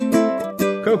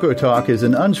Coco Talk is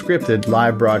an unscripted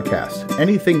live broadcast.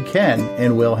 Anything can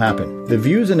and will happen. The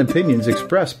views and opinions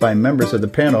expressed by members of the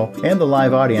panel and the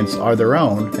live audience are their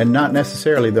own and not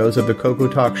necessarily those of the Coco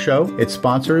Talk show, its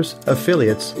sponsors,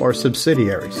 affiliates, or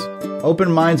subsidiaries.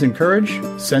 Open minds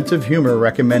encouraged, sense of humor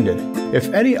recommended.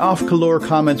 If any off-color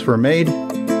comments were made,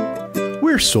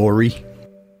 we're sorry.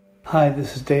 Hi,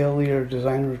 this is Dale Lear,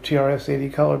 designer of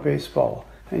TRS-80 Color Baseball,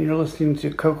 and you're listening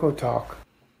to Coco Talk.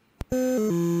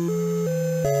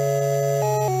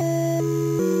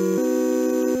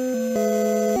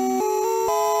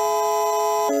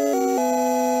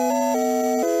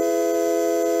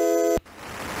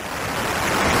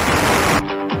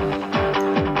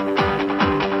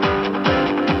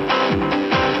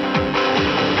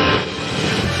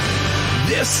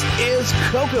 This is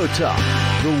Coco Talk,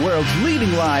 the world's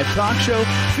leading live talk show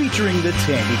featuring the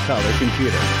Tandy Color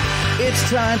computer. It's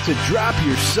time to drop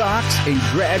your socks and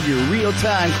grab your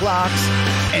real-time clocks,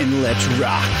 and let's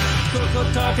rock.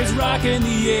 Coco Talk is rocking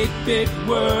the 8-bit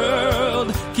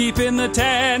world, keeping the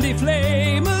Tandy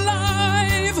flame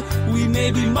alive. We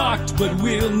may be mocked, but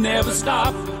we'll never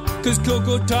stop, 'cause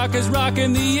Coco Talk is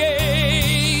rocking the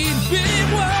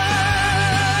 8-bit world.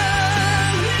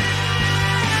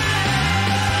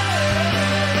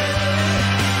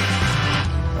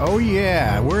 Oh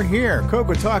yeah, we're here.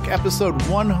 Coco Talk episode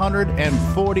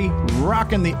 140,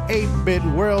 rocking the 8-bit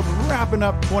world, wrapping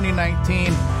up 2019.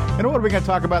 And what are we going to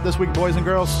talk about this week, boys and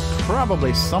girls?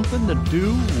 Probably something to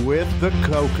do with the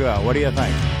cocoa. What do you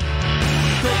think?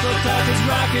 Coco Talk is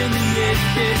rocking the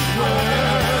 8-bit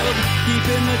world,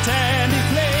 keeping the Tandy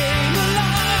flame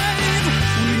alive.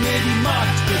 We may be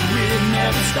mocked, but we'll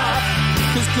never stop,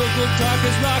 'cause Coco Talk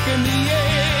is rocking the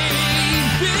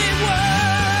 8-bit world.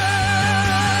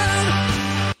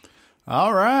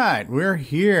 All right, we're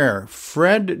here.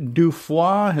 Fred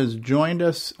Dufois has joined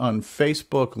us on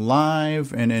Facebook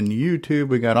Live and in YouTube.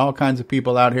 We got all kinds of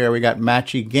people out here. We got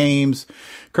Matchy Games,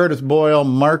 Curtis Boyle,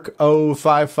 Mark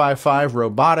O555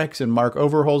 Robotics, and Mark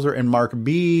Overholzer, and Mark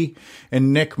B,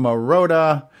 and Nick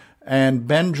Marotta, and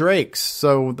Ben Drakes.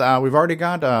 So we've already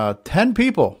got 10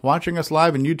 people watching us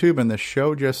live on YouTube, and the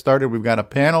show just started. We've got a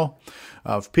panel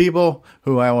of people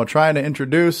who I will try to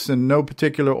introduce in no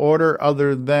particular order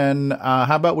other than,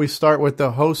 how about we start with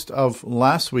the host of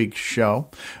last week's show,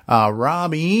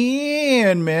 Rob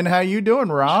Inman. How you doing,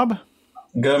 Rob?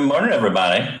 Good morning,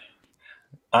 everybody.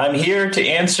 I'm here to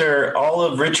answer all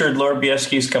of Richard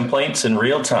Lorbieski's complaints in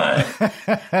real time.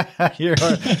 you're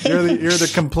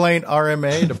the complaint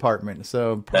RMA department.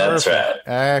 So that's right.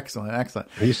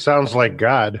 Excellent. He sounds like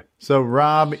God. So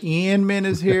Rob Inman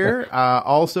is here,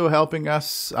 also helping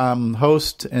us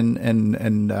host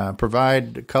and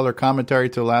provide color commentary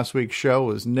to last week's show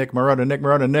was Nick Marotta. Nick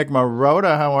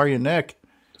Marotta, how are you, Nick?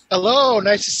 Hello,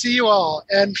 nice to see you all.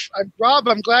 And Rob,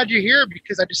 I'm glad you're here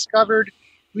because I discovered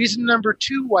reason number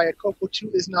 2 why a Coco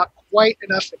 2 is not quite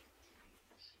enough. And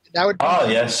that would be,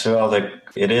 yes, well,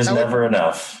 it is never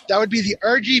enough. That would be the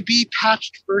RGB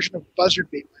patched version of Buzzard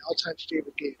Bait, my all-time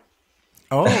favorite game.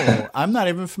 Oh, I'm not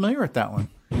even familiar with that one.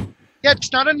 Yeah,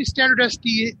 it's not on the standard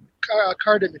SD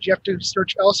card image. You have to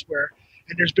search elsewhere.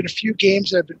 And there's been a few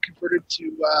games that have been converted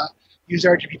to use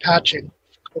RGB patching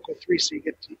for Coco 3, so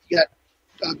you get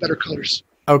better colors.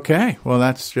 Okay, well,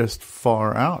 that's just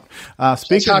far out.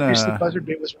 Speaking obviously, Buzzard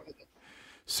Bait was one of them.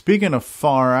 Speaking of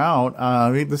far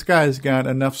out, this guy's got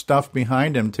enough stuff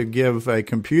behind him to give a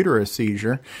computer a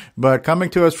seizure. But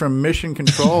coming to us from Mission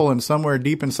Control and somewhere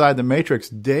deep inside the Matrix,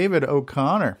 David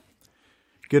O'Connor.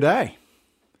 G'day.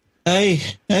 Hey,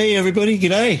 everybody.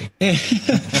 G'day.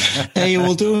 How you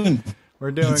all doing?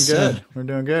 We're doing good. We're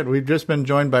doing good. We've just been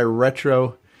joined by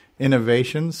Retro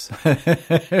Innovations.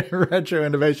 Retro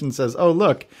Innovation says, oh,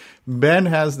 look, Ben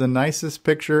has the nicest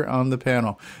picture on the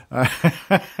panel.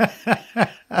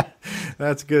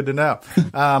 That's good to know.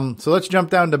 So let's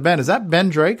jump down to Ben. Is that Ben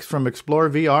Drakes from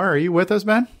Explore VR? Are you with us,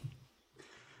 Ben?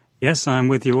 Yes, I'm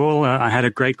with you all. I had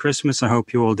a great Christmas. I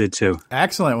hope you all did too.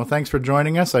 Excellent. Well, thanks for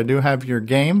joining us. I do have your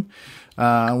game,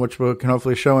 which we can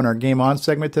hopefully show in our Game On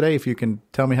segment today. If you can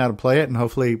tell me how to play it, and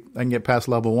hopefully I can get past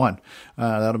level 1.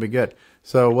 That'll be good.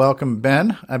 So welcome,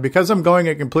 Ben. Because I'm going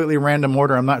in completely random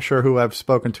order, I'm not sure who I've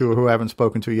spoken to or who I haven't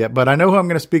spoken to yet, but I know who I'm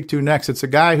going to speak to next. It's a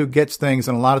guy who gets things,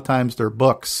 and a lot of times they're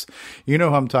books. You know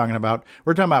who I'm talking about.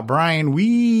 We're talking about Brian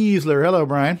Weasler. Hello,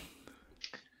 Brian.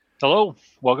 Hello.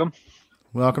 Welcome.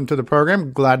 Welcome to the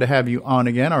program. Glad to have you on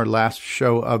again, our last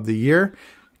show of the year.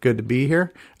 Good to be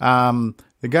here. The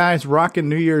guy's rocking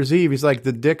New Year's Eve. He's like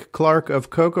the Dick Clark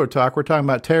of Coco Talk. We're talking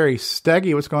about Terry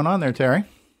Steggy. What's going on there, Terry?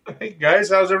 Hey guys,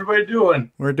 how's everybody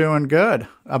doing? We're doing good.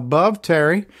 Above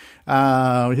Terry,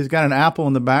 he's got an apple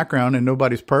in the background, and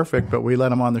nobody's perfect, but we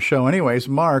let him on the show anyways.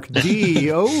 Mark D.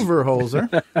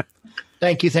 Overholzer.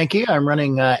 Thank you. I'm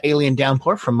running Alien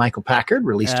Downpour from Michael Packard,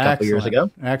 released a couple years ago.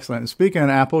 Excellent. Speaking of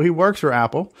Apple, he works for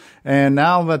Apple, and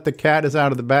now that the cat is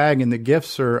out of the bag and the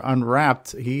gifts are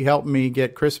unwrapped, he helped me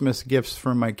get Christmas gifts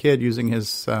for my kid using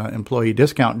his employee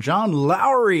discount. John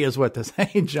Lowry is with us.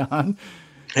 Hey, John.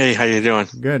 Hey, how you doing?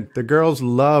 Good. The girls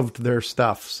loved their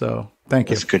stuff, so thank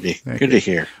you. That's good to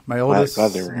hear. My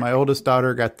oldest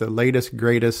daughter got the latest,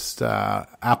 greatest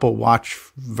Apple Watch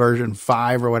version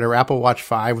 5 or whatever, Apple Watch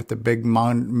 5 with the big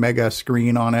mega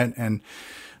screen on it, and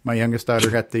my youngest daughter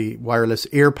got the wireless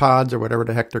earpods or whatever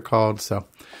the heck they're called. So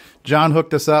John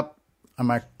hooked us up.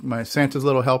 My Santa's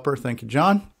little helper. Thank you,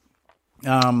 John.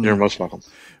 You're most welcome.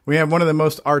 We have one of the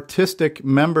most artistic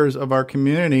members of our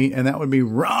community, and that would be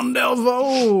Ron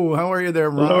Delvaux. How are you there,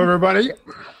 Ron? Hello, everybody.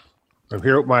 I'm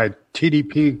here with my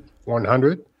TDP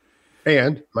 100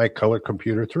 and my Color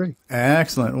Computer 3.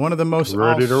 Excellent. One of the most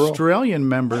Australian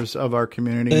members of our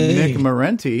community, Nick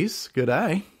Marentes. Good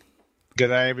day. Good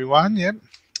day, everyone. Yep.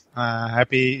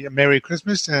 Happy Merry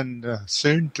Christmas and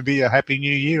soon to be a Happy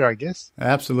New Year, I guess.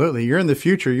 Absolutely. You're in the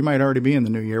future. You might already be in the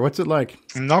new year. What's it like?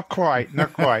 Not quite.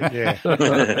 Yeah.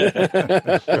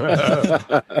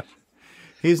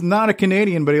 He's not a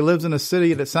Canadian, but he lives in a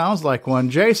city that sounds like one.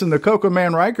 Jason, the Cocoa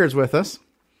Man Riker's with us.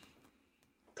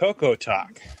 Cocoa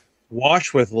Talk.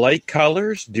 Wash with light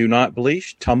colors, do not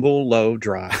bleach, tumble low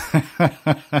dry. So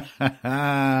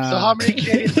how many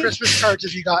Canadian Christmas cards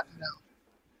have you gotten now?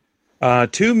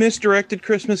 2 misdirected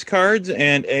Christmas cards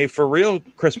and a for real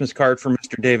Christmas card from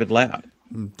Mr. David Ladd.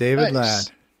 David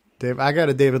Ladd. I got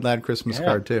a David Ladd Christmas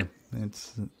card too.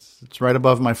 It's right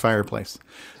above my fireplace.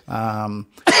 We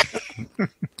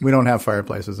don't have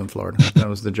fireplaces in Florida. That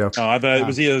was the joke. Oh, I thought it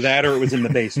was either that or it was in the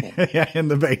basement. Yeah, in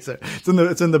the basement.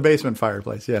 It's in the basement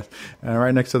fireplace. Yes,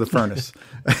 right next to the furnace.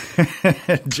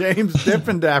 James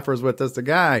Dippendapper's with us, the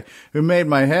guy who made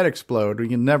my head explode. We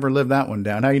can never live that one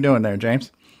down. How you doing there,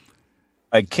 James?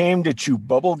 I came to chew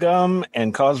bubble gum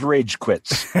and cause rage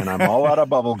quits, and I'm all out of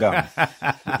bubble gum.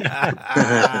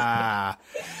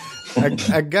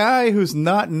 A guy who's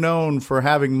not known for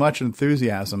having much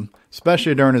enthusiasm,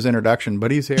 especially during his introduction,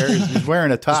 but he's here. He's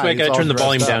wearing a tie. Just wait, I gotta turn the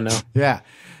volume down now. Yeah.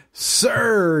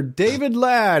 Sir David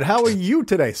Ladd, how are you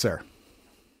today, sir?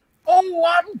 Oh,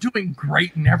 I'm doing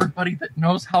great, and everybody that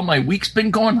knows how my week's been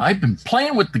going, I've been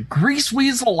playing with the Grease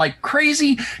Weasel like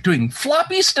crazy, doing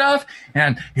floppy stuff,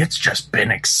 and it's just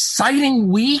been an exciting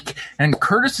week, and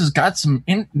Curtis has got some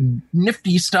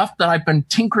nifty stuff that I've been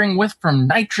tinkering with from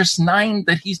Nitrous 9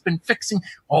 that he's been fixing.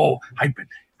 Oh,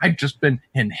 I've just been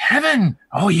in heaven.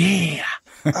 Oh, yeah.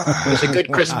 It was a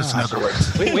good Christmas, in other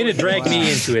words. Way to drag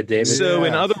me into it, David. So,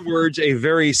 in other words, a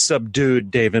very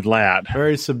subdued David Ladd.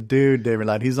 Very subdued David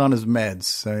Ladd. He's on his meds.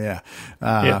 So, yeah.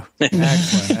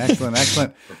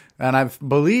 Excellent. And I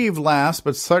believe last,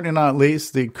 but certainly not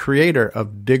least, the creator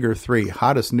of Digger 3,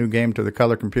 hottest new game to the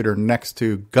color computer next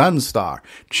to Gunstar.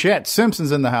 Chet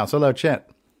Simpson's in the house. Hello, Chet.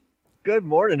 Good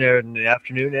morning there in the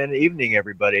afternoon and evening,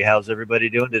 everybody. How's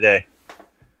everybody doing today?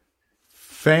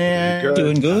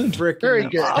 Doing good. Very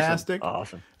good. Fantastic.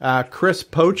 Awesome. Chris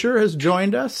Poacher has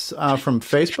joined us from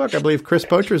Facebook. I believe Chris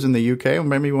Poacher is in the UK.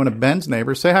 Maybe one of Ben's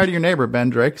neighbors. Say hi to your neighbor,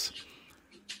 Ben Drakes.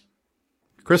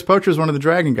 Chris Poacher is one of the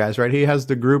Dragon guys, right? He has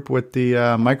the group with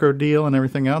the micro deal and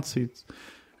everything else.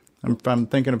 I'm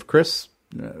thinking of Chris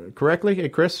correctly. Hey,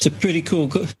 Chris. It's a pretty cool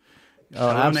guy. Oh,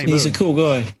 absolutely. He's a cool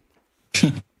guy.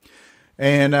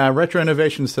 And Retro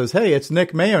Innovation says, hey, it's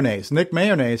Nick Mayonnaise. Nick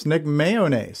Mayonnaise.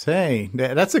 Hey,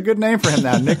 that's a good name for him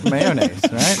now, Nick Mayonnaise,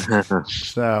 right?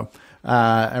 So,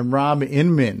 and Rob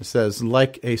Inman says,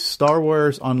 like a Star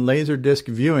Wars on Laserdisc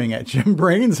viewing at Jim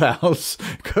Brain's house,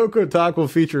 Cocoa Talk will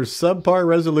feature subpar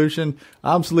resolution,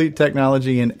 obsolete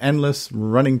technology, and endless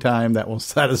running time that will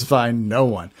satisfy no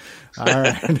one. All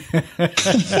right.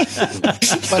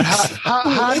 But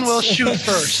Han will shoot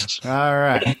first. All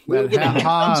right.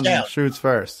 Han shoots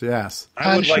first, yes.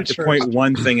 I would like to point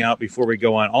one thing out before we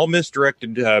go on. All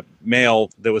misdirected mail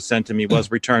that was sent to me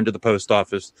was returned to the post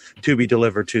office to be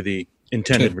delivered to the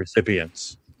intended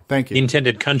recipients. Thank you. The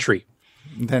intended country.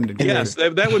 Yes,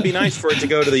 that would be nice for it to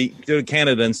go to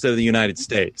Canada instead of the United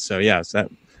States. So, yes, that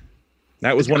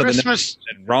was one of the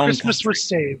Christmas was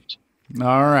saved.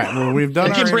 All right. Well, we've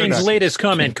done Jim our Brain's introduction. latest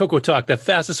comment, Coco Talk, the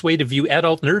fastest way to view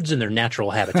adult nerds in their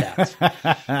natural habitats.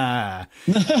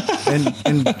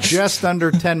 in just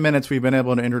under 10 minutes, we've been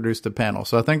able to introduce the panel.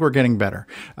 So I think we're getting better.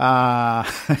 A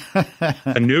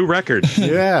new record.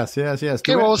 Yes.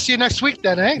 Okay, well, we'll see you next week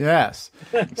then, eh? Yes.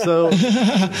 So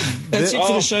That's it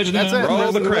for the show today. That's it.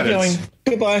 Roll the credits.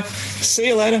 Goodbye. See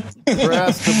you later.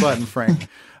 Press the button, Frank.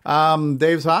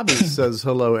 Dave's Hobbies says,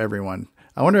 hello, everyone.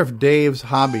 I wonder if Dave's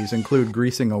hobbies include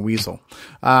greasing a weasel.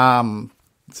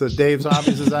 So Dave's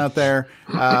Hobbies is out there.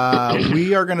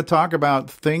 We are going to talk about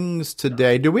things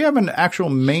today. Do we have an actual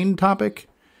main topic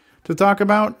to talk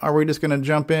about? Are we just going to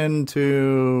jump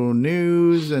into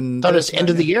news and... Thought it's end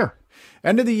of the year.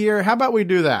 End of the year. How about we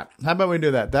do that?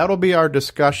 That'll be our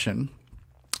discussion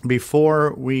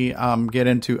before we get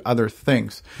into other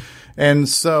things. And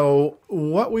so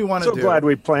what we want to do... So glad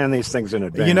we plan these things in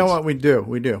advance. You know what we do?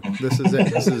 We do. This is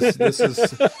it. This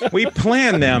is... We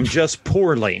plan them just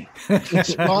poorly.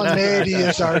 Spontaneity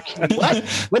is our key. What?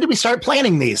 When did we start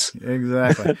planning these?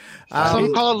 Exactly.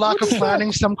 Some call it lack of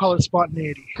planning, some call it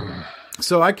spontaneity.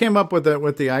 So I came up with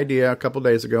the idea a couple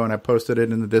days ago, and I posted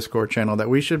it in the Discord channel that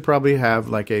we should probably have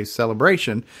like a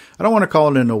celebration. I don't want to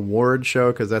call it an award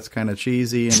show because that's kind of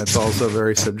cheesy, and it's also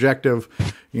very subjective.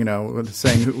 You know,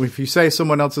 saying if you say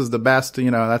someone else is the best,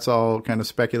 you know, that's all kind of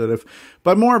speculative.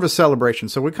 But more of a celebration.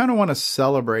 So we kind of want to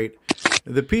celebrate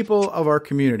the people of our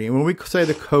community. And when we say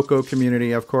the Coco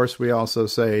community, of course, we also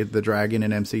say the Dragon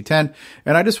and MC10.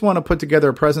 And I just want to put together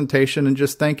a presentation and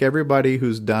just thank everybody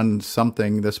who's done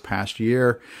something this past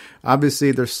year.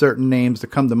 Obviously, there's certain names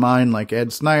that come to mind, like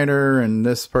Ed Snyder and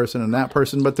this person and that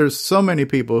person, but there's so many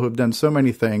people who've done so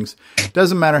many things.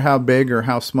 Doesn't matter how big or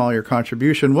how small your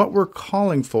contribution. What we're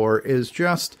calling for is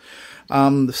just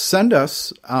send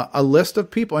us a list of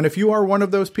people. And if you are one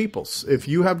of those peoples, if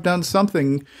you have done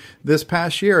something this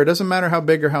past year, it doesn't matter how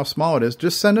big or how small it is,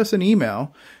 just send us an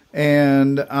email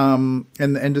and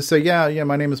just say, yeah,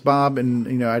 my name is Bob, and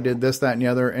you know, I did this, that, and the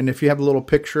other. And if you have a little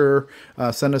picture,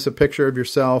 send us a picture of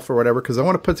yourself or whatever, because I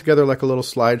want to put together like a little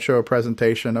slideshow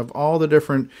presentation of all the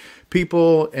different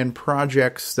people and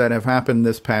projects that have happened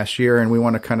this past year, and we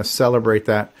want to kind of celebrate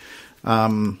that.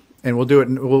 And we'll do it.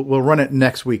 We'll run it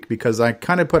next week because I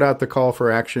kind of put out the call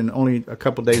for action only a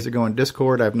couple days ago in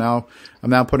Discord. I'm now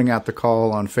putting out the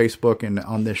call on Facebook and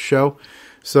on this show.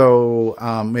 So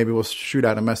maybe we'll shoot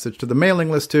out a message to the mailing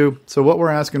list too. So what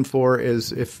we're asking for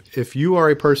is if you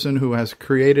are a person who has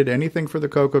created anything for the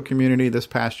Coco community this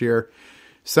past year,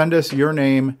 send us your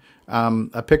name,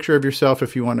 a picture of yourself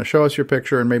if you want to show us your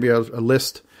picture, and maybe a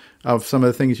list of some of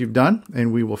the things you've done,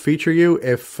 and we will feature you.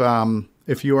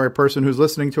 If you are a person who's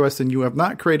listening to us and you have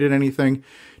not created anything,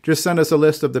 just send us a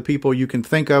list of the people you can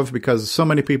think of, because so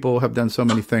many people have done so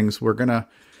many things.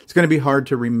 It's going to be hard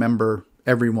to remember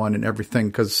everyone and everything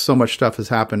because so much stuff has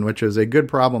happened, which is a good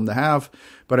problem to have,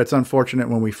 but it's unfortunate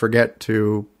when we forget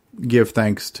to give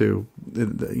thanks to,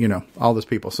 you know, all those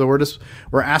people. So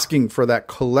we're asking for that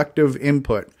collective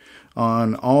input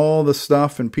on all the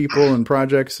stuff and people and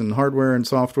projects and hardware and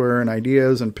software and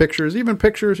ideas and pictures, even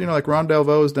pictures, you know, like Ron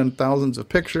Delvaux has done thousands of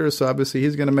pictures. So obviously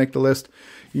he's going to make the list.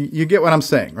 You get what I'm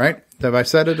saying, right? Have I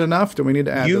said it enough? Do we need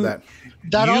to add to that?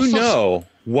 You know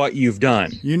what you've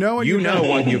done. You know what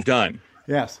you've done.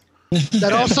 Yes.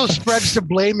 That also spreads the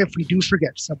blame if we do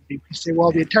forget somebody. We say,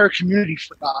 well, the entire community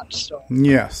forgot. So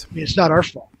yes, I mean, it's not our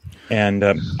fault. And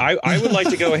I would like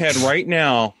to go ahead right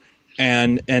now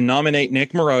and nominate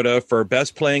Nick Marotta for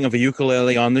best playing of a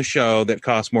ukulele on the show that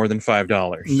costs more than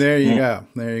 $5. There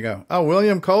you go. Oh,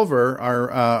 William Culver,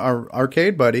 our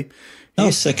arcade buddy.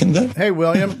 I'll second that. Hey,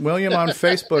 William on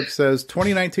Facebook says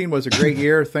 2019 was a great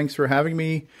year. Thanks for having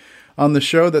me on the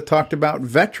show that talked about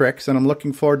Vectrex, and I'm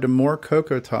looking forward to more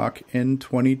Coco Talk in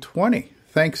 2020.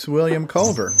 Thanks, William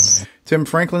Culver. Tim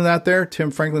Franklin out there.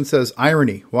 Tim Franklin says,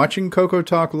 irony, watching Coco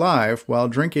Talk live while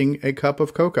drinking a cup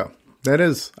of cocoa. That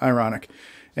is ironic.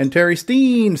 And Terry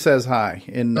Steen says hi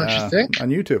on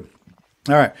YouTube.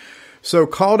 All right. So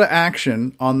call to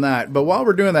action on that. But while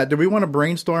we're doing that, do we want to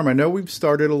brainstorm? I know we've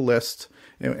started a list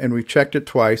and we've checked it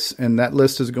twice, and that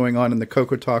list is going on in the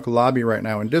Coco Talk lobby right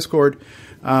now in Discord.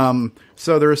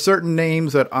 So there are certain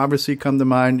names that obviously come to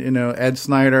mind, you know, Ed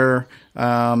Snyder, you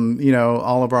know,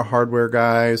 all of our hardware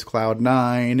guys,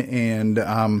 Cloud9, and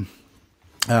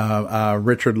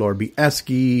Richard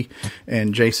Lorbieski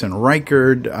and Jason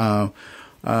Reichard.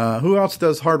 Who else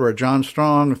does hardware? John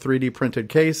Strong, 3D printed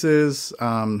cases.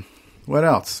 What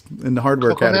else in the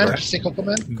hardware category?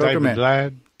 Coco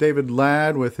Man. David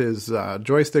Ladd with his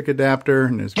joystick adapter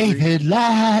and his David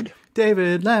Ladd.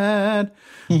 David Ladd.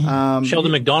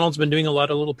 Sheldon McDonald's been doing a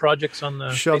lot of little projects on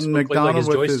the Sheldon Facebook, McDonald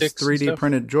like with his 3D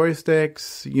printed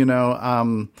joysticks, you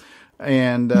know,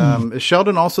 is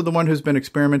Sheldon also the one who's been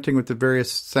experimenting with the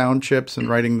various sound chips and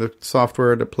writing the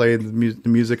software to play the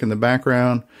music in the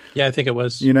background? Yeah, I think it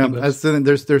was. You know,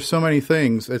 there's so many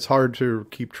things. It's hard to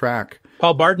keep track.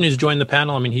 Paul Barton, who's joined the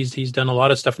panel, I mean, he's done a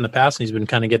lot of stuff in the past, and he's been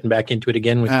kind of getting back into it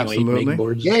again with making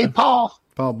boards. Yay, Paul!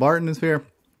 Paul Barton is here.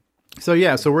 So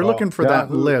we're looking for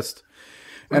that list.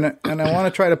 And I want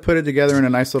to try to put it together in a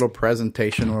nice little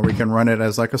presentation where we can run it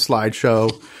as like a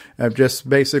slideshow of just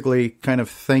basically kind of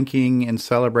thanking and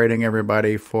celebrating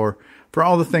everybody for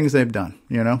all the things they've done.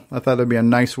 You know, I thought it'd be a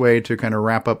nice way to kind of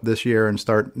wrap up this year and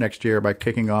start next year by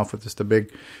kicking off with just a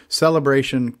big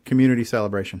celebration, community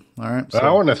celebration. All right. So,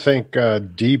 I want to thank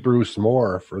D. Bruce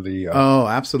Moore for the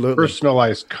absolutely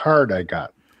personalized card I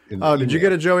got. Did you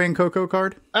get a Joey and Coco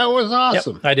card? That was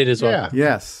awesome. Yep, I did as well.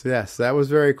 Yeah. Yes, that was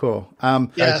very cool. I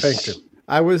thanked him.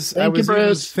 I was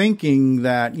even thinking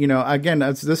that, you know, again,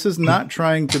 this is not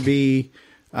trying to be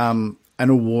an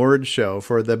award show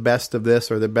for the best of this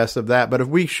or the best of that, but if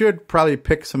we should probably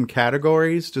pick some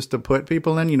categories just to put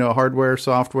people in, you know, hardware,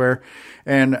 software,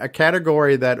 and a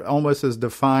category that almost is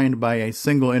defined by a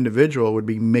single individual would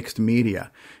be mixed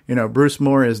media. You know, Bruce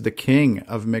Moore is the king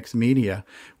of mixed media,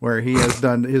 where he has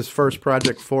done his first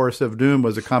project, Forest of Doom,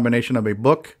 was a combination of a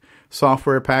book,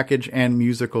 software package, and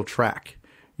musical track.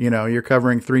 You know, you're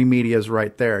covering 3 medias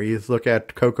right there. You look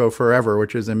at Coco Forever,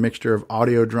 which is a mixture of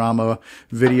audio drama,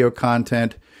 video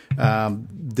content,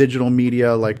 digital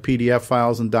media like PDF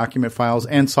files and document files,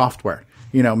 and software,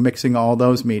 you know, mixing all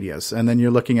those medias. And then you're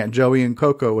looking at Joey and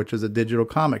Coco, which is a digital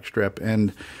comic strip,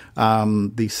 and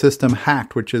the System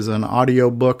Hacked, which is an audio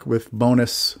book with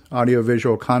bonus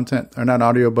audio-visual content, or not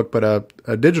audio book, but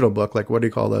a digital book, like what do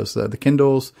you call those? The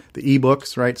Kindles, the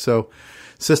ebooks, right? So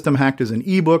System Hacked is an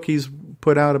ebook he's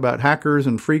put out about hackers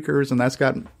and freakers, and that's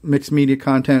got mixed media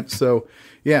content. So,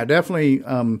 yeah, definitely,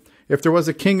 if there was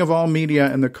a king of all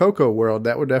media in the Coco world,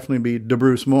 that would definitely be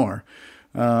DeBruce Moore.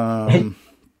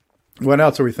 What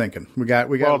else are we thinking? We got.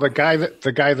 Well, the guy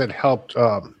that helped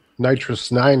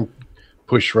Nitrous 9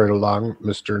 push right along,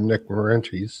 Mr. Nick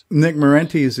Marentes. Nick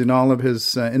Marentes in all of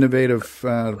his innovative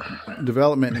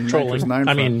development in Nitrous 9.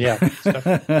 I mean, yeah.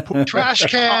 Trash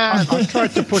can. I'm trying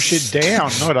to push it down,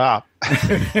 not up.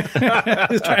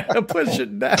 He's trying to push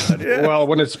it down. Yeah. Well,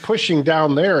 when it's pushing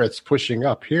down there, it's pushing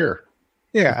up here.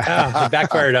 Yeah. It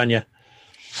backfired on you.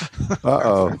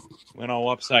 Uh-oh. Went all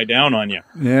upside down on you.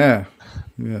 Yeah.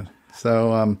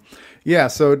 So,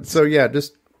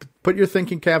 just put your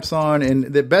thinking caps on. And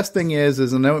the best thing is I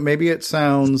know maybe it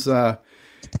sounds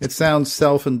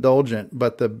self-indulgent,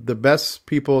 but the best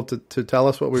people to tell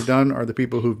us what we've done are the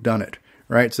people who've done it.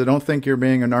 Right. So don't think you're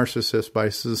being a narcissist by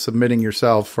submitting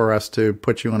yourself for us to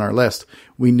put you on our list.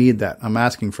 We need that. I'm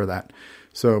asking for that.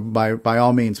 So by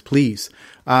all means, please.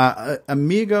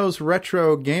 Amigos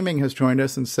Retro Gaming has joined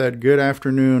us and said, "Good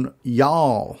afternoon,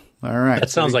 y'all." All right. That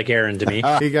sounds like Aaron to me.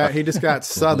 He just got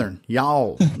Southern,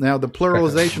 y'all. Now the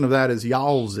pluralization of that is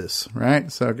y'allses,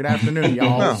 right? So good afternoon,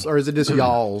 y'alls, or is it just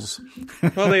y'alls?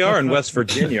 Well, they are in West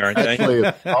Virginia, aren't they? Actually,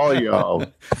 it's all y'all.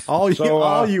 All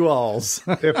you alls.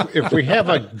 If we have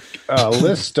a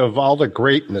list of all the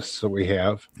greatness that we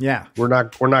have, yeah, we're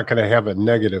not going to have a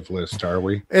negative list, are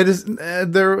we? It is.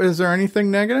 Is there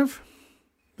anything negative?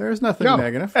 There's nothing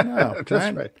negative. No,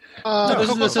 that's right.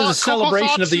 This is a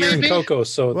celebration of the year in Coco.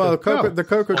 So the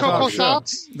Coco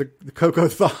Thoughts, the Coco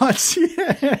Thoughts,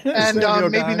 yeah, and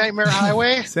maybe Nightmare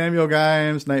Highway. Samuel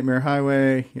Gimes, Nightmare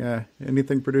Highway, yeah.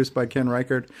 Anything produced by Ken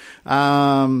Reichert.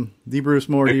 D. Bruce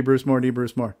Moore.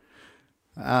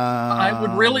 I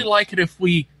would really like it if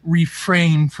we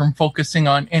refrain from focusing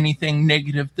on anything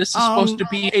negative. This is supposed to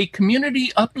be a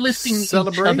community uplifting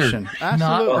celebration, each other,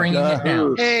 not bringing it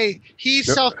down. Hey, he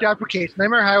self-deprecates.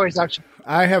 Nightmare Highway is actually.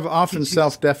 I have often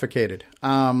self-defecated.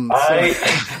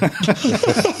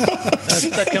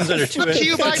 That comes under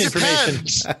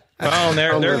information. Oh,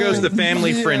 there goes the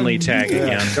family-friendly tag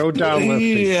again. Go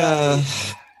downlifting. Yeah.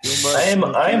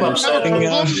 I am upset.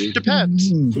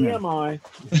 Depends.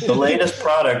 The latest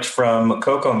product from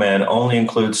Coco Man only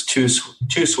includes two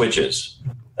switches.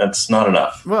 That's not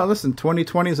enough. Well, listen,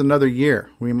 2020 is another year.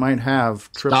 We might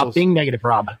have triples. Stop being negative,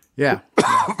 Rob. Yeah.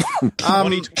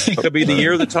 2020 could be the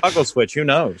year of the toggle switch. Who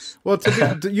knows? Well,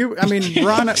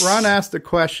 Ron asked a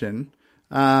question.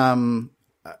 So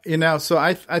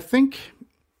I think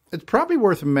it's probably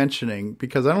worth mentioning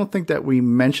because I don't think that we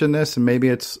mention this, and maybe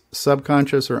it's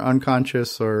subconscious or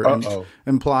unconscious or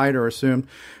implied or assumed.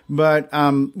 But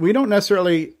we don't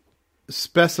necessarily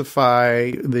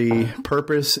specify the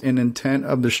purpose and intent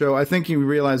of the show. I think you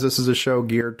realize this is a show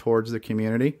geared towards the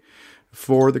community,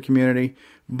 for the community.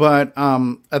 But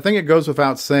I think it goes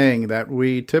without saying that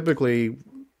we typically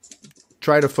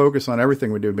try to focus on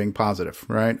everything we do being positive,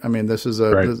 right? I mean, this is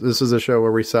a show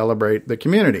where we celebrate the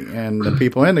community and the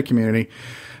people in the community.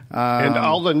 And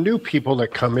all the new people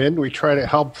that come in, we try to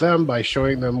help them by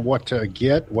showing them what to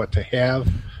get, what to have.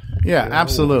 Yeah,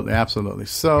 absolutely.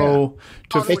 So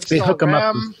to basically hook them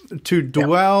up. To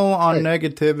dwell on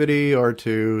negativity or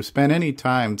to spend any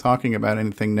time talking about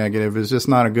anything negative is just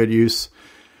not a good use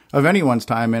of anyone's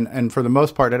time. And for the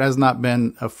most part, it has not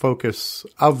been a focus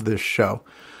of this show.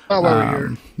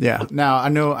 Yeah. Now, I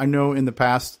know in the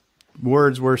past,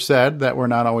 words were said that were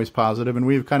not always positive, and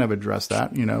we've kind of addressed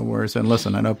that, we're saying,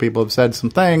 listen, I know people have said some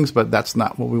things, but that's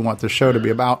not what we want the show to be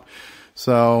about.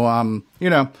 So,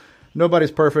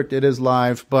 nobody's perfect. It is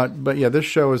live, but yeah, this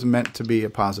show is meant to be a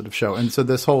positive show. And so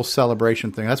this whole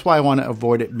celebration thing, that's why I want to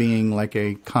avoid it being like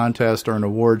a contest or an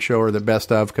award show or the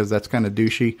best of, because that's kind of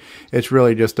douchey. It's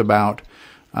really just about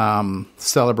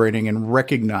celebrating and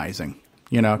recognizing,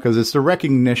 because it's the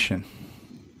recognition.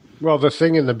 Well, the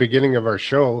thing in the beginning of our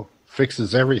show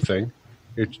fixes everything.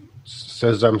 It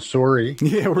says, "I'm sorry."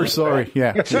 Yeah, we're sorry.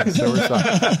 Yeah, so we're sorry.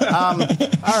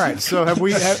 All right. So have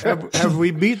we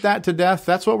beat that to death?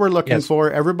 That's what we're looking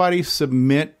for. Everybody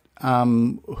submit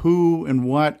who and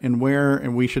what and where,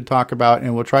 and we should talk about,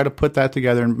 and we'll try to put that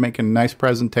together and make a nice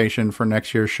presentation for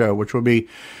next year's show, which will be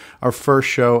our first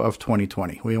show of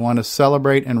 2020. We want to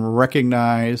celebrate and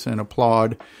recognize and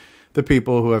applaud the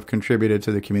people who have contributed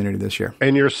to the community this year.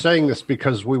 And you're saying this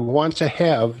because we want to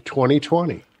have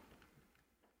 2020.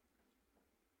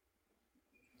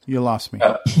 You lost me.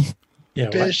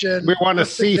 Vision. We want to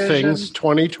see things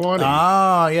 2020.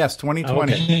 Ah, yes,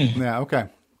 2020. Okay. Yeah, okay.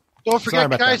 Don't forget,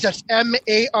 guys, that's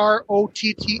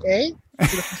MAROTTA.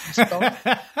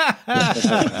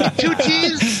 2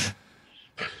 T's.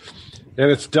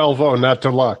 And it's Delvo, not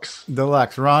Deluxe.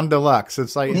 Deluxe. Ron Deluxe.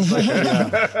 It's like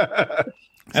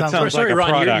that sounds sorry, like a Ron.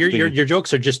 product. Your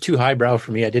jokes are just too highbrow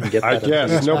for me. I didn't get that. I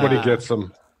guess nobody gets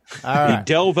them. All right.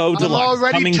 The Delvo Deluxe. I'm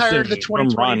already coming tired of the soon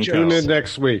from 2020 Ronco. Tune in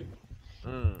next week.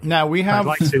 Now we have.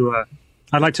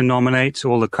 I'd like to nominate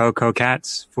all the Coco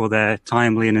Cats for their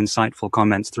timely and insightful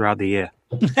comments throughout the year.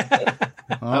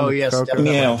 Oh yes, Coco.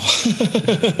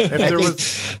 if there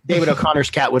was David O'Connor's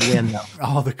cat would win though.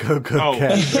 All the Coco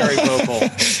Cats. Very vocal.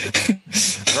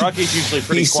 Rocky's usually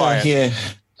pretty quiet.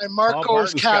 And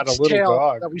Marco's cat's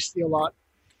tail that we see a lot.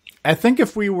 I think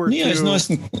if we were it's nice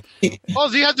and...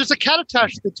 there's a cat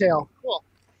attached to the tail. Cool.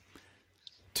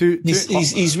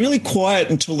 He's really quiet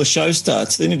until the show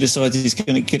starts. Then he decides he's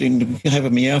going to get in to have a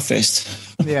meow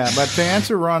fest. Yeah, but to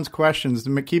answer Ron's questions,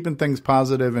 keeping things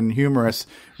positive and humorous,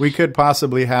 we could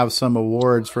possibly have some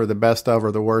awards for the best of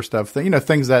or the worst of.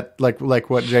 Things that, like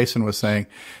what Jason was saying,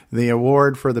 the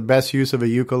award for the best use of a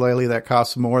ukulele that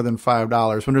costs more than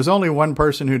 $5. When there's only one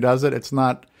person who does it, it's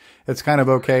not. It's kind of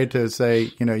okay to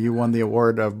say, you won the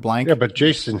award of blank. Yeah, but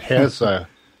Jason has a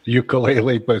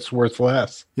ukulele, but it's worth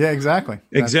less. Yeah, exactly.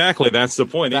 Exactly. That's the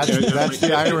point. That's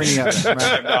the irony of it.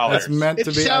 Right? It's meant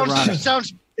to be ironic.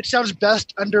 It sounds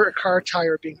best under a car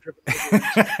tire being driven.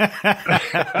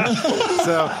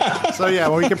 So yeah,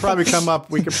 well, we could probably come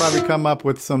up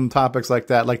with some topics like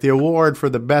that, like the award for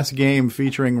the best game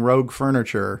featuring Rogue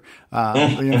furniture,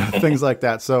 things like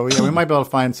that. So yeah, we might be able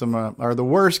to find some, or the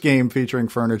worst game featuring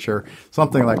furniture,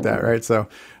 something like that, right? So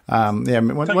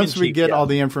once we get all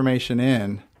the information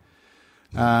in,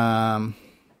 you know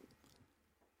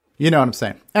what I'm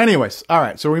saying. Anyways, all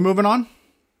right. So are we moving on?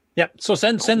 Yeah. So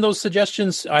send those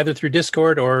suggestions either through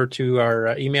Discord or to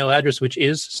our email address, which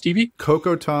is, Stevie?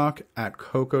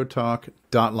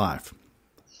 cocotalk@cocotalk.live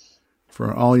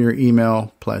for all your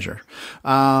email pleasure. Okay.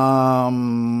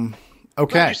 I'm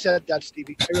glad you said that,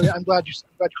 Stevie. I'm glad you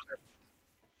clarified.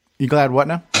 You glad what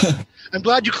now? I'm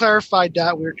glad you clarified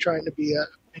that. We're trying to be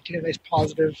making a nice,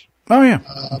 positive,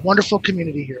 wonderful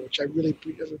community here, which I really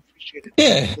appreciated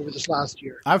over this last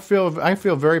year. I feel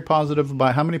very positive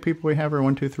about how many people we have here.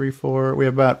 1, 2, 3, 4. We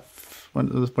have about,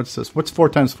 what's this? What's 4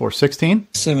 times 4? 16?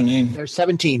 17. There's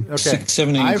 17. Okay.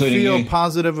 17, I feel you.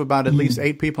 Positive about at least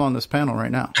 8 people on this panel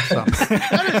right now. So.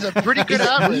 That is a pretty good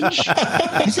average.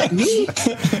 Is it me?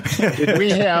 Did we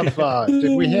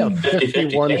have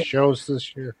 51 shows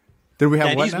this year? Did we have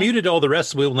and what he's now? muted all the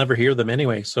rest. We'll never hear them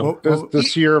anyway. So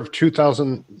this year of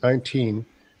 2019,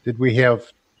 did we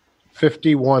have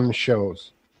 51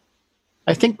 shows?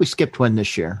 I think we skipped one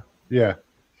this year. Yeah.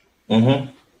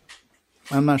 I'm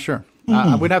not sure.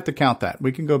 We'd have to count that.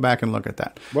 We can go back and look at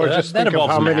that. Well, just think of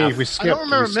how many we skipped. I don't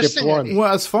remember missing one.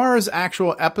 Well, as far as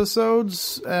actual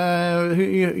episodes,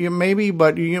 you maybe,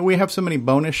 but we have so many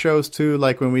bonus shows too.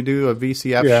 Like when we do a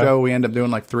VCF show, we end up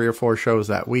doing like 3 or 4 shows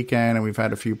that weekend, and we've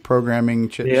had a few programming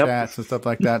chit chats and stuff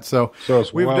like that. So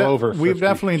it's over 50, we've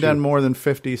definitely done more than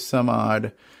 50 some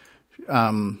odd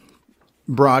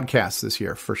broadcasts this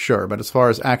year for sure. But as far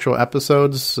as actual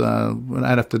episodes,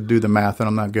 I'd have to do the math, and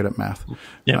I'm not good at math.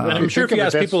 Yeah, but I'm sure if you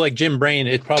ask people like Jim Brain,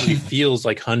 it probably feels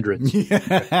like hundreds.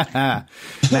 Math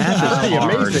is pretty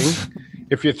amazing.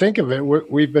 If you think of it,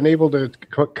 we've been able to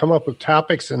come up with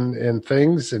topics and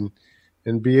things and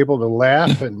be able to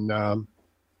laugh and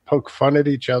poke fun at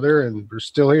each other, and we're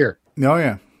still here. Oh,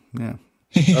 yeah.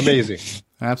 Amazing.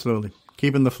 Absolutely.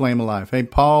 Keeping the flame alive. Hey,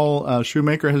 Paul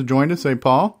Shoemaker has joined us. Hey,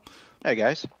 Paul. Hey,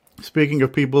 guys. Speaking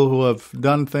of people who have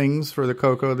done things for the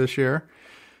Coco this year,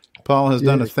 Paul has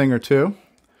done a thing or two.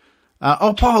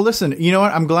 Paul, listen, you know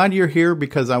what? I'm glad you're here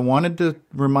because I wanted to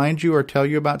remind you or tell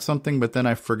you about something, but then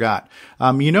I forgot.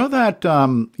 You know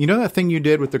that thing you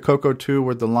did with the Coco 2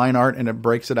 with the line art and it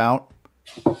breaks it out?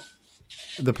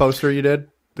 The poster you did?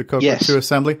 The Coco 2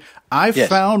 assembly? I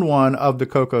found one of the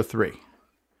Coco 3.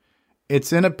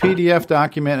 It's in a PDF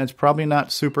document. It's probably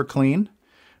not super clean.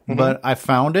 But I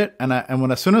found it, and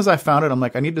as soon as I found it, I'm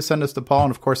like, I need to send this to Paul,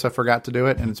 and of course I forgot to do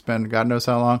it, and it's been God knows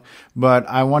how long. But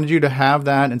I wanted you to have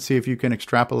that and see if you can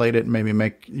extrapolate it and maybe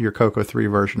make your Coco 3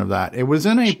 version of that. It was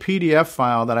in a PDF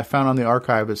file that I found on the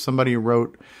archive that somebody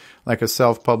wrote like a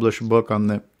self-published book on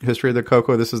the history of the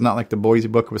Coco. This is not like the Boise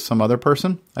book with some other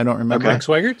person. I don't remember. Mike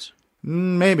Swiggert's?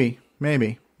 Maybe.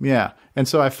 Yeah. And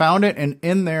so I found it, and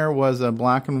in there was a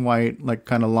black and white, like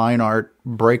kind of line art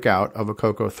breakout of a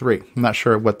Coco 3. I'm not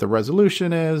sure what the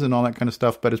resolution is and all that kind of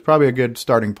stuff, but it's probably a good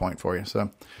starting point for you. So,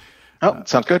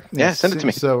 sounds good. Yeah, send it to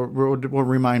me. So we'll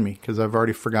remind me because I've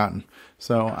already forgotten.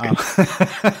 So I'll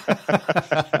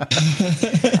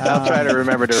try to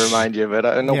remember to remind you,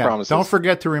 but no promises. Don't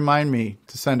forget to remind me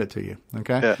to send it to you.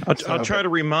 Okay. Yeah. I'll try to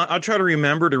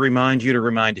remember to remind you to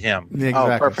remind him.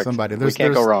 Exactly. Perfect. Somebody. We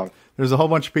can't go wrong. There's a whole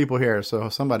bunch of people here, so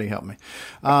somebody help me.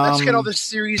 Let's get all the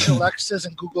Siri's, Alexas,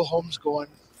 and Google Homes going.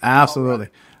 Absolutely.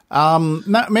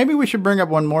 Maybe we should bring up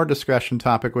one more discussion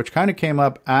topic, which kind of came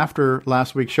up after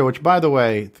last week's show, which, by the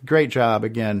way, great job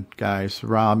again, guys.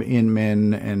 Rob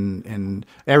Inman and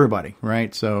everybody,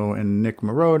 right? So, and Nick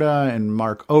Marotta and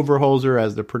Mark Overholzer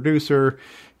as the producer,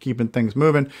 keeping things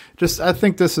moving. I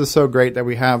think this is so great that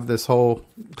we have this whole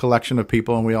collection of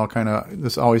people and we all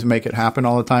just always make it happen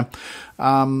all the time.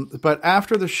 But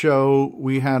after the show,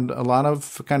 we had a lot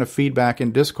of kind of feedback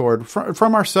in Discord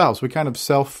from ourselves. We kind of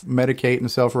self-medicate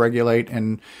and self-regulate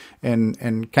and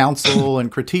counsel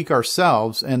and critique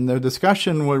ourselves. And the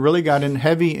discussion really got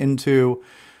heavy into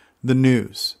the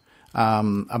news.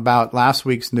 About last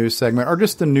week's news segment or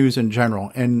just the news in general.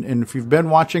 And if you've been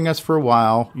watching us for a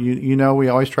while, you know we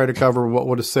always try to cover what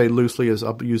we'll just say loosely is,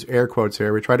 I'll use air quotes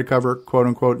here. We try to cover quote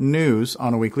unquote news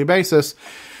on a weekly basis.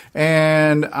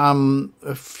 And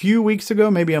a few weeks ago,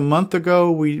 maybe a month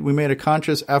ago, we made a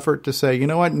conscious effort to say, you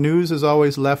know what, news is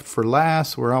always left for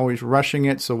last. We're always rushing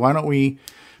it. So why don't we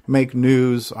make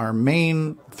news our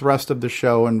main thrust of the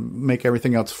show and make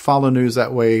everything else follow news?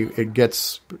 That way it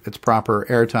gets its proper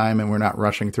airtime and we're not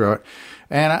rushing through it.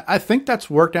 And I think that's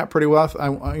worked out pretty well.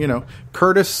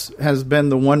 Curtis has been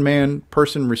the one-man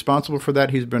person responsible for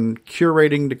that. He's been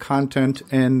curating the content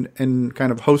and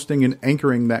kind of hosting and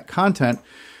anchoring that content.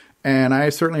 And I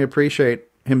certainly appreciate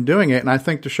him doing it. And I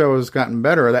think the show has gotten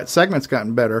better. That segment's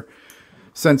gotten better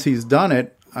since he's done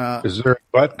it. Is there a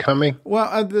butt coming?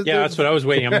 Well, that's what I was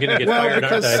waiting. I'm going to get fired.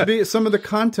 Because some of the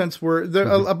contents were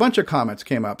a bunch of comments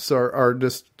came up, so are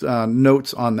just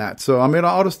notes on that. So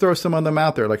I'll just throw some of them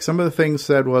out there. Like some of the things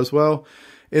said was, well,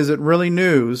 is it really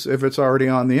news if it's already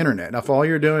on the internet? If all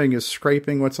you're doing is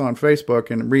scraping what's on Facebook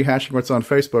and rehashing what's on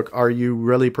Facebook, are you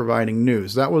really providing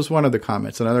news? That was one of the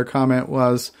comments. Another comment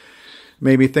was,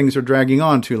 maybe things are dragging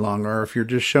on too long, or if you're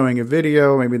just showing a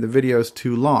video, maybe the video is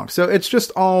too long. So it's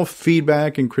just all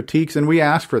feedback and critiques, and we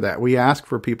ask for that. We ask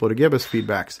for people to give us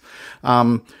feedbacks.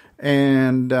 Not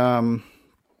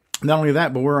only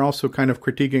that, but we're also kind of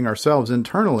critiquing ourselves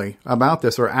internally about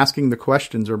this, or asking the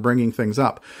questions or bringing things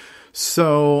up.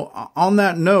 So on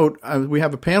that note, we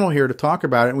have a panel here to talk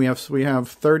about it, and we have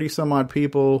 30 some odd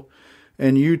people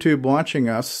in YouTube watching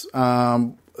us.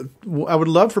 I would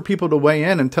love for people to weigh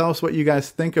in and tell us what you guys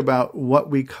think about what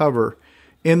we cover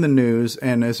in the news,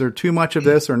 and is there too much of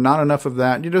this or not enough of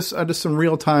that? You just some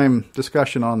real time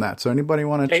discussion on that. So anybody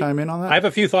want to chime in on that? I have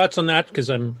a few thoughts on that because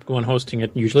I'm the one hosting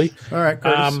it usually. All right,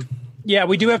 Yeah,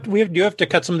 we do have to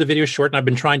cut some of the videos short, and I've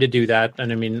been trying to do that.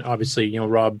 And I mean, obviously,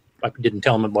 Rob I didn't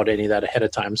tell him about any of that ahead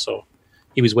of time, so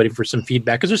he was waiting for some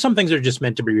feedback because there's some things that are just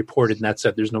meant to be reported, and that's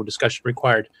it. There's no discussion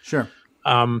required. Sure.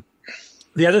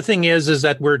 The other thing is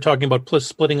that we're talking about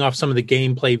splitting off some of the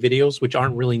gameplay videos, which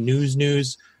aren't really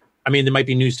news. I mean, there might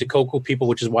be news to Coco people,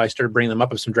 which is why I started bringing them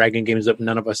up of some Dragon games that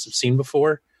none of us have seen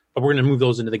before. But we're going to move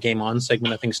those into the Game On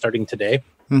segment, I think, starting today,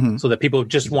 so that people who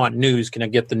just want news can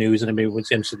get the news, and anybody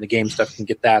who's interested in the game stuff can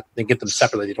get that. They get them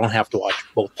separately. They don't have to watch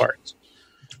both parts.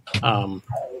 Other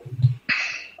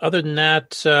than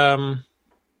that,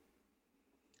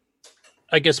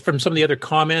 I guess from some of the other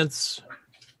comments,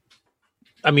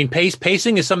 I mean,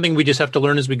 pacing is something we just have to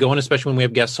learn as we go, and especially when we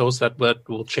have guest hosts, that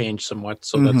will change somewhat.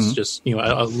 So that's just,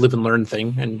 a live and learn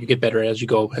thing, and you get better as you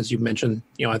go. As you mentioned,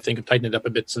 I think I've tightened it up a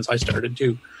bit since I started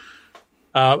too.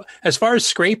 As far as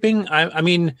scraping, I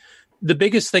mean, the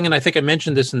biggest thing, and I think I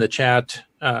mentioned this in the chat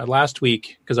last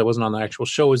week because I wasn't on the actual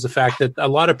show, is the fact that a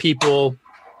lot of people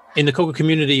in the Coco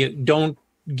community don't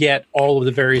get all of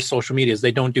the various social medias.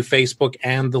 They don't do Facebook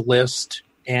and the list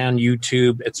and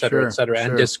YouTube, et cetera,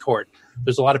 and Discord.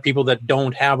 There's a lot of people that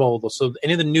don't have all of those. So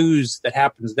any of the news that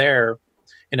happens there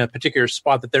in a particular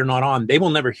spot that they're not on, they will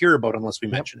never hear about unless we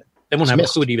mention it. They won't have a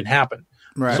clue it even happened.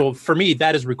 Right. So for me,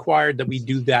 that is required that we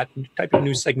do that type of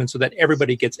news segment so that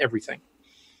everybody gets everything.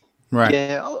 Right.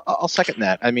 Yeah, I'll second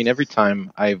that. I mean, every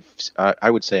time I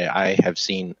would say I have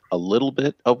seen a little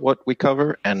bit of what we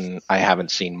cover, and I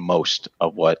haven't seen most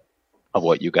of what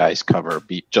you guys cover,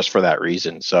 just for that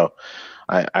reason. So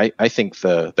I think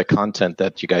the content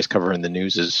that you guys cover in the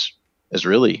news is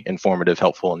really informative,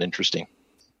 helpful, and interesting.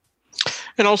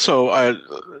 And also,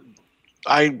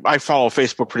 I follow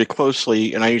Facebook pretty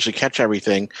closely, and I usually catch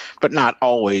everything, but not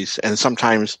always. And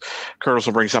sometimes Curtis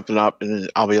will bring something up,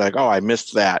 and I'll be like, "Oh, I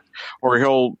missed that," or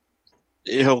he'll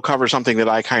cover something that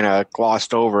I kind of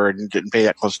glossed over and didn't pay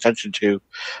that close attention to,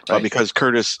 because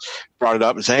Curtis brought it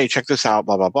up and said, "Hey, check this out,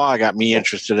 blah, blah, blah." I got me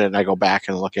interested in it, and I go back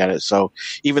and look at it. So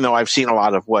even though I've seen a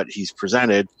lot of what he's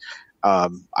presented,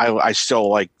 I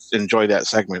still enjoy that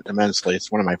segment immensely.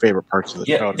 It's one of my favorite parts of the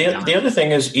show. The other thing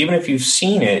is, even if you've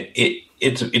seen it,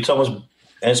 it's almost,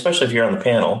 and especially if you're on the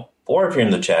panel or if you're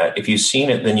in the chat, if you've seen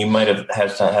it, then you might have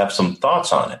had to have some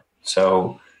thoughts on it.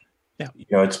 So,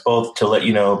 it's both to let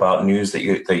you know about news that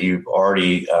you've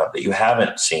already that you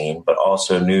haven't seen, but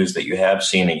also news that you have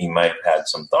seen and you might have had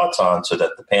some thoughts on, so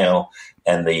that the panel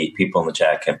and the people in the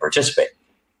chat can participate.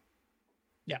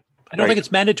 Yeah, I don't think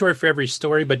it's mandatory for every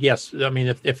story, but yes, I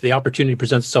mean, if the opportunity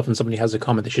presents itself and somebody has a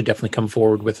comment, they should definitely come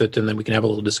forward with it, and then we can have a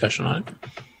little discussion on it.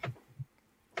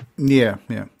 Yeah.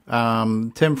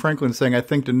 Tim Franklin saying, I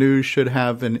think the news should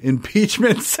have an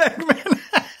impeachment segment.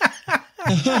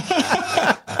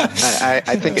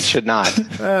 I think it should not.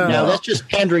 No, that's just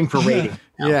pandering for rating.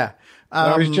 Yeah.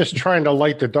 I was just trying to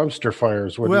light the dumpster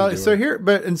fires. So here,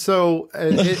 it's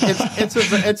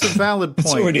a valid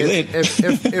point.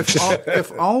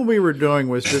 If all we were doing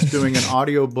was just doing an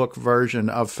audiobook version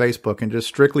of Facebook and just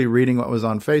strictly reading what was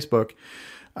on Facebook,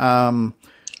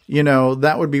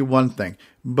 that would be one thing.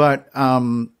 But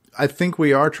I think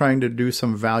we are trying to do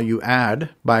some value add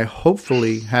by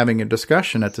hopefully having a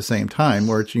discussion at the same time,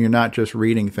 where you're not just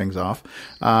reading things off.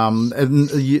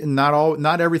 And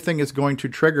not everything is going to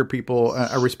trigger people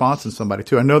a response in somebody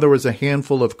too. I know there was a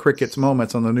handful of crickets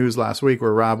moments on the news last week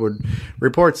where Rob would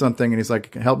report something and he's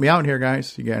like, "Help me out here,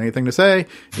 guys. You got anything to say?"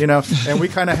 And we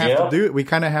kind of have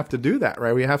to do that,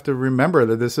 right? We have to remember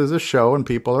that this is a show and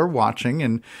people are watching,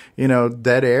 and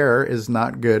dead air is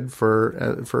not good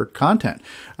for content.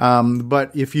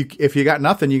 But if you got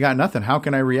nothing, you got nothing. How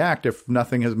can I react if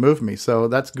nothing has moved me? So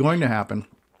that's going to happen.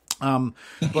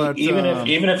 But even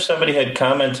if somebody had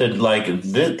commented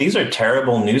these are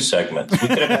terrible news segments, we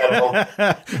could have had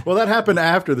well, that happened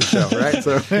after the show, right?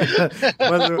 So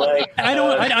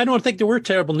I don't think there were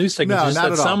terrible news segments. No,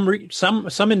 not at all.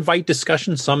 Some invite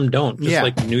discussion, some don't. Just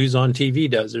like news on TV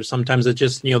does. Or sometimes it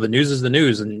just the news is the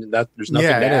news, and that there's nothing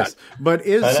to add. Is. But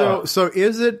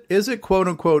is it quote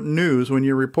unquote news when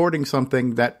you're reporting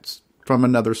something that's from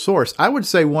another source? I would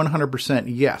say 100%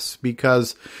 yes,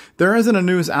 because there isn't a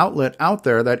news outlet out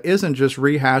there that isn't just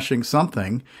rehashing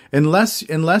something, unless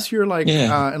you're like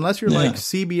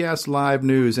CBS Live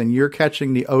News and you're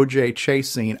catching the OJ chase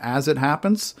scene as it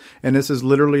happens, and this is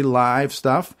literally live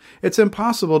stuff. It's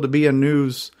impossible to be a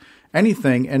news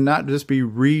anything and not just be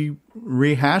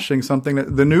rehashing something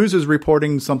that the news is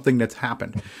reporting something that's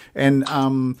happened, and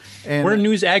we're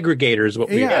news aggregators. What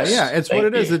we it's what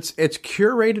it is. It's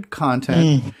curated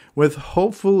content with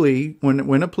hopefully,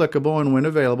 when applicable and when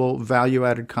available, value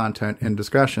added content and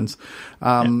discussions.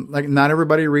 Like not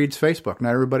everybody reads Facebook.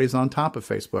 Not everybody's on top of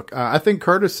Facebook. I think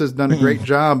Curtis has done a great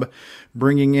job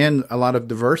bringing in a lot of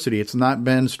diversity. It's not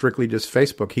been strictly just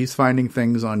Facebook. He's finding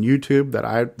things on YouTube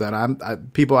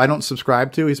that people I don't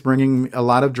subscribe to. He's bringing a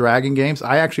lot of Dragon games.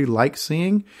 I actually like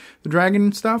seeing the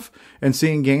Dragon stuff and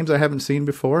seeing games I haven't seen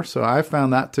before. So I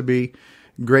found that to be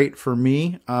great for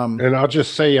me. And I'll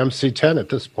just say MC10 at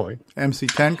this point.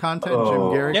 MC10 content,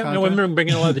 Jim Gary content. No, I'm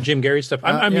bringing a lot of the Jim Gary stuff.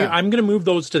 I'm going to move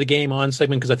those to the Game On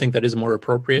segment because I think that is more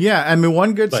appropriate. Yeah, I mean,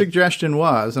 one good suggestion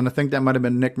was, and I think that might have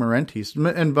been Nick Marentes.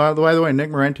 And by the way, Nick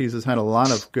Marentes has had a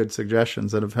lot of good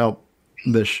suggestions that have helped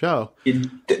this show. He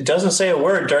doesn't say a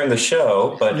word during the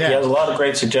show, but he has a lot of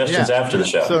great suggestions after the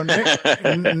show. So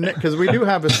Nick, because we do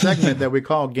have a segment that we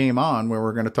call Game On, where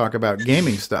we're going to talk about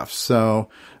gaming stuff. So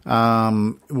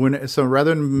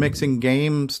rather than mixing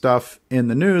game stuff in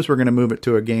the news, we're going to move it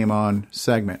to a Game On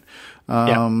segment.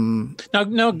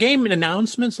 Now, game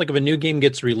announcements, like if a new game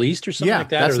gets released or something like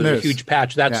that, or there's a huge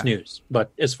patch, that's news.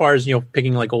 But as far as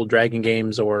picking like old Dragon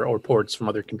games or ports from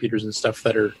other computers and stuff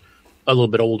that are a little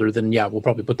bit older, then we'll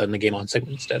probably put that in the Game On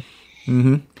segment instead.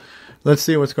 Mm-hmm. Let's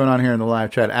see what's going on here in the live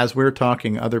chat. As we're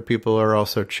talking, other people are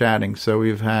also chatting. So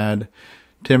we've had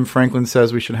Tim Franklin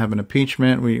says we should have an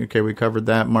impeachment. We covered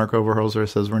that. Mark Overholzer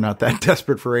says we're not that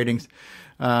desperate for ratings.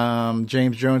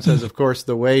 James Jones says, of course,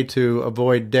 the way to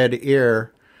avoid dead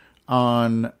ear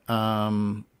on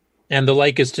and the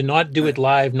like is to not do it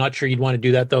live. Not sure you'd want to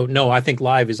do that though. No, I think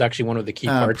live is actually one of the key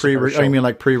parts. You mean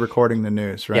like pre-recording the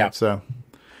news, right? Yeah. So.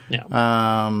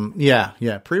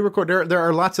 Yeah. Pre-record. There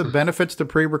are lots of benefits to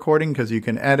pre-recording because you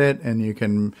can edit and you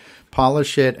can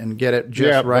polish it and get it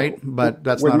just right. But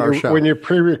that's not our show. When you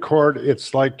pre-record,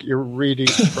 it's like you're reading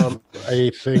from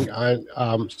a thing.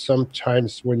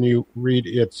 Sometimes when you read,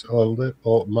 it's a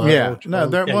little mild.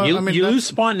 You lose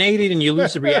spontaneity and you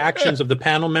lose the reactions of the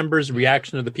panel members,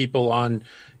 reaction of the people on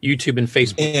YouTube and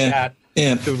Facebook chat.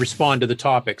 To respond to the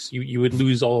topics, you would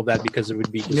lose all of that because it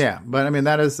would be but I mean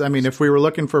if we were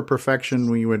looking for perfection,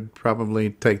 we would probably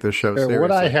take the show seriously. What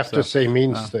I have to say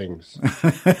means things.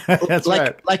 That's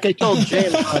right. Like I told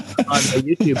Jim on the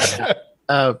YouTube,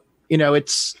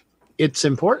 it's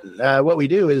important. What we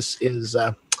do is we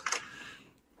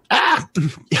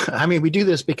do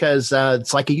this because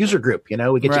it's like a user group. We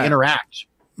get to interact.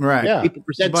 Right. Yeah. People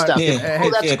present stuff.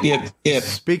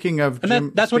 Speaking of,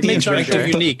 and that's what makes our show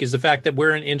unique is the fact that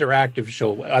we're an interactive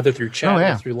show, either through chat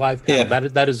or through live panel.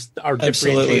 That is our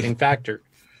differentiating factor.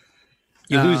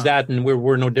 You lose that, and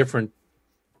we're no different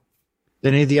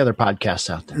than any of the other podcasts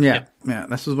out there. Yeah.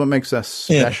 This is what makes us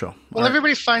special. Well,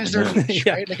 everybody finds their niche,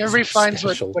 right? Like everybody finds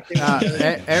what they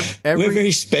we're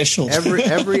very special.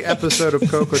 Every episode of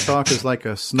Coco Talk is like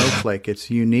a snowflake.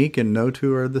 It's unique, and no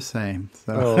two are the same.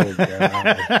 So. Oh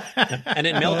God! And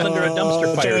it melts under a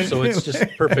dumpster fire, so it's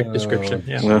just perfect description.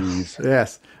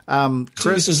 Yes.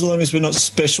 Chris, as long as we're not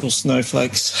special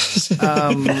snowflakes.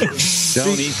 Don't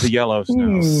eat the yellow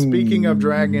snow. Speaking of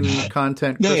Dragon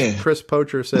content, Chris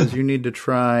Poacher says you need to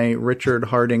try Richard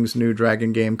Harding's new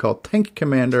Dragon game called Tank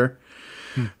Commander.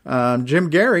 Jim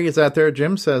Gary is out there.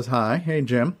 Jim says hi. Hey,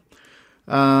 Jim.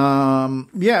 But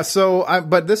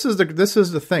this is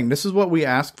the thing. This is what we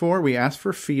asked for. We asked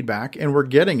for feedback, and we're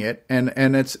getting it,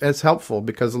 and it's helpful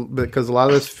because a lot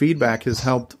of this feedback has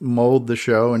helped mold the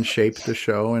show and shape the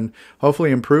show and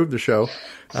hopefully improve the show.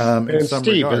 And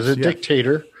Steve, as a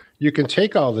dictator, you can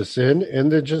take all this in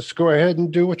and then just go ahead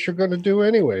and do what you're going to do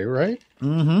anyway, right?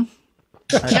 Mm-hmm.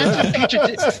 You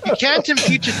can't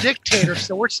impeach a dictator,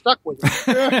 so we're stuck with it.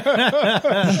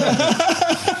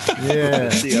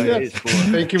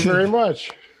 Thank you very much.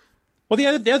 Well, the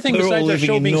other thing besides our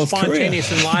show being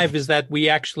spontaneous and live is that we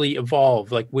actually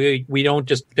evolve. Like we don't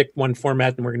just pick one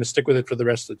format and we're going to stick with it for the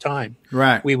rest of the time.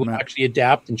 Right. We will actually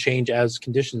adapt and change as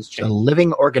conditions change. A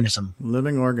living organism.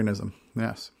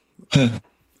 Yes.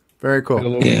 Very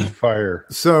cool. Fire.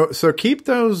 So keep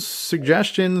those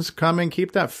suggestions coming.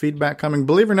 Keep that feedback coming.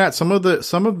 Believe it or not, some of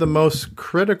the most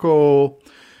critical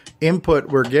input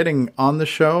we're getting on the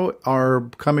show are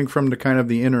coming from the kind of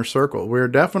the inner circle. We're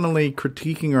definitely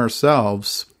critiquing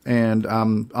ourselves and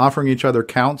offering each other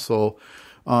counsel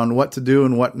on what to do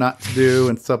and what not to do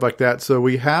and stuff like that. So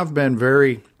we have been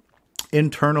very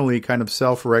internally kind of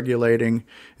self-regulating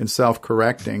and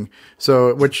self-correcting.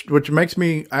 So, which makes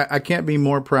me, I can't be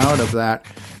more proud of that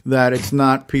it's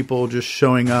not people just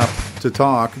showing up to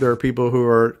talk. There are people who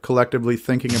are collectively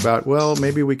thinking about, well,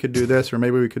 maybe we could do this or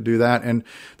maybe we could do that. And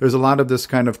there's a lot of this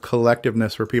kind of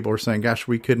collectiveness where people are saying, gosh,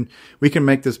 we can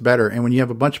make this better. And when you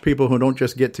have a bunch of people who don't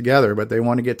just get together, but they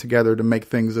want to get together to make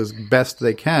things as best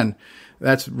they can,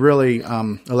 that's really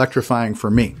electrifying for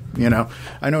me. You know,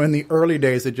 I know in the early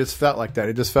days, it just felt like that.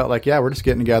 It just felt like, yeah, we're just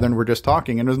getting together and we're just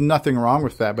talking. And there's nothing wrong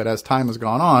with that. But as time has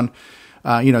gone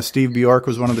on, Steve Bjork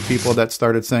was one of the people that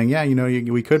started saying, yeah,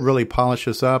 we could really polish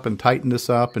this up and tighten this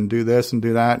up and do this and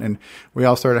do that. And we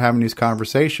all started having these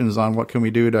conversations on what can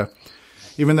we do to,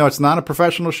 even though it's not a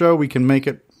professional show, we can make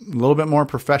it a little bit more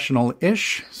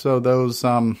professional-ish. So those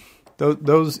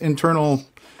internal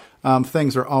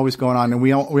things are always going on, and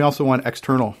we also want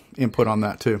external input on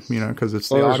that too. Because it's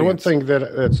the audience. There's one thing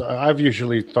that I've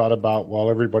usually thought about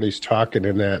while everybody's talking,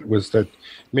 and that was that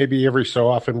maybe every so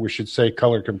often we should say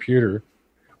color computer,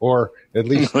 or at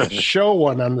least show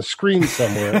one on the screen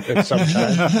somewhere at some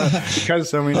time,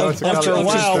 because so we know it's after a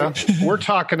while we're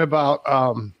talking about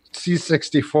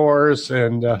C64s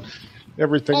and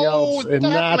everything else, and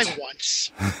not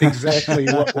once. exactly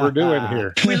what we're doing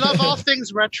here. We love all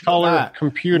things retro. Color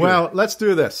computer. Well, let's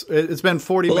do this. It's been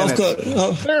 40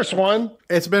 minutes. There's one.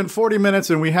 It's been 40 minutes,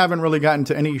 and we haven't really gotten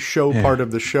to any show part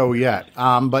of the show yet.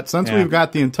 But since we've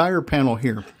got the entire panel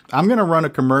here, I'm going to run a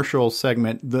commercial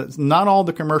segment. Not all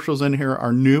the commercials in here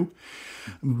are new,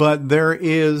 but there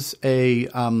is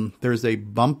there's a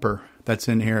bumper that's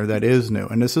in here that is new.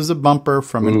 And this is a bumper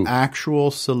from an actual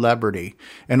celebrity,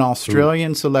 an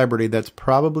Australian celebrity that's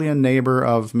probably a neighbor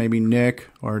of maybe Nick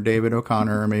or David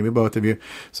O'Connor or maybe both of you.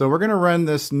 So we're going to run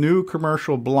this new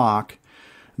commercial block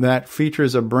that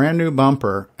features a brand new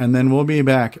bumper, and then we'll be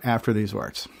back after these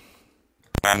words.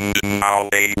 And now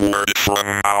a word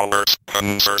from our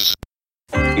sponsors.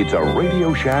 It's a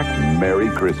Radio Shack Merry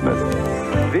Christmas.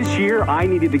 This year, I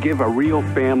needed to give a real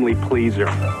family pleaser.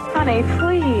 Honey,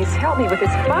 please help me with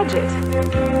this budget.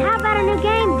 How about a new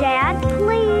game, Dad?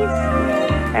 Please.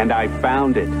 And I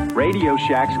found it. Radio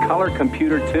Shack's Color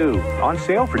Computer 2. On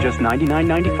sale for just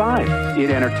 $99.95. It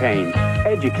entertains,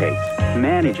 educates,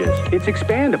 manages. It's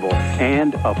expandable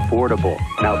and affordable.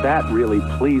 Now that really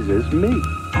pleases me.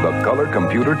 The Color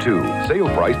Computer 2. Sale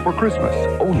priced for Christmas.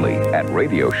 Only at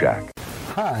Radio Shack.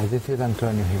 Hi, this is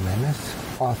Antonio Jimenez,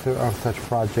 author of such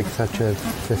projects such as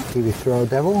the TV Throw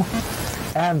Devil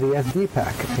and the SD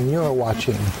Pack, and you're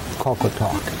watching Coco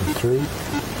Talk in 3,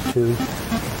 2,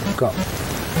 go.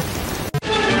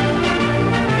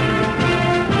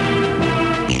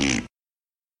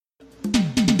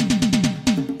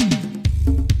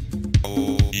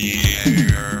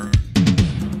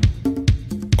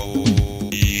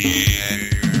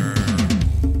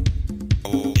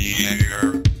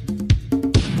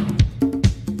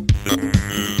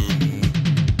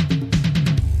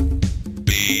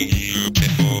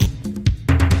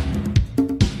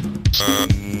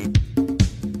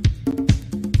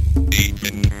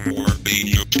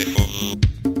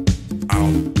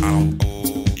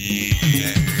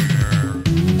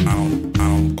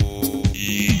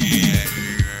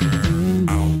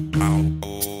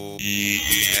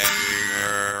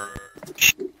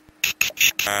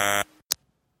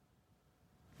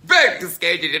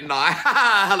 Didn't I?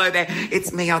 Hello there,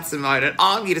 it's me, Simone, and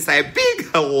I'm here to say a big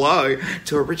hello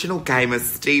to original gamer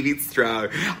Stevie Throw.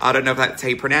 I don't know if that's how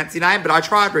you pronounce your name, but I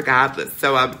tried regardless.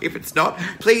 So if it's not,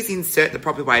 please insert the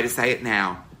proper way to say it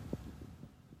now.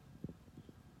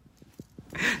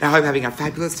 Now, I hope you're having a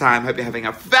fabulous time. Hope you're having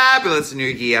a fabulous new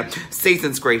year.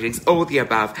 Season's greetings, all the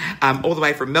above. All the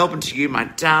way from Melbourne to you, my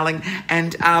darling.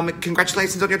 And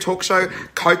congratulations on your talk show,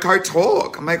 Coco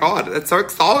Talk. Oh, my God, that's so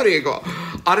exciting.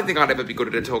 I don't think I'd ever be good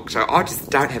at a talk show. I just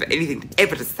don't have anything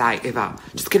ever to say, ever.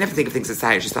 Just can never think of things to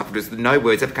say. It's just no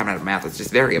words ever come out of my mouth. It's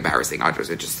just very embarrassing. It's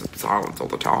just silence all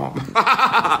the time.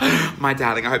 My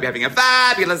darling, I hope you're having a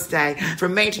fabulous day.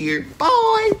 From me to you,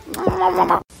 bye.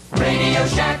 Radio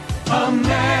Shack,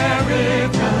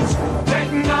 America's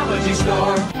technology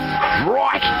store.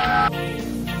 Right!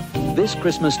 This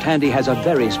Christmas, Tandy has a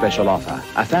very special offer.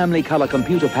 A family color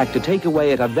computer pack to take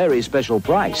away at a very special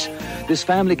price. This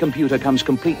family computer comes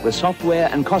complete with software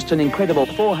and costs an incredible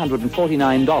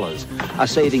 $449, a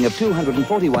saving of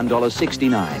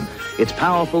 $241.69. It's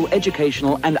powerful,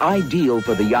 educational, and ideal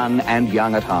for the young and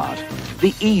young at heart.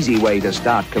 The easy way to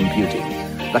start computing.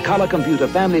 The Color Computer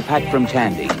Family Pack from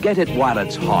Tandy. Get it while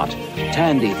it's hot.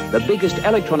 Tandy, the biggest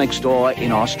electronics store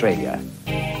in Australia.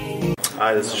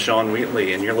 Hi, this is Sean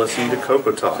Wheatley, and you're listening to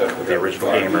Coco Talk with the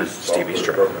original gamer, Stevie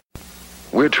Stroke.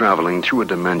 We're traveling through a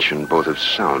dimension both of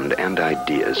sound and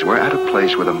ideas. We're at a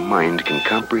place where the mind can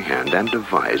comprehend and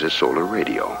devise a solar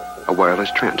radio, a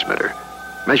wireless transmitter,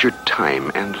 measure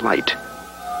time and light.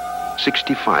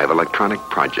 65 electronic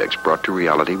projects brought to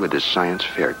reality with this science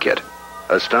fair kit.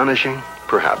 Astonishing?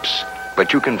 Perhaps.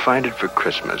 But you can find it for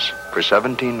Christmas for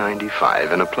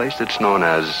 $17.95 in a place that's known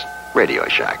as Radio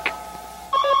Shack.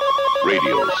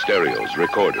 Radios, stereos,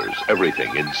 recorders,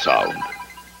 everything in sound.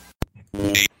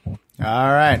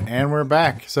 All right, and we're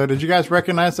back. So did you guys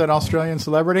recognize that Australian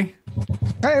celebrity?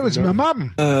 Hey, it was my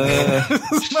mom. Yeah. I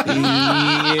was just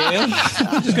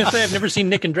going to say, I've never seen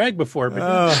Nick and Drag before.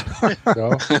 But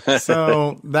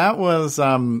So that was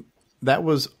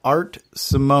Art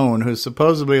Simone, who's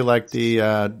supposedly like the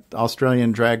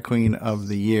Australian drag queen of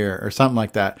the year or something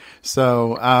like that.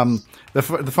 So the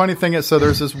funny thing is, so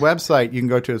there's this website you can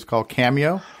go to. It's called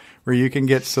Cameo, where you can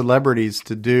get celebrities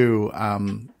to do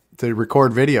to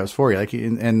record videos for you, like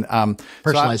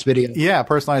personalized video. Yeah,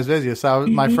 personalized video. So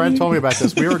my friend told me about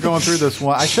this. We were going through this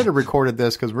one. I should have recorded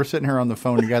this because we're sitting here on the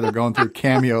phone together, going through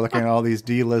Cameo, looking at all these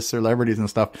D-list celebrities and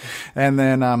stuff, and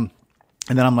then I'm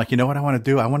like, you know what I want to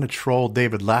do? I want to troll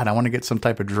David Ladd. I want to get some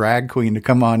type of drag queen to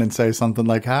come on and say something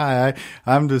like, hi,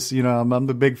 I'm just, I'm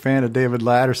the big fan of David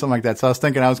Ladd or something like that. So I was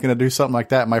thinking I was going to do something like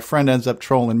that. My friend ends up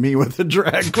trolling me with a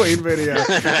drag queen video.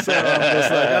 So I'm just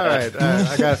like, all right,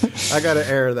 I got to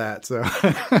air that. So.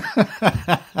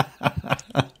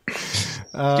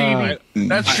 Stevie,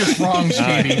 that's just wrong,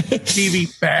 Stevie. Stevie,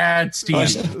 bad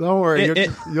Stevie. Don't worry,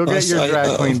 you'll get your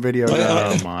drag queen video.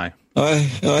 Oh my! In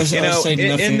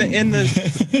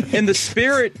the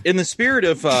spirit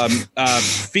of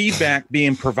feedback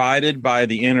being provided by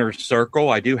the inner circle,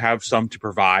 I do have some to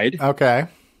provide. Okay,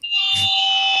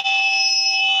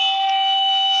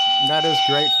 that is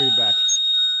great feedback.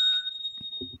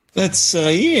 That's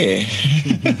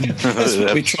that's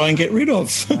what we try and get rid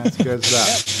of. That's good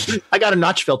stuff. I got a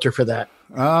notch filter for that.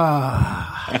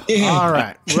 All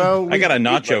right. Well, I got a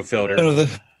nacho filter.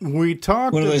 We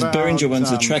talked one of those about, Behringer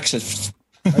ones that tracks it.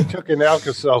 I took an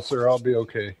Alka-Seltzer. I'll be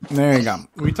okay. There you go.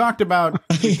 We talked about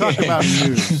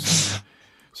news.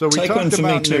 So we talked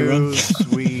about news.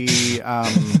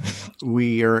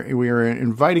 We are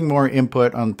inviting more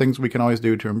input on things we can always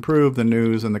do to improve the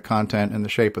news and the content and the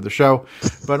shape of the show.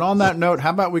 But on that note, how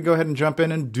about we go ahead and jump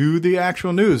in and do the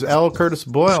actual news? L. Curtis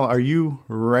Boyle, are you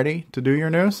ready to do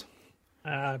your news?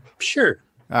 Sure.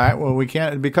 All right. Well, we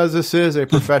can't, because this is a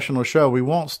professional show, we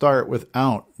won't start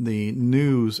without the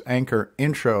news anchor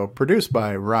intro produced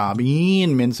by Rob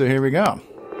Eanman. So here we go.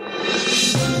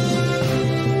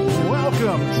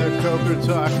 Welcome to Coco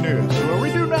Talk News, where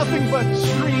we do nothing but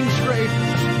screen scrape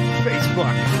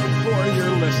Facebook for your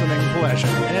listening pleasure.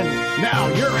 And now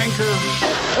your anchor,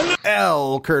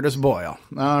 L. Curtis Boyle.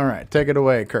 All right, take it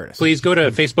away, Curtis. Please go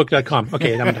to facebook.com.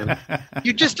 Okay, I'm done.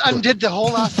 You just undid the whole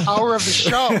last hour of the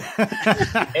show.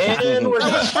 And we're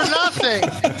that was for nothing.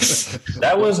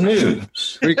 That was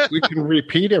news. We can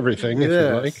repeat everything if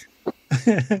you like.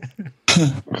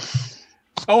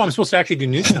 Oh, I'm supposed to actually do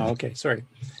news now. Okay, sorry.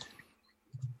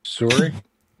 Sorry?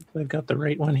 I've got the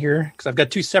right one here because I've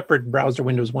got two separate browser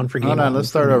windows, one for game. Hold on, let's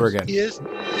start over again. Yes.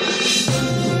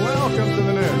 Welcome to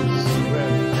the news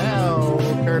with L.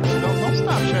 Curtis. Don't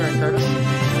stop sharing, Curtis.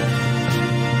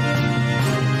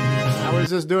 I was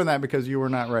just doing that because you were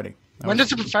not ready. When does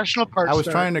the professional part I was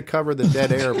start? trying to cover the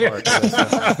dead air part.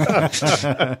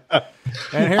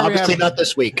 And here Obviously we have, not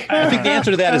this week. I think the answer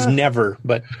to that is never,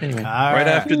 but anyway. Right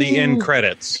after the end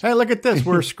credits. Hey, look at this.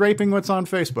 We're scraping what's on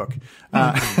Facebook.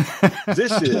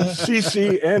 This is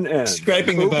CCNN,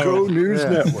 Scraping the Coco barrel. News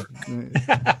Network.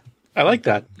 I like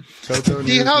that.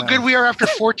 See how good we are after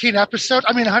 14 episodes?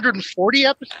 I mean, 140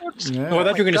 episodes? Yeah. Oh, I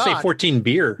thought you were going to say 14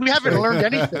 beer. We haven't learned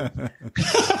anything.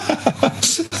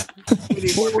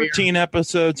 14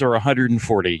 episodes or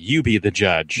 140. You be the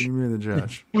judge. You be the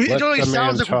judge. It only the man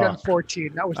sounds like we've done talk.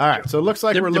 14. That was All right, so it looks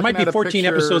like There, we're there looking might be at 14 a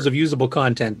picture. episodes of usable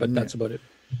content, but that's about it.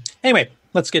 Anyway,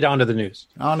 let's get on to the news.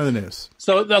 On to the news.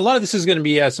 So a lot of this is going to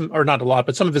be or not a lot,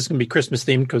 but some of it's going to be Christmas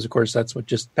themed because, of course, that's what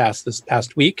just passed this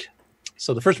past week.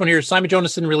 So the first one here is Simon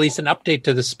Jonason released an update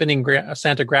to the spinning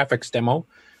Santa graphics demo.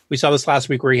 We saw this last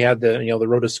week where he had the the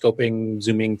rotoscoping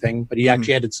zooming thing, but he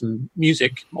actually added some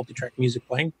music, multi-track music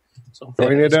playing. So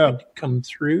Bring it up. Come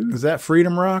through. Is that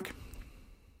Freedom Rock?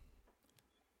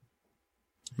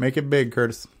 Make it big,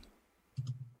 Curtis.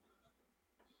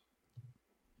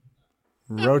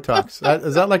 Rotox.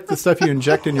 Is that like the stuff you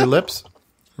inject in your lips?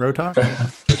 Rotox?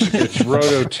 It's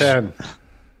Roto 10.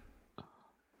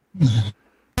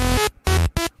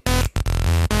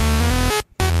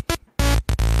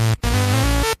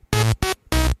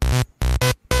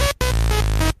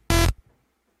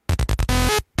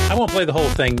 I won't play the whole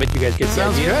thing, but you guys get the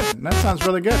Sounds idea. good. That sounds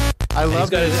really good. I And love he's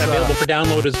got it this, available for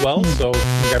download as well, so you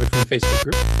can grab it from the Facebook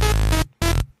group.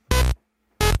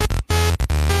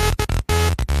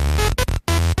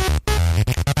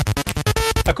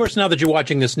 Of course, now that you're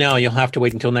watching this now, you'll have to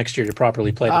wait until next year to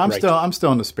properly play it. I'm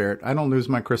still in the spirit. I don't lose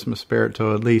my Christmas spirit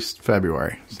till at least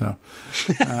February. So,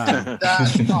 so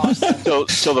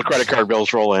the credit card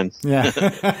bills roll in. Yeah,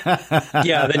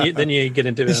 yeah. Then you get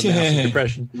into massive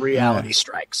depression. Reality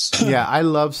strikes. Yeah, I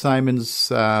love Simon's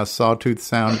Sawtooth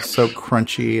sound. It's so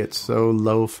crunchy. It's so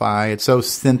lo-fi. It's so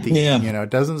synthy. Yeah. You know, it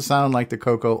doesn't sound like the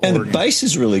Coco And organ. the bass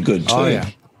is really good too. Oh yeah.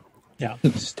 Yeah,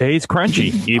 stays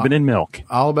crunchy even in milk.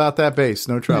 All about that bass,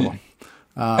 no trouble.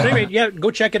 But anyway, yeah, go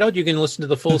check it out. You can listen to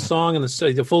the full song and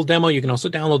the full demo. You can also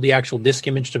download the actual disc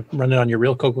image to run it on your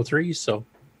real Coco 3. So,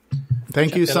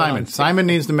 Thank you, that Simon. out. Simon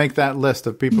needs to make that list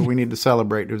of people we need to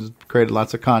celebrate. He's created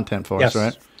lots of content for yes,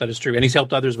 us, right? that is true, and he's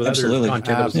helped others with Absolutely. other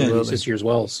content that was Absolutely. released this year as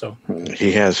well. So,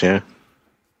 He has, yeah.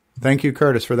 Thank you,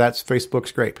 Curtis, for that Facebook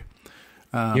scrape.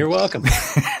 you're welcome.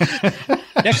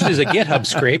 Next is a GitHub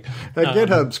scrape. A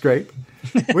GitHub scrape.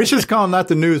 We should call them not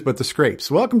the news, but the scrapes.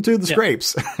 Welcome to the scrapes.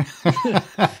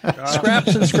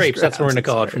 Scraps and scrapes. That's what we're going to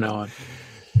call it from now on.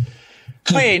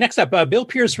 Hey, next up, Bill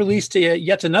Pierce released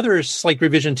yet another slight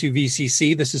revision to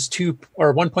VCC. This is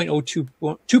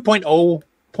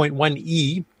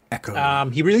 2.0.1e. Echo.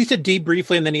 He released it deep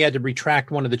briefly, and then he had to retract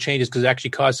one of the changes because it actually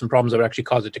caused some problems that would actually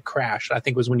cause it to crash. I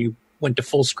think it was when you went to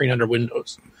full screen under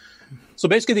Windows. So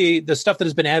basically, the stuff that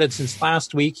has been added since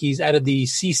last week, he's added the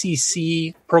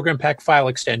CCC program pack file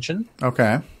extension.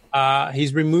 Okay.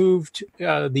 He's removed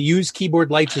the use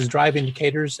keyboard lights as drive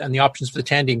indicators and the options for the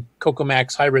Tandy Coco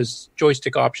Max high-res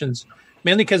joystick options,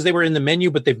 mainly because they were in the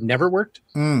menu, but they've never worked.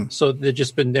 So they've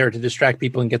just been there to distract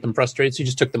people and get them frustrated. So he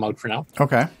just took them out for now.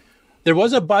 Okay. There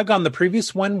was a bug on the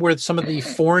previous one where some of the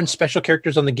foreign special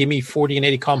characters on the Gimme 40 and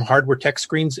 80 hardware text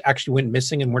screens actually went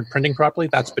missing and weren't printing properly.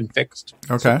 That's been fixed.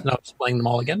 Okay. So now displaying them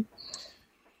all again.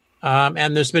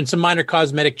 And there's been some minor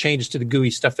cosmetic changes to the GUI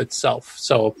stuff itself.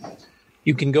 So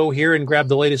you can go here and grab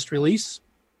the latest release,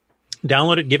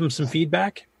 download it, give them some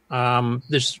feedback.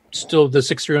 There's still the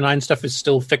 6309 stuff is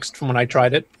still fixed from when I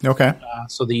tried it. Okay.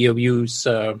 So the EOU's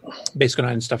Basic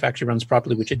 09 stuff actually runs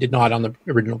properly, which it did not on the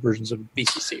original versions of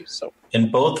VCC. So In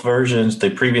both versions, the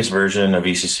previous version of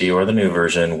VCC or the new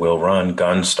version will run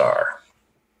Gunstar.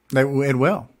 It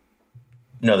will.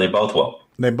 No, they both will.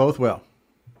 They both will.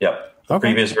 Yep. The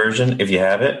Okay. previous version, if you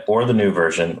have it, or the new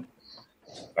version,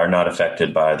 are not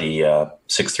affected by the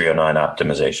 6309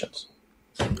 optimizations.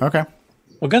 Okay.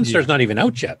 Well, Gunstar's not even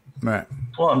out yet. Right.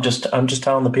 Well, I'm just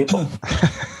telling the people.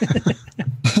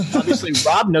 Obviously,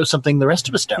 Rob knows something the rest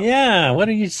of us don't. Yeah, what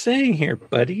are you saying here,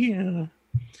 buddy?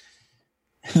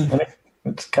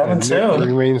 It's coming And soon.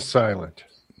 remain silent.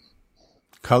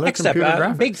 Color Next up, computer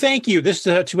graphics. big thank you. This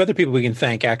is two other people we can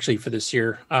thank actually for this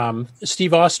year.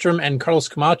 Steve Ostrom and Carlos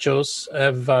Camachos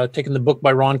have taken the book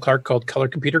by Ron Clark called Color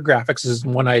Computer Graphics. This is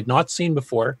one I had not seen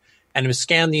before, and have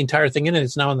scanned the entire thing in, and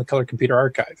it's now in the Color Computer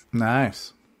Archive.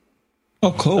 Nice.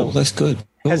 Oh, cool. That's good.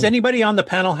 Cool. Has anybody on the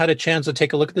panel had a chance to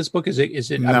take a look at this book? Is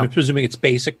it? No. I'm presuming it's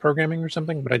basic programming or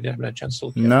something, but I haven't had a chance to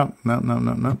look at it.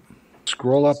 No.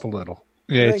 Scroll up a little.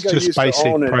 Yeah, I it's think I just used to basic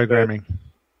own it, but- programming.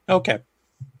 Okay.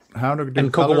 How to do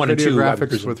And Coco color 1 and video 2, I would graphics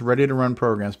presume. with ready-to-run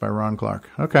programs by Ron Clark.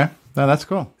 Okay. No, that's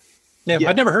cool. Yeah,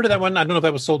 I'd never heard of that one. I don't know if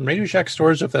that was sold in Radio Shack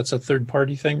stores or if that's a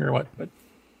third-party thing or what. But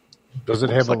Does it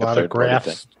have like a a lot of third-party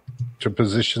graphs to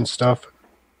position stuff?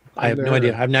 I have no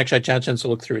idea. I haven't actually had a chance to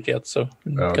look through it yet, so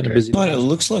I'm kind of Okay. busy. Oh, it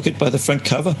looks like it by the front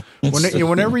cover.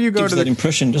 Whenever you go gives to that the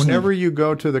impression, doesn't whenever it? you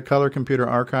go to the Color Computer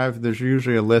Archive, there's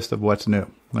usually a list of what's new.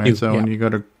 Right? So when you go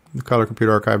to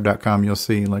colorcomputerarchive.com, you'll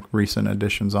see like recent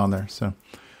additions on there. So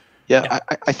Yeah,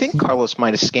 I think Carlos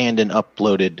might have scanned and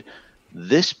uploaded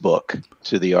this book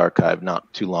to the archive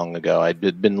not too long ago.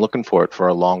 I'd been looking for it for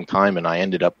a long time, and I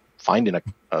ended up finding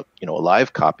a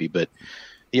live copy. But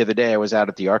the other day I was out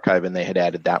at the archive, and they had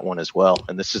added that one as well.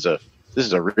 And this is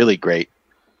a really great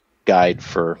guide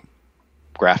for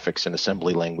graphics and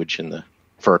assembly language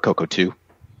for a Coco 2.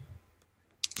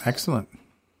 excellent.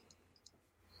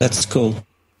 That's cool.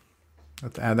 I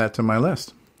have to add that to my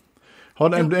list.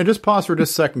 Hold on, and just pause for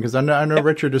just a second because I know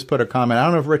Richard just put a comment. I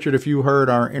don't know if Richard, if you heard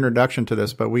our introduction to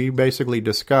this, but we basically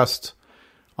discussed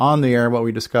on the air what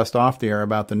we discussed off the air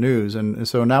about the news, and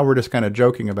so now we're just kind of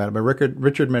joking about it. But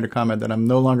Richard made a comment that I'm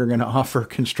no longer going to offer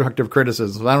constructive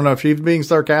criticism. I don't know if he's being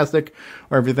sarcastic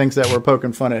or if he thinks that we're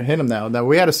poking fun at him now. Now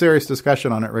we had a serious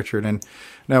discussion on it, Richard, and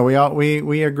no,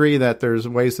 we agree that there's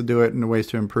ways to do it and ways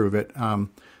to improve it.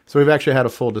 So we've actually had a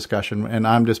full discussion, and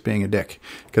I'm just being a dick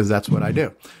because that's what I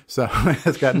do. So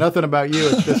it's got nothing about you.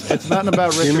 It's nothing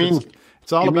about Richard.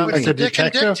 It's all about me. Dick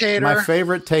and dictator. My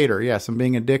favorite tater. Yes, I'm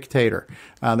being a dictator.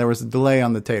 There was a delay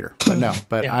on the tater, but no.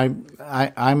 But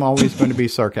I'm always going to be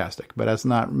sarcastic, but that's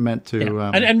not meant to.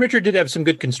 Yeah. And Richard did have some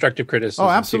good constructive criticism. Oh,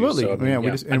 absolutely.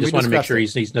 Too, so, I just want to make sure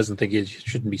he doesn't think he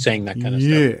shouldn't be saying that kind of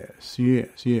stuff.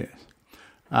 Yes.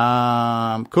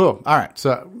 Cool. All right.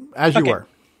 So as you were.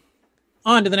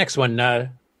 On to the next one.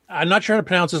 I'm not sure how to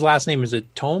pronounce his last name. Is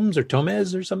it Tomes or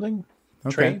Tomez or something?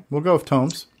 Okay, Trey? We'll go with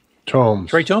Tomes.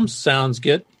 Trey Tomes sounds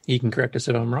good. He can correct us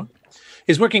if I'm wrong.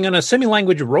 He's working on a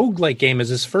semi-language roguelike game as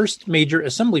his first major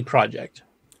assembly project.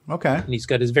 Okay. And he's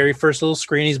got his very first little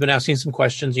screen. He's been asking some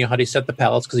questions, how do you set the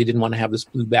palettes, because he didn't want to have this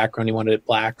blue background. He wanted it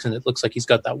black, and it looks like he's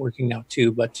got that working now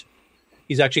too. But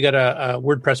he's actually got a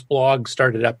WordPress blog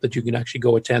started up that you can actually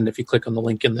go attend if you click on the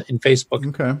link in Facebook.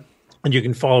 Okay. And you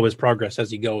can follow his progress as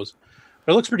he goes.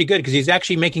 But it looks pretty good because he's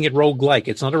actually making it roguelike.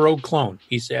 It's not a rogue clone.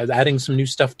 He's adding some new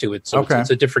stuff to it. So it's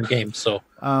a different game. So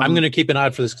I'm going to keep an eye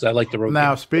out for this because I like the rogue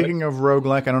Now, game. speaking of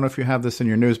roguelike, I don't know if you have this in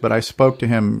your news, but I spoke to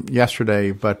him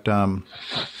yesterday. But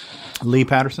Lee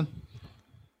Patterson?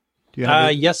 Do you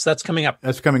have yes, that's coming up.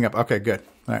 That's coming up. Okay, good.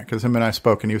 All right, because him and I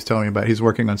spoke, and he was telling me about he's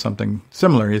working on something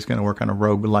similar. He's going to work on a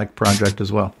roguelike project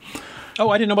as well.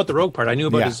 Oh, I didn't know about the rogue part. I knew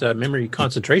about his memory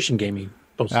concentration game he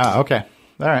posted. Okay.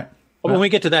 All right. Well, when we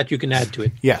get to that, you can add to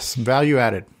it. Yes, value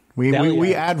added.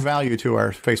 We add value to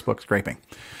our Facebook scraping.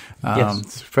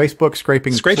 Yes. Facebook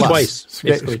scraping Scrape plus. twice.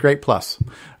 Scrape plus.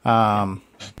 Are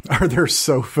there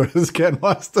sofas? Ken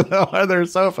wants to know, are there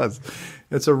sofas?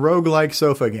 It's a roguelike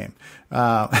sofa game.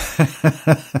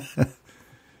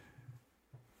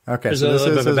 Okay, There's so this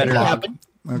is his blog.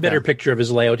 Better picture of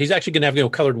his layout. He's actually going to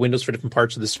have colored windows for different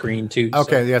parts of the screen too.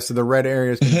 Okay, yeah. So the red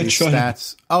area is going to be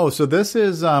stats. Oh, so this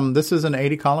is an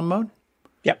 80 column mode.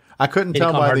 Yep. I couldn't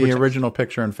tell by the original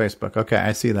picture on Facebook. Okay,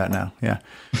 I see that now. Yeah.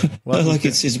 I like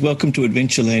it says, "Welcome to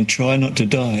Adventureland. Try not to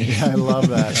die." Yeah, I love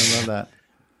that.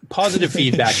 Positive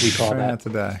feedback, we call Try that. not to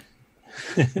die.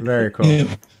 Very cool.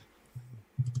 Yeah.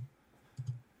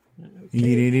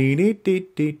 This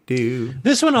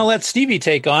one I'll let Stevie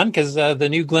take on because the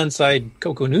new Glenside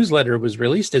Cocoa newsletter was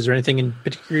released. Is there anything in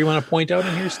particular you want to point out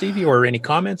in here, Stevie, or any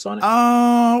comments on it?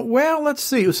 Well, let's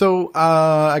see. So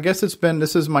I guess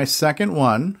this is my second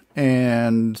one,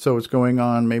 and so it's going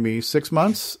on maybe 6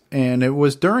 months. And it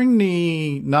was during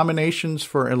the nominations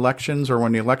for elections, or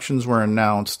when the elections were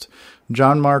announced,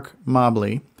 John Mark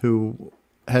Mobley, who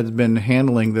has been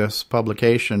handling this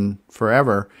publication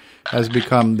forever, has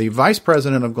become the vice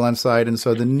president of Glenside, and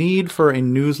so the need for a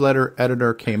newsletter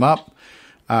editor came up.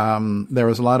 There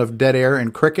was a lot of dead air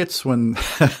and crickets when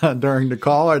during the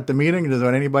call at the meeting. Does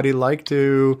anybody like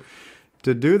to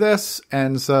do this?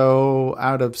 And so,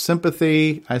 out of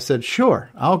sympathy, I said, "Sure,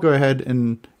 I'll go ahead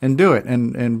and do it."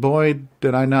 And boy,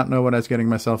 did I not know what I was getting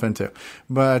myself into.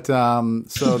 But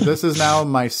so this is now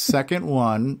my second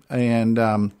one, and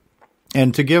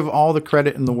to give all the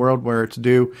credit in the world where it's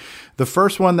due, the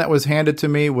first one that was handed to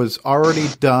me was already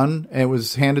done. It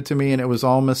was handed to me, and it was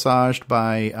all massaged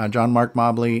by John Mark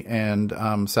Mobley and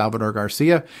Salvador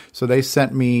Garcia. So they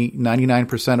sent me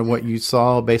 99% of what you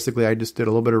saw. Basically, I just did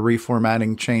a little bit of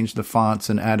reformatting, changed the fonts,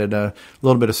 and added a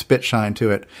little bit of spit shine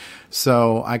to it.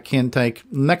 So I can take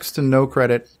next to no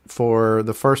credit for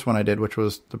the first one I did, which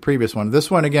was the previous one.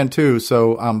 This one again, too.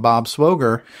 So Bob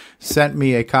Swoger sent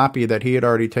me a copy that he had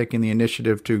already taken the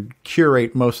initiative to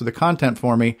curate most of the content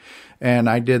for me. And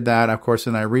I did that, of course,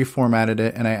 and I reformatted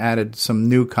it, and I added some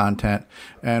new content.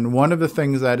 And one of the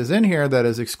things that is in here that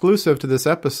is exclusive to this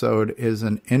episode is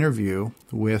an interview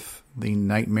with the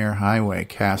Nightmare Highway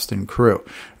cast and crew. All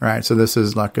right, so this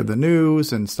is Luck of the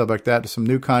News and stuff like that. Some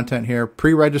new content here.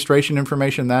 Pre-registration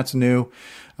information, that's new.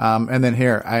 And then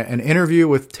here, an interview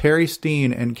with Terry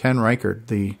Steen and Ken Reichert,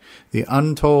 the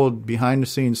untold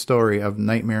behind-the-scenes story of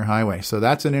Nightmare Highway. So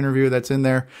that's an interview that's in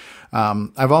there.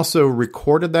 I've also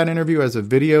recorded that interview as a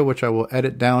video, which I will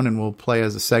edit down and will play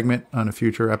as a segment on a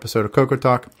future episode of Coco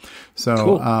Talk. So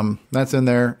cool. That's in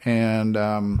there.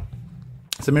 And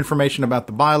some information about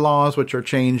the bylaws, which are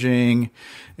changing,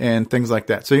 and things like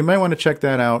that. So you might want to check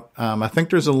that out. I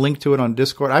think there's a link to it on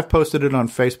Discord. I've posted it on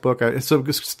Facebook. So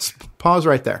just pause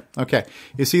right there. Okay.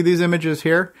 You see these images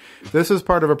here? This is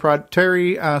part of a project.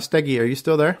 Terry Steggy, are you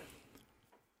still there?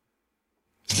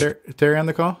 Terry on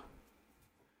the call?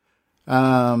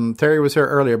 Terry was here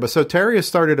earlier. But so Terry has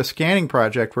started a scanning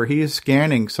project where he is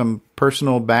scanning some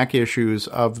personal back issues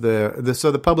of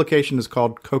so the publication is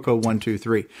called Coco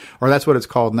 123, or that's what it's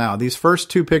called now. These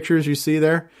first two pictures you see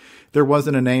there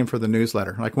wasn't a name for the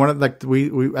newsletter. Like I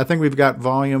think we've got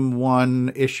volume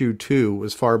 1, issue 2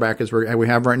 as far back as we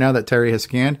have right now that Terry has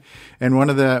scanned. And one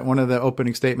of the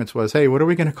opening statements was, "Hey, what are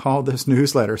we going to call this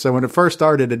newsletter?" So when it first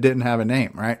started, it didn't have a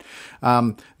name, right?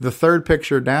 The third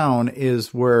picture down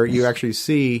is where you actually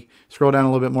see, scroll down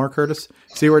a little bit more, Curtis.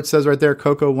 See where it says right there,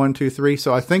 Coco 123.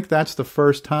 So I think that's the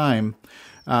first time,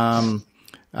 that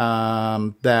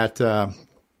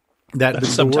the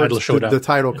subtitle showed up. The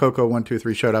title Coco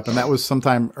 123 showed up, and that was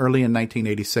sometime early in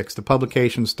 1986. The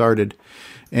publication started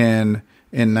in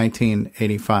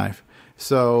 1985.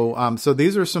 So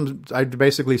these are I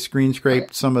basically screen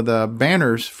scraped some of the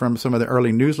banners from some of the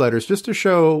early newsletters just to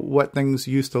show what things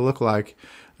used to look like.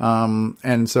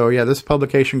 And so, yeah, this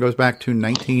publication goes back to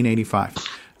 1985.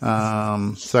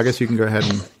 So I guess you can go ahead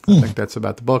and I think that's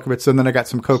about the bulk of it. So then I got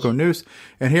some Coco news,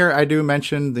 and here I do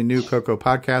mention the new Coco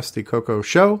podcast, the Coco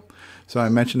Show. So I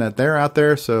mentioned that they're out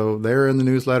there. So they're in the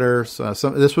newsletter. So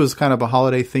this was kind of a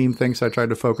holiday themed thing. So I tried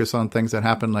to focus on things that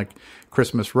happened, like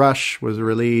Christmas Rush was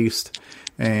released,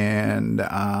 and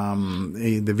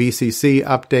the VCC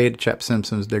update, Chet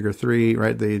Simpson's Digger 3,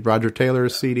 right? The Roger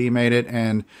Taylor's CD made it,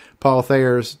 and Paul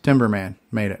Thayer's Timberman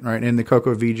made it, right? In the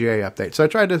Coco VGA update. So I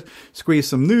tried to squeeze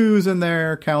some news in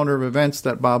there, calendar of events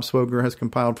that Bob Swoger has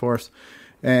compiled for us.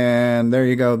 And there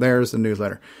you go. There's the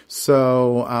newsletter.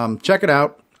 So check it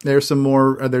out. There's some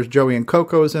more. There's Joey and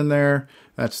Coco's in there.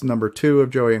 That's number 2 of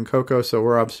Joey and Coco. So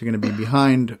we're obviously going to be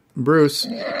behind Bruce.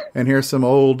 And here's some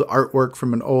old artwork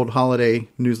from an old holiday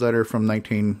newsletter from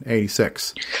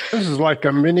 1986. This is like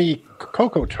a mini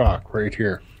Coco Talk right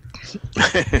here.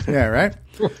 Yeah, right?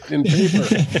 In paper.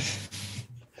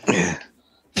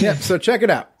 Yeah, so check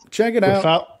it out. Check it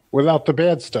out. Without the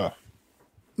bad stuff.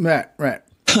 Right.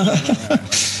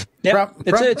 Yeah,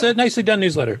 it's a nicely done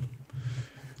newsletter.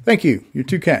 Thank you. You're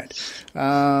too kind.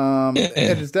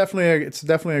 It's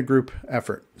definitely a group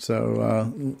effort.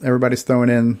 So everybody's throwing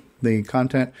in the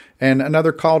content. And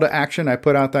another call to action. I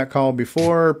put out that call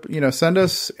before. Send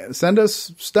us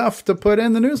stuff to put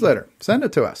in the newsletter. Send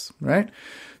it to us, right?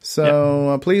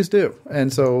 So please do.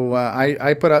 And so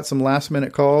I put out some last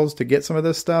minute calls to get some of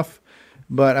this stuff.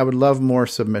 But I would love more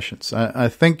submissions. I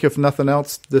think if nothing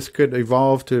else, this could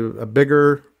evolve to a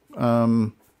bigger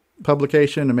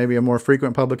publication and maybe a more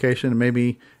frequent publication, and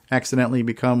maybe accidentally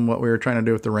become what we were trying to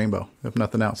do with the Rainbow, if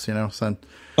nothing else, So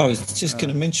I was just going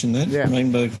to mention that. Yeah.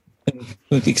 Rainbow,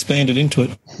 we've expanded into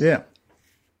it. Yeah.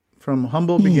 From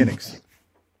humble beginnings.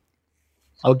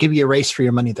 I'll give you a race for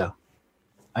your money, though.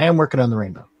 I am working on the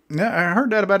Rainbow. Yeah, I heard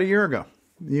that about a year ago.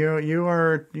 You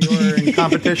are in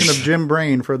competition of Jim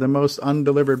Brain for the most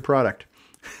undelivered product.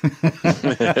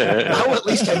 At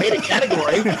least I made a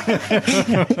category.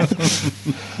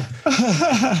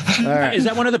 Right. Is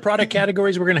that one of the product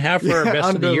categories we're going to have for our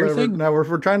best of the year thing? No,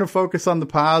 we're trying to focus on the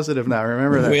positive now.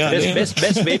 Remember that. Best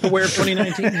vaporware of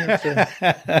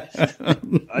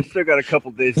 2019. I still got a couple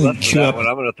days left for that one.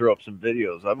 I'm going to throw up some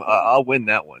videos. I'll win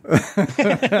that one.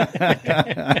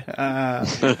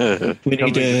 We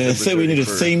need a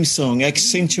theme song.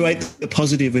 Accentuate the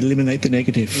positive, eliminate the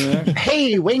negative. Yeah.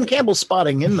 Hey, Wayne Campbell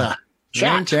spotting in the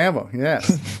chat. Wayne Campbell,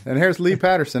 yes. And here's Lee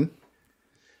Patterson.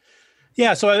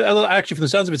 Yeah, so actually, from the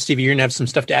sounds of it, Stevie, you're going to have some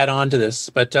stuff to add on to this.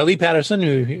 But Lee Patterson,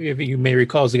 who if you may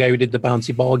recall, is the guy who did the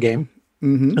bouncy ball game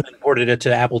and then ported it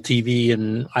to Apple TV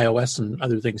and iOS and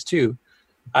other things too.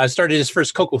 Started his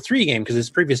first Coco 3 game because his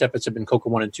previous efforts have been Coco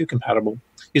 1 and 2 compatible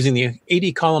using the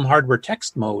 80-column hardware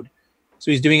text mode.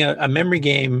 So he's doing a memory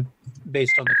game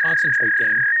based on the Concentrate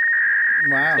game.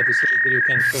 Wow. This video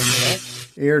kind of showing me that.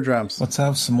 Eardrums. Let's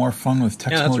have some more fun with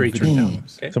text mode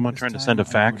videos. Okay. Someone trying to send a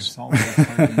fax.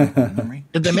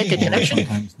 Did they make a connection?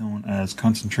 Sometimes known as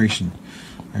concentration.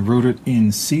 I wrote it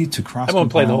in C to cross. I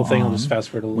won't play the whole thing. I'll just fast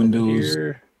forward a little bit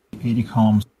here. 80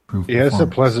 columns. He has a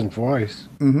pleasant voice.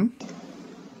 Mm-hmm.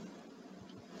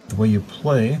 The way you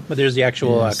play. But there's the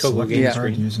actual Coco game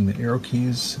screen. Using the arrow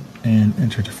keys and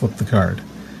enter to flip the card.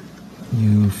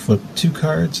 You flip 2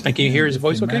 cards. And can you hear his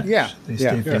voice okay? Yeah. They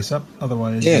stay face up.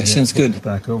 Otherwise, sounds good.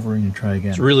 Back over and you try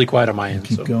again. It's really quiet on my end.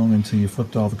 Keep going until you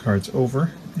flipped all the cards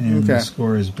over. And the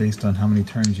score is based on how many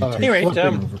turns you take. Anyway,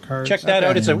 check that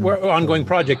out. It's an ongoing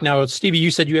project. Now, Stevie,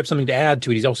 you said you have something to add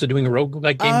to it. He's also doing a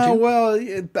roguelike game too? Well,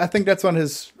 I think that's on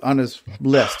his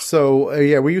list.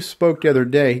 So, we spoke the other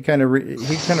day. He kind of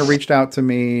reached out to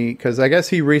me because I guess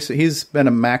he's been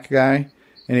a Mac guy.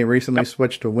 and he recently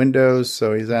switched to Windows,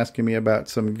 so he's asking me about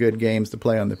some good games to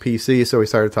play on the PC. So we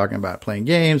started talking about playing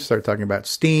games, started talking about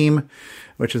Steam,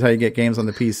 which is how you get games on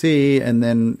the PC, and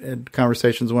then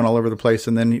conversations went all over the place.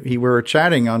 And then we were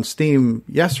chatting on Steam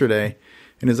yesterday,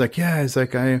 and he's like, "Yeah, he's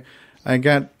like, I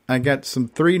got some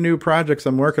 3 new projects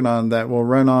I'm working on that will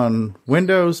run on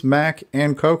Windows, Mac,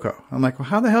 and Cocoa." I'm like, "Well,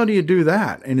 how the hell do you do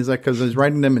that?" And he's like, "Because he's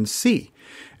writing them in C."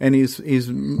 And he's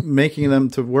making them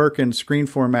to work in screen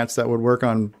formats that would work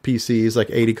on PCs, like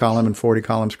 80 column and 40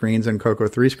 column screens and Cocoa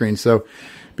 3 screens. So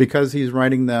because he's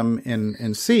writing them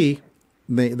in C,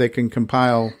 they can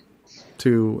compile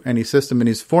to any system, and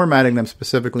he's formatting them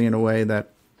specifically in a way that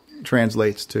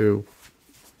translates to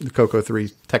the Cocoa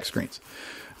 3 text screens.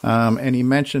 And he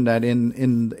mentioned that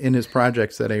in his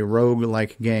projects that a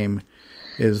rogue-like game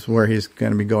is where he's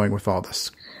going to be going with all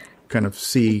this kind of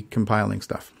C compiling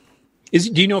stuff.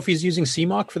 Do you know if he's using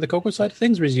CMOC for the Cocoa side of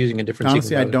things, or is he using a different?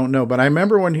 Honestly, I don't know. But I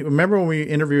remember when we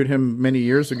interviewed him many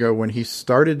years ago, when he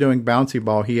started doing Bouncy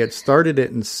Ball, he had started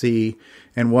it in C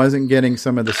and wasn't getting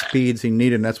some of the speeds he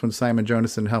needed. And that's when Simon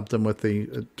Jonasson helped him with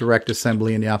the direct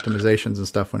assembly and the optimizations and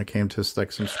stuff when it came to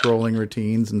like some scrolling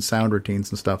routines and sound routines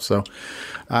and stuff. So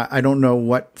I don't know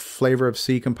what flavor of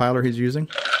C compiler he's using.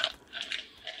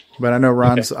 But I know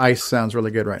Ron's Ice sounds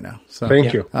really good right now. So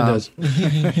Thank you. It does.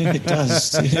 It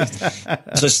does.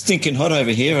 It's stinking hot over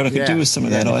here, and I could do with some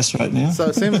of that ice right now. So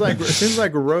it seems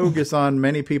like Rogue is on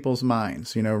many people's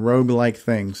minds. You know, Rogue-like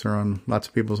things are on lots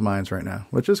of people's minds right now,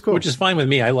 which is cool. Which is fine with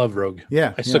me. I love Rogue.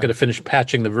 Yeah. I still got to finish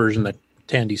patching the version that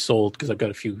Tandy sold because I've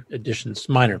got a few additions,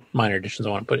 minor additions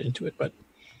I want to put into it. But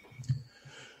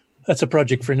that's a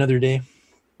project for another day.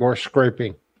 More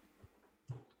scraping.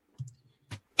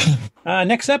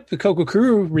 Next up, the Cocoa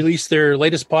Crew released their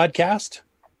latest podcast.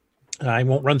 I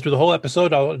won't run through the whole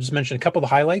episode. I'll just mention a couple of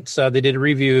the highlights. They did a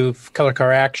review of Color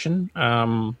Car Action,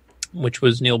 which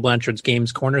was Neil Blanchard's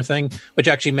Games Corner thing, which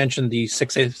actually mentioned the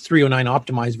 309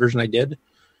 optimized version I did,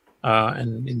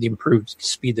 and the improved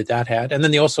speed that had. And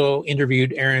then they also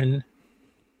interviewed Aaron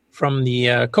from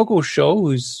the Cocoa Show,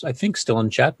 who's, I think, still in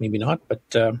chat, maybe not, but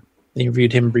they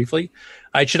interviewed him briefly.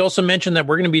 I should also mention that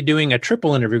we're going to be doing a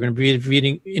triple interview. We're going to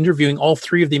be interviewing all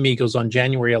 3 of the Amigos on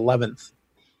January 11th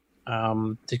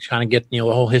to kind of get the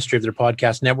whole history of their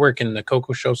podcast network and the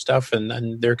Cocoa Show stuff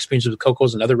and their experience with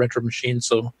Cocos and other retro machines.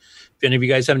 So if any of you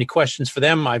guys have any questions for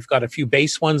them, I've got a few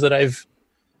base ones that I've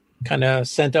kind of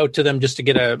sent out to them just to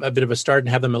get a bit of a start and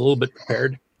have them a little bit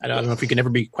prepared. I don't know if you can ever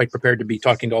be quite prepared to be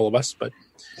talking to all of us, but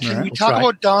can we talk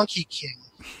about Donkey King?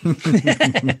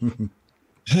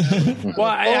 Well,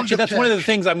 actually, that's one of the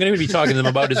things I'm going to be talking to them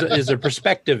about is their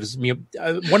perspectives.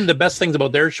 One of the best things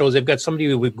about their show is they've got somebody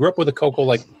who grew up with a Cocoa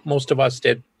like most of us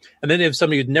did, and then they have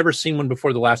somebody who'd never seen one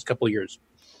before the last couple of years,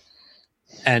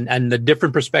 and the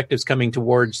different perspectives coming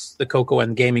towards the Cocoa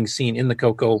and gaming scene in the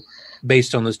Cocoa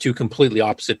based on those 2 completely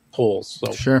opposite poles.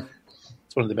 So sure,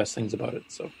 it's one of the best things about it.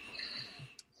 So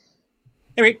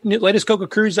anyway, latest Cocoa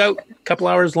Crew's out, a couple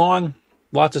hours long,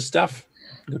 lots of stuff.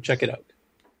 Go check it out.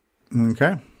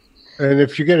 Okay. And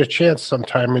if you get a chance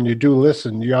sometime and you do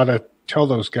listen, you ought to tell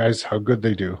those guys how good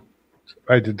they do.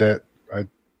 I did that. I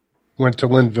went to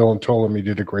Linville and told them he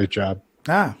did a great job.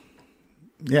 Ah,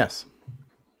 yes.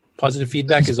 Positive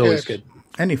feedback is always good.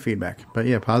 Any feedback, but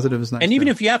yeah, positive is nice. And even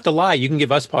if you have to lie, you can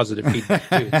give us positive feedback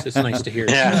too. It's nice to hear.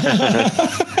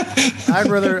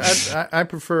 I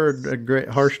prefer a great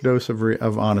harsh dose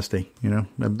of honesty. You know,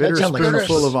 a bitter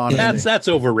spoonful of honesty. That's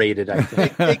overrated, I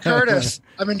think. Hey Curtis,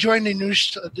 I'm enjoying the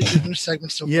news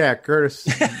segment so far. Yeah, Curtis,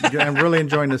 I'm really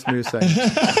enjoying this news segment.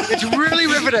 It's really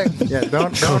riveting. Yeah,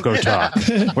 don't Cocoa Talk,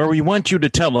 where we want you to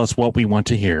tell us what we want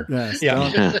to hear. Yes,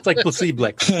 yeah, it's like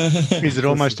Placeblex. Is it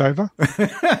almost over?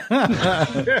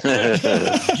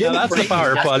 That's the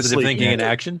power of positive thinking in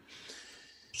action.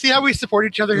 See how we support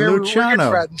each other here? We're good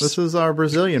friends. This is our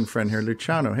Brazilian friend here,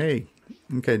 Luciano. Hey.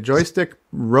 Okay, Joystick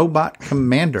Robot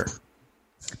Commander.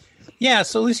 Yeah,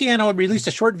 so Luciano released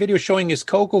a short video showing his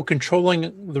Cocoa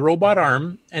controlling the robot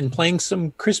arm and playing some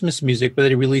Christmas music that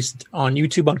he released on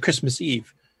YouTube on Christmas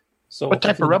Eve. So what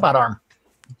type of robot arm?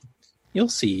 You'll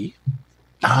see.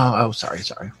 Oh, sorry.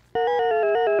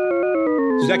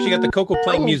 He's actually got the Cocoa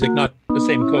playing music, not the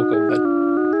same Cocoa, but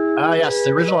yes,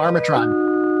 the original Armatron.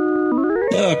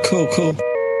 Oh, cool.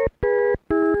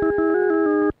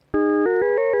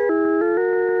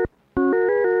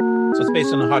 So it's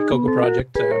based on the Hot Cocoa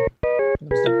project. It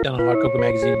was done on Hot Cocoa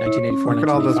magazine in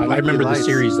 1984. I remember the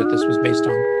series that this was based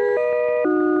on.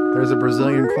 There's a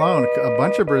Brazilian clone, a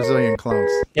bunch of Brazilian clones.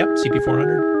 Yep,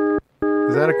 CP400.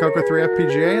 Is that a Cocoa 3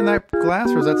 FPGA in that glass,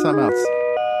 or is that something else?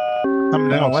 I don't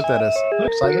know what that is.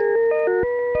 Looks like it.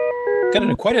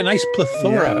 Got quite a nice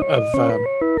plethora of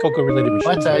Cocoa-related machine.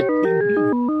 What's that?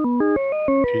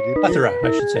 Plethora,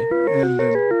 I should say. And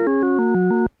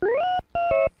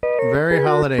very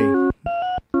holiday.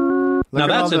 Now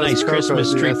that's a nice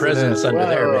Christmas tree present under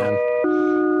there, man.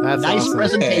 That's nice awesome.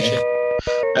 presentation.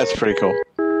 That's pretty cool.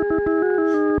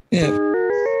 Yeah.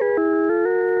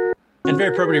 And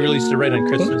very appropriately released it right on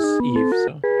Christmas Eve.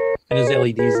 So, and his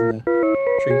LEDs in the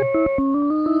tree.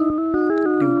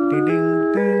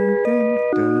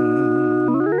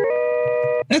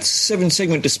 That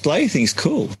 7-segment display thing's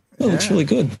cool. Oh, it's really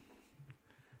good.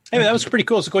 Anyway, that was pretty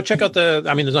cool. So go check out there's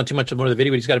not too much more of the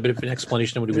video, but he's got a bit of an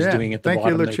explanation of what he was doing at the bottom.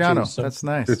 Thank you, Luciano. There too, so. That's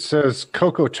nice. It says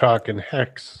Cocoa Talk in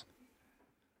hex.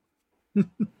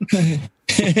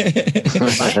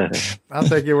 I'll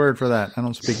take your word for that. I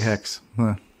don't speak hex.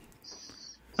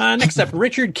 Next up,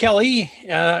 Richard Kelly.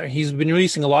 He's been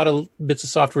releasing a lot of bits of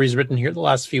software he's written here the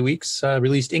last few weeks.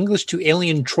 Released English to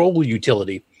Alien Troll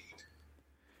utility.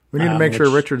 We need to make sure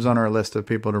Richard's on our list of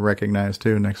people to recognize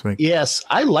too next week. Yes,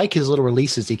 I like his little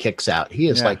releases he kicks out. He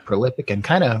is like prolific and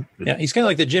kind of he's kind of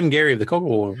like the Jim Gary of the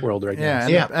Cocoa world right now.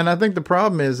 And I think the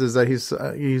problem is that he's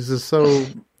just so.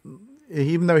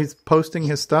 Even though he's posting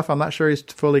his stuff, I'm not sure he's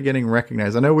fully getting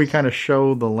recognized. I know we kind of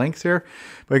show the links here,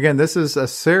 but again, this is a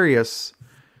serious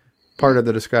part of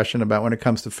the discussion about when it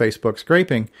comes to Facebook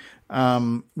scraping.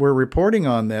 We're reporting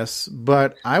on this,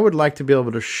 but I would like to be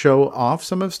able to show off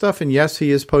some of stuff. And yes,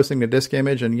 he is posting the disk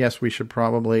image, and yes, we should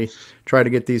probably try to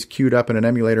get these queued up in an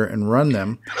emulator and run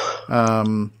them.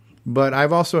 But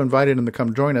I've also invited him to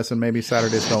come join us, and maybe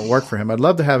Saturdays don't work for him. I'd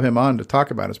love to have him on to talk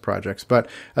about his projects. But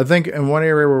I think in one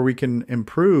area where we can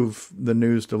improve the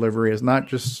news delivery is not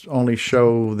just only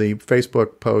show the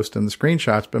Facebook post and the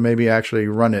screenshots, but maybe actually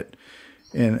run it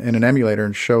in an emulator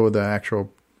and show the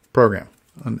actual program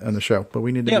on the show. But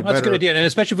we need to get that's better. a good idea. And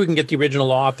especially if we can get the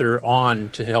original author on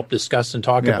to help discuss and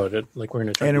talk about it, like we're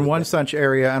going to try. And in one such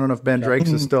area, I don't know if Ben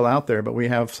Drakes is still out there, but we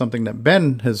have something that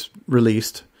Ben has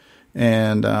released.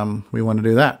 And we want to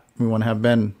do that. We want to have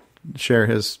Ben share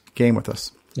his game with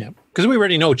us. Yeah, because we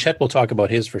already know Chet will talk about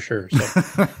his for sure. So.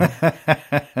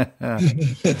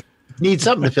 Need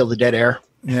something to fill the dead air.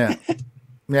 Yeah.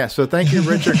 Yeah, so thank you,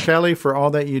 Richard Kelly, for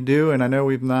all that you do. And I know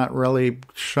we've not really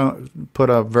put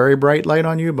a very bright light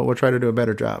on you, but we'll try to do a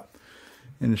better job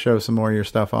and show some more of your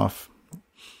stuff off.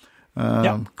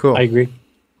 Cool. I agree.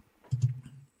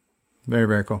 Very,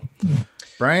 very cool.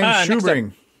 Brian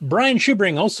Schubring. Brian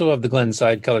Schubring, also of the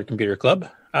Glenside Color Computer Club.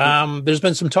 There's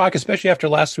been some talk, especially after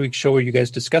last week's show where you guys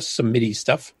discussed some MIDI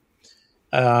stuff.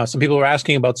 Some people were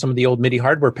asking about some of the old MIDI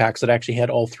hardware packs that actually had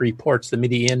all three ports, the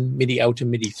MIDI in, MIDI out,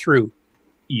 and MIDI through.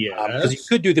 Yeah. Because you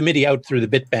could do the MIDI out through the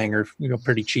Bitbanger,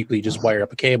 pretty cheaply, just wire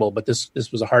up a cable. But this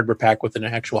was a hardware pack with an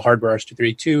actual hardware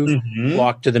RS-232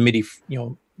 locked to the MIDI,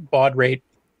 baud rate,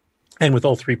 and with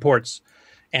all three ports.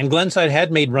 And Glenside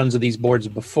had made runs of these boards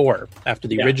before, after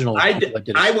the original. I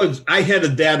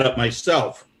headed that up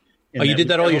myself. Oh, you did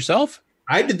that all yourself?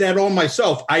 I did that all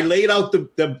myself. I laid out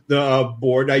the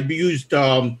board. I used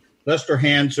Lester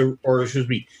Hands or excuse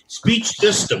me, Speech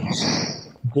Systems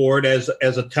board as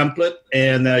a template,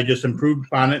 and I just improved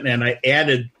upon it, and I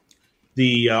added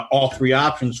the all three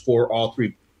options for all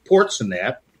three ports in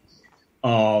that.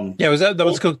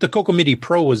 The Cocoa MIDI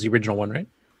Pro was the original one, right?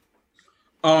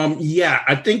 Yeah,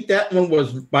 I think that one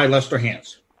was by Lester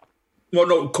Hands.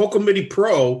 No, Cocoa MIDI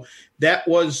Pro, that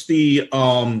was the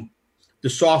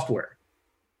software.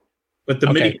 But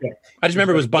the MIDI Pro. I just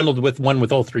remember it was bundled with one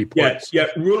with all three ports. Yeah.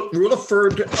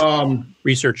 Rutherford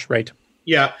Research, right.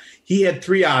 Yeah, he had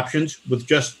three options with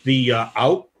just the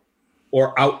out,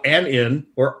 or out and in,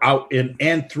 or out in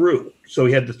and through. So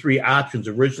he had the three options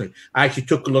originally. I actually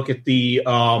took a look at the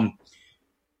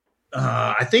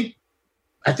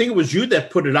I think it was you that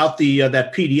put it out,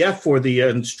 that PDF for the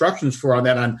instructions for on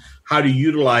that, on how to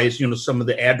utilize some of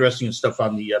the addressing and stuff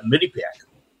on the MIDI pack.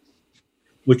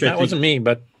 Which that wasn't me,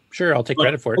 but sure, I'll take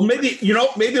credit for it. Well, maybe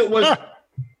it was,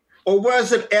 or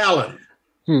was it Alan?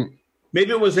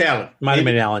 Maybe it was Alan. Might have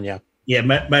been Alan, yeah. Yeah,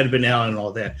 might have been Alan and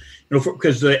all that.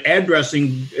 Because the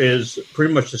addressing is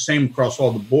pretty much the same across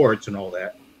all the boards and all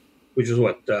that, which is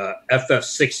what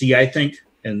FF60, I think,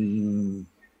 and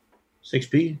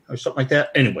 6P or something like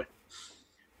that. Anyway,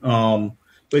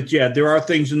 but yeah, there are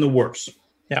things in the works.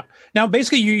 Yeah. Now,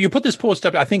 basically, you put this post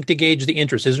up, I think, to gauge the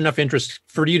interest. Is there enough interest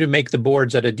for you to make the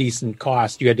boards at a decent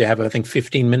cost? You had to have, I think,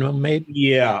 15 minimum made.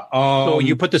 Yeah. So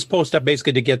you put this post up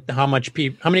basically to get how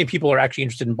many people are actually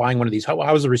interested in buying one of these. How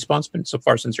has the response been so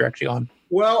far since you're actually on?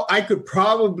 Well, I could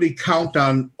probably count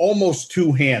on almost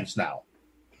two hands now.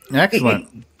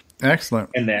 Excellent. Excellent.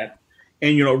 In that.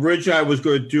 And, originally I was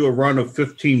going to do a run of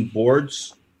 15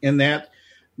 boards in that,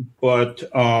 but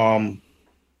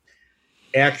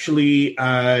actually,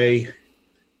 I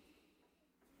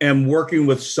am working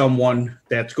with someone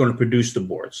that's going to produce the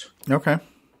boards. Okay.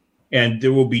 And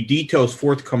there will be details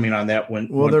forthcoming on that one.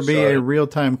 Will there be a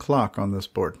real-time clock on this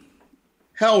board?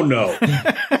 Hell no.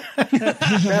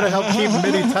 Gotta help keep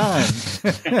MIDI time.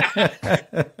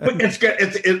 But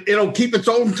it'll keep its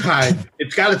own time.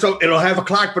 It's got its own. It'll have a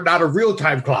clock, but not a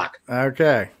real-time clock.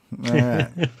 Okay. All right.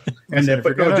 And then,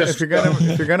 if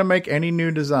you're gonna make any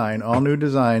new design, all new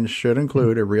designs should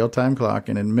include a real-time clock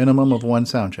and a minimum of one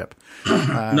sound chip. No.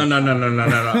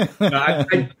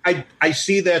 I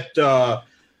see that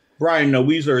Brian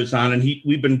Weasler is on, and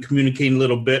we've been communicating a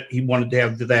little bit. He wanted to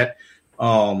have that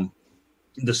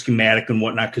the schematic and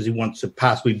whatnot because he wants to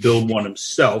possibly build one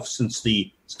himself, since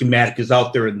the schematic is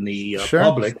out there in the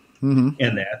public. Mm-hmm.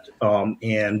 And that.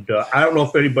 I don't know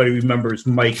if anybody remembers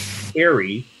Mike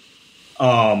Carey,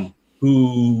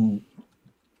 who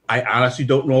I honestly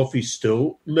don't know if he's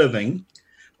still living,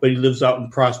 but he lives out in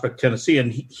Prospect, Tennessee.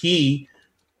 And he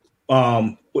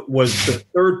was the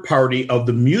third party of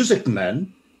the Music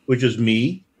Men, which is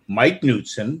me, Mike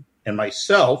Knudsen, and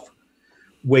myself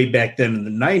way back then in the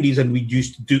 90s. And we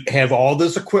used to have all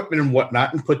this equipment and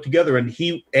whatnot and put together. And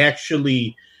he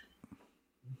actually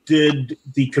did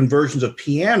the conversions of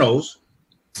pianos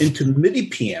into MIDI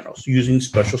pianos using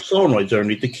special solenoids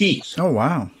underneath the keys. Oh,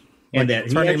 wow. And that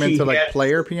turning them into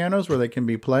player pianos where they can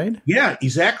be played? Yeah,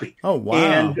 exactly. Oh, wow.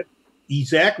 And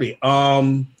exactly.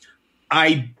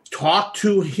 I talked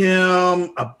to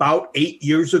him about 8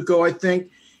 years ago, I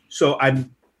think. So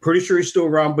I'm pretty sure he's still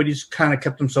around, but he's kind of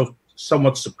kept himself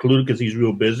somewhat secluded because he's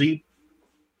real busy.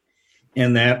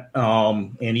 And that,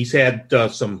 and he's had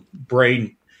some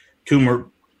brain tumor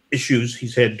issues.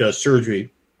 He's had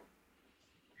surgery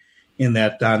in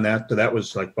that on that. That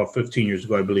was like about 15 years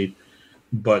ago, I believe.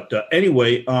 But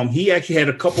anyway, he actually had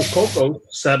a couple Coco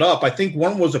set up. I think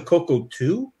one was a Coco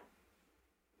 2.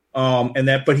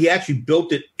 But he actually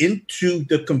built it into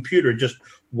the computer, just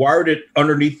wired it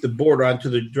underneath the board onto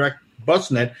the direct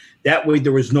bus net. That way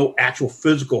there was no actual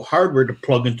physical hardware to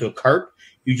plug into a cart.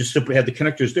 You just simply had the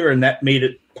connectors there, and that made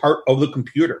it part of the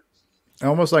computer.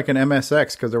 Almost like an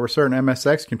MSX, because there were certain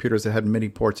MSX computers that had MIDI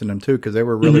ports in them too, because they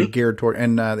were really geared toward.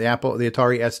 And the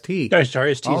Atari ST,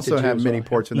 also have MIDI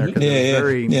ports in there because it was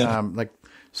very like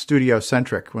studio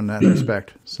centric in that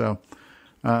respect. So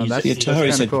the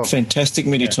Ataris had cool. Fantastic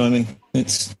MIDI timing.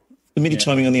 The MIDI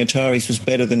timing on the Ataris was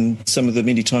better than some of the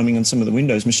MIDI timing on some of the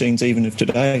Windows machines, even of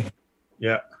today.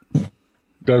 Yeah.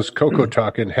 Does Coco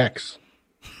talk in hex?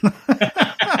 So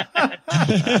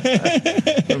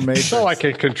I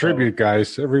can contribute,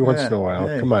 guys, every once in a while.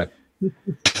 Hey. Come on. You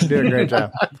did a great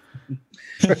job.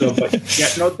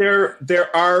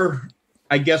 There are,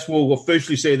 I guess we'll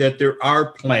officially say that there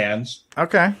are plans.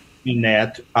 Okay. In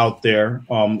that out there.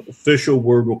 Official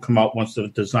word will come out once the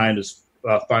design is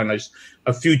finalized.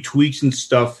 A few tweaks and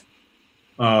stuff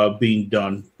being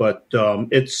done, but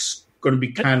it's going to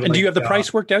be kind of. And do you have the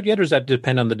price worked out yet, or does that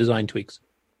depend on the design tweaks?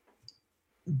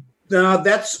 No,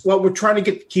 that's what we're trying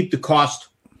to keep the cost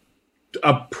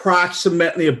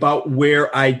approximately about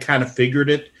where I kind of figured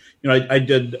it. You know, I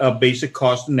did a basic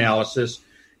cost analysis,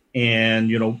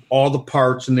 and all the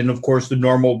parts, and then of course the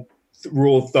normal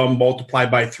rule of thumb multiplied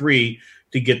by 3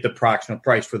 to get the approximate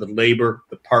price for the labor,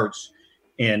 the parts,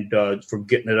 and for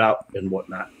getting it out and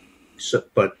whatnot. So,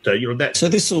 but that. So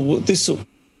this will.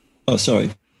 Oh, sorry.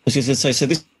 I was going to say. So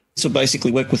this will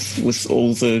basically work with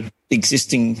all the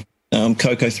existing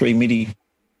Coco 3 MIDI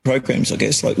programs, I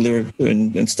guess, like Lyra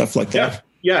and stuff like that.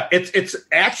 Yeah. It's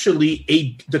actually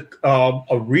a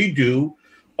redo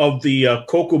of the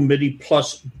Coco MIDI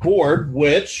Plus board,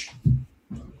 which.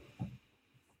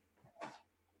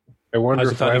 I wonder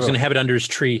if thought he was going to have it under his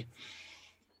tree.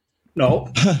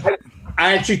 No,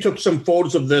 I actually took some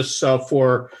photos of this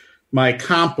for my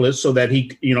accomplice so that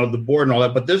he, the board and all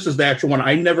that. But this is the actual one.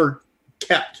 I never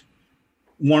kept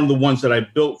one of the ones that I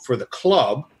built for the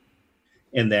club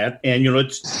and that. And,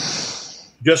 it's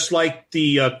just like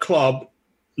the club,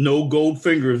 no gold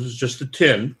fingers, it's just a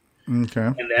tin. Okay.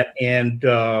 And that, and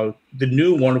the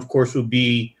new one, of course, would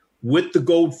be with the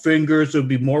gold fingers. It would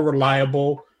be more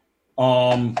reliable.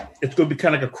 It's going to be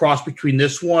kind of like a cross between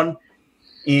this one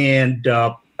and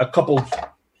a couple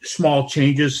small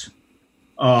changes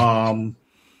in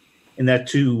that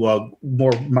to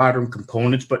more modern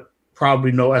components, but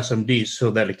probably no SMDs so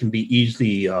that it can be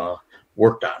easily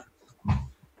worked on.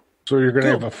 So you're going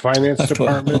to have a finance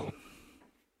department?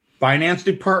 Finance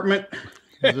department?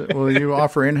 Will you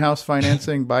offer in-house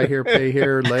financing, buy here, pay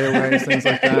here, layaways, things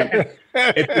like that?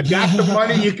 If you got the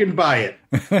money, you can buy it.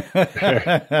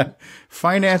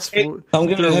 Finance for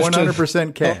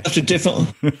 100% cash.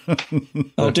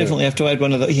 I'll definitely have to add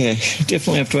one of those. Yeah,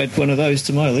 definitely have to add one of those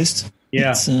to my list.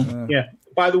 Yeah, yeah.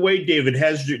 By the way, David,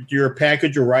 has your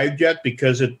package arrived yet?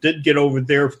 Because it did get over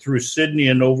there through Sydney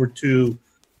and over to,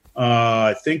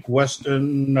 I think,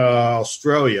 Western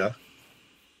Australia.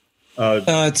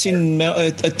 It's in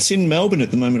Melbourne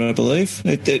at the moment, I believe.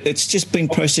 It's just been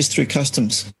processed through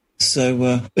customs,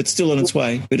 so it's still on its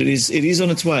way. But it is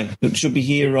on its way. It should be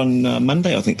here on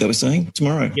Monday, I think they were saying,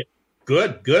 tomorrow. Yeah.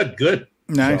 Good.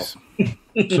 Nice.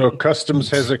 So customs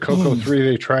has a Coco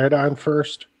 3 they try it on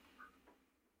first?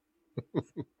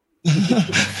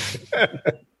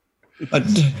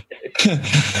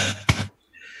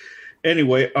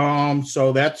 Anyway,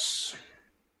 so that's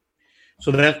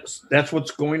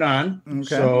what's going on. Okay.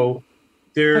 So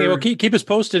there. Okay, well, keep us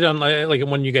posted on like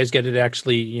when you guys get it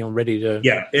actually ready to.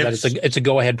 Yeah, it's a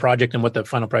go ahead project and what the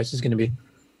final price is going to be.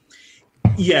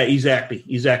 Yeah, exactly.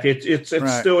 It's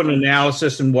right. Still an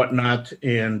analysis and whatnot,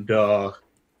 and.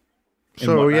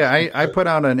 So I put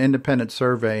out an independent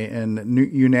survey, and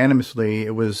unanimously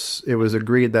it was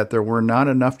agreed that there were not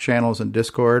enough channels in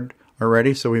Discord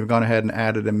already, so we've gone ahead and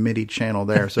added a MIDI channel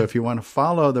there. So if you want to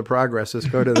follow the progress,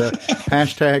 just go to the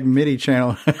hashtag MIDI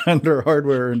channel under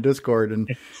hardware in Discord, and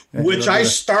which I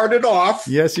started off.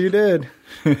 Yes, you did.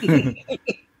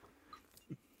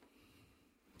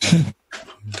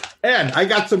 And I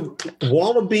got some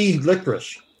Wallaby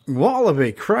licorice.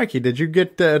 Wallaby, crikey! Did you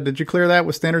clear that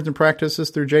with standards and practices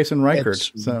through Jason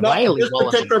Reichert? No, this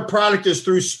particular product is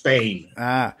through Spain.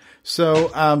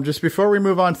 So just before we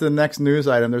move on to the next news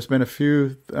item, there's been a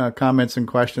few comments and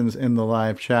questions in the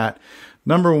live chat.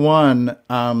 Number one,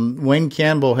 Wayne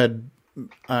Campbell had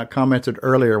commented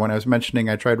earlier when I was mentioning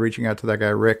I tried reaching out to that guy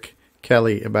Rick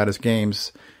Kelly about his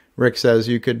games. Rick says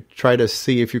you could try to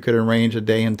see if you could arrange a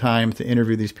day and time to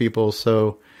interview these people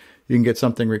so you can get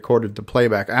something recorded to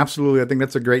playback. Absolutely. I think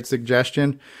that's a great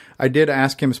suggestion. I did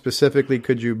ask him specifically,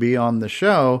 could you be on the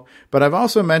show? But I've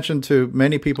also mentioned to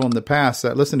many people in the past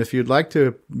that, listen, if you'd like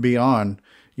to be on,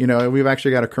 we've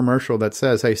actually got a commercial that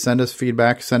says, hey, send us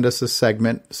feedback, send us a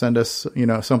segment, send us,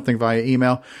 something via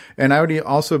email. And I would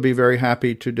also be very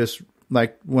happy to just,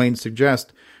 like Wayne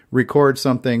suggests, record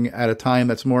something at a time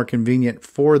that's more convenient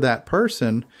for that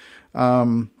person,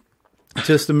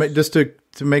 just to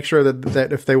make sure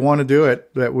that if they want to do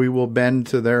it, that we will bend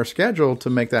to their schedule to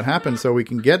make that happen so we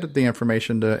can get the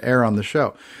information to air on the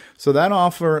show. So that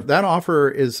offer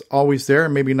is always there,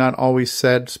 maybe not always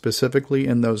said specifically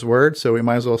in those words, so we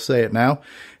might as well say it now.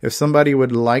 If somebody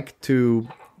would like to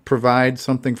provide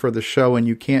something for the show and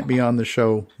you can't be on the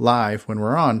show live when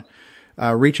we're on,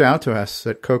 reach out to us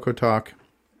at Coco Talk.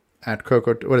 At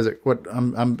Coco, what is it?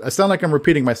 I sound like I'm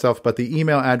repeating myself, but the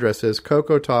email address is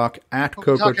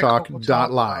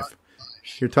cocotalk@cocotalk.live.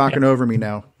 You're talking over me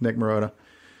now, Nick Marotta.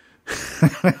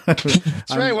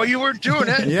 That's right. Well, you weren't doing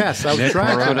it. Yes, I was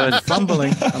trying. I'm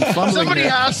fumbling. Somebody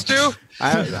has to.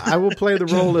 I will play the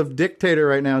role of dictator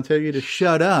right now and tell you to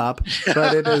shut up.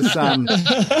 But it is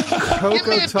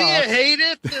Coco Talk. Hate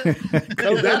it.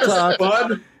 Coco Talk.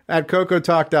 At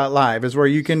cocotalk.live is where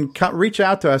you can reach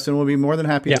out to us, and we'll be more than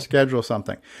happy to schedule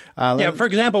something. For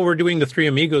example, we're doing the Three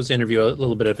Amigos interview a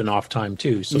little bit of an off time,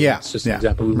 too. So that's just an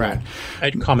example. We might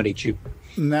accommodate you.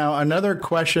 Now, another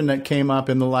question that came up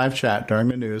in the live chat during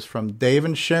the news from Dave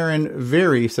and Sharon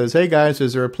Veery says, hey, guys,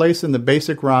 is there a place in the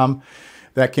basic ROM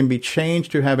that can be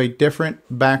changed to have a different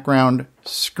background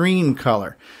screen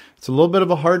color? It's a little bit of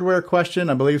a hardware question.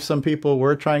 I believe some people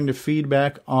were trying to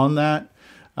feedback on that.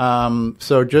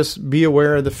 So just be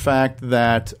aware of the fact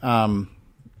that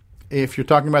if you're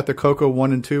talking about the Coco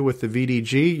 1 and 2 with the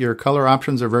VDG, your color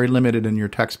options are very limited in your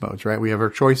text modes, right? We have our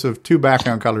choice of two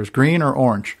background colors, green or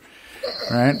orange,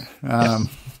 right?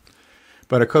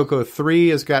 But a Coco 3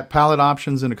 has got palette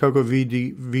options, and a Coco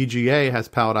VGA has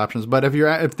palette options. But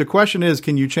if the question is,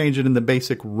 can you change it in the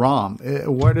basic ROM?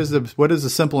 What is the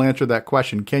simple answer to that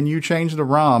question? Can you change the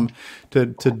ROM to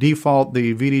default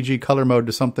the VDG color mode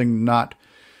to something not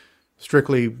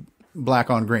strictly black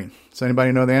on green? Does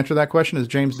anybody know the answer to that question? Is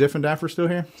James Diffendaffer still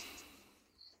here?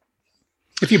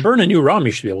 If you burn a new ROM,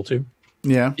 you should be able to.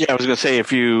 Yeah. Yeah, I was going to say,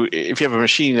 if you have a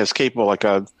machine that's capable, like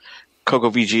a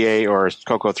Coco VGA or a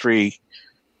Coco 3,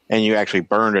 and you actually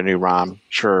burned a new ROM,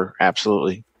 sure,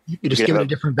 absolutely. You just give it a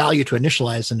different value to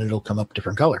initialize, and it'll come up a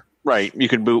different color. Right. You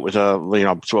could boot with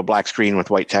to a black screen with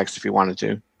white text if you wanted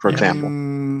to, for example.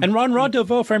 And Ron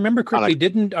Delvaux, if I remember correctly,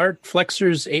 didn't Art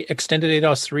Flexer's extended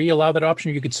ADOS 3 allow that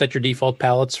option? You could set your default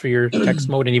palettes for your text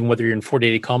mode, and even whether you're in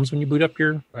 4080 comms when you boot up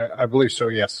your... I believe so,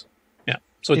 yes. Yeah.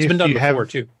 So it's been done before,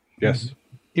 too. Yes.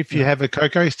 If you have a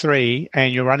Coco 3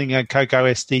 and you're running a Coco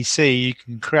SDC, you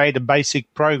can create a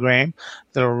basic program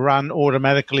that will run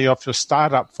automatically off your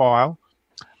startup file,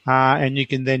 and you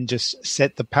can then just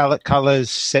set the palette colors,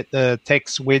 set the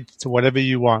text width to whatever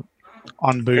you want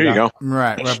on boot. There you go.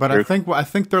 Right. But I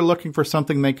think they're looking for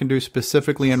something they can do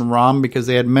specifically in ROM, because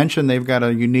they had mentioned they've got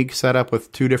a unique setup with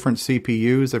two different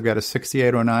CPUs. They've got a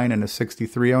 6809 and a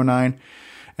 6309.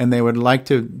 And they would like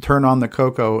to turn on the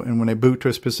Coco, and when they boot to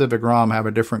a specific ROM, have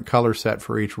a different color set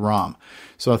for each ROM.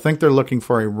 So I think they're looking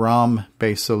for a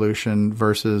ROM-based solution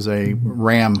versus a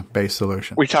RAM-based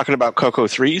solution. We talking about Coco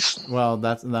 3s? Well,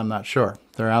 I'm not sure.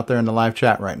 They're out there in the live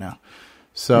chat right now.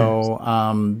 So,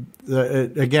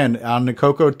 again, on the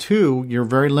Coco 2, you're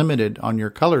very limited on your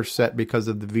color set because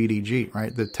of the VDG,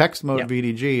 right? The text mode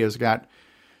VDG has got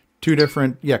two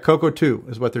different, Coco 2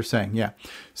 is what they're saying,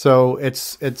 So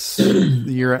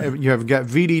you have got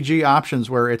VDG options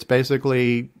where it's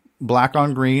basically black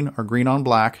on green or green on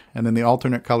black, and then the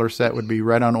alternate color set would be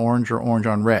red on orange or orange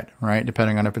on red, right?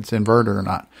 Depending on if it's inverted or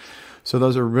not. So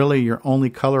those are really your only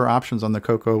color options on the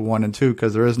Coco 1 and 2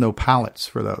 because there is no palettes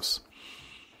for those.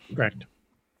 Correct.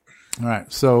 All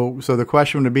right. So the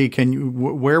question would be,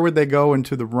 where would they go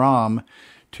into the ROM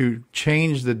to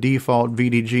change the default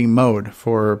VDG mode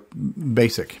for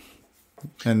basic?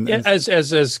 And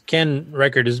as Ken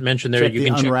Reichert has mentioned there, you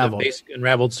can Unraveled. check the basic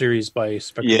Unraveled series by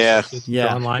Spectrum.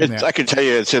 Online. I can tell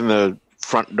you it's in the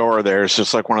front door there. It's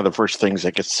just like one of the first things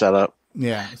that gets set up.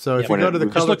 Yeah. So if you go to the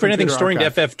just look for anything storing to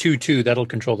archive. FF22, that'll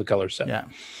control the color set. Yeah.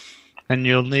 And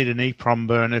you'll need an EEPROM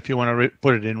burner if you want to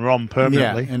put it in ROM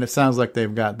permanently. Yeah, and it sounds like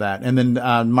they've got that. And then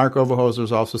Mark Overhoser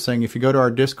is also saying if you go to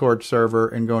our Discord server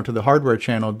and go into the hardware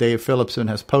channel, Dave Phillipson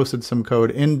has posted some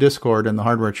code in Discord in the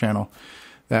hardware channel.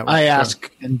 I asked,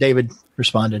 and David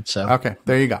responded. So okay,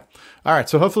 there you go. All right,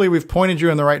 so hopefully we've pointed you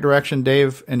in the right direction,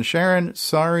 Dave and Sharon.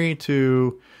 Sorry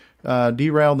to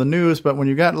derail the news, but when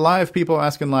you got live people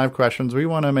asking live questions, we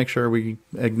want to make sure we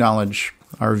acknowledge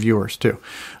our viewers too.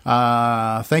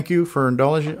 Thank you for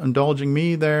indulging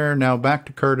me there. Now back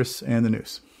to Curtis and the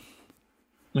news.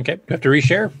 Okay, do I have to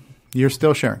reshare? You're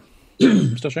still sharing.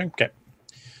 Still sharing? Okay.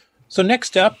 So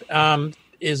next up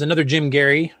is another Jim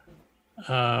Gary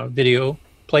video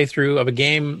playthrough of a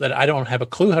game that I don't have a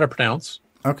clue how to pronounce.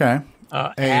 Okay.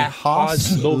 A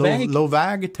Haas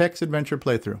Lovag text adventure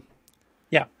playthrough.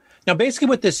 Yeah. Now, basically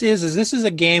what this is this is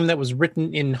a game that was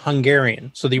written in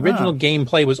Hungarian. So the original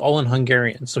gameplay was all in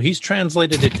Hungarian. So he's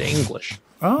translated it to English.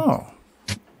 Oh.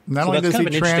 Not only does he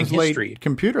translate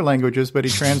computer languages, but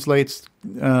he translates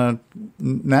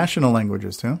national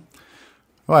languages too.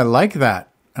 Oh, I like that.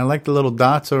 I like the little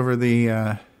dots over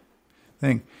the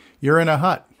thing. You're in a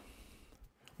hut.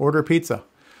 Order pizza.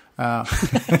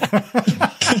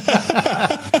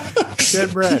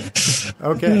 Get bread.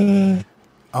 Okay.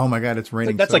 Oh my God, it's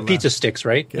raining. That's so like pizza sticks,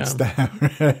 right? Get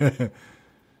stabbed.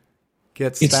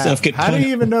 Get stabbed. How do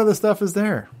you even know the stuff is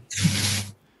there?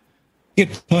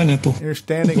 Get pineapple. You're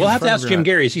standing. We'll have to ask Jim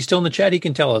Gary. Is he still in the chat? He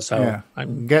can tell us how. Yeah.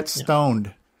 Get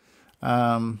stoned.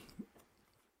 And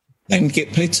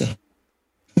get pizza.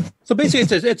 So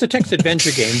basically, it's a text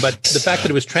adventure game, but the fact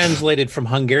that it was translated from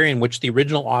Hungarian, which the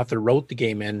original author wrote the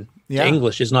game in, to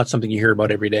English, is not something you hear about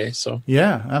every day. So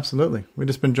yeah, absolutely. We've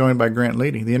just been joined by Grant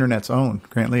Leedy, the internet's own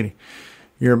Grant Leedy.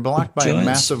 You're blocked by a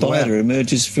massive spider web.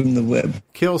 Emerges from the web.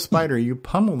 Kill spider. You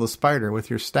pummel the spider with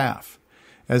your staff.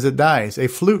 As it dies, a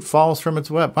flute falls from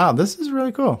its web. Wow, this is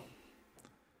really cool.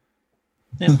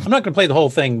 Yeah, I'm not going to play the whole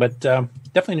thing, but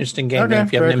definitely an interesting game. Okay,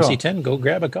 if you have an very MC10, go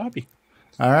grab a copy.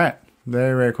 All right.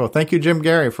 Very, very cool. Thank you, Jim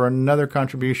Gary, for another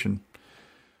contribution.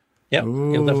 Yeah,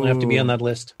 he'll definitely have to be on that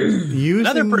list.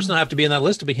 Another person will have to be on that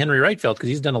list will be Henry Reitveld, because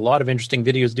he's done a lot of interesting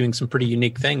videos doing some pretty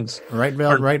unique things.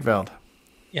 Reitveld.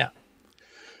 Yeah.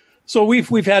 So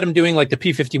we've had him doing like the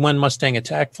P-51 Mustang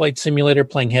attack flight simulator,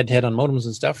 playing head-to-head on modems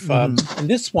and stuff. And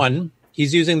this one,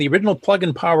 he's using the original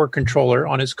plug-in power controller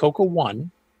on his Coco 1,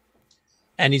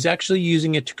 and he's actually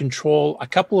using it to control a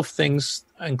couple of things,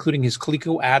 including his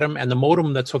Coleco Atom and the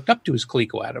modem that's hooked up to his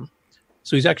Coleco Atom.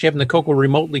 So he's actually having the Coco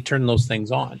remotely turn those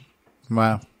things on.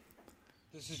 Wow.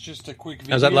 This is just a quick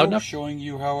video is that loud enough? showing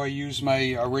you how I use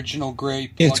my original gray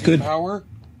plug-in power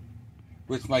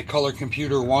with my Color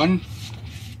Computer 1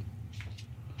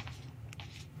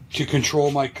 to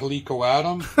control my Coleco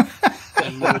Atom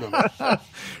and modem.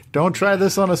 Don't try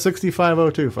this on a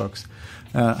 6502, folks.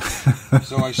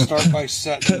 So I start by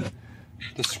setting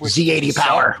The switch Z80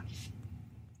 power.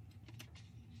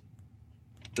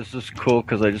 This is cool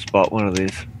because I just bought one of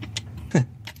these.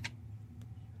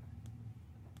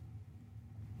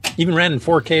 Even ran in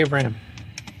 4K of RAM.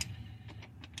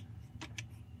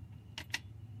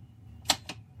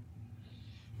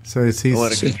 So he's I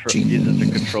want to use it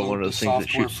to control one of those things that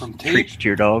shoots treats to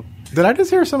your dog. Did I just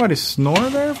hear somebody snore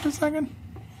there for a second?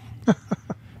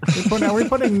 Are we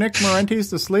putting Nick Marentes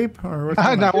to sleep? Or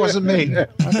No, it wasn't me. Okay.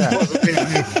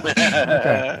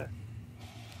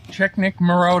 Check Nick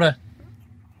Marotta.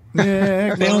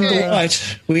 Nick Found the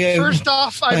light. First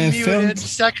off, I'm I muted. found-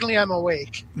 Secondly, I'm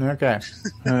awake. Okay.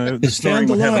 The It's snoring found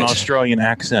the would have an light. Australian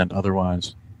accent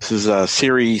otherwise. This is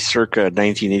Siri circa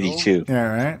 1982.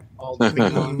 Yeah, right. We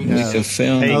have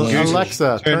found Hey, the light. Google,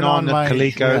 Alexa, turn on the my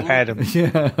Coleco Adam.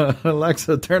 Yeah,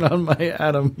 Alexa, turn on my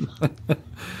Adam.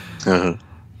 Oh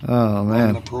On the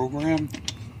man. program.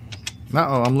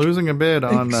 Uh-oh, I'm losing a bid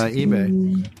on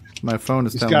eBay. My phone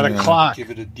is He's telling got me. a clock.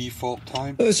 Give it a default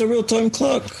time. Oh, it's a real-time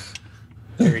clock.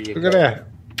 There you Look at that.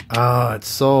 Oh, it's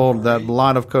sold. That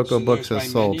lot of Cocoa So Books there's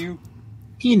has my sold. menu.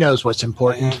 He knows what's I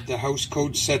important. have the house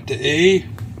code set to A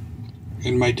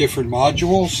in my different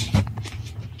modules.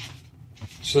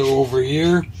 So over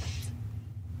here,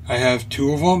 I have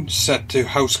two of them set to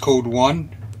house code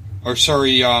 1. Or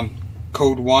sorry,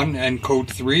 code 1 and code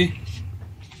 3.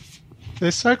 They're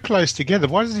so close together.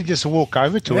 Why doesn't he just walk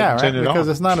over to it Yeah, and right. turn it Because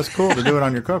on? it's not as cool to do it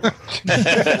on your Cocoa.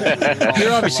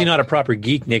 You're obviously not a proper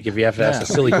geek, Nick, if you have to ask a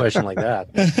silly question like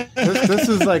that.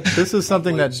 This is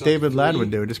something that David Ladd would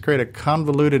do. Just create a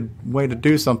convoluted way to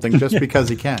do something just because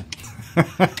he can.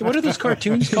 What are those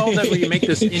cartoons called that where you make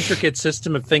this intricate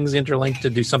system of things interlinked to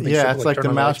do something? Yeah, simple, it's like turn the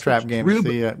on lights? Mousetrap game.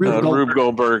 Rube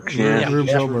Goldberg. Yeah. Rube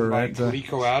Turn Goldberg, my right?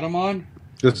 Coleco Adam on.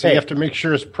 Does he have to make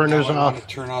sure his printer's Now I want off? to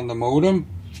turn on the modem.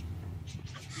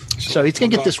 So he's going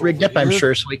to get this rigged up, I'm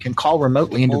sure, so he can call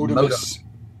remotely into the Modem modem. is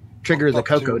Trigger the up to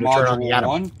Cocoa to turn on the module Atom.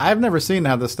 1. I've never seen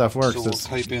how this stuff works. So we'll This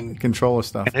type in controller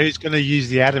stuff. And who's going to use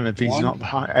the Adam if he's One.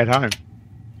 not at home?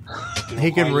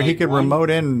 He could highlight one. remote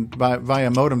in via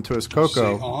modem to his Say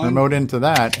Cocoa, on. remote into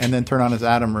that, and then turn on his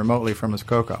Atom remotely from his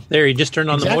Cocoa. There, you just turned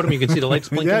on the modem. You can see the lights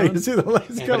blinking. Yeah, you on. can see the lights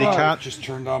And come he on. can't- just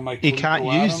turned on my He can't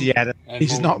Coleco use the Adam. and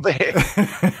He's not modem.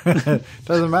 there.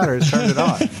 Doesn't matter. He's turned it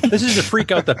on. This is to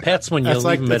freak out the pets when you It's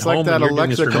like leave them at home. that when you're doing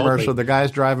this Alexa remotely. commercial. The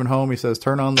guy's driving home. He says,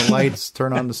 "Turn on the lights.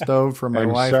 Turn on the stove for my I'm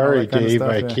wife." and all sorry, that kind of Dave.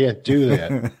 stuff. I Yeah. can't do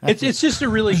that. It's just a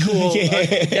really cool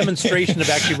demonstration of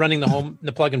actually running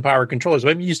the plug-in power controllers.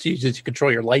 I'm used to use it to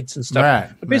control your lights and stuff. Right,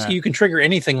 But basically, right. you can trigger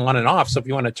anything on and off. So if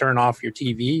you want to turn off your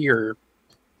TV or,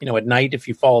 at night, if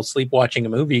you fall asleep watching a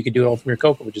movie, you can do it all from your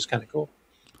Cocoa, which is kind of cool.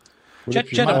 What Chet,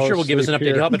 if you I'm fall sure will give us an asleep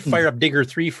update. here? How about fire up Digger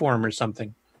 3 for him or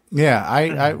something? Yeah,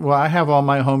 I have all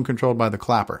my home controlled by the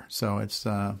clapper, so it's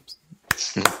Not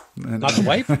the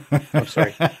wife? Oh,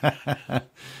 sorry. I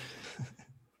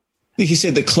think you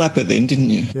said the clapper then,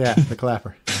 didn't you? Yeah, the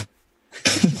clapper.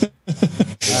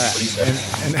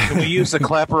 Can we use the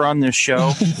clapper on this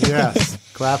show? Yes,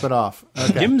 clap it off.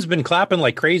 Okay. Jim's been clapping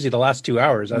like crazy the last 2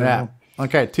 hours. I don't know.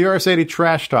 Okay, TRS-80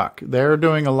 Trash Talk. They're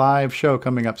doing a live show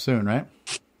coming up soon, right?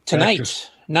 Tonight,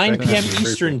 9 p.m.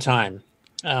 Eastern time.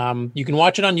 You can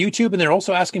watch it on YouTube, and they're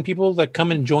also asking people to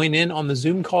come and join in on the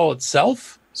Zoom call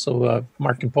itself. So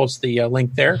Mark can post the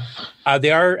link there.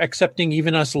 They are accepting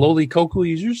even us lowly Cocoa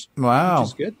users. Wow. Which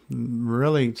is good.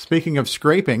 Really, speaking of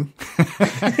scraping.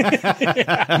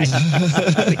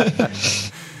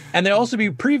 And they'll also be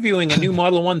previewing a new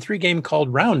Model 1-3 game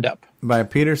called Roundup. By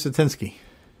Peter Satinsky.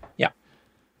 Yeah.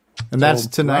 And that's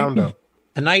tonight?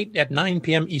 Tonight at 9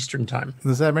 p.m. Eastern time.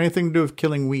 Does that have anything to do with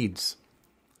killing weeds?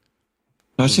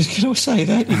 I was just going to say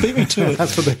that. You beat me to it.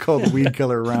 That's what they call the weed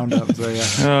killer Roundup. So,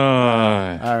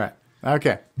 yeah. All right.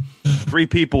 Okay. 3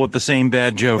 people with the same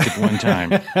bad joke at one time.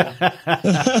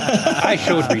 I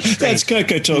showed restraint. That's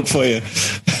Cocoa talk for you.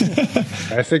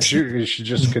 I think you should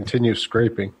just continue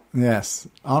scraping. Yes.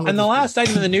 And the last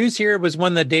item in the news here was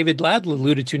one that David Ladd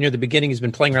alluded to near the beginning. He's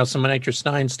been playing around some Nitrous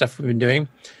 9 stuff we've been doing.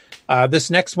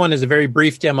 This next one is a very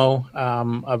brief demo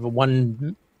of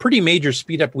one pretty major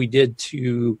speed up we did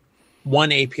to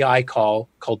one API call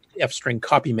called fstring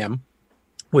copymem,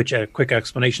 which a quick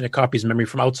explanation, it copies memory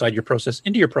from outside your process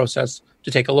into your process to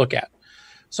take a look at.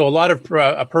 So a lot of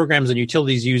programs and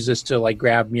utilities use this to like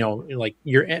grab, like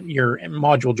your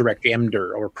module directory,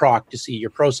 EMDR or proc to see your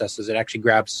processes. It actually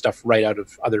grabs stuff right out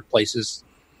of other places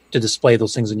to display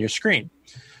those things on your screen.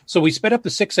 So we sped up the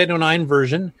 6809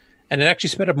 version, and it actually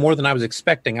sped up more than I was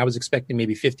expecting. I was expecting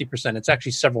maybe 50%. It's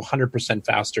actually several 100%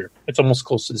 faster. It's almost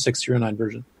close to the 6309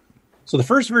 version. So the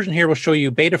first version here will show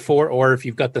you beta 4, or if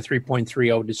you've got the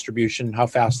 3.30 distribution, how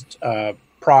fast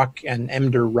proc and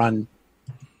EMDR run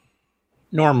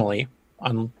normally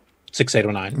on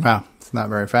 6809. Wow, it's not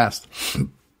very fast.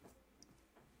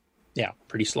 Yeah,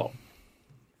 pretty slow.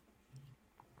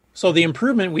 So the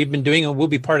improvement we've been doing will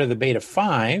be part of the beta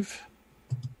 5.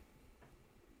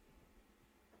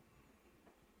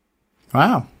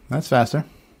 Wow, that's faster.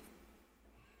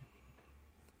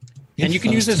 And you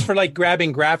can use this for like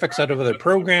grabbing graphics out of other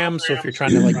programs. So if you're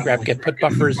trying to like get put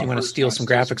buffers, you want to steal some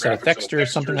graphics out of Thexter or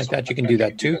something like that, you can do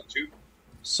that too.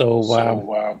 So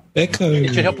Echo.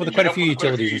 It should help with quite a few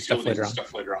utilities and stuff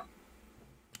later on.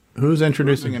 Who's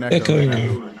introducing an echo?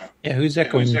 Yeah, who's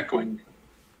echoing?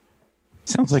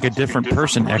 Sounds like a different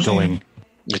person echoing.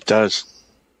 It does.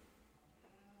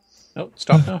 Oh,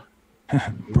 stop now.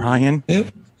 Brian?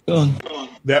 Yep, go on.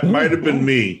 That might have been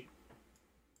me.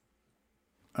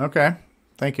 Okay,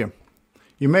 thank you.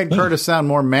 You made Curtis sound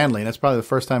more manly. That's probably the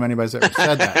first time anybody's ever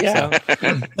said that. Yeah.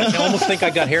 I almost think I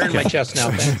got hair in my chest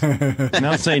now.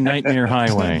 Now say Nightmare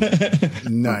Highway.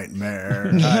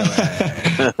 Nightmare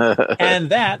Highway.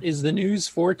 And that is the news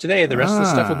for today. The rest of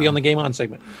the stuff will be on the Game On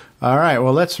segment. All right,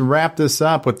 well, let's wrap this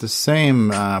up with the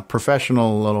same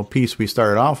professional little piece we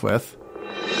started off with.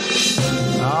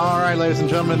 All right, ladies and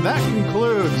gentlemen, that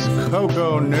concludes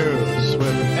Coco News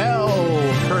with L.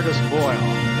 Curtis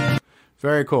Boyle.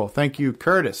 Very cool. Thank you,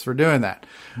 Curtis, for doing that.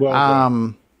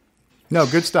 No,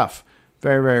 good stuff.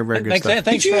 Very, very, very good stuff.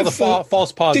 Thanks for all the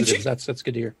false positives. That's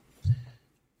good to hear.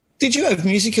 Did you have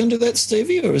music under that,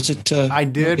 Stevie, or is it? I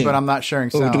did, okay. but I'm not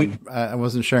sharing sound. I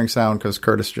wasn't sharing sound because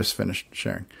Curtis just finished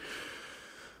sharing.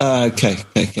 Okay.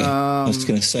 I was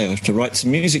going to say I have to write some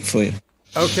music for you.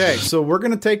 Okay, so we're going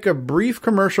to take a brief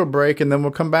commercial break, and then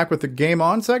we'll come back with the Game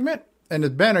On segment.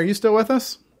 And Ben, are you still with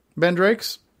us? Ben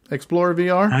Drakes, Explorer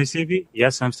VR? Hi, CV.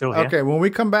 Yes, I'm still here. Okay, when we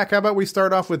come back, how about we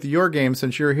start off with your game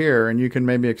since you're here, and you can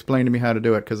maybe explain to me how to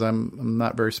do it, because I'm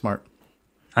not very smart.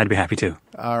 I'd be happy to.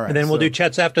 All right. And then we'll do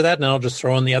chats after that, and I'll just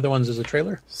throw in the other ones as a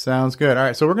trailer. Sounds good. All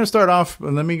right, so we're going to start off,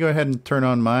 and let me go ahead and turn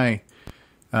on my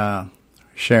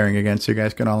sharing again so you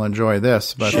guys can all enjoy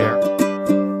this. But Sure.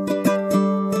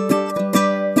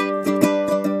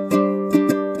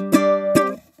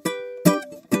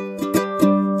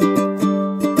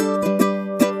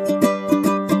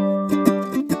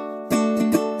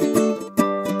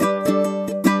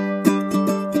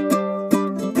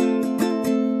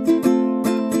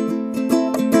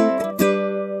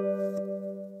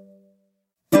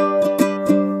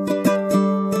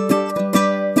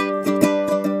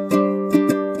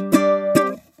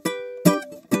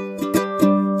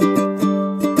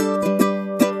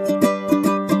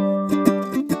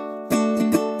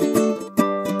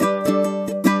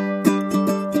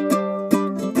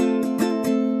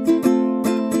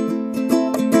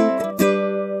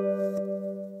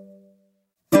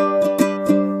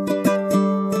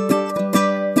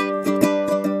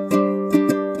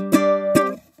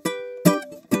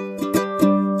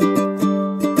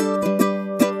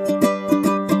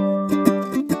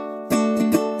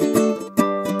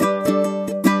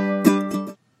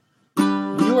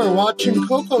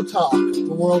 Coco Talk, the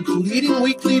world's leading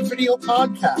weekly video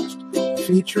podcast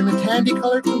featuring a Tandy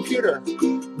Color computer.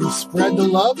 We spread the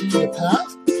love to the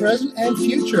past, present, and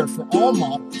future for all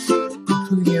models,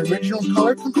 including the original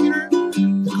color computer,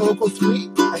 the Coco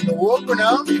 3, and the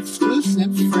world-renowned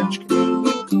exclusive French-Canadian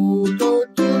Coco 2.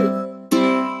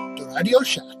 The Radio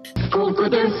Shack. Coco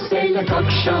 2, c'est le coq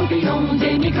champignon,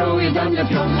 des micros et donne le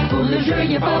pion. Pour le jeu,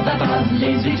 il est pas bavard,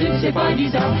 les études, c'est pas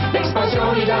bizarre.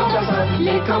 L'expansion, il a ça,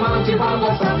 les commandes, tu vas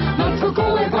voir ça. Notre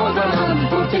Coco est bon bonhomme,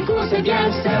 pour tes coups, c'est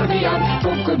bien serviable.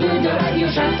 Coco 2 de Radio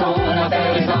Shack, ton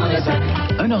affaire est dans le sac.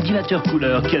 Un ordinateur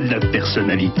couleur qui a de la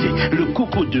personnalité. Le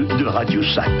Coco 2 de Radio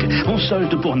Shack. On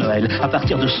solde pour Noël à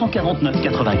partir de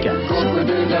 149,95. Coco 2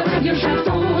 de Radio Shack,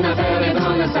 ton affaire est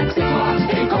dans le sac. C'est toi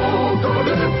et Coco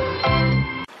 2.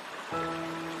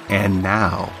 And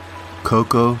now,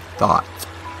 Coco Thoughts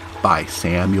by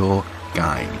Samuel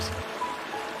Gimes.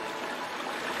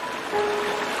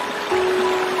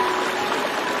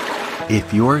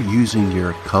 If you're using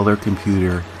your color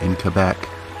computer in Quebec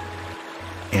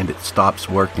and it stops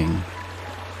working,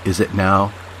 is it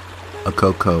now a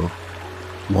Coco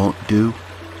won't do?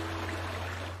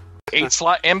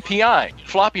 8-slot MPI,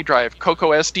 floppy drive,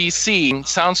 Coco SDC,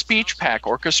 Sound Speech Pack,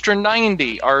 Orchestra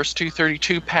 90,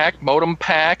 RS-232 pack, modem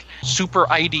pack, Super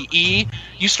IDE.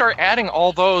 You start adding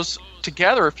all those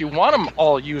together if you want them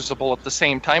all usable at the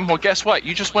same time. Well, guess what?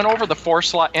 You just went over the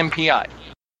 4-slot MPI.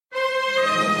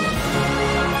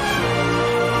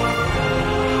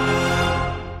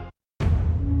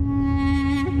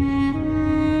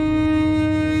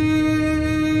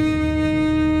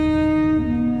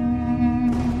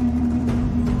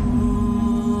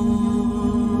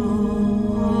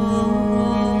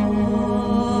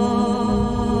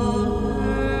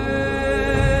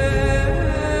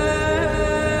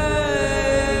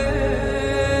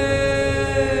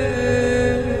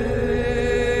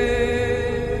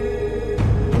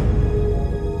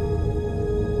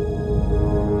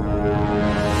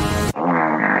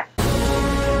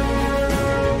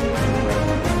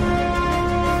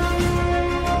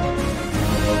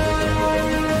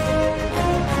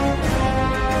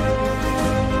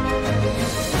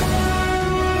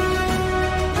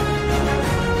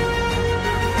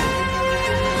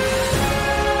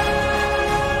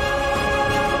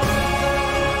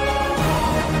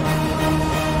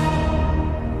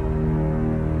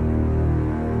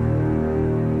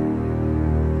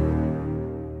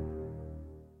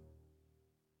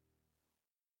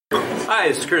 Hi,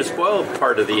 this is Curtis Boyle,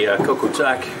 part of the Coco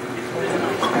Talk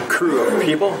crew of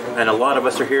people, and a lot of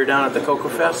us are here down at the Coco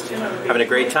Fest, having a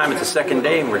great time. It's the second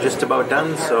day, and we're just about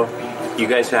done, so you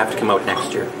guys have to come out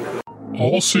next year.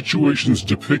 All situations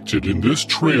depicted in this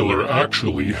trailer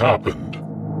actually happened.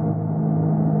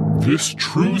 This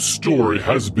true story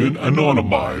has been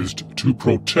anonymized to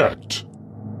protect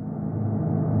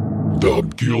the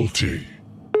guilty.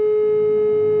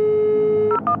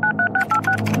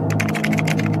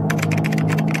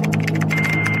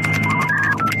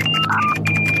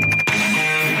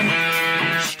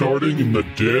 Starting in the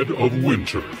dead of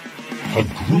winter, a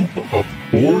group of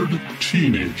bored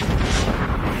teenagers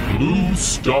blew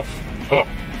stuff up,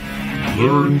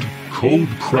 learned code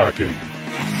cracking,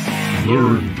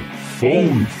 learned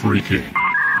phone freaking,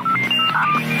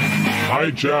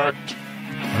 hijacked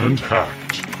and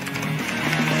hacked.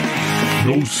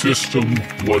 No system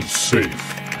was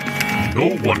safe.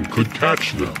 No one could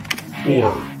catch them,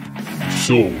 or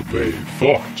so they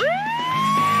thought.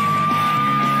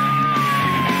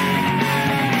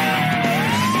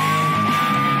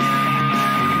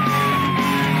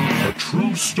 A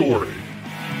true story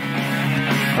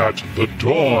at the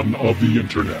dawn of the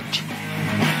internet.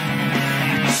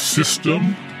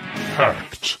 System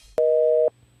hacked.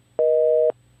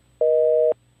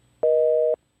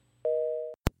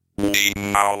 We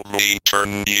now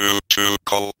return you to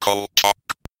Coco Talk.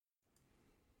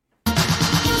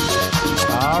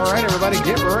 All right, everybody,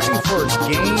 get ready for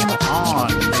Game On,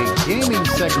 the gaming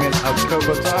segment of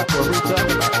Coco Talk, where we talk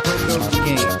about Coco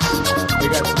games. We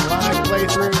got some live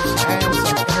playthroughs and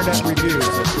some internet reviews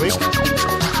this week.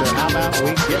 So how about we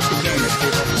get to gaming,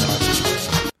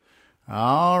 people?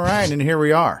 All right, and here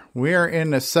we are. We are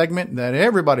in a segment that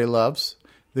everybody loves,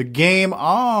 the Game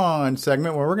On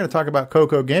segment, where we're going to talk about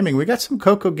Coco gaming. We got some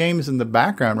Coco games in the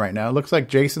background right now. It looks like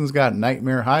Jason's got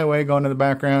Nightmare Highway going in the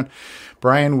background.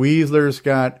 Brian Weasler's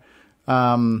got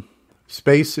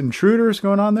Space Intruders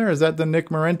going on there. Is that the Nick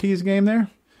Marentes game there?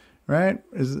 Right?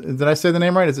 Did I say the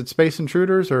name right? Is it Space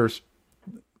Intruders or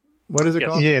what is it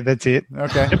called? Yeah, that's it.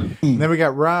 Okay. And then we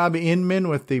got Rob Inman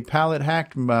with the pallet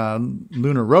hacked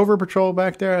Lunar Rover Patrol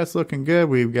back there. That's looking good.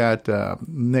 We've got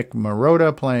Nick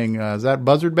Marotta playing, is that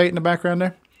Buzzard Bait in the background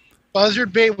there?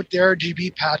 Buzzard Bait with the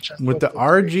RGB patch. With the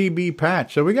RGB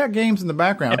patch. So we got games in the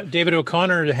background. Yeah, David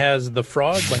O'Connor has The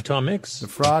Frog by Tom Mix. The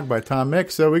Frog by Tom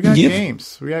Mix. So we got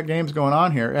games. We got games going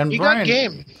on here. And You Brian, got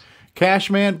game.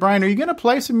 Cashman, Brian, are you going to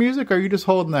play some music or are you just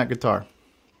holding that guitar?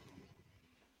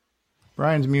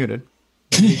 Brian's muted.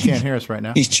 He can't hear us right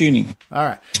now. He's tuning. All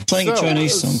right. Playing a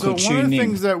Chinese song called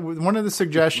One of the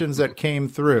suggestions that came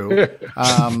through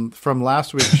from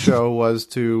last week's show was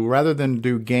to, rather than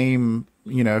do game,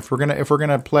 if we're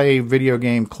gonna play video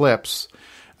game clips,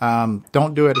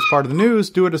 don't do it as part of the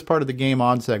news. Do it as part of the Game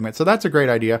On segment. So that's a great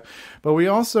idea. But we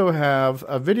also have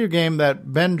a video game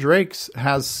that Ben Drakes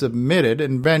has submitted,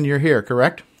 and Ben, you're here,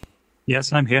 correct?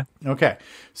 Yes, I'm here. Okay.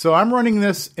 So I'm running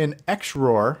this in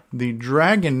XRoar, the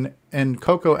Dragon and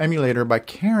Coco emulator by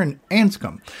Karen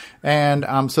Anscombe.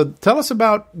 And so tell us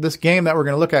about this game that we're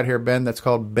going to look at here, Ben, that's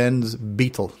called Ben's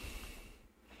Beetle.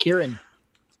 Kieran.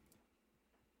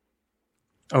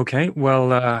 Okay,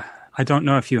 well, I don't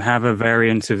know if you have a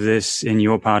variant of this in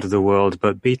your part of the world,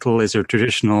 but Beetle is a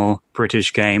traditional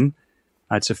British game.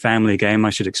 It's a family game. I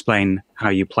should explain how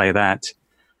you play that.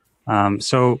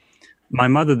 So my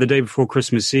mother, the day before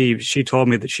Christmas Eve, she told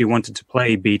me that she wanted to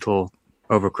play Beetle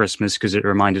over Christmas because it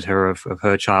reminded her of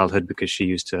her childhood because she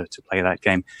used to play that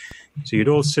game. So you'd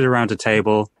all sit around a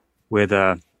table with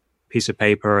a piece of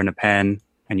paper and a pen,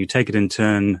 and you take it in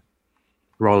turn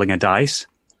rolling a dice.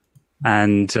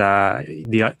 And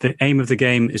the aim of the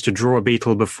game is to draw a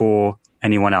beetle before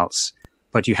anyone else.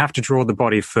 But you have to draw the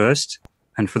body first,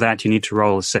 and for that you need to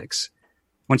roll a 6.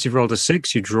 Once you've rolled a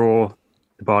 6, you draw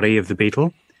the body of the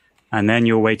beetle, and then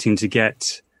you're waiting to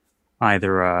get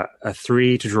either a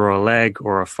 3 to draw a leg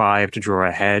or a 5 to draw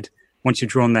a head. Once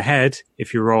you've drawn the head,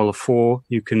 if you roll a 4,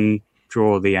 you can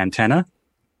draw the antenna.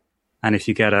 And if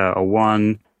you get a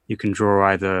 1, you can draw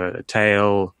either a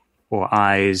tail or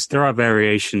eyes. There are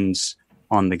variations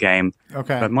on the game.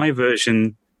 Okay. But my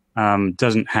version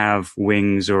doesn't have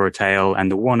wings or a tail,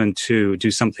 and the 1 and 2 do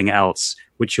something else,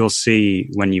 which you'll see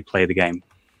when you play the game.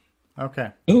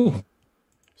 Okay. Ooh.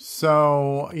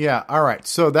 So, yeah, all right.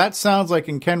 So that sounds like,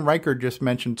 and Ken Riker just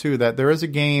mentioned, too, that there is a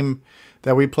game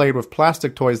that we played with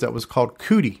plastic toys that was called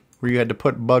Cootie, where you had to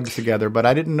put bugs together, but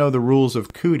I didn't know the rules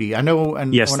of Cootie. I know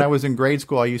when I was in grade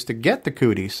school, I used to get the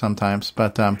Cootie sometimes,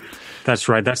 but... That's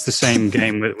right. That's the same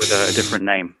game with a different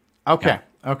name. Okay. Yeah.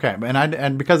 Okay,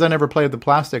 and because I never played the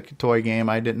plastic toy game,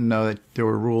 I didn't know that there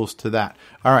were rules to that.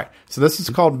 All right, so this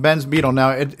is called Ben's Beetle. Now,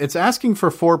 it's asking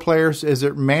for 4 players. Is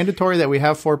it mandatory that we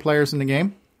have 4 players in the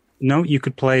game? No, you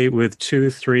could play with 2,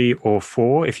 3, or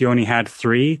 4. If you only had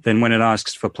 3, then when it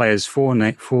asks for players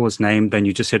 4's name, then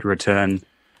you just hit return.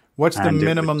 What's the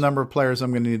minimum number of players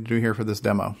I'm going to need to do here for this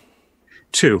demo?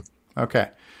 2. Okay,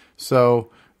 so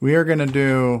we are going to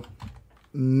do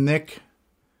Nick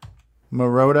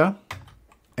Marotta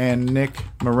and Nick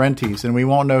Marentes, and we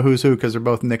won't know who's who because they're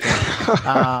both Nick. You're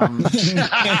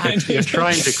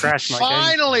trying to crash my game.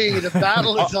 Finally, the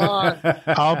battle is on.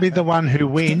 I'll be the one who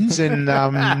wins, and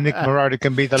Nick Marotta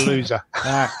can be the loser.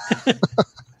 And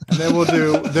then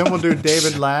we'll do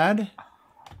David Ladd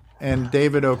and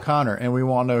David O'Connor, and we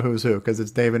won't know who's who because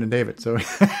it's David and David. So,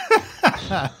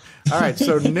 all right.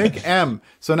 So Nick M.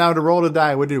 So now to roll the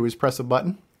die, what do we do? We just press a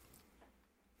button.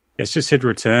 Yes, just hit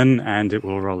return, and it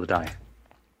will roll the die.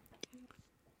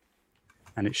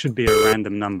 And it should be a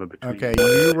random number between. Okay,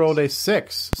 you rolled a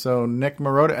 6. So Nick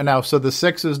Marotta, and now so the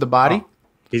 6 is the body.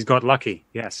 He's got lucky.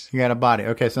 Yes, he got a body.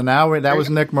 Okay, so now that was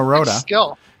Nick Marotta.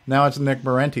 Skill. Now it's Nick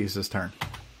Marentes' turn.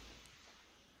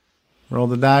 Roll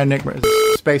the die, Nick.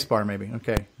 Spacebar maybe.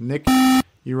 Okay, Nick,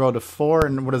 you rolled a 4,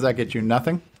 and what does that get you?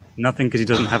 Nothing. Nothing because he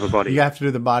doesn't have a body. You have to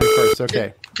do the body first.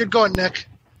 Okay. Good going, Nick.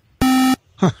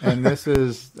 And this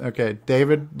is okay,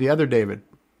 David. The other David.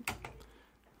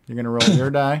 You're gonna roll your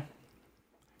die.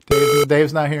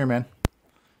 Dave's not here, man.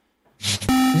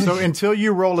 So until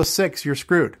you roll a 6, you're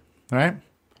screwed. All right.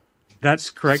 That's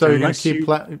correct. So you're going to keep...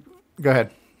 Go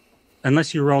ahead.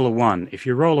 Unless you roll a 1. If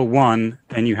you roll a 1,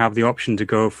 then you have the option to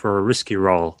go for a risky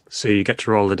roll. So you get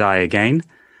to roll the die again.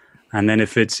 And then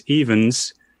if it's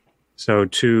evens, so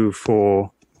 2,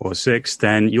 4, or 6,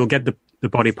 then you'll get the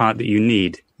body part that you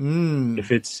need.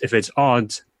 If it's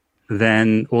odds,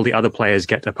 then all the other players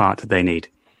get the part that they need.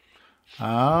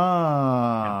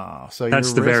 Ah, so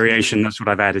that's the variation. That's what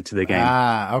I've added to the game.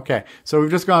 Ah, okay. So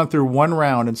we've just gone through one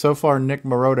round, and so far Nick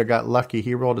Marotta got lucky.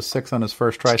 He rolled a 6 on his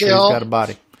first try, so he's got a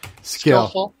body.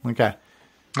 Skillful. Okay.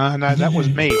 No, that was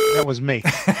me. That was me.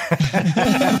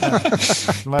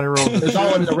 Somebody rolled. It's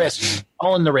all in the wrist.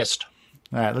 All in the wrist.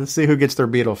 All right. Let's see who gets their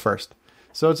beetle first.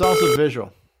 So it's also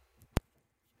visual.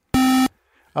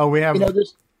 Oh, we have.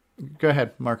 Go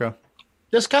ahead, Marco.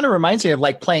 This kind of reminds me of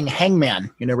like playing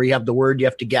Hangman, where you have the word you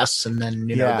have to guess and then,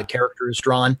 the character is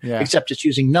drawn, except it's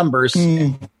using numbers.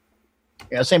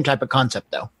 Same type of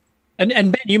concept, though. And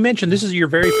Ben, you mentioned this is your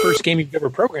very first game you've ever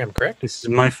programmed, correct? This is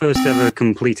my first ever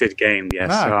completed game,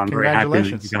 yes. So I'm very happy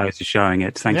that you guys are showing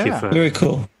it. Thank you for... Very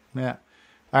cool. Yeah.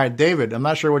 All right, David. I'm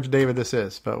not sure which David this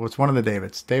is, but it's one of the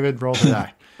Davids. David, roll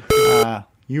the die.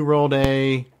 You rolled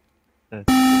a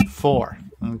 4.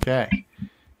 Okay.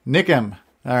 Nickem.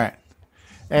 All right.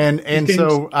 And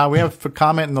so we have a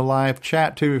comment in the live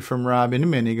chat, too, from Rob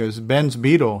Inman. He goes, Ben's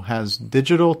Beetle has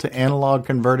digital to analog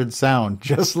converted sound,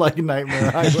 just like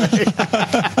Nightmare Highway.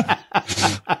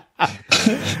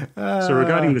 So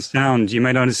regarding the sound, you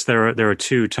may notice there are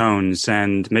 2 tones,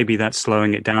 and maybe that's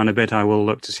slowing it down a bit. I will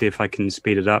look to see if I can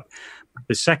speed it up.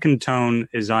 The second tone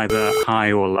is either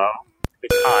high or low.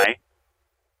 It's high.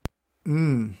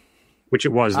 Which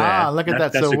it was there. Ah, look at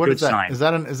that. So what is that? Sign.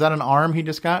 Is that an arm he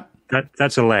just got?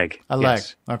 That's a leg. A leg.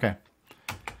 Okay.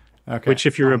 Which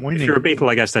if you're a beetle,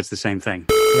 I guess that's the same thing.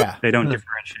 Yeah. They don't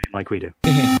differentiate like we do.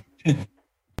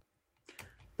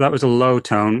 That was a low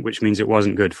tone, which means it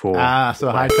wasn't good for.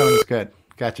 So high tone is good.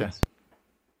 Gotcha.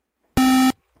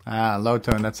 Low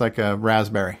tone. That's like a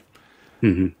raspberry.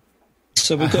 Mm-hmm.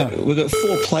 So we've got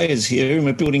 4 players here, and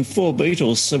we're building 4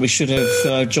 beetles. So we should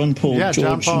have John Paul, George,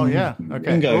 John Paul. Okay.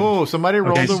 Ringo. Oh, somebody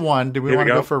rolled a 1. Do we want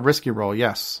to go for a risky roll?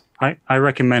 Yes. I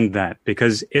recommend that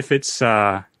because if it's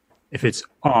odd,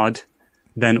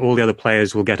 then all the other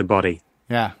players will get a body.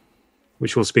 Yeah.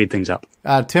 Which will speed things up.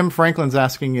 Tim Franklin's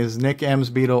asking, is Nick M's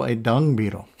beetle a dung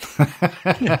beetle?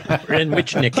 And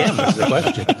which Nick M is the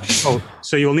question? Oh,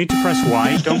 so you'll need to press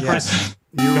Y. Don't press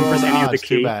any of the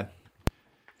key. Too bad.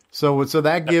 So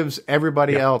that gives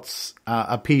everybody else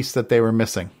a piece that they were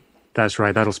missing. That's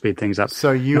right. That'll speed things up.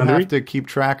 So you have to keep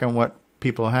track on what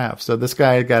people have. So this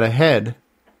guy got a head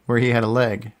where he had a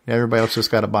leg. Everybody else just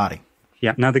got a body.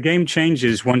 Yeah. Now the game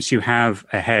changes once you have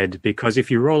a head, because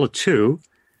if you roll a 2,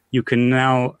 you can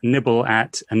now nibble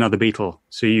at another beetle.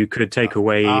 So you could take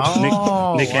away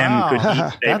Nick M could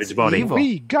eat David's body. Evil.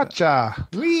 We gotcha.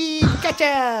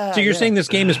 So you're saying this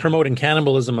game is promoting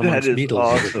cannibalism amongst beetles?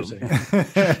 Awesome.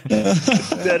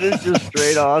 That is just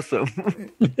straight awesome.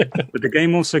 But the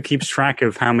game also keeps track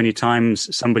of how many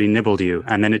times somebody nibbled you,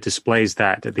 and then it displays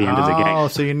that at the end of the game. Oh,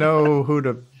 so you know who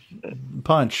to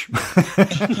punch.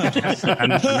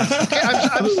 I'm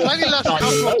slightly less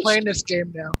comfortable playing this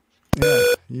game now. Yeah,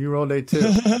 you rolled a 2.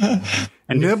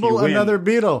 And Nibble another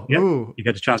beetle. Yep, Ooh. you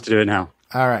get a chance to do it now.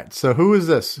 All right. So who is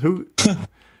this?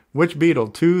 Which beetle?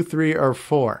 2, 3, or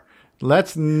 4?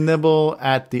 Let's nibble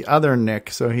at the other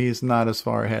Nick, so he's not as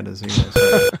far ahead as he is.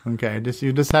 Okay.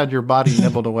 You just had your body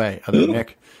nibbled away, other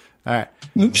Nick. All right.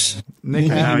 Oops. Nick.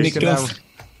 Now he's going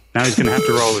to have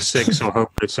to roll a 6 or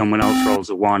hope that someone else rolls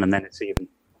a 1 and then it's even.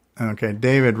 Okay.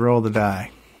 David, roll the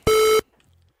die.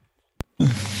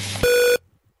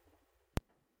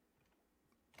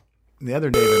 The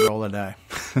other David, roll a die.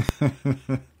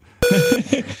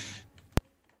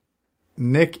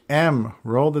 Nick M,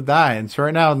 roll the die. And so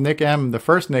right now, Nick M, the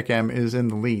first Nick M, is in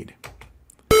the lead.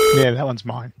 Yeah, that one's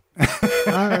mine.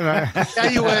 Yeah,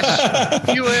 you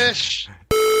wish. You wish.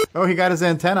 Oh, he got his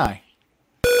antennae.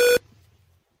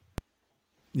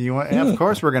 You want? Of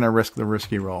course, we're going to risk the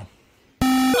risky roll.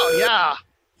 Oh, yeah.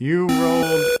 You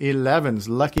rolled 11s.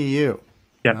 Lucky you.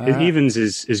 Yeah, evens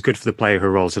is good for the player who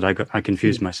rolls it. I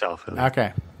confused myself.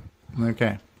 Okay.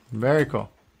 Very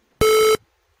cool.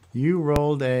 You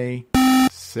rolled a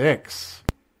 6.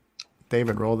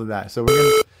 David rolled the die. So we're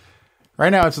gonna. Right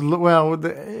now, it's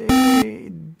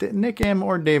Nick M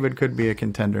or David could be a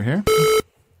contender here.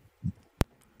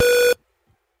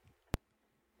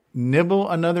 Nibble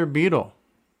another beetle.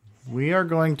 We are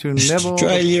going to nibble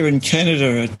Australia and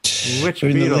Canada which are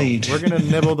in the beetle? lead. We're going to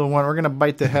nibble the one. We're going to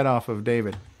bite the head off of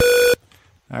David.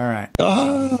 All right.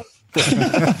 Oh.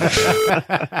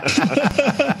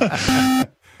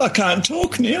 I can't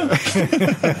talk now.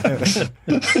 I've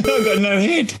got no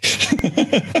head.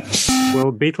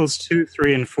 Well, beetles 2,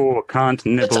 3, and 4 can't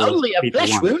nibble. It's only a beetle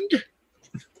flesh 1. wound.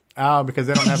 Oh, because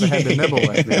they don't have a head to nibble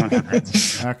with. They don't have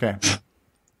heads. Okay.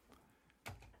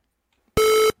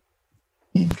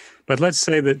 But let's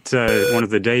say that one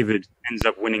of the David ends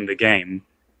up winning the game.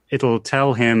 It'll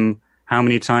tell him how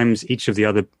many times each of the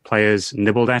other players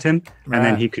nibbled at him, and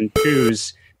then he can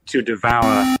choose to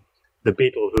devour the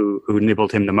beetle who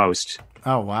nibbled him the most.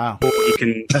 Oh, wow. Or he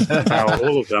can devour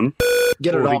all of them.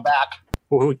 Get it all back.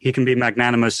 Or he can be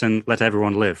magnanimous and let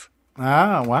everyone live.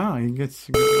 Ah, wow. You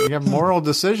have moral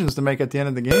decisions to make at the end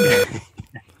of the game.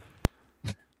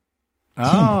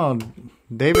 Oh,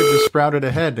 David just sprouted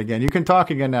a head again. You can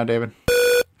talk again now, David.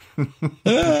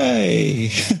 Hey!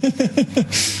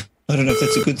 I don't know if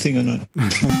that's a good thing or not.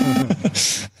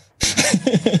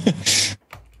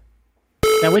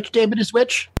 Now, which David is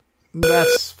which?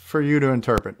 That's for you to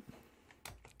interpret.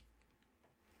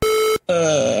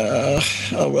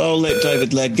 I'll let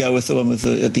David Ladd go with the one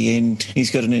at the end.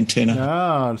 He's got an antenna.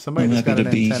 Oh, somebody just got an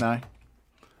antenna.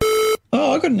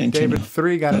 Oh, I got an antenna. David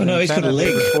 3 got an antenna. He's got a leg.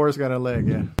 David 4's got a leg,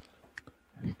 yeah.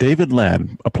 David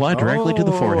Ladd, apply directly to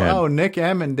the forehead. Oh, Nick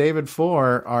M and David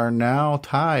 4 are now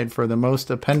tied for the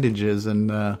most appendages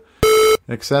and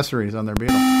accessories on their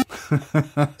beetle.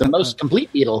 The most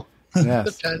complete beetle.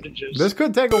 Yes. Appendages. This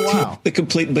could take a while. The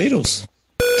complete Beatles.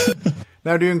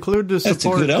 Now, do you include to That's a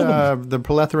support good album. the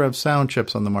plethora of sound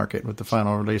chips on the market with the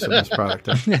final release of this product?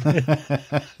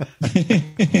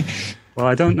 Well,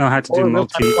 I don't know how to do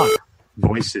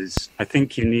multi-voices. I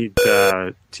think you need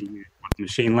to use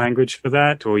machine language for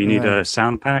that, or you need a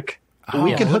sound pack. Oh,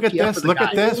 we can look at this. Look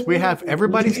at this. We have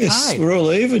everybody's tied. We're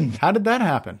all even. How did that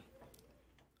happen?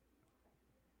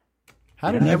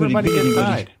 How did everybody get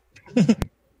tied?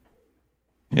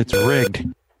 It's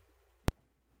rigged.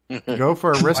 Go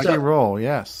for a risky roll,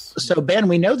 yes. So, Ben,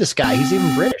 we know this guy. He's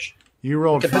even British. You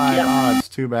rolled 5 odds.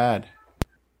 Too bad.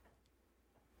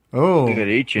 Oh, Look at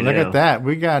each of look them. at that.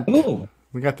 We got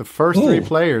the first 3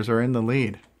 players are in the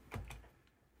lead.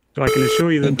 So I can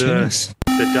assure you that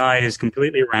the die is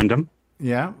completely random.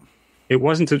 Yeah. It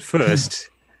wasn't at first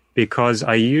because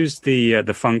I used the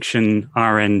function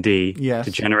RND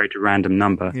to generate a random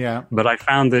number. Yeah. But I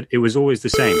found that it was always the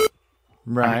same.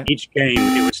 Right. And each game,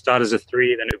 it would start as a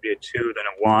 3, then it would be a 2, then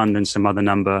a 1, then some other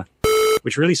number,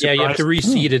 which really surprised you have to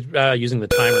reseed it using the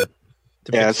timer.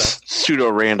 Yeah, it's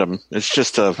pseudo-random. It's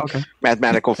just a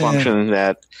mathematical function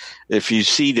that if you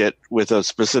seed it with a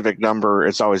specific number,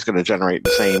 it's always going to generate the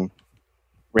same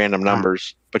random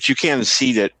numbers. But you can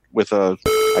seed it with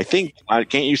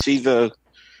can't you seed the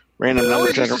random number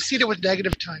I generator? always seed it with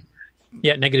negative timer.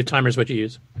 Yeah, negative timer is what you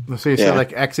use. So you say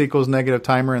like X equals negative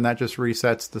timer and that just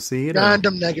resets the seed?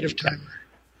 Random negative timer.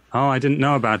 Oh, I didn't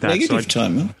know about that. Negative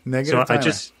timer. Negative timer.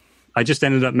 I just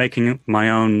ended up making my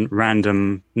own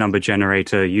random number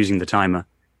generator using the timer.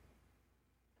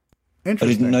 I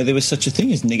didn't know there was such a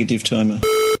thing as negative timer.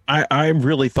 I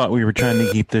really thought we were trying to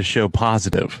keep this show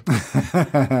positive. Go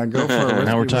for it.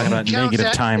 Now we're talking about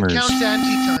negative timers. It counts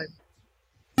anti-time.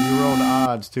 You rolled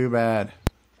odds. Too bad.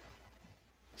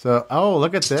 So,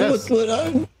 look at this.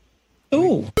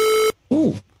 Oh.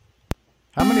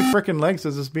 How many frickin' legs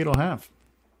does this beetle have?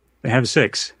 They have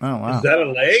 6. Oh, wow. Is that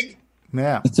a leg?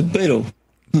 Yeah. It's a beetle.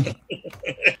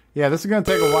 Yeah, this is going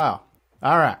to take a while.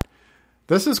 All right.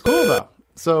 This is cool, though.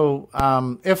 So,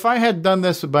 if I had done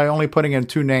this by only putting in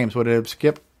 2 names, would it have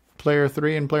skipped player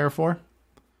 3 and player 4?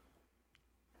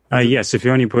 Yes, if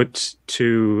you only put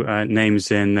 2 names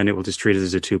in, then it will just treat it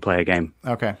as a 2-player game.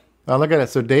 Okay. Oh, look at it.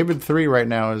 So David 3 right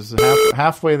now is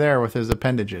halfway there with his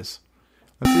appendages.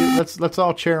 Let's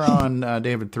all cheer on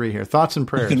David 3 here. Thoughts and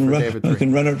prayers for David 3.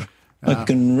 I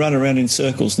can run around in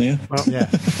circles now. Well, yeah.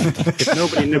 If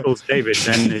nobody nibbles David,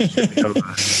 then it should be over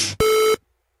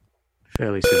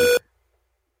fairly soon.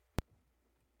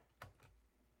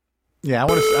 Yeah,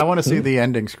 I want to see the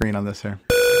ending screen on this here.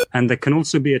 And there can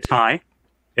also be a tie.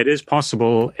 It is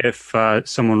possible if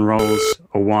someone rolls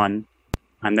a 1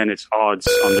 and then it's odds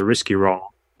on the risky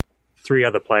roll. 3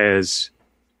 other players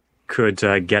could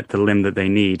get the limb that they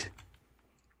need.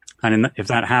 And if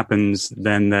that happens,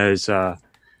 then there's a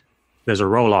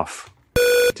roll-off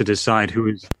to decide who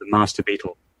is the master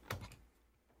beetle.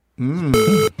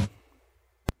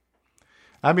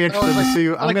 I'd be interested to see.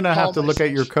 I'm going to have to look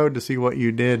at your code to see what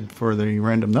you did for the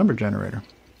random number generator.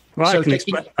 Well, I can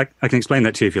explain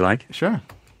that to you if you like. Sure.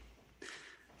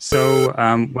 So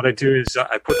what I do is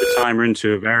I put the timer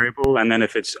into a variable, and then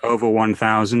if it's over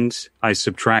 1,000, I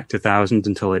subtract 1,000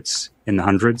 until it's in the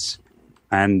hundreds,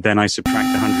 and then I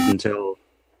subtract 100 until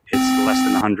it's less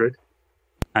than 100,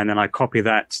 and then I copy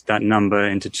that number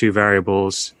into 2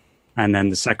 variables, and then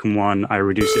the second one I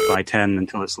reduce it by 10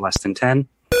 until it's less than 10,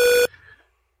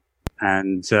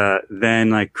 and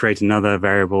then I create another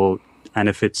variable, and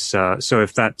if it's so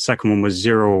if that second one was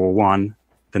 0 or 1.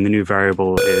 Then the new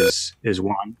variable is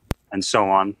 1, and so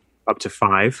on, up to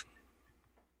 5.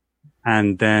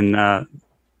 And then the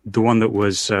one that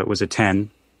was a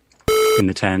 10 in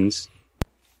the tens.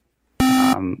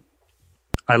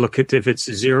 I look at if it's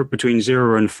between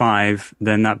 0 and 5,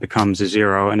 then that becomes a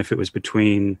 0, and if it was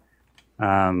between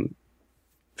 5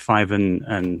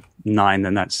 and 9,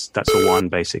 then that's a 1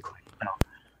 basically.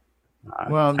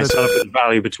 Well, I set up a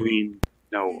value between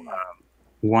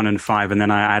 1 and 5, and then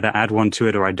I either add 1 to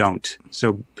it or I don't.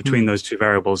 So between those 2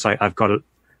 variables, I've got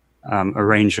a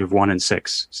range of 1 and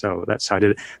 6. So that's how I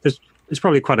did it. There's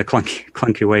probably quite a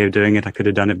clunky way of doing it. I could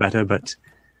have done it better, but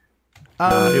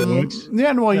it worked.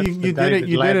 Yeah, well, you did it.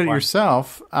 You did it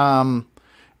yourself, and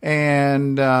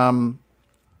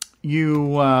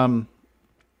you.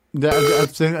 I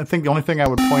think the only thing I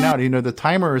would point out, the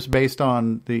timer is based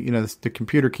on the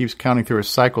computer keeps counting through a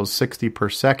cycles 60 per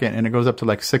second, and it goes up to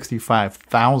like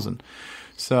 65,000.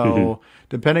 So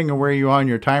depending on where you are on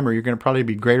your timer, you're going to probably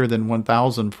be greater than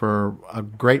 1,000 for a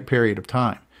great period of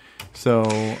time. So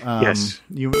yes,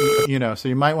 so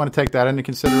you might want to take that into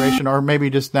consideration, or maybe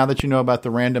just now that you know about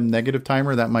the random negative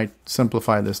timer, that might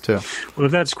simplify this too. Well,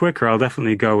 if that's quicker, I'll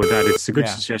definitely go with that. It's a good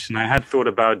suggestion. I had thought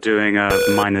about doing a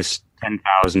minus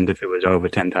 10,000 if it was over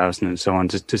 10,000 and so on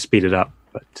to speed it up,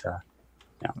 but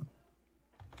yeah.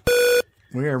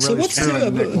 We are really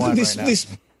so what's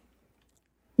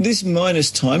this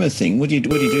minus timer thing? What do you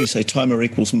do? Say timer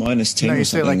equals minus 10 or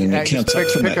something, and it counts up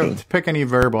from that. Pick any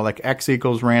variable like x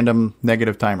equals random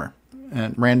negative timer,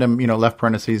 and random left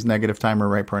parentheses negative timer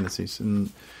right parentheses,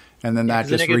 and then that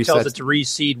just resets. Tells it to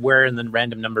reseed where in the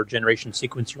random number generation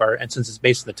sequence you are, and since it's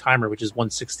based on the timer, which is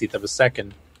 1/60th of a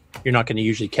second, you're not going to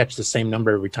usually catch the same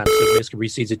number every time, so it basically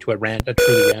reseeds it to a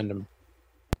truly random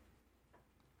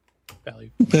value.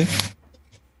 Okay,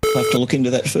 I'll have to look into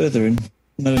that further and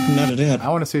nut it out. I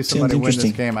want to see somebody win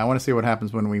this game. I want to see what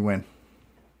happens when we win.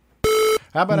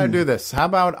 How about I do this? How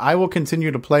about I will continue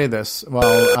to play this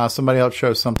while somebody else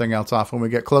shows something else off. When we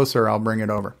get closer, I'll bring it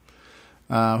over.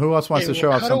 Who else wants to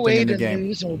show off something in the game?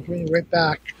 News and we'll bring it right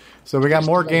back. So we got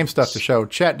more game stuff to show.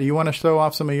 Chet, do you want to show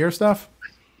off some of your stuff?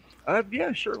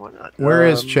 Yeah, sure. Why not? Where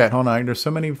is Chet? Hold on. There's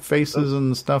so many faces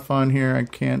and stuff on here. I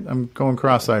can't. I'm going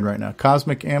cross-eyed right now.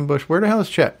 Cosmic Ambush. Where the hell is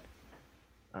Chet?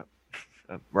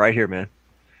 Right here, man.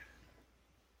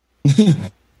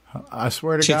 I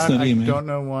swear to God, I don't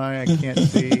know why I can't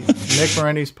see Nick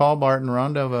Morendes, Paul Barton,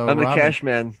 Rondevo. I'm the Cash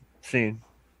Man scene.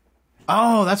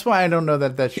 Oh, that's why I don't know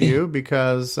that that's you,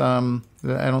 because I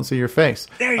don't see your face.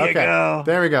 There you go.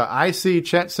 There we go. I see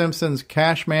Chet Simpson's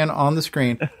Cash Man on the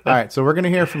screen. All right, so we're going to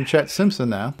hear from Chet Simpson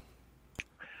now.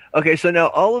 Okay, so now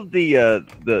all of the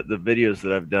videos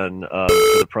that I've done for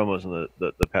the promos in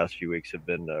the past few weeks have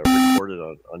been recorded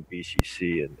on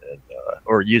BCC and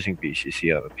or using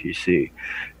BCC on a PC,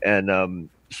 and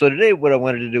So today, what I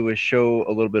wanted to do was show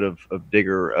a little bit of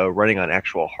Digger running on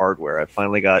actual hardware. I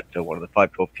finally got one of the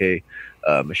 512K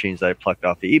machines that I plucked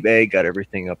off of eBay, got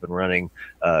everything up and running,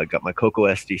 got my Coco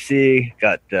SDC,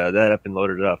 got that up and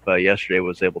loaded up yesterday,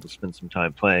 was able to spend some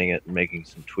time playing it and making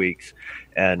some tweaks.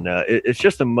 And it's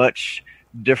just a much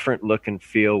different look and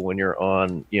feel when you're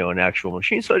on, an actual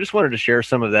machine. So I just wanted to share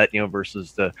some of that,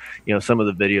 versus the, some of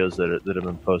the videos that have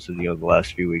been posted, the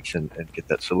last few weeks and get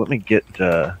that. So let me get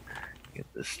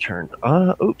this turned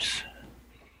on. Oops.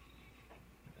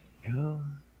 There we go.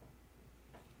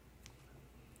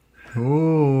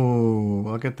 Ooh,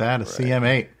 look at that, a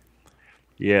CM8.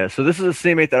 Yeah, so this is a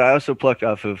CM8 that I also plucked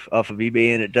off of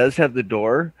eBay, and it does have the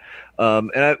door.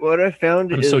 What I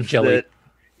found is so jelly.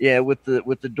 that, with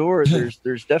the door,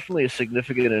 there's definitely a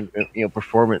significant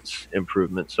performance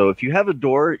improvement. So if you have a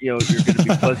door, you're going to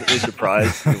be pleasantly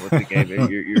surprised with the game.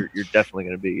 You're definitely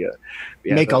going to be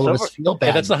make all of us feel bad.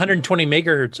 Yeah, that's the 120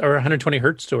 megahertz or 120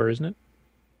 hertz door, isn't it?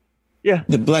 Yeah,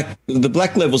 the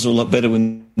black levels are a lot better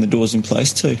when the door's in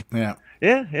place too. Yeah,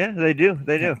 they do.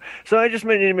 So I just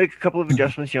need to make a couple of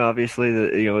adjustments. Obviously,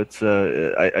 it's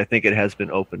I think it has been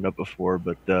opened up before,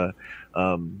 but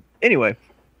anyway,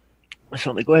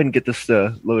 so let me go ahead and get this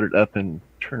loaded up and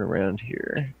turn around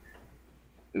here.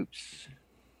 Oops.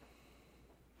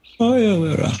 Oh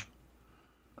yeah,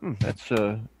 that's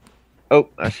Oh,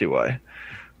 I see why.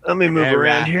 Let me move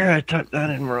around here. I tucked that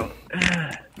in wrong.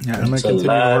 Yeah, I'm going to continue to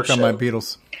work on my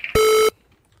Beatles.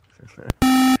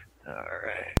 All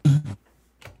right.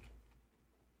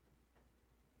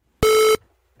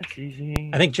 That's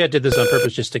easy. I think Jed did this on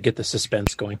purpose just to get the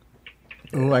suspense going.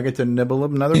 Oh, I get to nibble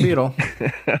another beetle.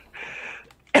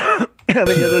 How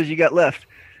many of those you got left?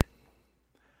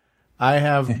 I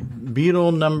have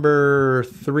beetle number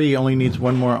 3 only needs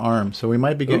one more arm, so we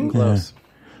might be getting close.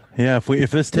 Yeah,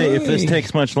 if this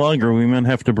takes much longer, we might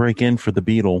have to break in for the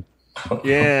beetle.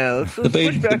 Yeah, let's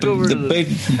push back over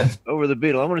the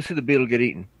beetle. I want to see the beetle get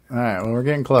eaten. All right, well, we're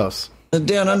getting close. The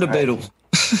down under beetle.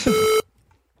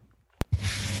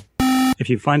 If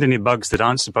you find any bugs that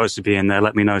aren't supposed to be in there,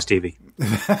 let me know, Stevie. Good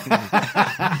one.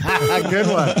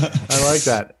 I like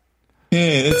that.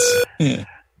 Yeah.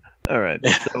 All right.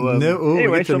 So,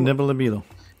 we get to nibble a beetle.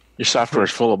 Your software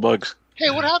is full of bugs. Hey,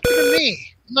 what happened to me?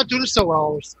 I'm not doing so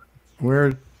well.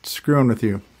 We're screwing with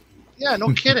you. Yeah,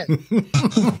 no kidding.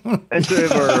 And so we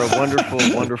have our wonderful,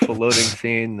 wonderful loading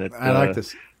scene that I like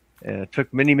this.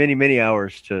 Took many, many, many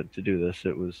hours to do this.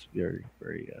 It was very,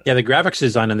 very. Yeah, the graphics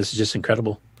design on this is just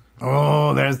incredible.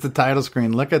 Oh, there's the title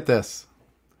screen. Look at this.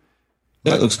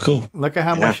 That looks cool. Look at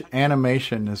how much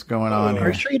animation is going on here. Are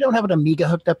you sure you don't have an Amiga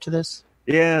hooked up to this?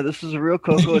 Yeah, this is a real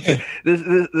Coco. This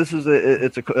is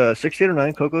a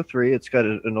 6809 Coco 3. It's got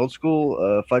an old school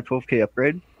 512K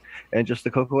upgrade and just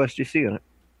the Coco SDC in it.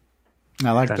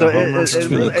 I like that. So it's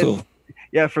really cool.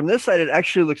 Yeah, from this side, it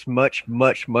actually looks much,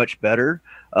 much, much better.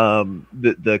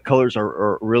 The colors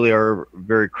are really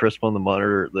very crisp on the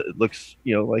monitor. It looks,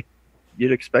 like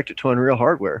you'd expect it to on real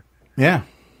hardware. Yeah,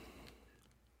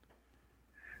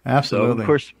 absolutely. So, of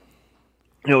course,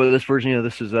 with this version,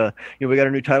 this is we got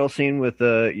a new title scene with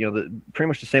pretty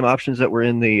much the same options that were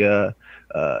in the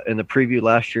preview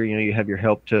last year. You have your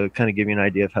help to kind of give you an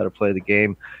idea of how to play the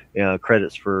game.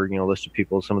 Credits for a list of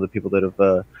people, some of the people that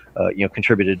have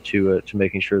contributed to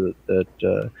making sure that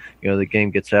the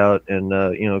game gets out, and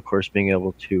of course being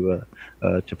able to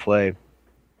play.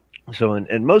 So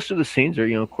and most of the scenes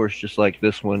are of course just like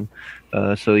this one,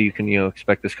 so you can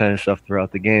expect this kind of stuff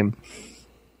throughout the game.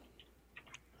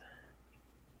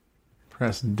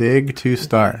 Press dig to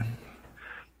start.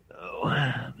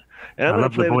 And I'm going to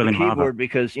play with the keyboard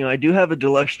because I do have a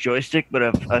deluxe joystick, but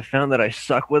I've found that I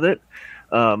suck with it.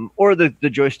 Or the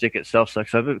joystick itself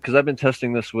sucks of it, because I've been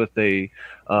testing this with a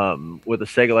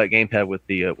Sega Lite gamepad with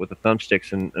the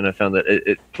thumbsticks, and I found that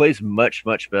it plays much,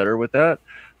 much better with that.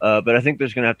 But I think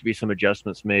there's going to have to be some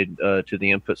adjustments made to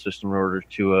the input system in order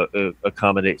to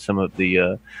accommodate some of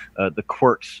the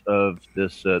quirks of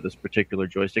this particular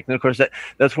joystick. And of course,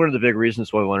 that's one of the big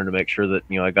reasons why I wanted to make sure that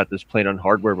I got this played on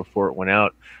hardware before it went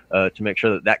out, to make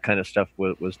sure that kind of stuff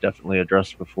was definitely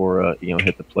addressed before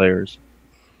hit the players.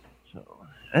 So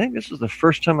I think this is the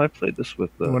first time I played this with.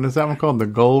 What is that one called? The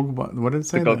Gold? What did it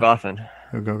say? The Golgothan.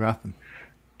 The Golgothan.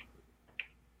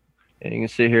 And you can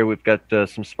see here we've got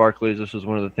some sparklies. This is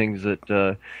one of the things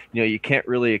that you can't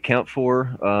really account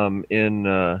for in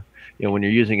when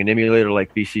you're using an emulator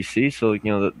like BCC. So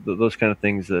those kind of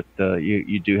things that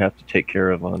you do have to take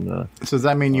care of on. So does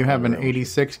that mean you have an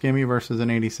 86 gimme versus an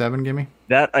 87 gimme?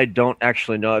 That I don't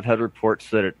actually know. I've had reports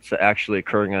that it's actually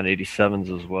occurring on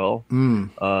 87s as well.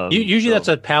 Usually that's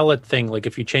a palette thing. Like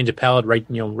if you change a palette right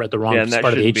at the wrong and that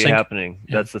part of the shouldn't H be sync. happening.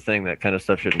 Yeah. That's the thing. That kind of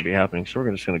stuff shouldn't be happening. So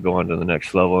we're just going to go on to the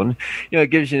next level, and it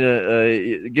gives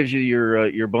you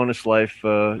your bonus life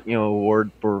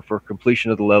award for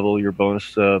completion of the level. Your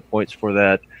bonus points for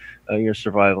that. Your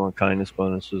survival and kindness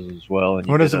bonuses as well. And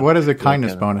what is a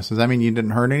kindness bonus? Does that mean you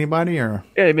didn't hurt anybody, or?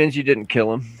 Yeah, it means you didn't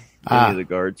kill him. Any of the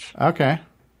guards. Okay.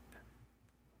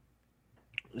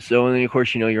 So, and then of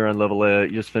course, you're on level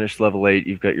 8. You just finished level 8.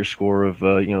 You've got your score of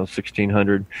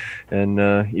 1600,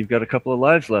 and you've got a couple of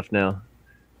lives left now.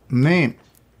 Neat.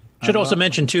 Should also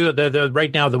mention too that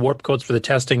right now the warp codes for the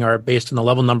testing are based on the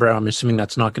level number. I'm assuming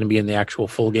that's not going to be in the actual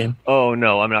full game. Oh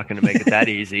no, I'm not going to make it that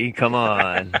easy. Come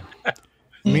on.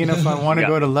 I mean, if I want to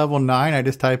go to level 9, I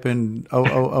just type in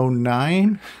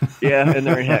 0009. Yeah, and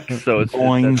they're in hex, so it's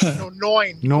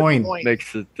Noin.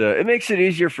 Makes it it makes it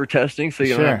easier for testing, so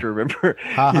you don't have to remember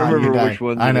which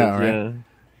ones. I know, it is. right? Yeah.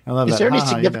 I love is there any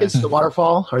significance to the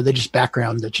waterfall, or are they just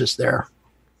background that's just there?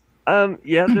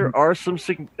 Yeah, there are some.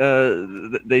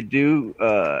 They do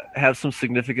have some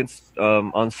significance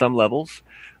on some levels.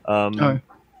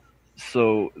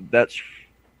 So that's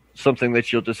something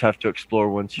that you'll just have to explore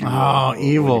once you.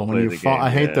 Evil! When you fall, I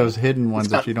hate those hidden ones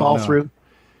that you don't fall know. through.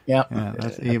 Yeah,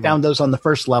 that's I evil. found those on the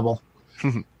first level.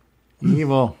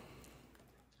 Evil.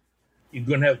 You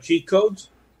gonna have cheat codes?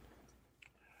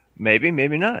 Maybe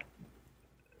not.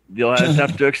 You'll just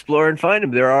have to explore and find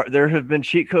them. There have been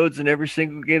cheat codes in every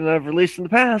single game that I've released in the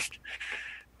past.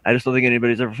 I just don't think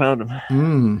anybody's ever found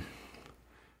them.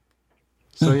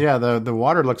 So yeah, the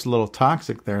water looks a little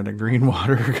toxic there. The green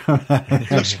water.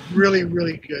 It looks really,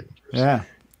 really good. Yeah.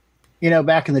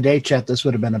 Back in the day, Chet, this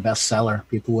would have been a bestseller.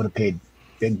 People would have paid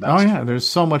big bucks. Oh yeah, there's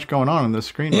so much going on the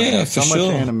screen. Yeah, so for much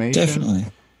sure. animation. Definitely.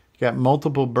 You got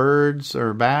multiple birds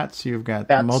or bats. You've got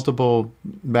multiple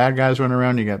bad guys running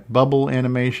around. You got bubble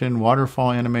animation,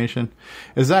 waterfall animation.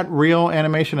 Is that real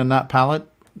animation and not palette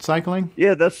cycling?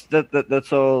 Yeah, that's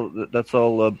all. That's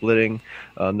all blitting.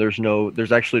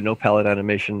 There's actually no palette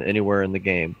animation anywhere in the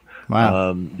game.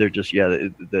 Wow. They're just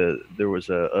there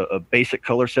was a basic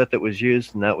color set that was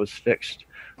used, and that was fixed.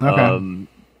 Okay.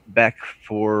 Back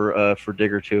for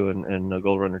Digger 2 and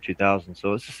Gold Runner 2000.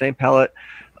 So it's the same palette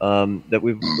that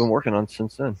we've been working on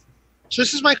since then. So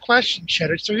this is my question,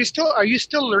 Cheddar. So are you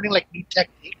still learning like new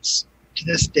techniques to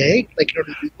this day, like in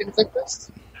order to do things like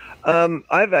this? Over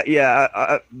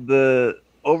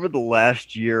the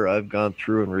last year, I've gone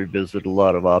through and revisited a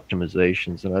lot of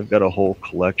optimizations, and I've got a whole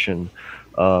collection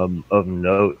of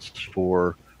notes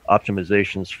for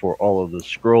optimizations for all of the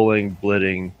scrolling,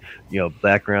 blitting,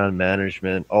 background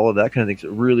management, all of that kind of things. It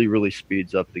really, really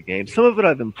speeds up the game. Some of it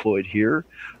I've employed here.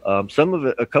 Some of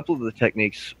it, a couple of the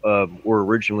techniques were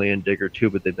originally in Digger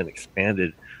 2, but they've been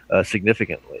expanded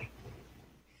significantly.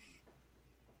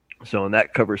 So, and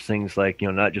that covers things like,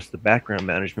 not just the background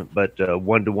management, but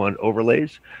one-to-one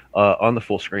overlays on the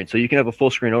full screen. So you can have a full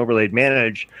screen overlay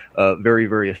managed very,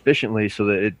 very efficiently, so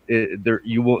that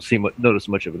you won't notice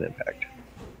much of an impact.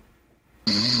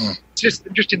 It's just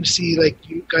interesting to see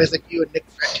you guys like you and Nick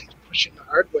Franti pushing the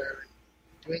hardware and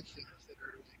doing things that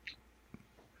are like.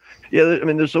 Yeah, I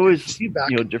mean, there's always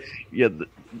different.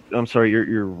 I'm sorry,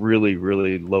 you're really,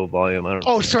 really low volume. I don't.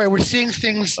 Oh, sorry. We're seeing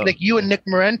things like you and Nick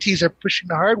Morentis are pushing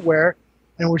the hardware,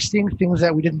 and we're seeing things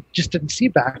that we didn't see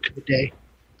back in the day.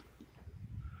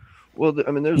 Well,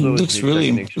 I mean, there's always looks really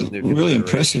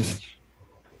impressive.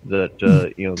 That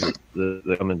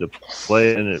that come into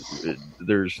play, and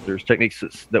there's techniques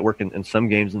that work in some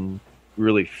games and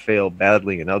really fail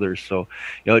badly in others. So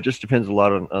it just depends a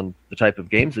lot on the type of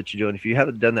games that you do, and if you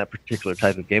haven't done that particular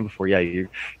type of game before, you're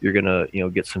gonna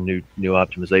get some new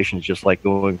optimizations, just like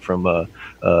going from a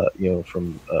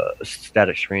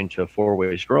static screen to a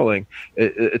four-way scrolling.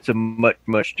 It's a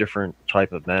much different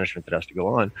type of management that has to go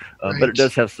on, but it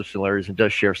does have some similarities and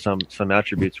does share some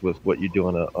attributes with what you do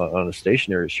on a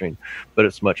stationary screen, but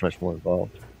it's much more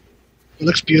involved. It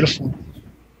looks beautiful.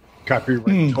 Copyright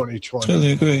 2020.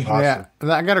 Totally agree. Awesome.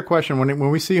 Yeah, I got a question.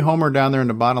 When we see Homer down there in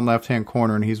the bottom left-hand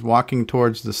corner and he's walking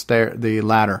towards the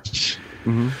ladder,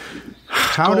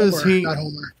 how does he? Not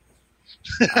Homer.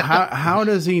 how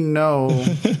does he know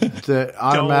to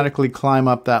automatically climb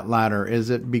up that ladder? Is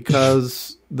it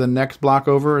because the next block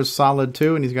over is solid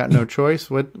 2 and he's got no choice?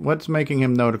 What's making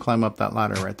him know to climb up that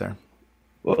ladder right there?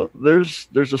 Well, there's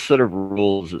a set of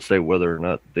rules that say whether or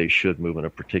not they should move in a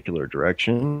particular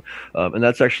direction, and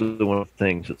that's actually one of the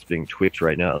things that's being tweaked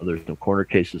right now. There's some corner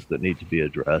cases that need to be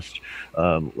addressed.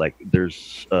 Like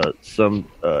there's some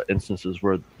instances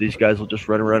where these guys will just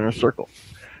run around in a circle.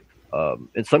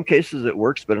 In some cases it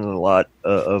works, but in a lot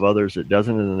of others it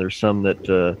doesn't. And then there's some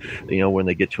that when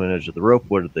they get to an edge of the rope,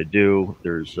 what do they do?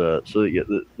 There's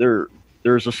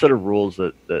there's a set of rules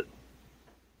that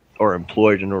are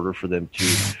employed in order for them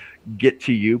to get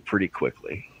to you pretty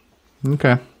quickly.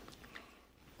 Okay.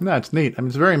 That's neat. I mean,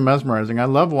 it's very mesmerizing. I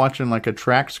love watching like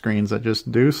attract screens that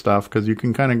just do stuff because you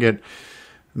can kind of get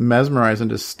mesmerized and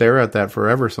just stare at that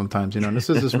forever sometimes. And this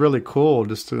is just really cool,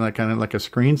 just to like kind of like a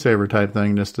screensaver type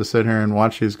thing, just to sit here and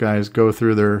watch these guys go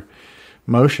through their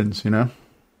motions.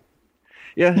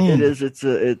 Yeah, it is.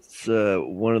 It's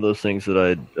one of those things that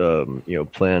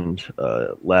I'd planned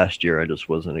last year. I just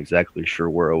wasn't exactly sure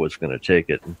where I was going to take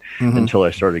it until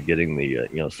I started getting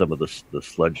the some of the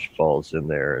sludge falls in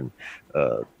there, and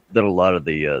then a lot of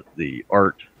the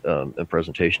art and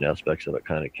presentation aspects of it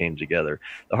kind of came together.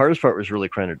 The hardest part was really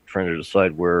trying to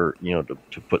decide where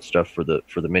to put stuff for the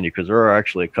menu, because there are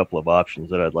actually a couple of options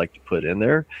that I'd like to put in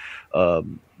there,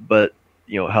 but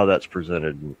how that's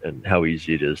presented and how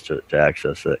easy it is to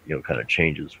access that, kind of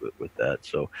changes with that.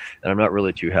 So, and I'm not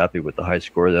really too happy with the high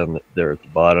score down there at the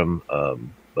bottom.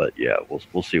 But yeah,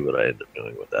 we'll see what I end up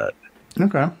doing with that.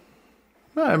 Okay.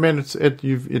 Well, I mean, it's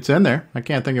in there. I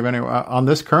can't think of anywhere on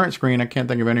this current screen. I can't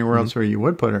think of anywhere else where you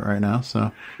would put it right now.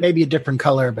 So maybe a different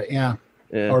color, but yeah.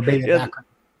 Or maybe a background.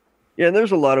 Yeah, and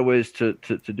there's a lot of ways to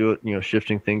do it,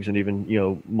 shifting things and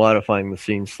even, modifying the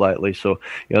scene slightly. So,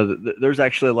 there's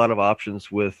actually a lot of options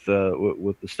with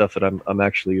the stuff that I'm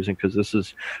actually using, because this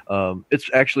is, it's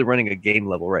actually running a game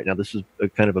level right now. This is a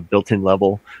kind of a built-in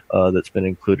level that's been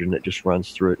included, and it just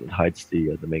runs through it and hides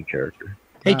the main character.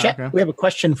 Hey, Chet, okay. We have a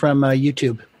question from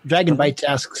YouTube. Dragon Bites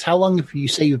asks, how long have you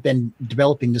say you've been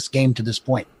developing this game to this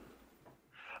point?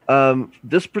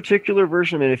 This particular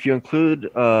version, I mean, if you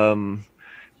include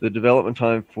the development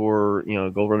time for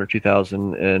Gold Runner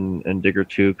 2000 and Digger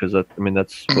 2, because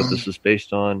that's what this is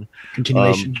based on.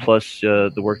 Continuation. Plus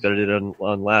the work that I did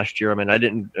on last year. I mean, I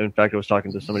didn't. In fact, I was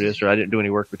talking to somebody yesterday. I didn't do any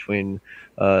work between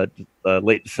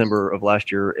late December of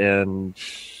last year and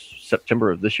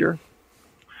September of this year.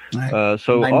 Right.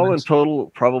 So 9 all months. In total,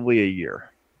 probably a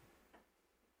year.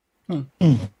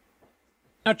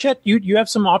 Now, Chet, you have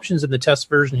some options in the test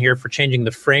version here for changing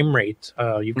the frame rate.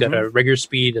 You've got a regular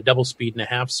speed, a double speed, and a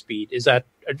half speed.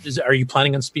 Are you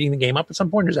planning on speeding the game up at some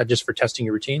point, or is that just for testing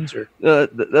your routines? Or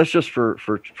that's just for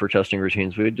testing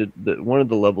routines. We did one of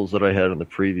the levels that I had on the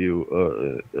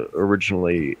preview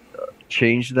originally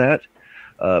changed that,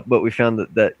 but we found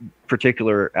that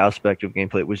particular aspect of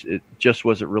gameplay it just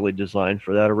wasn't really designed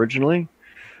for that originally.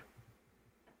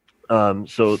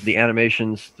 So the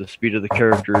animations, the speed of the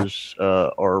characters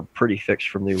are pretty fixed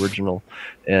from the original,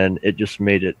 and it just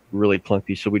made it really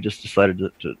clunky. So we just decided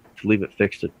to leave it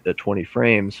fixed at 20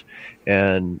 frames,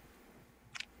 and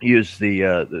use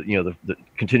the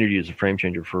continue to use the frame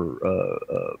changer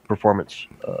for performance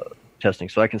testing.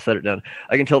 So I can set it down.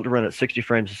 I can tell it to run at 60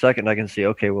 frames a second. I can see,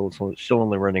 okay, well, it's still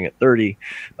only running at 30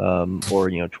 or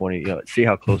 20. See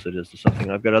how close it is to something.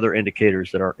 And I've got other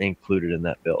indicators that aren't included in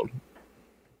that build.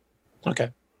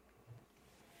 Okay.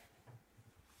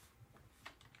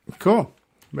 Cool.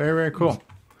 Very, very cool.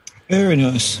 Very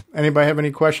nice. Anybody have any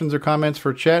questions or comments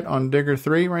for Chet on Digger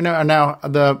 3 right now? Now,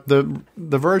 the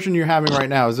version you're having right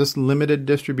now, is this limited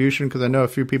distribution? Because I know a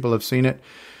few people have seen it.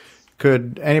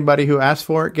 Could anybody who asks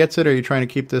for it gets it, or are you trying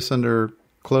to keep this under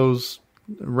closed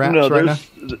wraps right now?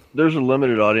 There's a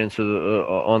limited audience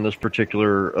on this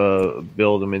particular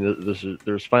build. I mean,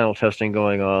 there's final testing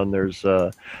going on. There's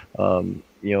a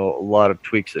lot of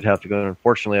tweaks that have to go in.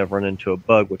 Unfortunately, I've run into a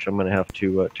bug, which I'm going to have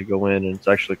to go in, and it's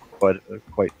actually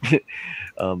quite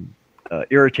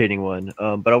irritating one.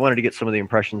 But I wanted to get some of the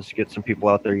impressions, to get some people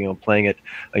out there, playing it,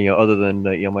 other than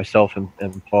myself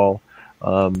and Paul.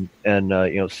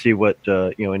 See what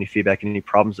any feedback and any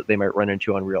problems that they might run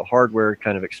into on real hardware,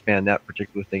 kind of expand that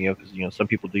particular thing, because some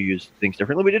people do use things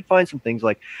differently. We did find some things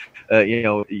like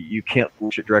you can't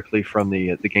launch it directly from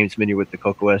the games menu with the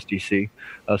Coco SDC,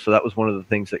 so that was one of the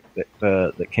things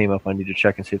that came up. I need to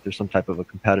check and see if there's some type of a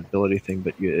compatibility thing,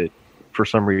 but for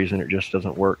some reason it just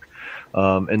doesn't work.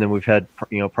 And then we've had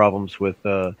problems with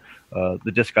the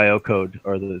disk IO code,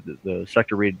 or the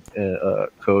sector read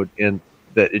code in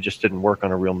that it just didn't work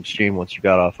on a real machine once you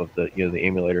got off of the the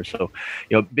emulator. So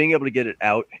being able to get it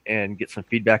out and get some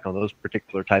feedback on those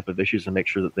particular type of issues and make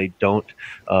sure that they don't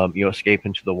escape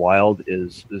into the wild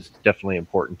is definitely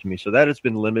important to me. So that has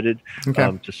been limited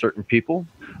to certain people,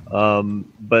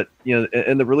 but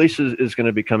and the release is going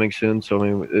to be coming soon. So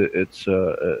I mean, it's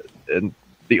and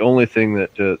the only thing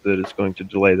that is going to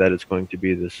delay that is going to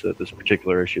be this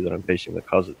particular issue that I'm facing that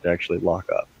caused it to actually lock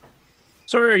up.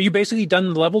 So are you basically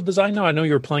done the level design now? I know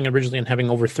you were playing originally and having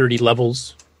over 30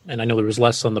 levels, and I know there was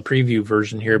less on the preview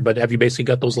version here, but have you basically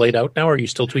got those laid out now, or are you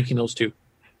still tweaking those too?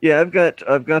 Yeah, I've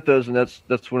got those, and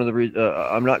that's one of the reasons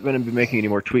I'm not going to be making any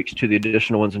more tweaks to the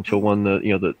additional ones until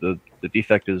the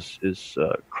defect is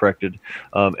corrected,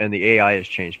 and the AI has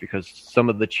changed, because some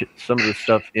of the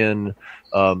stuff in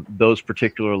those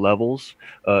particular levels,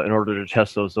 in order to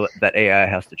test those, that AI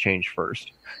has to change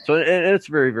first. So and it's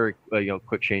very, very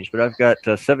quick change. But I've got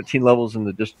 17 levels in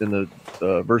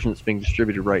the version that's being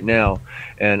distributed right now,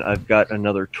 and I've got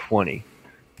another 20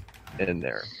 in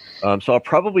there. So I'll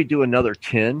probably do another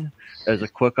 10 as a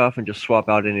quick off and just swap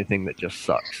out anything that just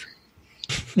sucks.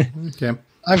 Okay.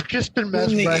 I've just been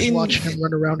mesmerized watching him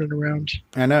run around and around.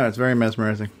 I know, it's very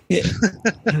mesmerizing. Yeah.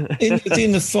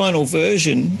 in the final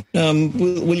version,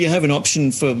 will you have an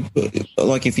option for,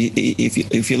 like, if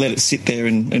you let it sit there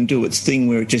and do its thing,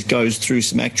 where it just goes through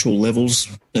some actual levels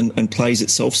and plays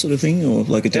itself, sort of thing, or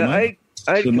like a demo?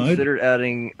 I'd considered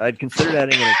adding an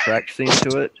attract scene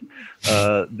to it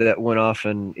that went off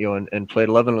and played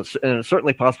 11, and it's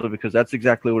certainly possible, because that's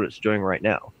exactly what it's doing right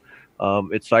now.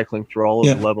 It's cycling through all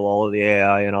of the level, all of the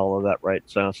AI, and all of that right.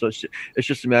 So it's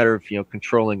just a matter of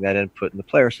controlling that input in the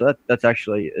player. So that's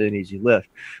actually an easy lift.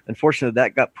 Unfortunately,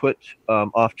 that got put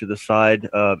off to the side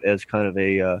as kind of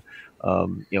a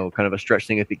kind of a stretch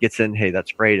thing. If it gets in, hey,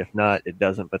 that's great. If not, it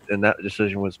doesn't. But then that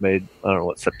decision was made, I don't know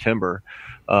what, September.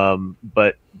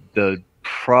 But the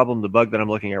bug that I'm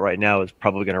looking at right now is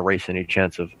probably going to erase any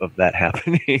chance of that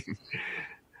happening.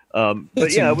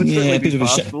 But yeah, it would certainly be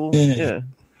possible. Yeah.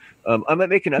 I might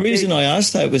make an update. The reason I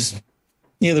asked that was,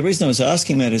 the reason I was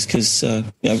asking that is because,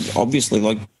 obviously,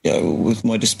 with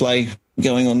my display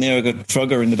going on there, I've got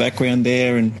Frogger in the background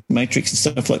there and Matrix and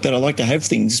stuff like that. I like to have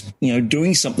things,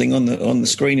 doing something on the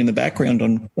screen in the background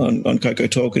on Coco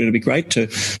Talk. It'd be great to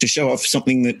show off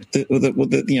something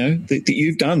that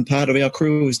you've done, part of our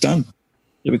crew has done.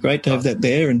 It'd be great to have that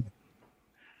there. And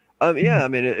yeah, I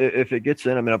mean, if it gets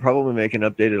in, I mean, I'll probably make an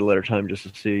update at a later time just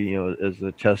to see, as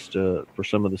the test for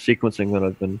some of the sequencing that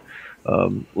I've been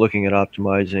looking at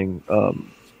optimizing.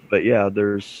 But yeah,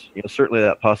 there's certainly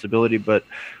that possibility. But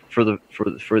for the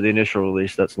initial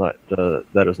release, that is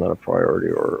not a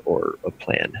priority or a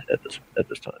plan at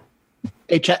this time.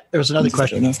 Hey, Chet, there was another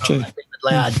question. David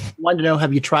Ladd wanted to know: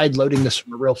 have you tried loading this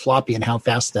from a real floppy and how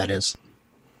fast that is?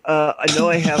 No,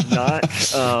 I have not,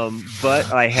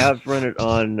 but I have run it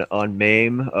on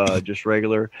MAME, just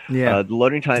regular. Yeah. The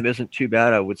loading time isn't too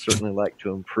bad. I would certainly like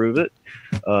to improve it,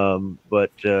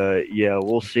 but yeah,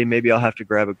 we'll see. Maybe I'll have to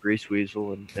grab a grease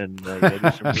weasel and do some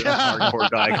real hardcore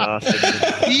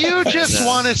diagnostics. You just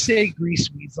want to say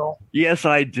grease weasel? Yes,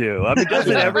 I do. I mean,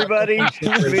 doesn't everybody? I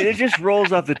mean, it just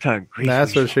rolls off the tongue.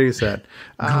 That's what she said.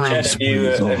 Chet,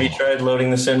 have you tried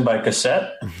loading this in by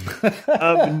cassette?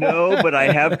 No, but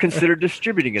I have considered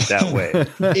distributing it that way.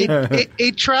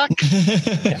 A truck.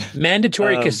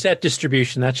 Mandatory cassette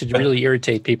distribution. That should really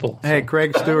irritate people. Hey,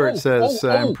 Craig Stewart says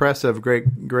impressive,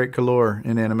 great color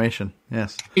in animation.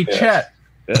 Yes. Hey, Chet,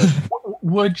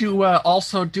 would you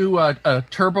also do a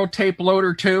turbo tape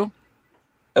loader too?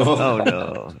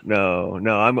 Oh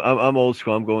no! I'm old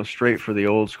school. I'm going straight for the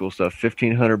old school stuff.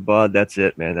 1500 baud. That's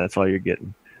it, man. That's all you're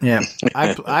getting. Yeah,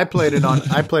 I played it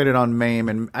on MAME,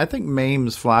 and I think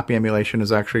MAME's floppy emulation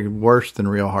is actually worse than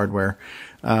real hardware,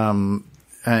 and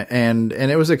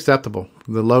it was acceptable.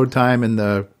 The load time and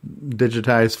the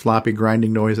digitized floppy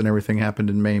grinding noise and everything happened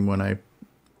in MAME when I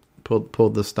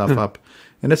pulled this stuff up,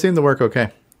 and it seemed to work okay.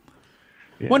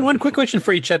 Yeah. One quick question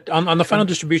for you, Chet. On the final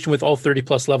distribution with all 30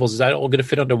 plus levels, is that all going to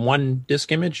fit onto one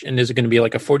disk image? And is it going to be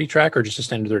like a 40 track or just a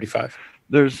standard 35?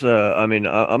 There's, I mean,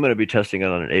 I'm going to be testing it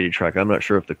on an 80 track. I'm not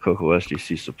sure if the Coco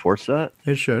SDC supports that.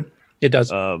 It should. It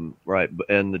does. Right.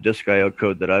 And the disk IO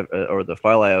code that or the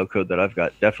file IO code that I've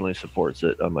got definitely supports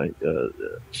it on my,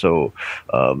 so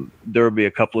there will be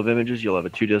a couple of images. You'll have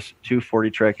a two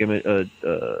 40 track image,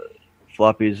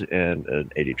 floppies and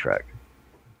an 80 track.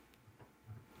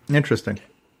 Interesting.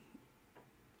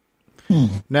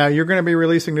 Now, you're going to be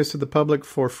releasing this to the public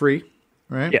for free,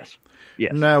 right? Yes.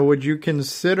 Now, would you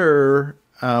consider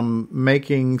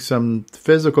making some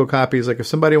physical copies. Like if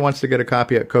somebody wants to get a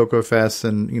copy at Coco Fest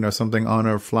and, something on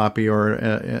a floppy or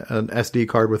an SD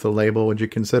card with a label, would you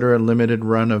consider a limited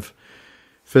run of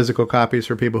physical copies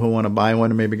for people who want to buy one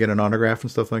and maybe get an autograph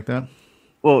and stuff like that?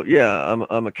 Well, yeah,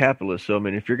 I'm a capitalist, so I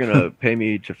mean, if you're going to pay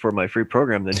me for my free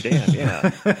program, then damn, yeah.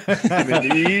 I mean,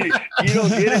 you don't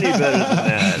get any better than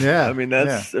that. Yeah,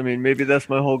 I mean, maybe that's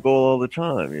my whole goal all the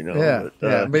time, Yeah,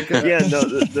 but,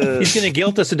 he's going to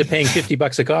guilt us into paying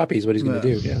 $50 a copy. Is what he's going to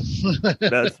do. Yeah,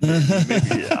 that's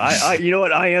maybe, I you know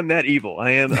what? I am that evil.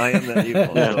 I am that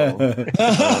evil.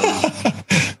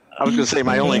 I was going to say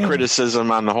my only criticism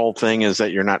on the whole thing is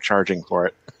that you're not charging for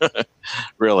it.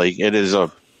 Really, it is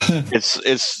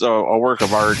it's a work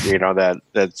of art,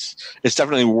 it's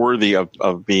definitely worthy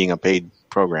of being a paid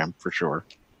program for sure.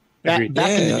 Back in the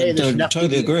day, there's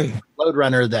totally agree. Load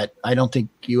Runner that I don't think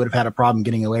you would have had a problem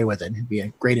getting away with it. It'd be a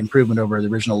great improvement over the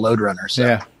original Load Runner. So.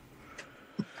 Yeah.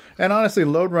 And honestly,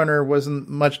 Load Runner wasn't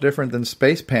much different than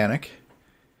Space Panic.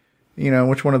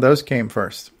 Which one of those came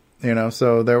first?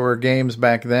 So there were games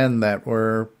back then that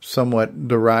were somewhat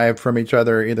derived from each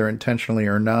other, either intentionally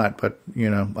or not. But,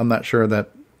 I'm not sure that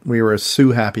we were as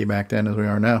happy back then as we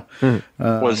are now.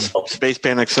 Was Space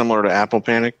Panic similar to Apple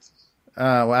Panic?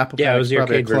 Apple Panic was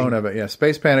probably a clone of it. Yeah,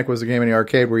 Space Panic was a game in the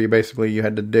arcade where you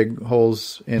had to dig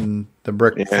holes in the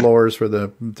brick floors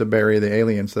to bury the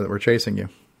aliens that were chasing you.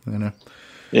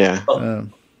 Yeah.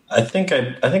 I think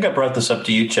I brought this up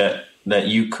to you, Chet, that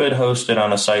you could host it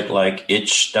on a site like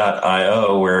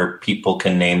itch.io where people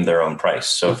can name their own price.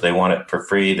 So if they want it for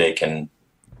free, they can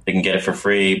get it for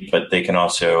free, but they can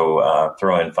also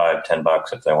throw in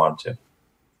 $5-10 if they want to.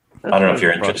 I don't know if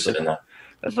you're interested in that.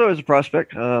 That's always a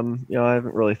prospect. I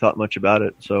haven't really thought much about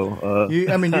it. So, you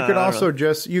could also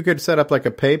you could set up like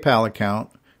a PayPal account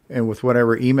and with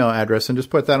whatever email address and just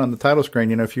put that on the title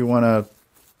screen. If you want to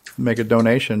make a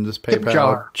donation, just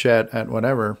PayPal, chat at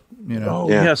whatever. Oh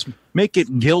yes, make it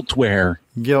Guiltware.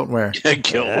 Guiltware.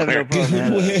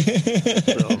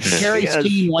 Carrie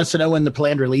Steen wants to know when the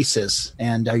planned release is,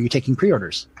 and are you taking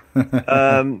pre-orders?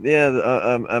 I'm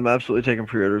absolutely taking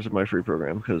pre-orders of my free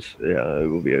program because it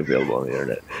will be available on the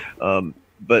internet.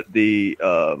 But the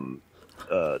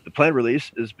planned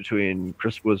release is between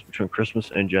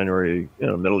Christmas and January,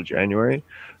 middle of January.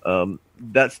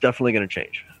 That's definitely going to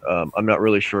change. I'm not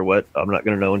really sure what. I'm not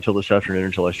going to know until this afternoon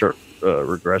until I start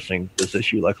regressing this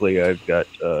issue. Luckily, I've got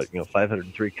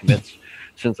 503 commits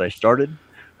since I started.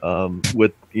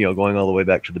 With going all the way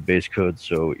back to the base code.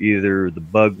 So either the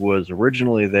bug was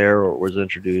originally there or it was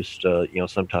introduced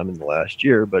sometime in the last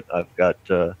year. But I've got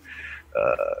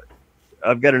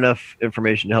enough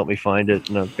information to help me find it,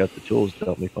 and I've got the tools to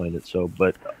help me find it. So,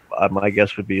 but my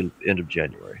guess would be end of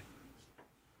January.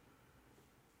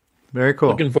 Very cool.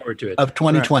 Looking forward to it. Of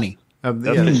 2020.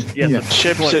 Right.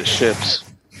 Ships.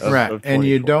 Right, and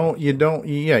you don't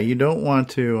want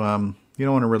to. You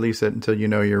don't want to release it until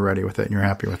you're ready with it and you're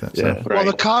happy with it. Yeah. So. Well,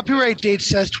 the copyright date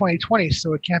says 2020,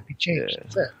 so it can't be changed.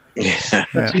 That's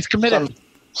it. He's committed.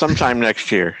 Sometime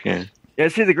next year. Yeah. Yeah.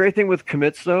 See, the great thing with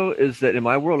commits though is that in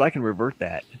my world I can revert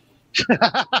that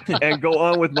and go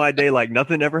on with my day like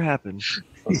nothing ever happened.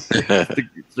 It's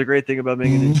the great thing about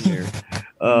being an engineer.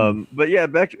 But yeah,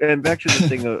 back to the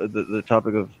thing, the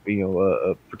topic of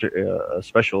a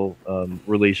special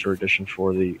release or edition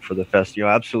for the fest.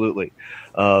 Absolutely.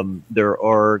 There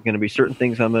are going to be certain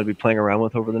things I'm going to be playing around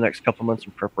with over the next couple of months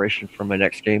in preparation for my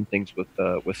next game. Things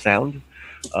with sound,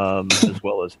 as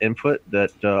well as input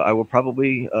that I will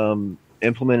probably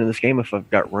implement in this game if I've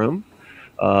got room.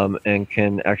 And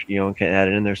can actually, can add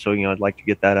it in there. So, I'd like to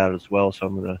get that out as well. So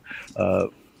I'm going to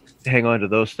hang on to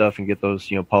those stuff and get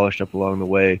those, polished up along the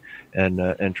way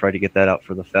and try to get that out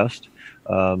for the fest.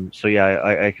 So yeah,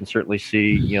 I can certainly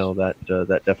see,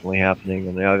 that definitely happening.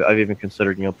 And I've even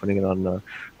considered, putting it on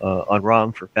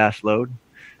ROM for fast load.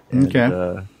 And,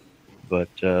 okay. But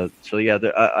so yeah,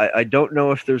 I don't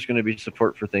know if there's going to be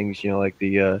support for things, like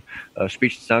the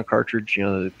speech to sound cartridge,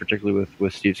 particularly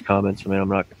with Steve's comments. I mean, I'm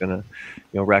not going to,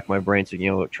 rack my brains,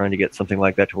 trying to get something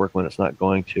like that to work when it's not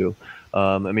going to.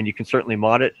 I mean, you can certainly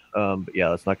mod it, but yeah,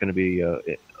 that's not going to be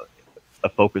a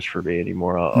focus for me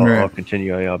anymore. I'll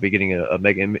continue. I'll be getting a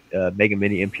Mega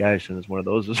Mini MPI as soon as one of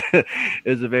those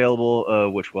is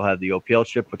available, which will have the OPL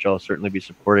chip, which I'll certainly be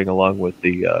supporting along with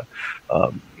the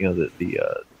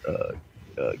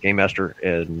Game Master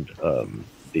and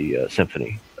the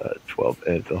Symphony 12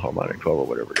 and Philharmonic 12 or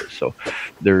whatever it is. So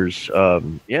there's now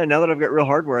that I've got real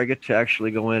hardware, I get to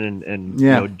actually go in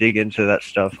and dig into that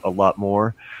stuff a lot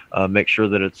more. Make sure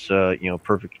that it's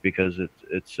perfect, because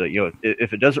it's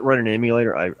if it doesn't run an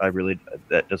emulator, I really,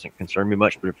 that doesn't concern me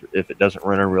much. But if it doesn't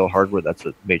run on real hardware, that's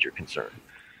a major concern.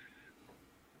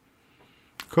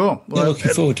 Cool. Well,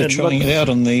 looking forward to trying it out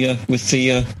on the with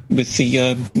the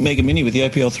Mega Mini with the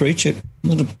OPL3 chip.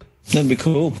 That'd be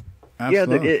cool.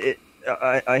 Absolutely.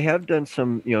 Yeah, I have done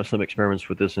some experiments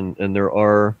with this, and there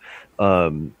are.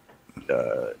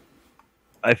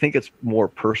 I think it's more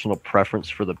personal preference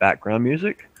for the background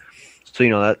music.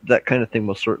 So that kind of thing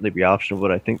will certainly be optional,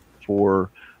 but I think for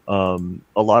a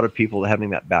lot of people,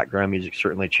 having that background music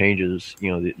certainly changes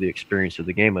the experience of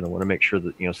the game, and I want to make sure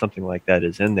that something like that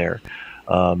is in there.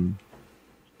 Of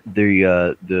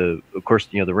course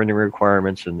the rendering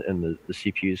requirements and the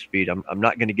CPU speed. I'm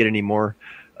not going to get any more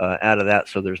out of that,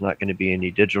 so there's not going to be any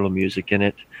digital music in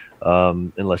it,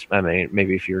 unless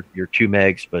maybe if you're 2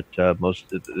 megs, but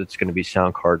most it's going to be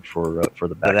sound card for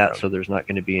the background. So there's not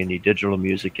going to be any digital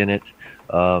music in it,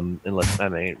 unless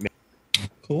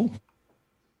Cool.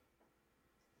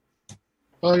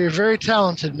 Well, you're very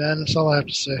talented, man. That's all I have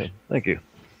to say. Thank you.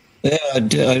 Yeah,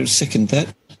 I second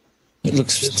that. It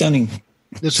looks stunning.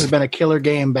 This has been a killer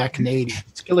game back in the 80s.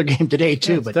 It's a killer game today,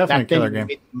 too, but definitely back then a killer you game.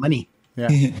 made money. Yeah.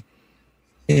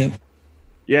 Yeah.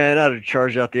 Yeah, and I'd have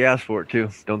charged out the ass for it too.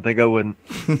 Don't think I wouldn't.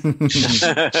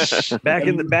 Back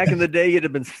in the day, you'd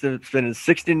have been spending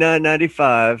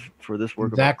 $69.95 for this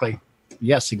work. Exactly.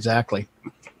 Yes, exactly.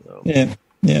 So. Yeah.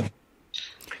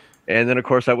 And then, of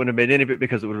course, I wouldn't have made any of it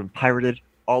because it would have been pirated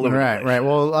all over. Right.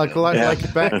 Well, like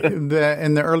back in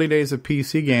the early days of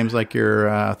PC games, like your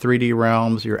 3D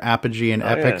Realms, your Apogee, and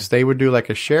Epics, they would do like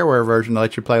a shareware version to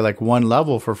let you play like one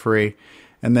level for free,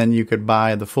 and then you could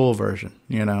buy the full version.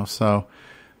 So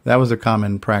that was a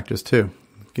common practice too.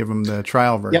 Give them the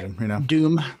trial version. Yep.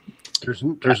 Doom.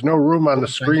 There's no room on the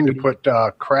screen to put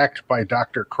 "Cracked" by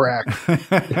Dr. Crack.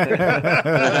 That's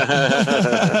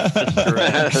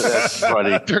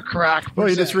funny. Dr. Crack. Well,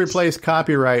 you just replace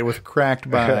copyright with "cracked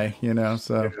by,"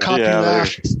 So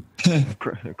Copyleft.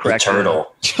 Crack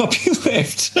turtle.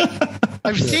 Copyleft.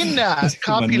 I've seen that.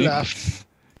 Copyleft.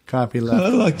 Copyleft. I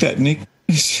like that, Nick.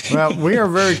 Well, we are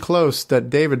very close that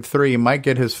David 3 might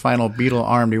get his final beetle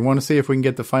arm. Do you want to see if we can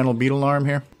get the final beetle arm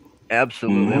here?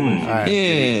 Absolutely. All right.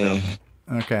 Yeah.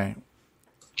 Okay.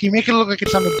 Can you make it look like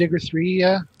it's on the Digger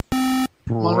 3?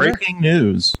 Breaking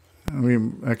news.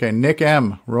 Okay, Nick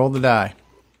M, roll the die.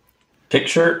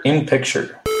 Picture in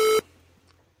picture.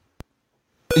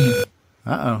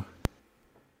 Uh-oh.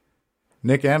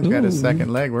 Nick M's got his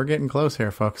second leg. We're getting close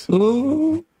here, folks.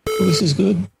 Ooh, this is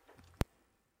good.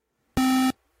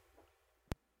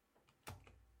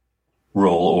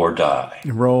 Roll or die.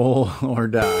 Roll or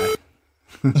die.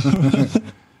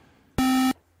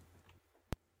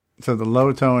 So the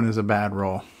low tone is a bad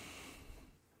roll.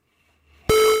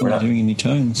 We're not doing any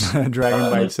tones.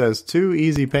 Dragonbite says 2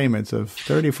 easy payments of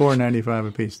 $34.95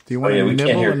 a piece. Do you want a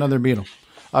nibble or another beetle?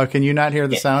 Oh, can you not hear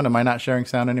the sound? Am I not sharing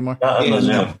sound anymore?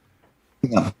 No.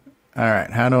 All right.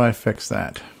 How do I fix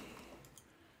that?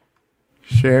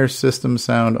 Share system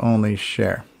sound only.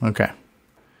 Share. Okay.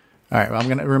 All right. Well, I'm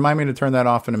going to remind me to turn that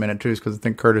off in a minute too, because I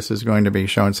think Curtis is going to be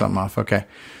showing something off. Okay.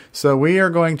 So we are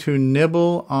going to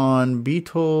nibble on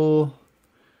Beetle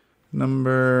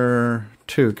number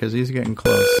 2 because he's getting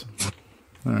close.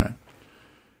 All right.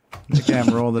 Nick M,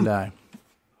 roll the die.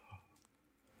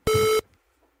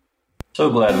 So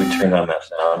glad we turned on that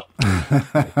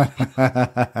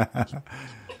sound.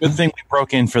 Good thing we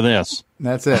broke in for this.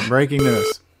 That's it. Breaking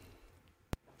news.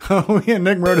 Oh, yeah.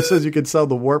 Nick Murda says you could sell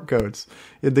the warp codes.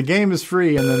 The game is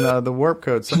free, and then the warp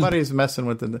codes. Somebody's messing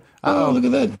with the. Oh, look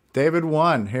at that. David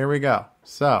won. Here we go.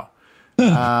 So,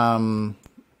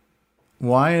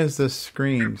 why is this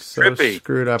screen so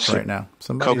screwed up right now?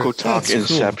 Coco Talk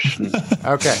Inception.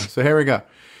 Okay, so here we go.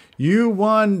 You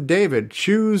won, David.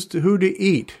 Choose who to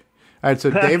eat. All right, so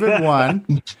David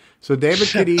won. So David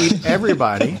could eat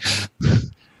everybody.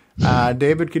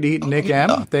 David could eat Nick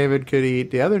M. David could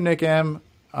eat the other Nick M.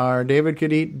 Or David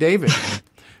could eat David.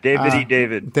 David eat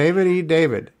David. David eat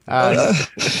David.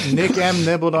 Nick M.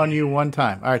 nibbled on you one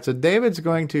time. All right, so David's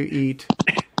going to eat.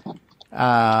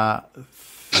 Oh,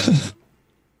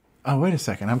 wait a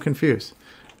second. I'm confused.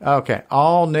 Okay,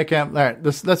 all Nick M. All right,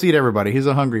 let's eat everybody. He's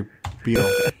a hungry beetle.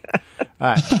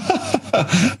 All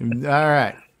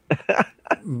right.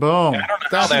 Boom. I don't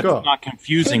know how that's not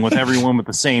confusing with everyone with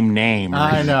the same name.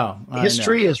 I know.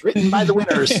 History is written by the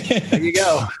winners. There you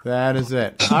go. That is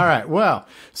it. All right. Well,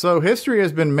 so history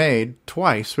has been made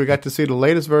twice. We got to see the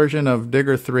latest version of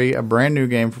Digger 3, a brand new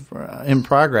game in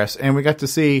progress, and we got to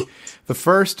see the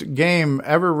first game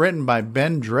ever written by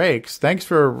Ben Drakes. Thanks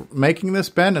for making this,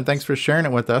 Ben, and thanks for sharing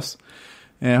it with us.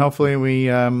 And hopefully we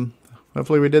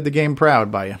did the game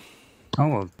proud by you. Oh,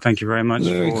 well, thank you very much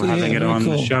for having it on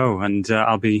the show. And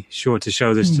I'll be sure to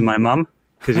show this to my mum,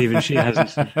 because even she hasn't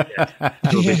seen it yet.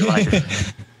 She'll be delighted.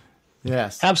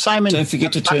 Yes. Have Simon. Don't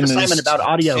forget to turn Simon about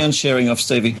audio. sound sharing off,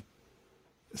 Stevie.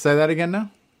 Say that again now?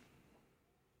 I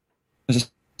was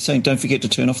just saying, don't forget to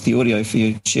turn off the audio for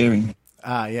your sharing.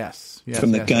 Yes.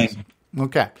 From the game. Yes.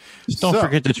 Okay. Just don't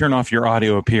forget to turn off your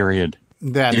audio, period.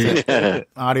 That's it.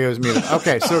 Audio is muted.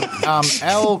 Okay, so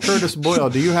L. Curtis Boyle,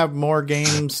 do you have more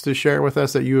games to share with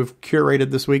us that you have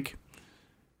curated this week?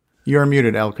 You're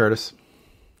muted, L. Curtis.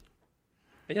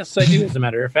 Yes, I do, as a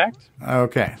matter of fact.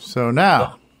 Okay, so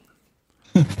now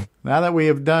that we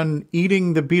have done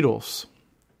eating the Beatles,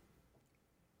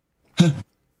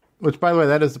 which, by the way,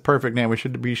 that is the perfect name. We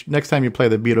should be next time you play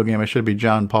the Beatle game, it should be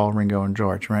John, Paul, Ringo, and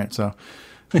George, right? So,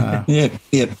 yep.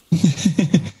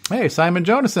 Hey, Simon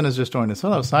Jonasson has just joined us.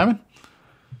 Hello, Simon.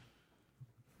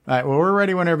 All right, well, we're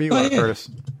ready whenever you are,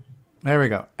 Curtis. There we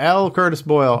go. L. Curtis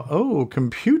Boyle. Oh,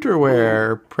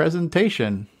 computerware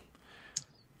presentation.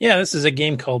 Yeah, this is a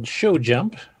game called Show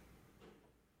Jump.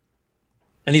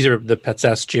 And these are the Pets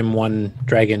Ask Jim 1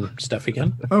 Dragon stuff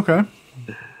again. Okay.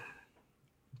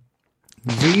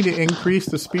 V to increase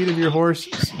the speed of your horse.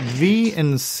 V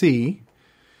and C.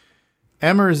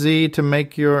 M or Z to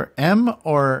make your M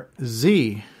or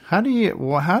Z. How do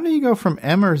you go from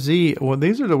M or Z? Well,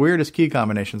 these are the weirdest key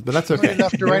combinations, but that's okay.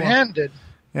 Left to right-handed.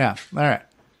 Yeah. All right.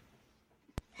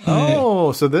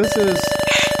 Oh, so this is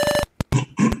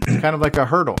kind of like a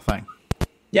hurdle thing.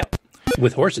 Yep.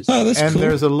 With horses. Oh, that's and cool.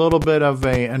 There's a little bit of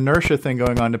a inertia thing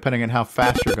going on depending on how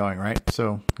fast you're going, right?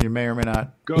 So you may or may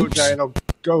not. Go, Dino.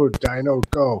 Go, Dino.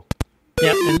 Go.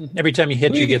 Yeah, and every time you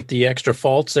hit, you get the extra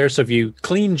faults there. So if you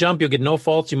clean jump, you'll get no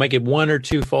faults. You might get 1 or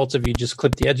 2 faults if you just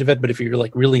clip the edge of it. But if you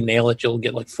like really nail it, you'll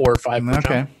get like 4 or 5.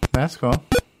 Okay, that's cool. All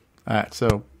right,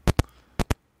 so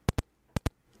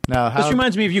now this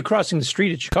reminds me of you crossing the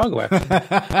street at Chicago.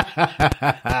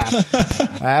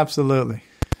 Absolutely.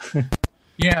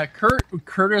 Yeah,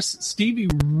 Curtis, Stevie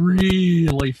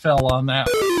really fell on that.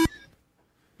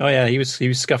 Oh yeah, he was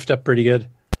scuffed up pretty good.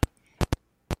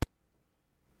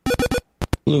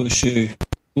 Blue shoe.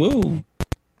 Whoa.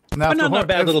 Now, but not a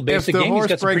bad little basic game. He's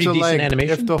got some pretty decent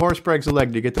animation. If the horse breaks a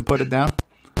leg, do you get to put it down?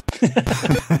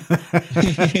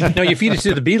 No, you feed it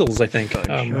to the Beatles, I think.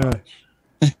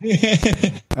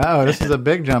 Oh, this is a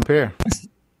big jump here.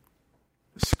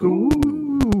 Ooh,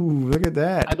 look at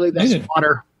that. I believe that's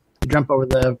water. You jump over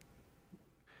the...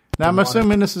 Now, I'm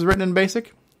assuming this is written in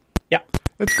BASIC? Yeah.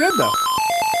 It's good, though.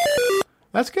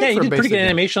 That's good. Yeah, he for did pretty good game.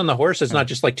 animation on the horse. It's not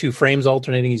just like 2 frames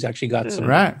alternating. He's actually got some.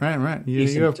 Right.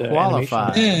 You have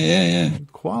qualified. Yeah.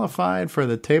 Qualified for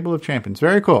the Table of Champions.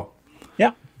 Very cool.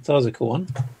 Yeah, that was a cool one.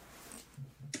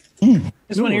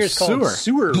 This one here is called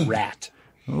Sewer Rat.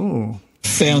 Ooh.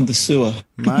 Found the sewer.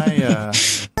 My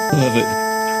love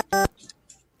it.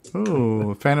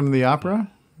 Ooh, Phantom of the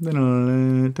Opera.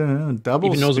 Double.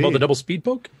 Even knows about the double speed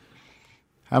poke.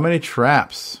 How many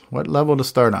traps? What level to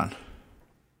start on?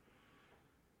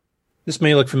 This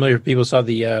may look familiar if people saw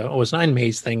the OS9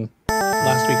 maze thing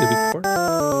last week or the week before.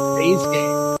 Maze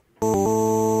game.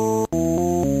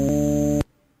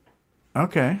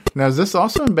 Okay. Now, is this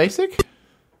also in BASIC?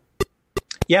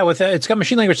 Yeah, with it's got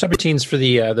machine language subroutines for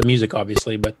the music,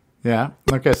 obviously, but yeah.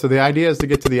 Okay, so the idea is to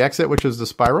get to the exit, which is the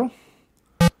spiral,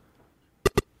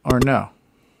 or no?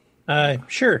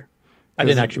 Sure. I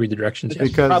didn't actually read the directions. Yet.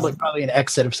 Because probably an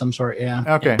exit of some sort.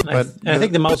 Yeah. Okay, but I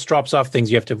think the mouse drops off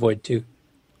things you have to avoid too.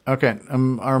 Okay,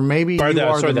 or maybe you are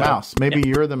the mouse. Maybe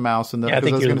you're the mouse, and because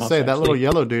I was going to say that little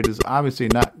yellow dude is obviously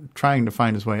not trying to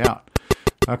find his way out.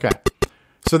 Okay,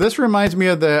 so this reminds me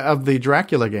of the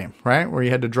Dracula game, right, where you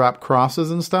had to drop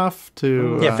crosses and stuff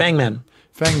to Fangman.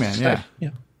 Yeah.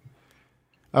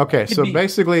 Okay, so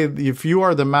basically, if you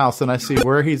are the mouse, then I see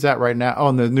where he's at right now. Oh,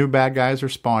 and the new bad guys are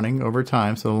spawning over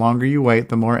time. So the longer you wait,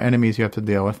 the more enemies you have to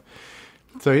deal with.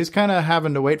 So he's kind of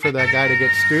having to wait for that guy to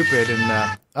get stupid.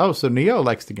 And so Neo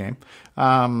likes the game.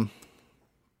 That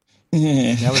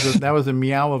was a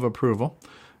meow of approval.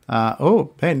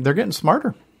 Hey, they're getting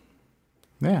smarter.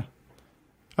 Yeah.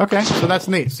 Okay, so that's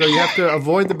neat. So you have to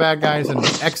avoid the bad guys and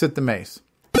exit the maze.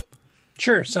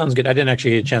 Sure, sounds good. I didn't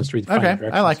actually get a chance to read the final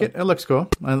directions. I like it. It looks cool.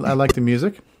 I like the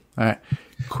music. All right.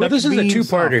 Now, this is a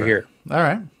 2-parter here. All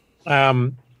right.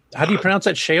 How do you pronounce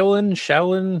that? Shaolin?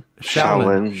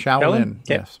 Okay.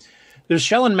 Yes. There's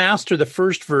Shaolin Master, the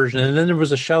first version, and then there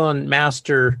was a Shaolin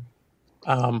Master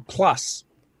Plus,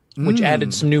 which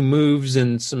added some new moves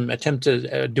and some attempt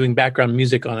at doing background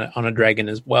music on a dragon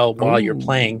as well while you're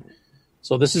playing.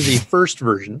 So this is the first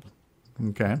version.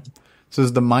 Okay. This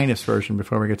is the minus version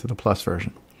before we get to the plus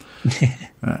version.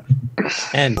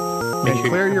 And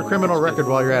clear your criminal record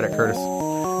while you're at it, Curtis.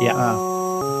 Yeah.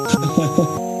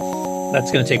 That's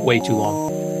going to take way too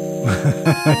long.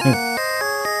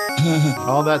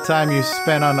 All that time you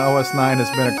spent on OS 9 has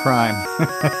been a crime.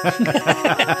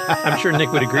 I'm sure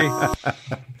Nick would agree.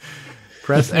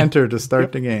 Press enter to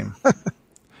start the game.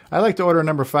 I'd like to order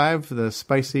number 5, the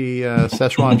spicy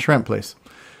Szechuan shrimp, please.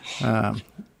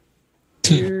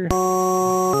 Here.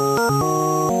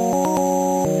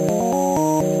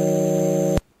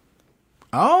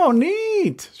 Oh,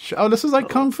 neat. Oh, this is like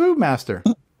Kung Fu Master.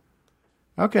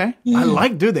 Okay. I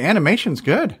like, dude, the animation's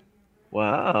good.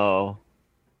 Wow.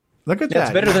 Look at that.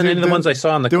 It's better than any of the ones I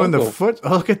saw on the doing Coco. the foot.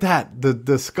 Oh, look at that.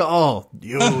 The skull.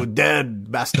 You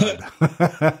dead bastard.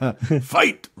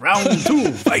 Fight. Round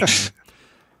 2. Fight.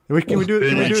 We can do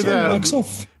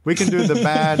the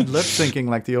bad lip syncing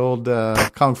like the old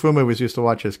Kung Fu movies used to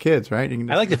watch as kids, right? I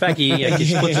like the fact he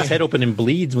splits his head open and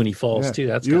bleeds when he falls too.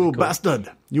 That's you cool. bastard!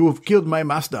 You have killed my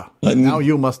master. Now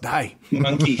you must die.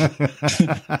 Monkey.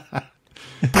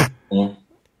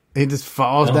 He just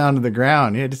falls down to the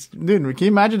ground. Yeah, dude, can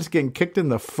you imagine just getting kicked in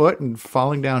the foot and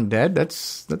falling down dead?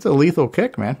 That's a lethal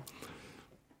kick, man.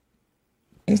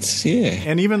 It's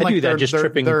and even I like do that, just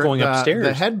tripping and going upstairs.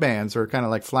 The headbands are kind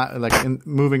of like flat, like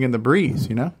moving in the breeze,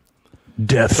 you know.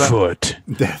 Deathfoot.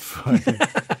 This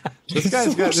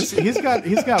guy's got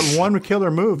he's got one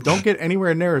killer move. Don't get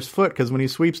anywhere near his foot because when he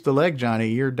sweeps the leg, Johnny,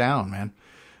 you're down, man.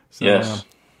 So, yes.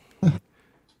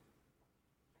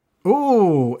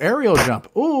 Ooh, aerial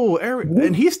jump. Ooh,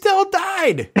 and he still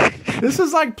died. This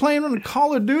is like playing on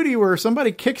Call of Duty where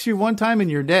somebody kicks you one time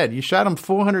and you're dead. You shot him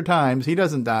 400 times. He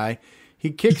doesn't die. He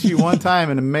kicks you one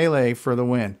time in a melee for the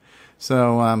win.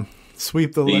 So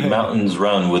sweep the leg. The mountains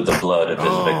run with the blood of his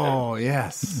victim. Oh,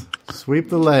 yes. Sweep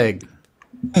the leg.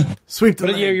 Sweep the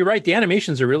leg. Yeah, you're right. The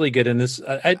animations are really good in this.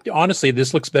 Honestly,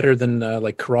 this looks better than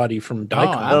like karate from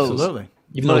Daikon. Oh, absolutely.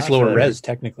 Even though it's lower res,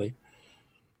 technically.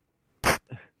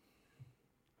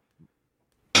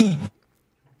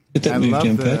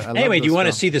 Anyway, do you want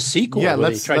to see the sequel? Yeah,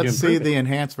 let's see the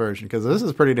enhanced version because this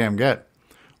is pretty damn good.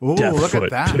 Ooh, look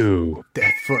at that. 2.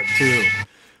 Deathfoot 2.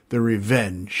 The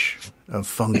Revenge of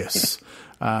Fungus.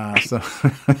 So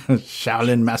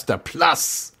Shaolin Master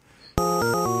Plus.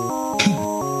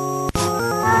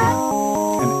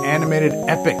 An animated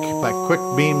epic by Quick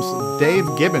Beam's Dave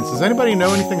Gibbons. Does anybody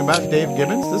know anything about Dave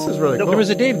Gibbons? This is really cool. There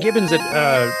was a Dave Gibbons that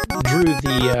drew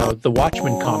the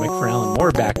Watchmen comic for Alan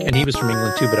Moore back, and he was from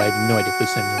England too, but I have no idea if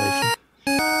there's any relation.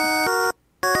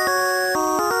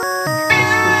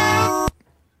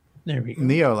 There we go.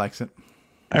 Neo likes it.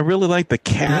 I really like the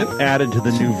cat added to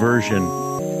the new version.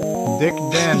 Dick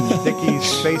Den, Dickie's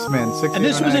Spaceman. And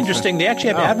this was interesting. They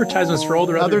actually have advertisements for all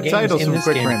their other games titles in from this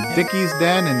Quick game. Print. Dickie's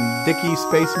Den and Dickie's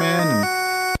Spaceman and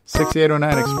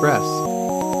 6809 Express.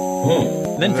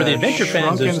 And then for the adventure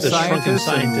fans, there's the Shrunken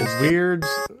Scientist. And Weirds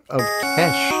of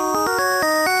Kesh.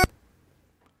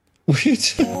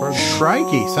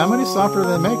 Crikey, how many software do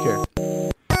they make here?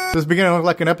 This is beginning to look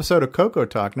like an episode of Coco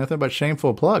Talk. Nothing but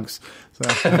shameful plugs. So.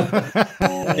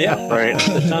 Yeah, right. A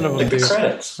ton of them. The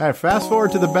credits. All right, fast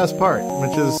forward to the best part,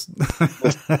 which is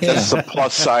that's the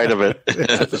plus side of it.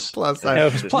 Yeah, the plus side.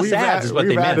 Yeah, plus ads is what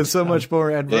we've they added meant. so much more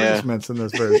advertisements in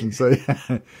this version. So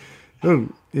yeah.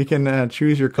 Ooh, you can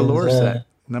choose your color set.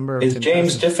 Number of Is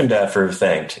James Diffendaffer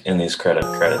thanked in these credits?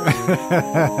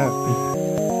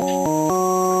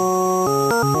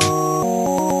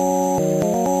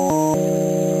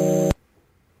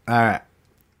 All right.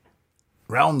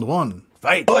 Round 1.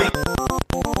 Fight. Oh.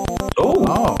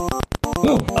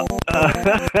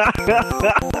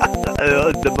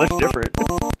 They're much different.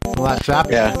 A lot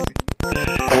choppy. Yeah.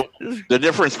 The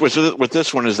difference with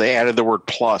this one is they added the word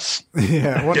plus.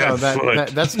 Yeah. Well, no,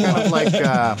 that's kind of like.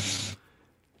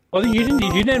 Well, you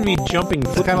didn't mean jumping.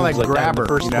 It's kind of like Grabber,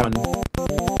 that in the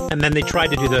first one. And then they tried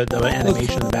to do the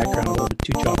animation in the background a little bit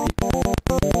too choppy.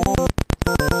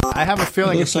 I have a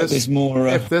feeling It looks like there's more,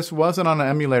 if this wasn't on an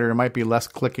emulator, it might be less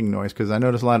clicking noise because I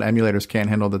notice a lot of emulators can't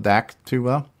handle the DAC too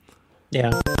well. Yeah.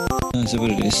 Is that what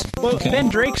it is? Well, Okay. Ben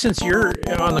Drake, since you're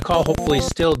on the call, hopefully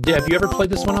still, have you ever played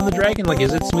this one on the Dragon? Like,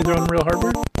 is it smoother on real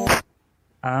hardware?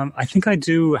 I think I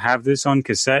do have this on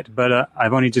cassette, but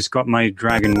I've only just got my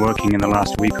Dragon working in the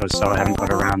last week or so. I haven't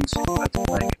got around to on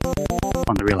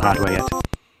the real hardware yet.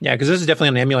 Yeah, because this is definitely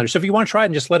on an emulator. So if you want to try it,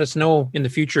 and just let us know in the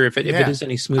future if it is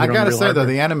any smoother. I gotta on real say hardware.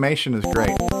 though, the animation is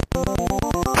great.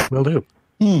 Will do.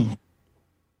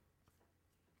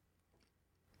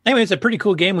 Anyway, it's a pretty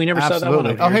cool game. We never saw that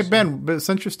one. Oh, hey Ben, but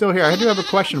since you're still here, I do have a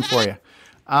question for you.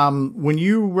 When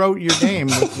you wrote your game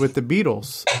with the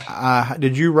Beatles,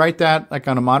 did you write that like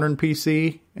on a modern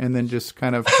PC and then just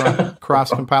kind of cross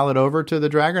compile it over to the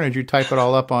Dragon, or did you type it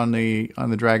all up on the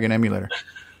Dragon emulator?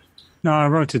 No, I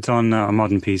wrote it on a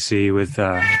modern PC with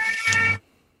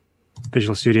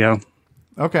Visual Studio.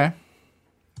 Okay.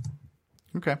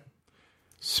 Okay.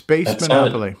 Space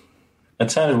Monopoly.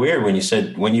 That sounded weird when you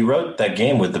said when you wrote that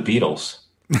game with the Beatles.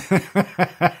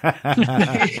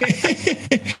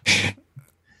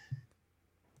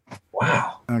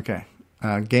 Wow. Okay.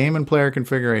 Game and player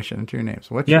configuration. Enter your names.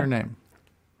 What's your name?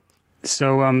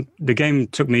 So the game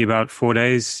took me about 4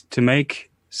 days to make.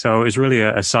 So it was really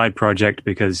a side project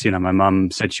because, my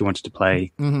mum said she wanted to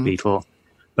play Beetle.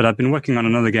 But I've been working on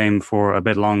another game for a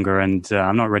bit longer, and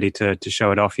I'm not ready to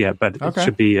show it off yet, but it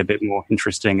should be a bit more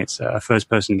interesting. It's a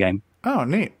first-person game. Oh,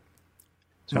 neat.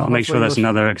 So I'll make sure that's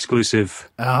another exclusive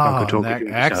Coco Talk.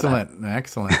 Excellent.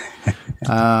 Excellent.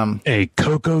 A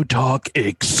Coco Talk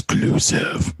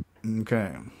exclusive.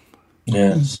 Okay.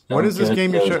 Yes. What is this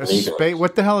game you showed?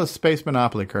 What the hell is Space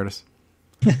Monopoly, Curtis?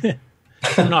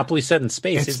 Monopoly set in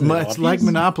space. It's like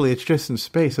Monopoly. It's just in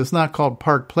space. It's not called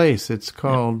Park Place. It's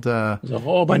called. There's a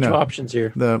whole bunch of options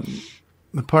here. The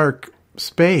Park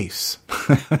Space.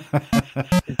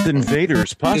 It's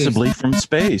invaders, possibly from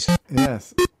space.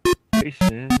 Yes.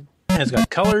 And it's got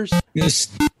colors.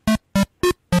 Yes.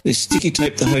 They sticky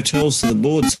tape the hotels to the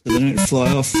boards so they don't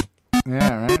fly off.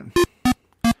 Yeah, right.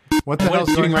 What the hell's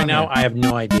it's doing going right on now? there? I have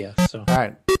no idea. So. All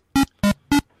right.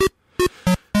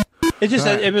 It just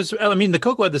it was. I mean, the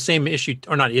Coco had the same issue,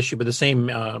 or not issue, but the same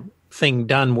thing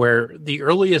done where the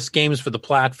earliest games for the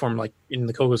platform, like in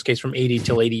the Coco's case, from 80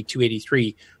 till 82,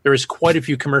 83, there was quite a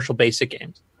few commercial BASIC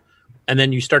games, and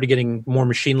then you started getting more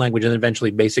machine language, and then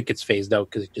eventually BASIC gets phased out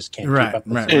because it just can't keep up.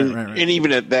 With And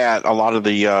even at that, a lot of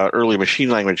the early machine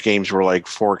language games were like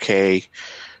 4K,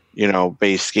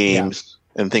 base games.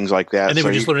 And things like that. And they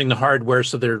were just learning the hardware,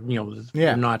 so they're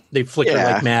they're not, they flicker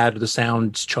like mad, or the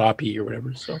sound's choppy or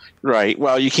whatever. So right.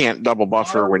 Well, you can't double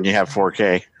buffer when you have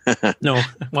 4K. No.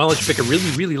 Well, unless you pick a really,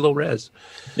 really low res.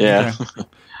 Yeah. Okay.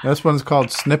 This one's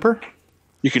called Snipper.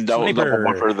 You can double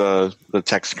buffer the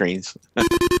text screens.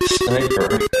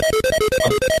 Sniper.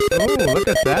 Oh, look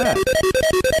at that.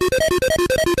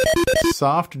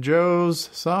 Soft Joe's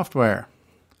Software.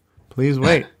 Please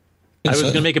wait. I was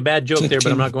going to make a bad joke there,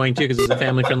 but I'm not going to because it's a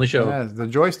family-friendly show. Yeah, the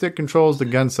joystick controls the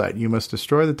gun sight. You must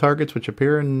destroy the targets which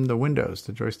appear in the windows.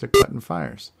 The joystick button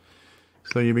fires.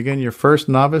 So you begin your first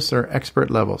novice or expert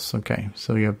levels. Okay,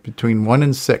 so you have between 1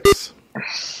 and 6.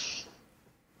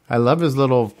 I love his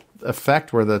little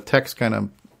effect where the text kind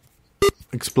of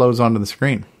explodes onto the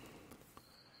screen.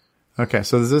 Okay,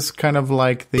 so is this kind of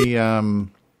like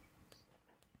the...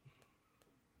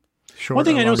 One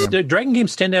thing I noticed, Dragon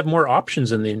games tend to have more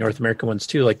options than the North American ones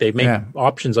too. Like they make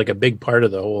options like a big part of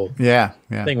the whole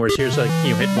thing. Whereas here's like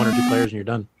hit 1 or 2 players and you're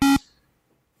done.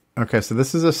 Okay, so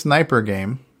this is a sniper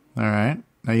game. All right,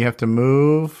 now you have to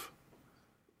move.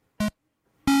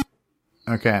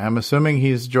 Okay, I'm assuming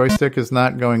his joystick is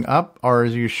not going up, or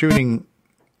is you shooting?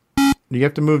 Do you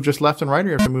have to move just left and right, or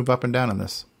you have to move up and down on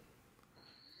this?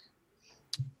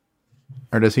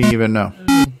 Or does he even know?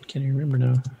 Can't even remember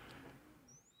now.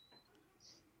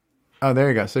 Oh, there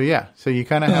you go. So you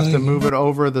kind of have to move it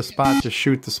over the spot to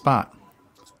shoot the spot.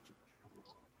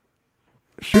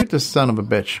 Shoot this son of a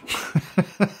bitch.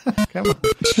 Come on.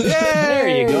 Yay!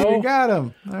 There you go. You got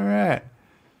him. All right.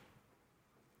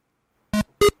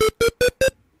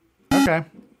 Okay.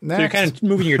 Next. So you're kind of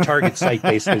moving your target sight,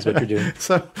 basically, is what you're doing.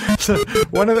 So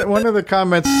one of the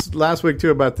comments last week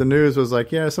too about the news was like,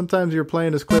 sometimes you're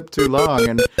playing this clip too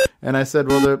long, and I said,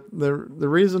 well, the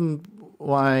reason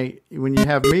why when you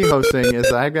have me hosting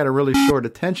is I've got a really short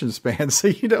attention span, so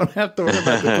you don't have to worry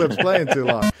about the clips playing too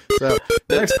long. So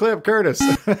next clip, Curtis.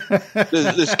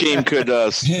 This game could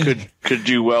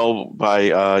do well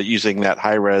by using that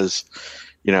high res,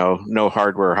 no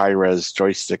hardware high res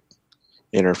joystick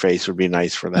interface would be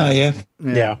nice for that. Oh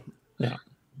yeah.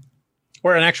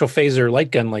 Or an actual phaser light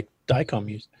gun like Dicom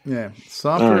used. Yeah.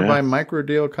 Software by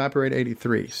Microdeal, copyright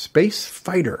 83. Space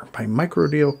Fighter by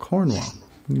Microdeal Cornwall.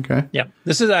 Okay. Yeah.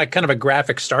 This is a kind of a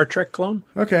graphic Star Trek clone.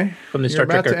 Okay. From the Star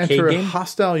Trek arcade enter game. A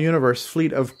hostile universe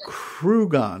fleet of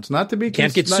Krugons. Not to be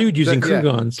can't get sued using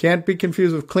Krugons. Can't be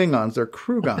confused with Klingons. They're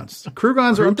Krugons.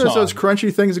 Krugons are up there, those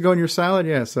crunchy things that go in your salad.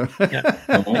 Yeah. So. And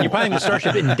you're piloting the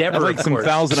Starship Endeavor. I'd like some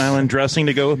Thousand Island dressing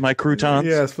to go with my croutons.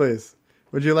 Yes, please.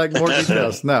 Would you like more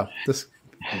details? No.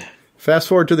 Fast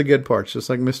forward to the good parts, just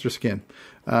like Mr. Skin.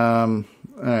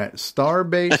 All right,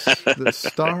 Starbase. The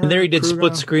Star. And there he did Krugon.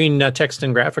 split screen text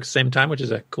and graphics at the same time, which is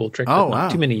a cool trick. Oh, that wow.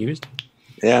 Not too many used.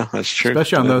 Yeah, that's true.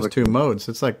 Especially on those two modes.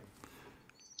 It's like.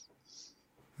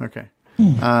 Okay.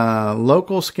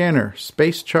 Local scanner,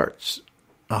 space charts,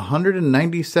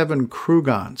 197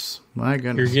 Krugons. My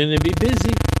goodness. You're going to be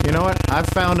busy. You know what? I've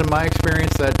found in my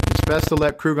experience that it's best to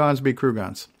let Krugons be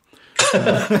Krugons.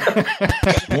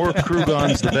 More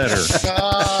Krugons, the better.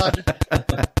 God.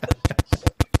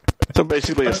 So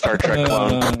basically a Star Trek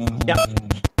clone. Yeah.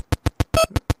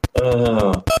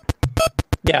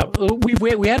 Yeah,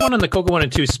 we had one on the Coco 1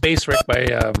 and 2 Space Wreck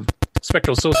by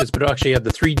Spectral Associates, but it actually had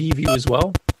the 3D view as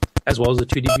well as the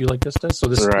 2D view like this does. So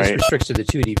this restricts to the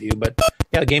 2D view, but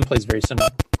yeah, the gameplay is very similar.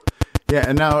 Yeah,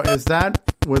 and now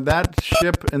would that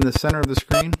ship in the center of the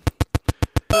screen?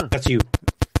 That's you.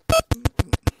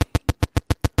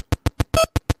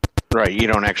 Right, you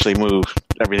don't actually move.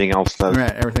 Everything else does.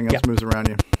 Right, everything else moves around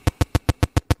you.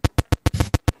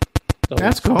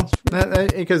 That's cool.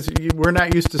 Because we're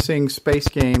not used to seeing space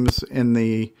games in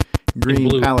the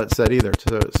green palette set either.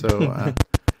 So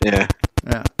yeah,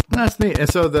 that's neat. And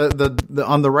so the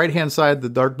on the right hand side, the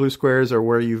dark blue squares are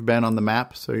where you've been on the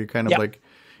map. So you're kind of like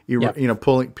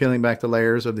peeling back the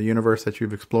layers of the universe that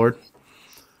you've explored.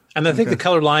 And I think the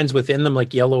color lines within them,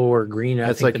 like yellow or green,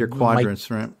 that's like your quadrants,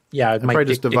 right? Yeah, it might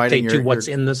just dividing dictate to what's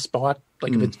in the spot,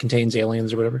 like if it contains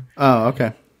aliens or whatever. Oh,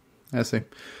 okay. I see.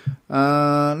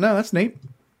 No, that's neat.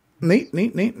 Neat.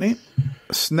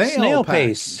 Snail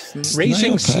pace.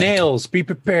 Racing snails. Be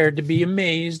prepared to be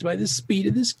amazed by the speed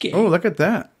of this game. Oh, look at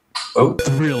that. Oh,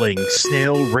 thrilling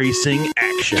snail racing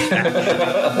action.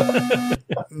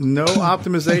 No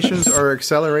optimizations or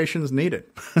accelerations needed.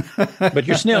 But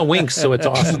your snail winks, so it's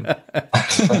awesome.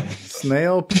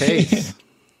 Snail pace.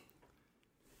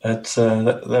 That's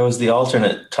that was the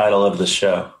alternate title of the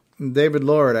show. David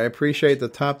Lord, I appreciate the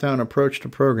top-down approach to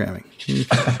programming.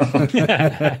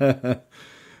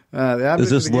 Does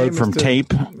this load from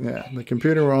tape? Yeah, the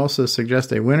computer will also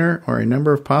suggest a winner or a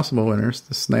number of possible winners.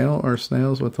 The snail or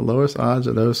snails with the lowest odds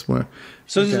of those.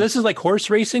 So this is like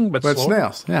horse racing, but slower?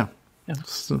 Snails, yeah.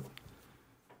 So,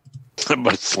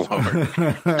 but slower.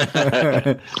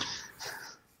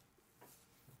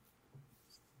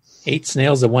 8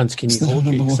 snails at once. Can you hold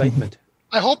your excitement?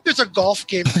 I hope there's a golf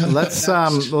game. Let's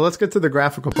get to the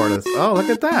graphical part of this. Oh, look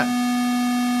at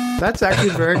that. That's actually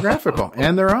very graphical,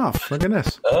 and they're off. Look at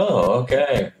this. Oh,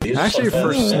 okay. Actually,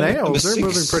 for snails, they're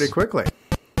moving pretty quickly.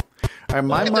 My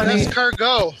money. NASCAR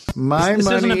go. This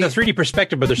isn't in the 3D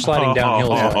perspective, but they're sliding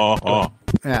downhill.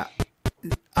 Yeah.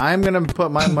 I'm going to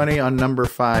put my money on number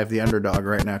 5, the underdog,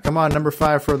 right now. Come on, number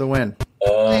 5 for the win.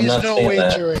 Please no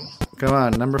wagering. Come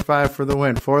on, number 5 for the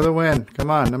win. For the win. Come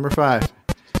on, number 5.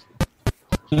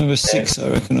 Number 6, I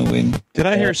reckon, will win. Did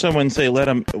I hear someone say,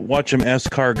 watch him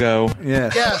escargot?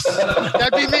 Yes. Yes,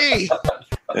 that'd be me.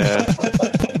 Yeah.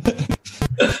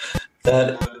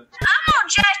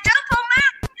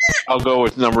 I'll go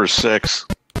with number 6.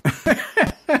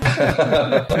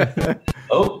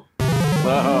 Oh.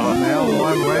 Now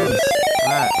one wins.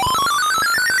 All right.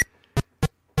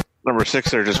 Number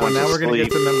 6 there just went now to we're going to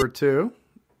get to number 2.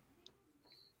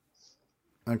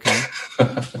 Okay.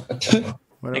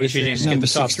 I guess you just skip the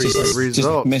top 3.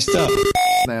 Results. Messed up.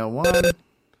 Snail 1.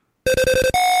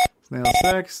 Snail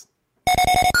 6.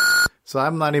 So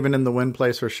I'm not even in the win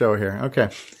place for show here. Okay.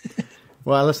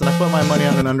 Well, listen, I put my money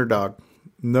on an underdog.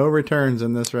 No returns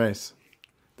in this race.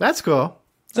 That's cool.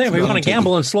 So if you want to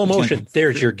gamble in slow motion,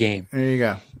 there's your game. There you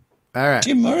go. All right.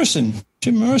 Jim Morrison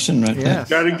right there.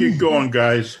 Got to get going,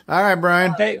 guys. All right,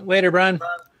 Brian. Hey, later, Brian.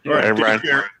 All right, Brian.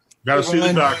 Got to see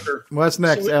the doctor. What's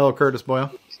next, L. Curtis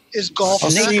Boyle? Is golf?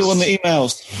 I'll see you on the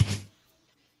emails.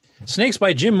 Snakes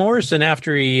by Jim Morrison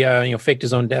after he faked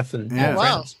his own death and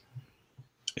wow.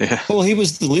 Yeah. Well, he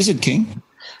was the Lizard King.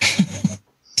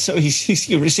 So he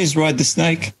says ride the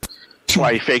snake. That's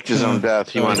why he faked his own death.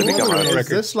 He wanted to become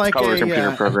a color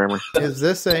computer programmer. Is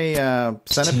this a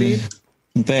centipede?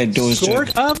 Bad doors.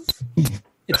 Sort of.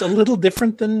 It's a little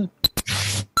different than.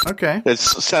 Okay.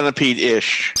 It's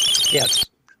centipede-ish. Yes.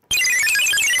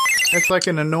 It's like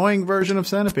an annoying version of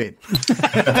Centipede. There's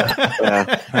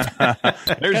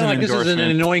this is an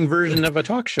annoying version of a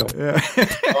talk show. Yeah.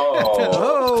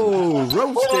 Oh,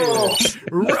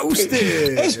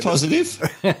 roasted. That's positive.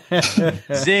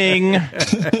 Zing.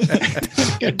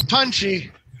 Get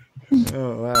punchy.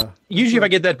 Oh, wow. Usually if I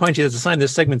get that punchy, that's a sign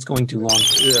this segment's going too long.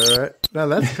 Yeah, right. No,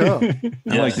 that's cool.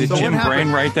 Did Jim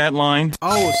Brain write that line?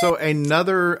 Oh, so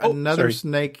another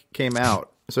snake came out.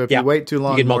 So if you wait too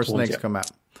long, more snakes come out.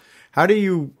 How do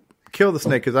you kill the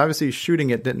snake? Because obviously shooting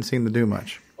it didn't seem to do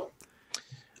much.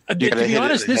 To be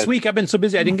honest, this week I've been so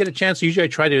busy I didn't get a chance. Usually I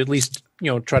try to at least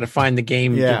try to find the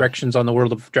game directions on the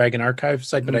World of Dragon archive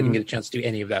site, but I didn't get a chance to do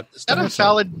any of that this time. Is that a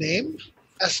valid name?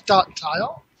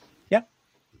 S.tile? Yeah.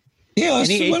 Yeah.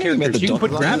 Any 8 characters. You can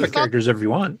put graphic characters if you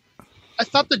want. I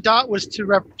thought the dot was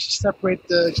to separate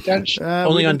the extension.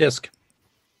 Only on disk.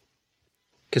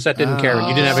 Because that didn't care. You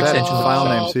didn't have extension file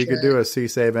name, so you could do a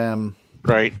CSAVM.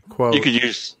 Right. Quote. You could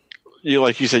use,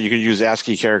 like you said, you could use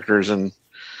ASCII characters and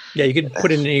Yeah, you could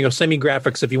put in semi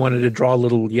graphics if you wanted to draw a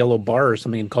little yellow bar or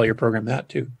something and call your program that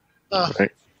too.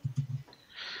 Right.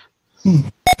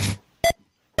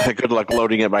 Good luck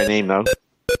loading it by name, though.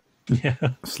 Yeah.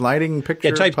 Sliding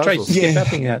picture try puzzles.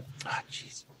 skip-upping that.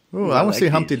 Ooh, I want to see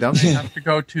Humpty Dumpty. I have to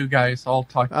go too, guys. I'll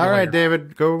talk to you All right, later.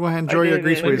 David, go ahead and enjoy your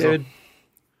grease weasel.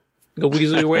 Go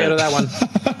weasel your way out of that one.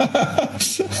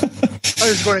 I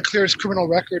was going to clear his criminal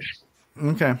record.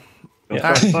 Okay.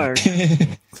 Fired.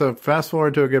 So fast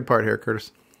forward to a good part here,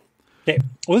 Curtis. Okay.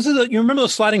 Well, this is you remember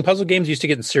those sliding puzzle games you used to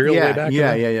get in cereal way back?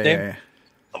 Yeah.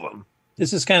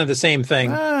 This is kind of the same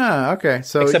thing. Ah, okay.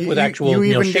 So except with actual you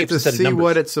even get shapes to instead of see numbers.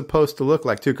 what it's supposed to look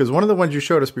like too. Because one of the ones you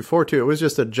showed us before too, it was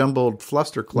just a jumbled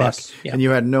fluster cluck, Mess, yeah. and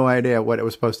you had no idea what it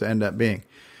was supposed to end up being.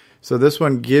 So this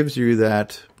one gives you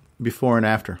that before and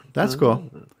after. That's cool.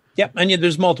 Yep, and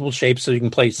there's multiple shapes, so you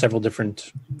can play several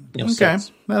different Okay,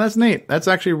 sets. well, that's neat. That's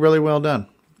actually really well done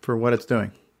for what it's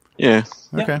doing. Yeah.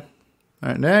 Okay. All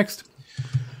right, next.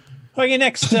 Okay,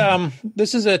 next.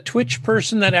 This is a Twitch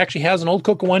person that actually has an old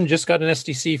Coco One, just got an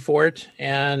SDC for it,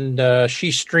 and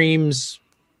she streams,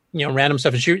 random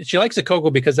stuff. And she likes a Coco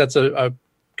because that's a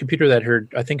computer that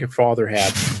I think her father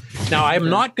had. Now, I'm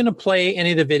not going to play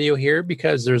any of the video here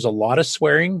because there's a lot of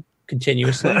swearing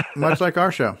continuously. Much like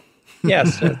our show.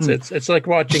 Yes, it's like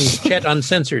watching Chet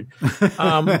Uncensored.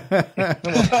 Awesome!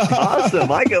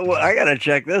 I got to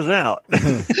check this out.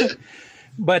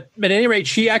 But at any rate,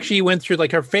 she actually went through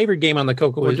her favorite game on the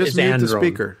Coco is just mute Andron. the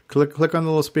speaker. Click on the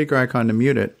little speaker icon to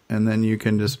mute it, and then you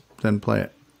can just play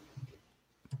it.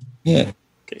 Yeah.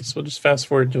 Okay, so we'll just fast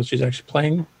forward until she's actually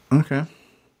playing. Okay.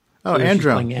 Oh, So she's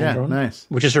Andron. playing Yeah, Andron, nice.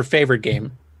 which is her favorite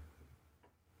game.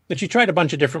 But she tried a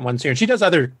bunch of different ones here, and she does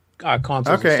other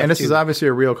consoles. Okay, and this too. is obviously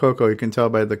a real Coco. You can tell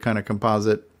by the kind of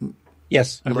composite.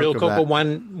 Yes, a look real of Coco that.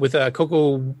 One with a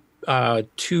Coco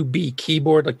 2B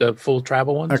keyboard, like the full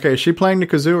travel ones. Okay, is she playing the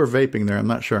kazoo or vaping there? I'm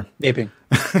not sure. Vaping.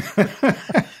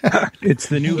 It's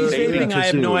the new Who's baby vaping? I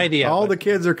have no kazoo. idea. All the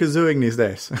kids are kazooing these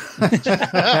days.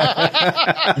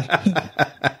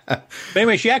 But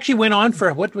anyway, she actually went on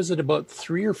for, what was it, about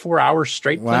 3 or 4 hours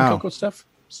straight playing Wow. Coco stuff.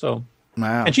 So,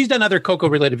 Wow. and she's done other Coco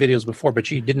related videos before, but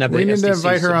she didn't have the We need to SDC,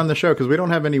 invite her so- on the show because we don't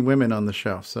have any women on the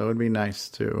show. So it'd be nice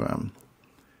to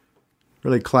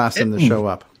really classen the show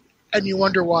up. And you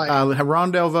wonder why.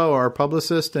 Ron Delvaux, our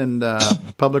publicist and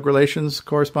public relations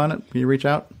correspondent, can you reach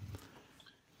out?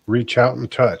 Reach out and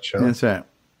touch. Huh? That's it.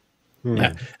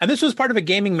 Yeah. And this was part of a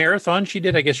gaming marathon she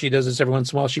did. I guess she does this every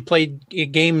once in a while. She played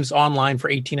games online for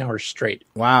 18 hours straight.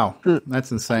 Wow.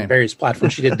 That's insane. On various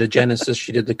platforms. She did the Genesis,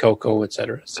 she did the Coco,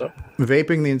 etc. So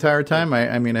Vaping the entire time?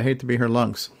 I mean, I hate to be her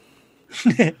lungs.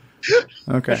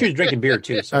 Okay. she was drinking beer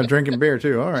too. So. Drinking beer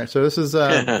too. All right. So this is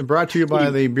brought to you by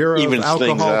the Bureau of Evens things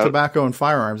Alcohol, out. Tobacco, and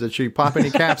Firearms. Did she pop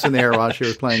any caps in the air while she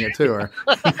was playing it too? Or?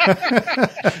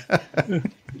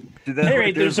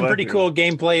 Anyway, there's some pretty cool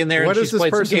gameplay in there. What and is she's this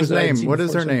played some person's games that I hadn't name? seen What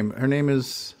is before, her so- name? Her name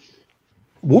is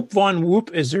Whoop Von Whoop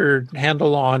is her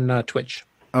handle on Twitch.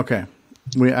 Okay.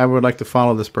 I would like to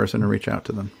follow this person and reach out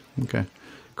to them. Okay.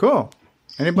 Cool.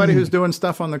 Anybody who's doing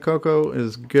stuff on the Coco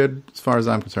is good as far as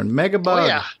I'm concerned. Megabug. Oh,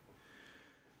 yeah.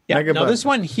 Yeah. Megabug. Now this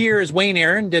one here is Wayne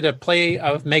Aaron did a play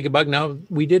of Megabug. Now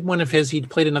we did one of his. He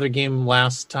played another game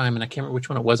last time, and I can't remember which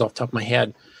one it was off the top of my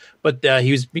head. But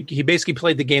he basically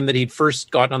played the game that he'd first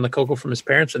gotten on the Coco from his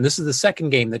parents, and this is the second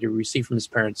game that he received from his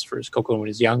parents for his Coco when he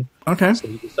was young. Okay. So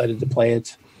he decided to play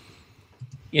it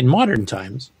in modern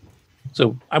times.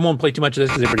 So I won't play too much of this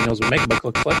because everybody knows what Megabug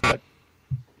looks like, but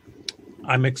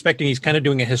I'm expecting he's kind of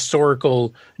doing a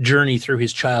historical journey through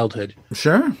his childhood.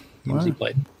 Sure. Games he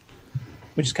played,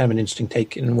 which is kind of an interesting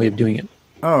take and way of doing it.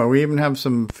 Oh, we even have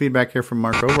some feedback here from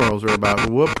Mark Overholzer about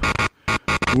Whoop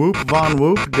Von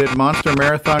Whoop did Monster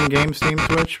Marathon Games Steam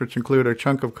Twitch, which include a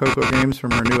chunk of Coco games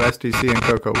from her new SDC and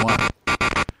Coco One.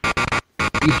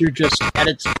 These are just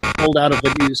edits pulled out of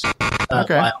the news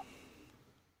file.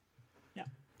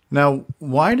 Now,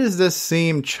 why does this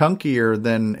seem chunkier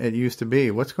than it used to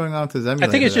be? What's going on with this emulator? I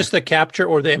think it's just the capture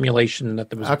or the emulation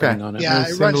that was going on it. Yeah, it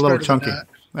seemed a little chunky. All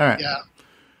right. Yeah.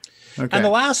 Okay. And the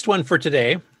last one for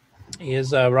today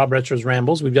is Rob Retro's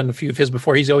Rambles. We've done a few of his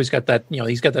before. He's always got that,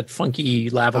 he's got that funky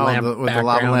lava lamp with the background.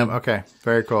 lava lamp. Okay,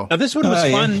 very cool. Now this one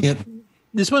was fun.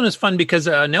 This one was fun because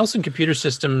Nelson Computer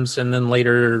Systems and then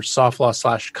later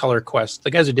Softlaw / Color Quest,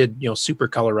 the guys who did Super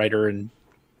Color Writer and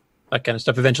that kind of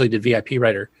stuff, eventually did VIP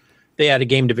Writer. They had a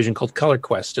game division called Color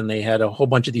Quest, and they had a whole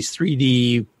bunch of these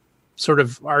 3D sort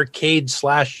of arcade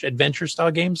 / adventure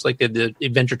style games, like the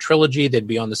Adventure Trilogy. They'd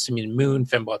be on the Simian Moon,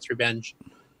 Fembot's Revenge,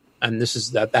 and this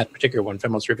is that particular one,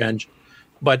 Fembot's Revenge.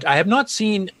 But I have not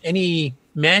seen any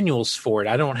manuals for it.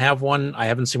 I don't have one. I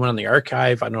haven't seen one on the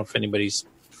archive. I don't know if anybody's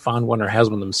found one or has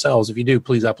one themselves. If you do,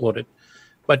 please upload it.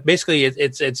 But basically,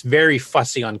 it's very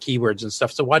fussy on keywords and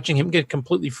stuff. So watching him get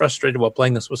completely frustrated while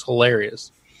playing this was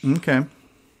hilarious. Okay.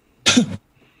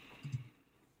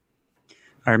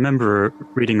 I remember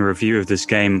reading a review of this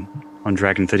game on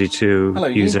Dragon 32 Hello,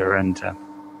 user, and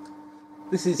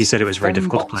he said it was very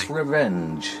difficult to play.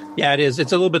 Revenge. Yeah, it is.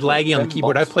 It's a little bit laggy on the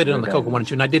keyboard. I played it on the Coco 1 and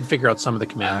 2, and I did figure out some of the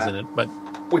commands in it, but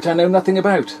which I know nothing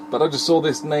about. But I just saw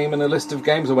this name in a list of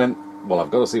games. I went, well, I've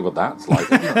got to see what that's like.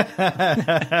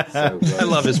 So, I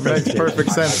love his Makes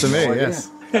perfect sense to me.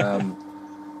 Yes.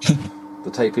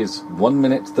 The tape is 1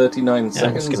 minute 39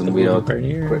 seconds, and we are.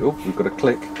 Oh, we've got a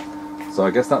click. So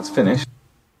I guess that's finished.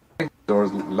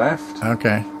 Doors left.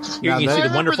 Okay. You can see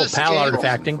the wonderful PAL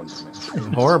artifacting.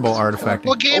 Horrible artifacting.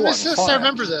 What game is this? I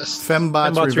remember this.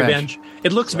 Fembots Revenge.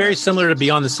 It looks very similar to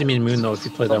Beyond the Simian Moon, though, if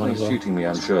you play that one as well. Shooting me,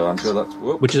 I'm sure that's...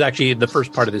 Which is actually the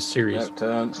first part of this series.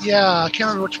 Yeah, I can't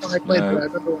remember which one I played, but I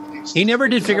remember one of these. He never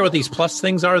did figure out what these plus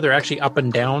things are. They're actually up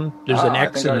and down. There's an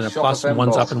X and a plus, and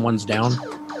one's up and one's down.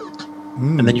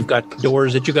 And then you've got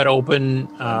doors that you got to open.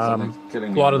 A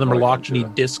lot of them are locked. You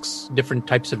need discs, different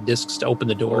types of discs to open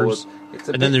the doors.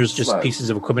 And then there's just pieces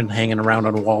of equipment hanging around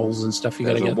on walls and stuff you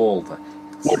got to get.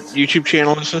 What YouTube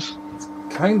channel is this?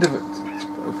 Kind of.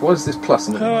 What is this plus?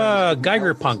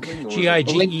 Geiger Punk.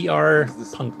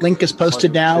 Giger Punk. Link is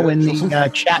posted now in the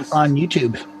chat on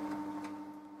YouTube.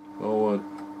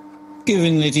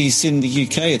 Given that he's in the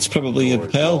UK, it's probably a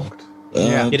PAL.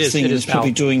 It is. Thing It is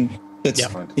probably PAL. doing.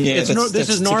 This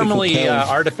is normally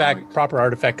proper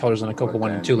artifact colors on a Coco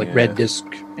 1 and 2, like red disc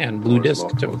and blue disc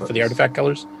for the artifact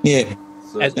colors. Yeah.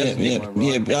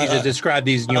 To describe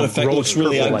these, artifact looks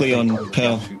really ugly on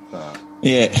PAL.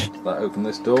 Yeah. That open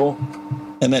this door.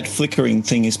 And that flickering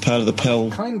thing is part of the PAL.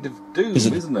 Kind of doom,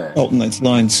 isn't it? Alternates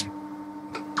lines.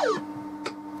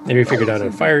 Maybe figured out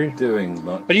a fire.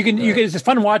 But you can. It's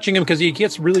fun watching him because he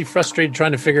gets really frustrated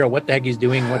trying to figure out what the heck he's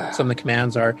doing, what some of the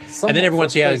commands are, and then every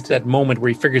once he has that moment where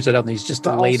he figures it out and he's just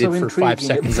elated for 5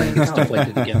 seconds and gets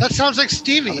deflated again. That sounds like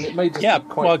Stevie. Yeah,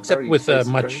 well, except with a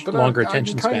much longer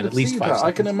attention span, at least 5 seconds.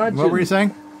 I can imagine. What were you saying?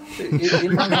 Still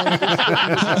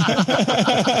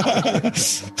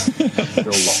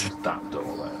locked that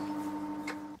door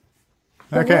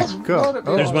there. Okay, cool.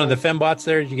 There's one of the fembots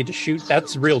there. You get to shoot.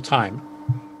 That's real time.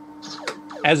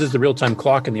 As is the real-time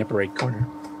clock in the upper right corner.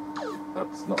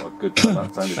 That's not a good time.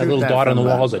 That little dot on the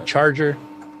wall is a charger.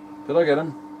 Did I get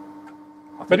him?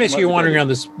 But basically, you're wandering around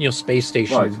this space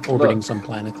station orbiting some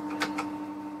planet.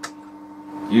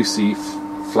 You see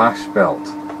flash belt.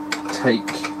 Take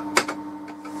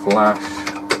flash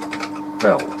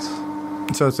belt.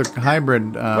 So it's a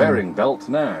hybrid... wearing belt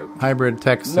now. Hybrid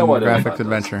text and graphics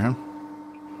adventure, huh?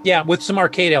 Yeah, with some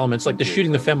arcade elements, like the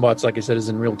shooting the fembots, like I said, is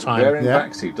in real time. Wearing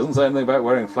backseat. Doesn't say anything about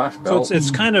wearing flash belt. So it's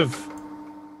kind of,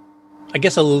 I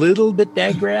guess, a little bit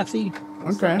Dagrath-y.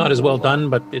 Okay. Not as well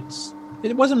done, but it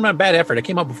wasn't a bad effort. It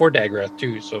came out before Dagrath,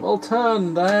 too. So well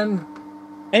done, Dan.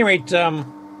 At any rate, it's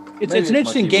an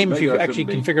interesting game if you actually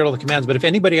can figure out all the commands. But if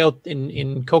anybody out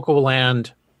in Coco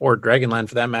Land or Dragonland,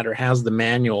 for that matter, has the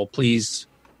manual, please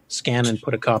scan and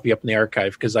put a copy up in the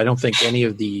archive, because I don't think any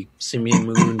of the Simian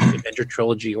Moon Adventure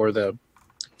Trilogy or the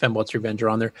Fembots Revenge are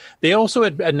on there. They also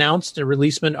had announced a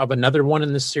releasement of another one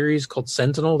in this series called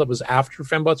Sentinel that was after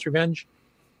Fembots Revenge.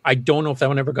 I don't know if that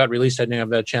one ever got released. I didn't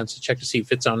have a chance to check to see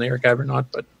if it's on the archive or not,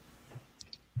 but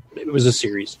it was a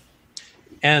series.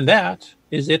 And that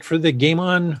is it for the Game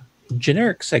On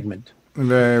generic segment.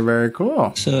 Very, very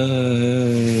cool.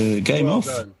 So, game off.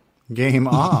 Game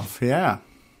off, yeah.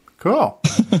 Cool.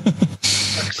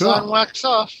 Wax on, wax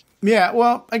off. Yeah,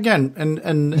 well, again,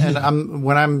 and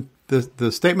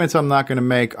the statements I'm not going to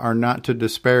make are not to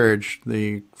disparage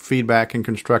the feedback and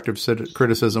constructive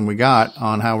criticism we got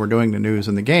on how we're doing the news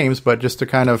and the games, but just to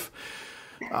kind of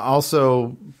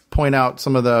also point out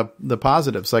some of the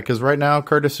positives. Like, because right now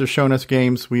Curtis has shown us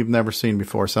games we've never seen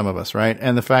before, some of us, right?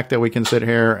 And the fact that we can sit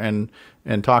here and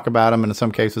talk about them, and in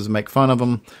some cases make fun of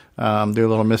them, do a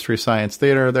little Mystery Science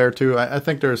Theater there too. I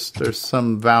think there's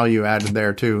some value added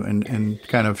there too, in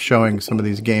kind of showing some of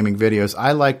these gaming videos.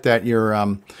 I like that you're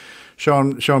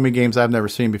showing me games I've never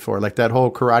seen before, like that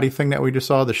whole karate thing that we just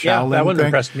saw, the Shaolin that one thing.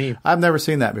 Impressed me. I've never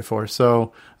seen that before,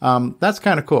 so that's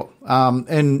kind of cool.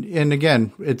 And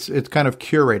again, it's kind of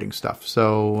curating stuff.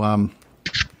 So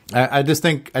I just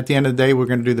think at the end of the day, we're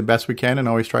going to do the best we can and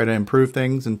always try to improve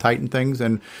things and tighten things.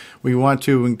 And we want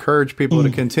to encourage people to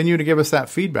continue to give us that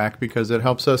feedback, because it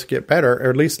helps us get better,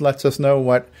 or at least lets us know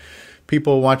what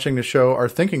people watching the show are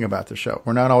thinking about the show.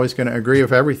 We're not always going to agree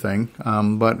with everything,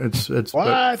 but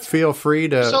but feel free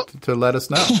to let us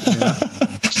know. You know?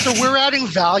 So we're adding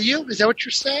value? Is that what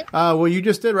you're saying? Well, you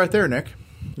just did right there, Nick.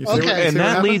 Okay. And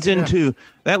that leads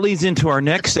into our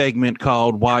next segment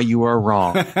called "Why You Are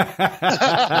Wrong." And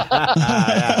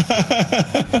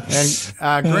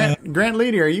Grant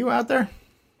Leedy, are you out there?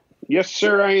 Yes,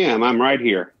 sir, I am. I'm right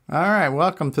here. All right,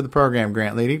 welcome to the program,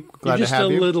 Grant Leedy. Glad You're to have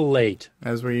you. just a little late.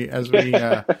 As we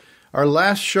our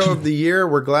last show of the year,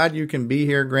 we're glad you can be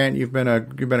here, Grant. You've been a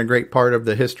great part of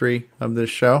the history of this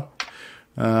show.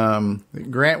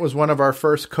 Grant was one of our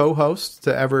first co-hosts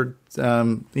to ever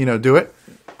do it,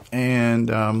 and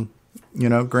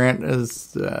Grant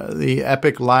is the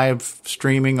epic live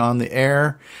streaming on the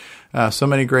air. So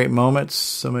many great moments,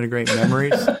 so many great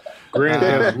memories. Grant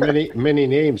has many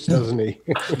names, doesn't he?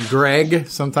 Greg,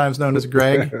 sometimes known as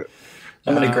Greg.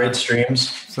 So many great streams.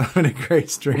 So many great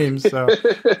streams. So,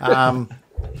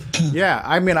 yeah,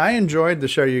 I mean, I enjoyed the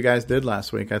show you guys did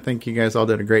last week. I think you guys all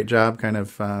did a great job kind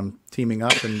of teaming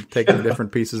up and taking the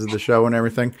different pieces of the show and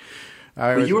everything.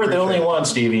 But you were the only one,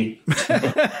 Stevie.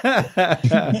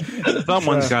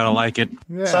 Someone's got to like it.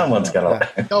 Yeah. Someone's got to like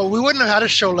it. No, we wouldn't have had a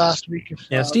show last week.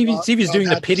 If, Stevie's doing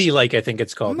the pity, like I think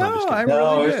it's called. No, I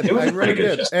really did. I really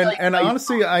did. And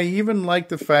honestly, I even liked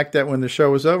the fact that when the show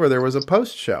was over, there was a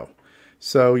post show.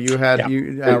 So you had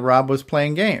Rob was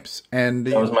playing games, and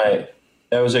that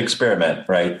was an experiment,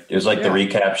 right? It was like the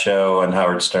recap show on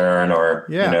Howard Stern, or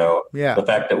the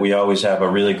fact that we always have a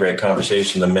really great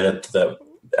conversation the minute that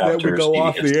after we go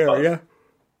off the air. Yeah.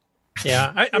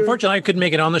 Yeah, unfortunately, I couldn't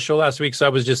make it on the show last week, so I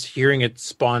was just hearing it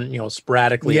spawn,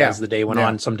 sporadically as the day went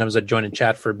on. Sometimes I'd join and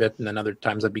chat for a bit, and then other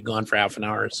times I'd be gone for half an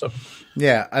hour. So,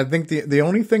 yeah, I think the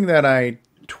only thing that I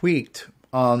tweaked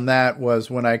on that was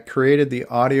when I created the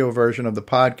audio version of the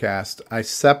podcast, I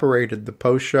separated the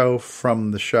post show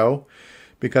from the show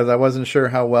because I wasn't sure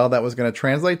how well that was going to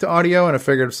translate to audio, and I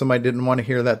figured if somebody didn't want to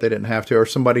hear that, they didn't have to, or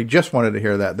somebody just wanted to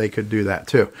hear that, they could do that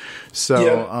too.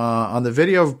 So on the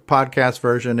video podcast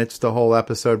version, it's the whole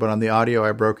episode, but on the audio,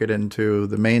 I broke it into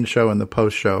the main show and the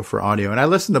post show for audio, and I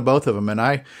listened to both of them,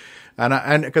 and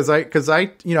because I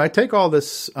take all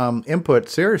this input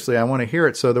seriously. I want to hear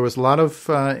it. So there was a lot of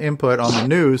input on the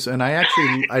news, and I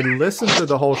listened to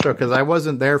the whole show because I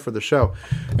wasn't there for the show,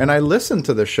 and I listened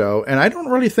to the show, and I don't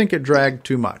really think it dragged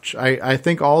too much. I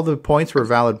think all the points were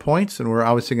valid points, and we're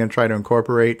obviously going to try to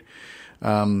incorporate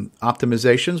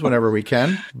optimizations whenever we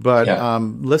can. But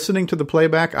listening to the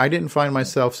playback, I didn't find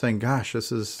myself saying, "Gosh,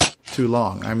 this is too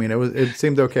long." I mean, it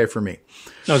seemed okay for me.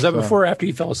 No, is that before or after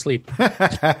you fell asleep?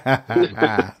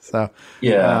 So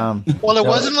well, it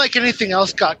wasn't like anything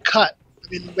else got cut. I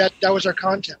mean, that was our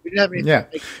content. We didn't have anything.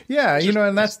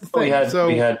 And that's the thing.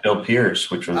 We had Bill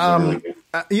Pierce, which was really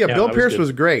good. Bill Pierce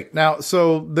was great. Now,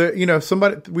 so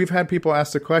we've had people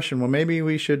ask the question, well, maybe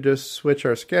we should just switch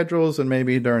our schedules, and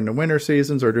maybe during the winter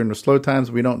seasons or during the slow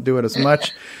times we don't do it as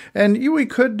much. And we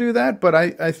could do that, but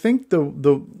I think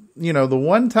the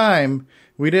one time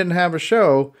we didn't have a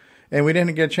show and we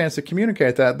didn't get a chance to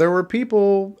communicate that, there were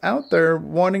people out there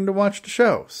wanting to watch the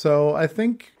show. So I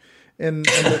think in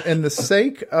the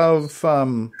sake of, for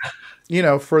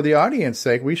the audience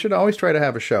sake, we should always try to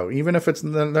have a show, even if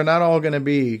they're not all going to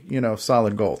be,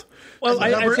 solid gold. Well,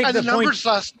 the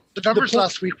numbers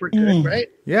last week were good, right?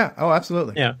 Yeah. Oh,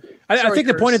 absolutely. Yeah. I think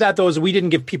the point of that, though, is we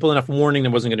didn't give people enough warning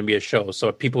there wasn't going to be a show. So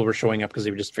people were showing up because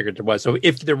they just figured there was. So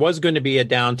if there was going to be a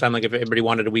downtime, like if everybody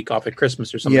wanted a week off at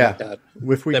Christmas or something like that,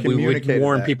 if we would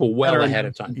warn people well ahead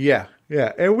of time. Yeah.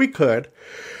 Yeah. And we could.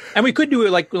 And we could do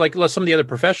it like some of the other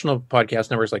professional podcast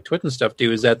networks like Twit and stuff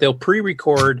do, is that they'll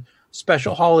pre-record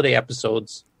special holiday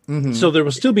episodes. Mm-hmm. So there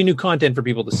will still be new content for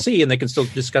people to see, and they can still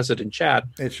discuss it in chat.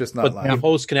 It's just not live. The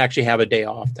host can actually have a day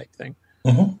off type thing.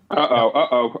 Mm-hmm.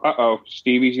 Uh-oh.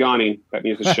 Stevie's yawning. That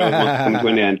means the show wants to come to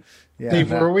an end. Yeah,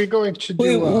 Steve, are we going to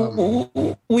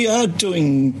do... we are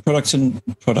doing products and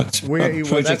projects.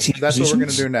 That's what we're going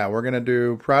to do now. We're going to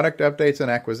do product updates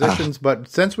and acquisitions, but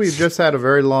since we've just had a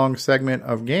very long segment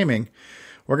of gaming,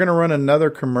 we're going to run another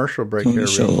commercial break here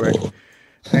real quick.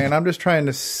 And I'm just trying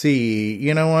to see,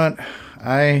 you know what?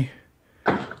 I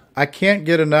can't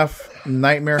get enough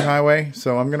Nightmare Highway,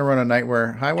 so I'm going to run a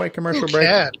Nightmare Highway commercial break,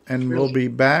 and we'll be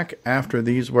back after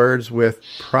these words with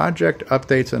project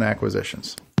updates and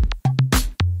acquisitions.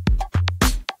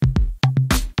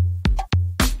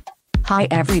 Hi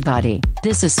everybody,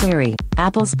 this is Siri,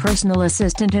 Apple's personal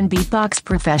assistant and beatbox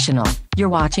professional. You're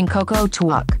watching Coco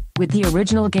Talk with the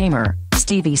original gamer,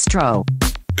 Stevie Stroh.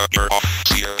 You're off,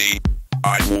 Siri.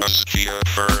 I was here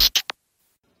first.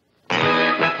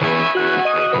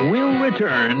 We'll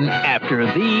return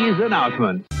after these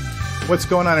announcements. What's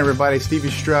going on, everybody? Stevie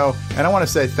Stroh, and I want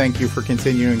to say thank you for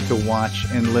continuing to watch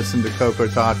and listen to Coco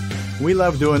Talk. We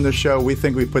love doing this show. We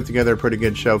think we put together a pretty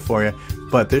good show for you,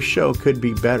 but this show could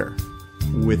be better.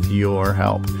 with your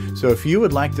help. So if you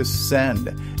would like to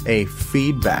send a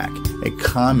feedback, a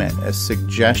comment, a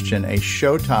suggestion, a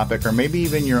show topic, or maybe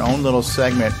even your own little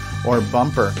segment or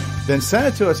bumper, then send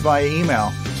it to us via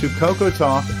email to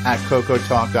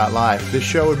cocotalk@cocotalk.live. This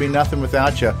show would be nothing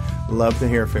without you. Love to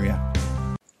hear from you.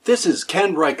 This is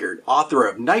Ken Reichert, author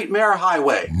of Nightmare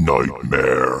Highway.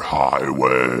 Nightmare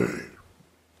Highway.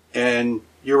 And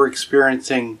you're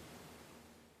experiencing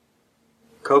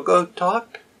Coco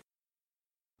Talk?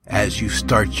 As you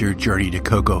start your journey to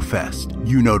Coco Fest,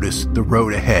 you notice the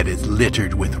road ahead is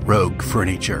littered with rogue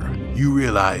furniture. You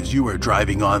realize you are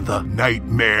driving on the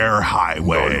Nightmare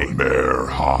Highway. Nightmare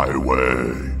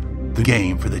Highway. The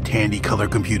game for the Tandy Color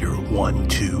Computer 1,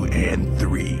 2, and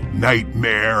 3.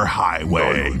 Nightmare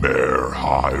Highway. Nightmare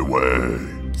Highway.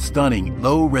 Stunning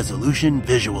low-resolution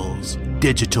visuals.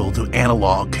 Digital to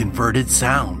analog converted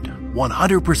sound.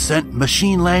 100%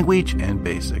 machine language and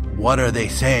basic. What are they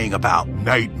saying about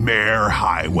Nightmare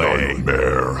Highway?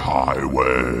 Nightmare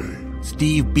Highway.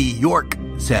 Steve B. York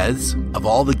says, of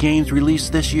all the games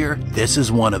released this year, this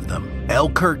is one of them. L.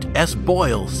 Kurt S.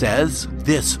 Boyle says,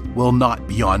 this will not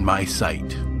be on my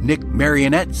site. Nick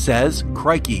Marionette says,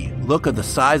 crikey, look at the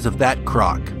size of that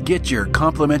croc. Get your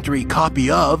complimentary copy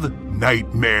of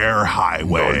Nightmare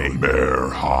Highway. Nightmare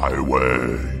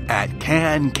Highway. At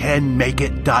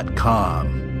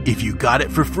cancanmakeit.com. If you got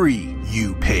it for free,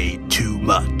 you paid too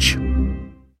much.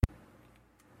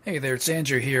 Hey there, it's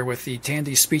Andrew here with the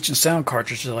Tandy Speech and Sound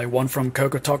cartridge that I won from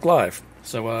Coco Talk Live.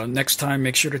 So next time,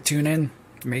 make sure to tune in.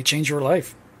 It may change your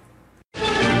life.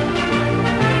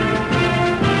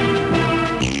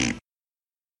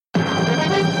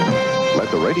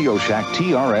 Let the Radio Shack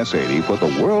TRS-80 put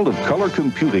the world of color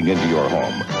computing into your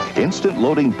home. Instant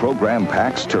loading program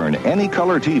packs turn any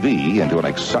color TV into an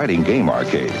exciting game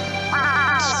arcade.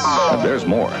 And there's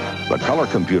more. The color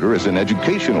computer is an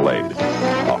educational aid,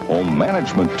 a home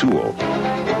management tool,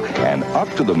 an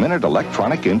up-to-the-minute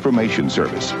electronic information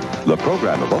service. The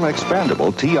programmable,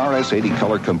 expandable TRS-80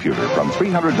 color computer from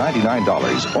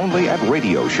 $399 only at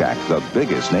Radio Shack, the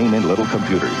biggest name in little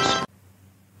computers.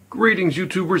 Greetings,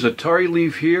 YouTubers. Atari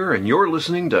Leaf here, and you're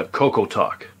listening to Coco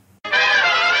Talk.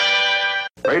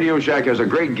 Radio Shack has a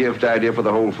great gift idea for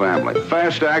the whole family.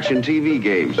 Fast action TV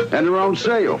games, and they're on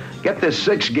sale. Get this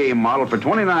 6-game model for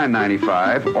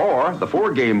 $29.95 or the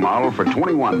 4-game model for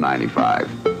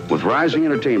 $21.95. With rising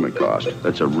entertainment cost,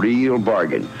 that's a real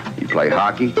bargain. You play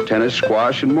hockey, tennis,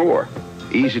 squash, and more.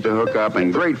 Easy to hook up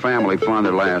and great family fun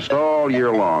that lasts all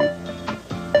year long.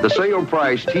 The sale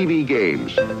price TV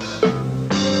games.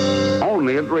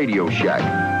 Only at Radio Shack,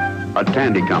 a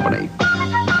Tandy company.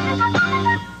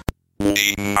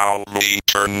 We now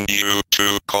return you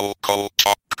to Coco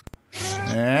Talk.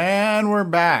 And we're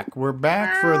back. We're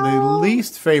back for the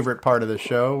least favorite part of the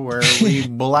show, where we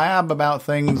blab about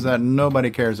things that nobody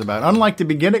cares about. Unlike the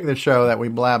beginning of the show that we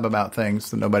blab about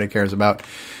things that nobody cares about,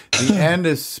 the end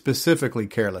is specifically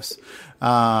careless.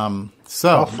 How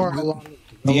far along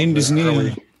the end is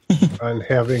near on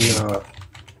having a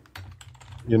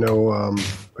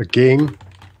game.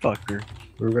 Fucker.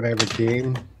 We were going to have a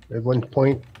game at one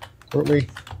point, weren't we?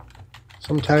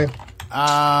 Sometime.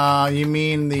 You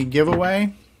mean the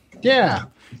giveaway? Yeah.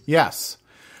 Yes.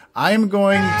 I'm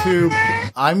going to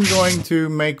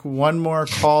make one more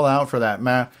call out for that,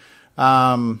 Matt.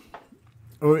 I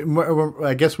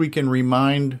guess we can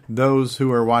remind those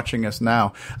who are watching us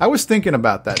now. I was thinking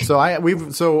about that.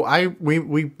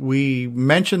 We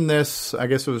mentioned this, I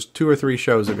guess it was 2 or 3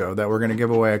 shows ago, that we're going to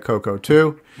give away a Coco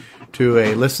 2 to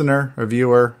a listener, a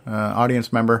viewer,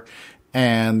 audience member.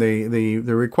 And the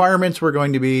requirements were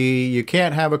going to be, you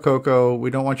can't have a Coco. We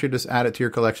don't want you to just add it to your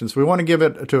collection. So we want to give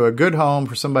it to a good home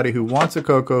for somebody who wants a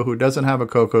Coco, who doesn't have a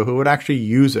Coco, who would actually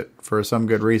use it for some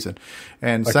good reason.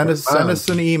 And send us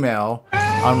an email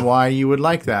on why you would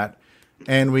like that.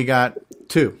 And we got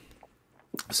 2.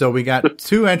 So we got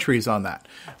 2 entries on that.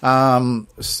 Does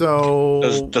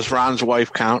Ron's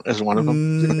wife count as one of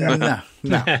them?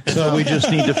 No. So we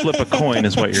just need to flip a coin,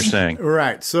 is what you're saying.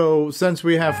 Right. So since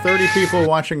we have 30 people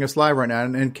watching us live right now,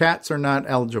 and cats are not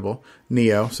eligible,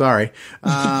 Neo, sorry.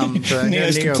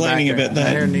 Neo's complaining about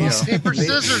that. Paper,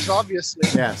 scissors, obviously.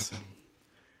 Yes.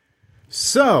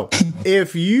 So,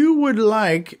 if you would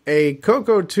like a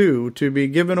Coco 2 to be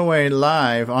given away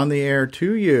live on the air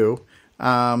to you,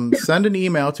 send an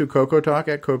email to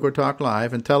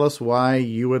cocotalk@cocotalklive and tell us why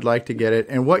you would like to get it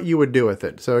and what you would do with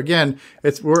it. So again,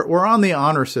 we're on the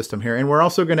honor system here, and we're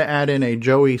also going to add in a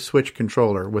Joey Switch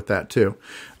controller with that too,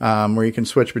 where you can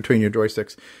switch between your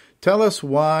joysticks. tell us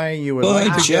why you would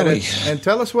like to get it, and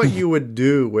tell us what you would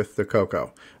do with the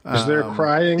cocoa. Is there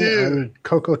crying on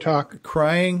Cocoa Talk?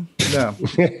 Crying? No.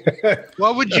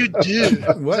 What would you do?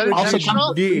 What would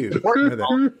you do with it?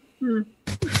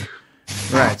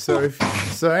 Right.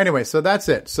 So anyway, so that's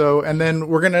it. So, and then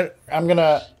I'm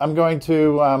going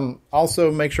to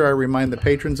also make sure I remind the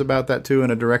patrons about that too in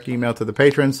a direct email to the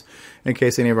patrons in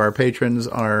case any of our patrons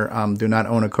do not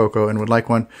own a Coco and would like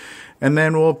one. And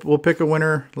then we'll pick a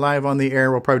winner live on the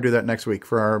air. We'll probably do that next week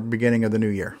for our beginning of the new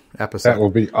year episode. That will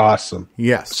be awesome.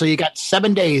 Yes. So you got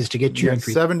 7 days to get your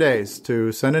entry. 7 days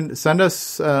to send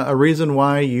us a reason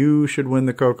why you should win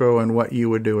the Coco and what you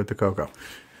would do with the Coco.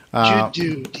 All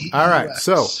right,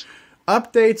 so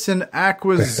updates and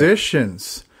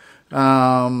acquisitions.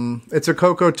 It's a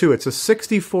Coco 2. It's a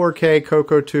 64K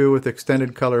Coco 2 with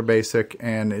extended color basic,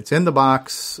 and it's in the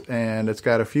box, and it's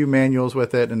got a few manuals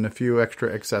with it and a few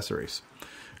extra accessories.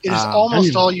 It is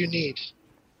almost all you need.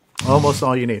 Almost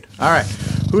all you need. All right,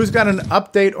 who's got an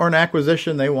update or an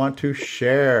acquisition they want to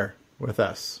share with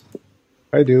us?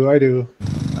 I do. Why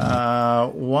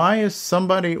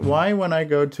when I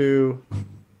go to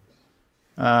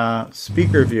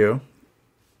speaker view,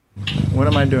 what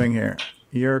am I doing here?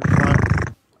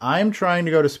 I'm trying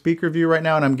to go to speaker view right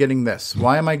now, and I'm getting this.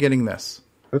 Why am I getting this?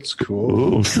 That's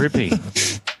cool. Ooh, trippy.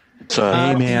 It's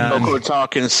a Coco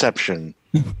Talk Inception.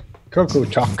 Coco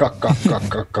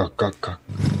Talk.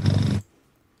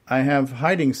 I have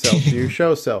hiding self view,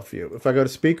 show self view. If I go to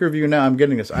speaker view now, I'm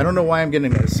getting this. I don't know why I'm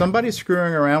getting this. Somebody's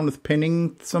screwing around with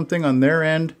pinning something on their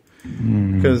end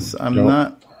because I'm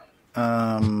not.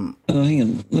 Hang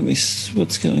on. Let me.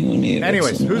 What's going on here?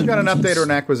 Anyways, who's got an update or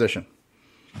an acquisition?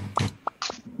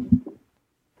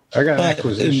 I got an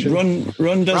acquisition.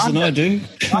 Ron does, and I do.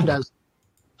 Ron does.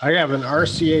 I have an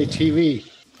RCA TV.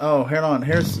 Oh, hold on.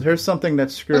 Here's something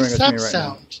that's screwing with me right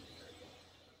sound?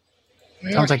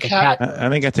 now. Sounds like a cat. I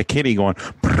think that's a kitty going.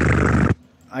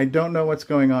 I don't know what's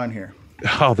going on here.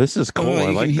 Oh, this is cool.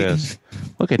 I like this.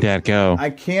 Look at that go. I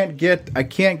can't get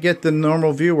the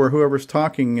normal view where whoever's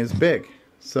talking is big.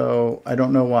 So I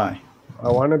don't know why.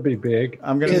 I want to be big.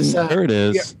 I'm gonna. There it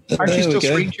is. Yeah. Aren't you still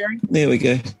screen sharing? There we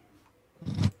go.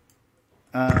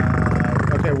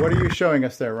 Okay, what are you showing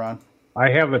us there, Ron?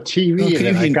 I have a TV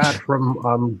that I got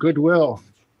from Goodwill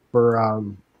for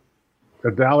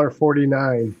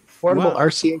 $1.49. Portable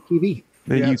RCA TV.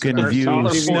 That you can view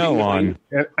snow on.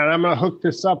 And I'm going to hook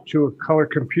this up to a color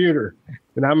computer,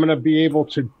 and I'm going to be able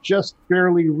to just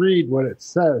barely read what it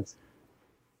says.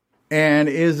 And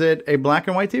is it a black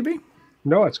and white TV?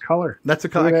 No, it's color. That's a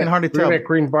color. I can hardly tell. That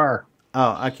green bar.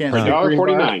 Oh, I can't.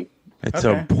 $1.49. It's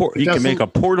you can make a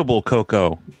portable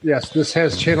Coco. Yes, this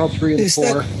has channel 3 and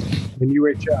 4 and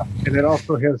UHF, and it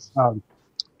also has AM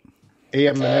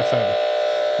and FM.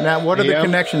 Now, what are the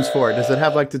connections for it? Does it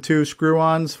have like the two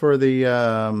screw-ons for the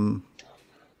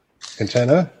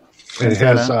antenna? It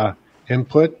has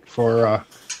input for,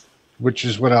 which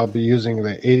is what I'll be using,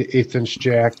 the 1/8-inch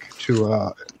jack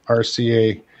to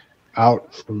RCA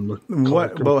out from the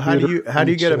what? Well, how do you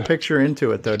get a picture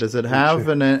into it though? Does it have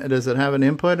an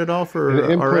input at all for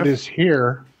the input RF? is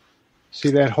here. See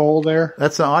that hole there?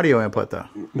 That's an audio input though.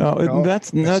 No,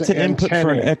 that's an input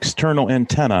for an external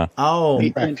antenna. Oh,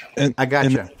 I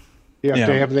gotcha. You have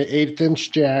to have the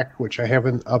 1/8-inch jack, which I have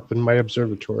up in my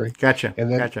observatory. Gotcha.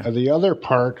 And then the other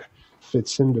part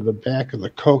fits into the back of the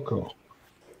Coco.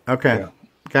 Okay. Yeah.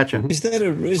 Gotcha. Is that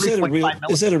a realistic?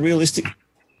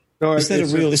 No, is that a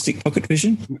realistic pocket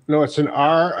vision? No, it's an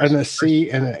R and a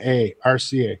C and an A.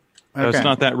 RCA. Okay. It's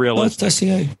not that realistic. Oh, it's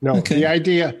RCA. No, the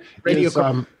idea is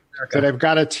that I've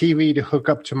got a TV to hook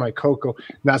up to my Coco.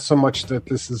 Not so much that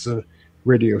this is a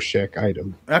Radio Shack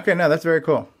item. Okay, no, that's very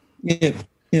cool. Yep.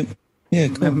 Yeah,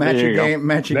 cool. Magic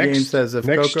Game says if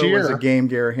Coco was a Game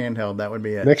Gear handheld, that would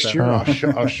be it. Next year,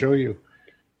 I'll show you.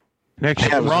 Next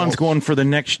year, Ron's going for the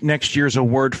next year's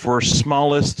award for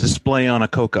smallest display on a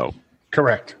Coco.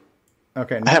 Correct.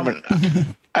 Okay. I have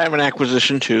an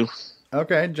acquisition too.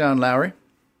 Okay, John Lowry.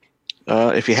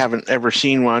 If you haven't ever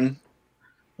seen one,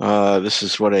 this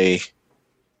is what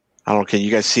can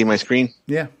you guys see my screen?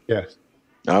 Yeah. Yes.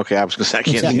 Okay, I was going to say I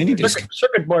can't.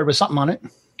 Circuit board with something on it.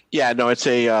 Yeah, no, it's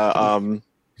a Coco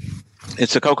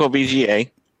VGA.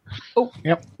 Oh,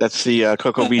 yep. That's the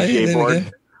Coco VGA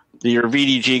board. Your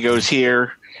VDG goes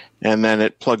here, and then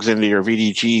it plugs into your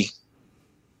VDG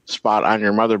spot on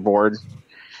your motherboard,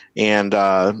 and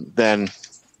then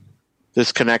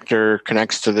this connector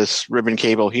connects to this ribbon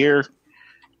cable here,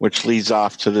 which leads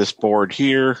off to this board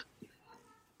here,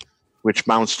 which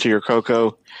mounts to your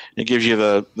Coco. It gives you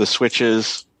the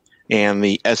switches and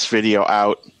the S-Video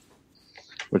out.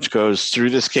 which goes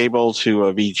through this cable to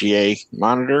a VGA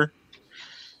monitor.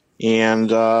 And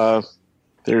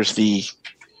there's the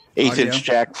 1/8-inch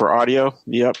jack for audio.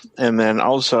 Yep. And then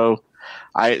also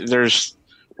there's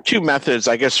two methods.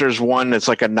 I guess there's one that's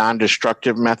like a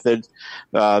non-destructive method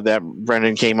that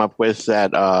Brendan came up with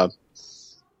that, so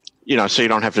you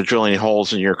don't have to drill any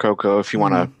holes in your cocoa if you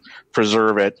want to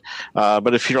preserve it.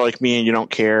 But if you're like me and you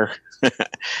don't care,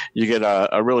 you get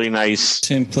a really nice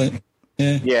template.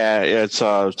 Yeah, it's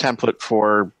a template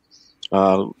for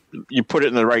you put it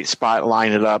in the right spot,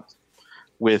 line it up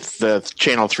with the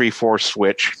channel 3/4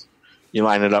 switch. You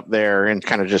line it up there and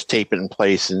kind of just tape it in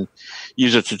place and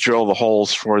use it to drill the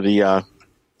holes for the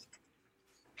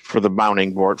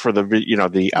mounting board for the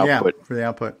the output. Yeah, for the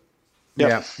output.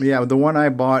 Yep. Yeah. The one I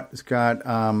bought has got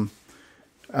the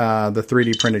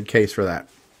 3D printed case for that.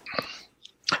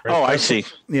 Oh, I see.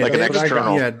 Yeah, like an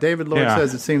external. David Lloyd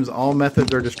says it seems all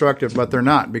methods are destructive, but they're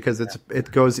not because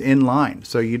it goes in line.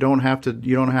 So you don't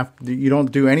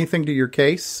do anything to your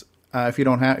case if you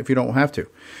don't have to.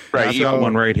 Right. You got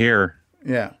one right here.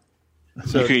 Yeah.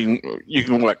 So you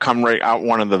can come right out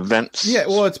one of the vents. Yeah,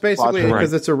 well, it's basically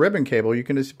because it's a ribbon cable. You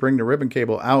can just bring the ribbon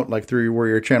cable out like through where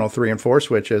your channel 3 and 4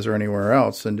 switch is or anywhere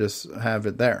else, and just have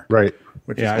it there. Right.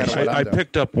 I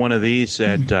picked up one of these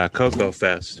at Cocoa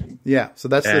Fest. Yeah, so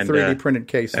that's the 3D printed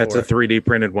case. That's a 3D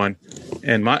printed one,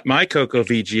 and my Cocoa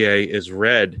VGA is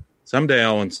red. Someday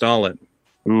I'll install it.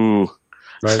 Ooh.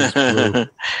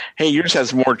 Hey, yours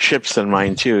has more chips than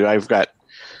mine too. I've got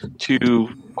 2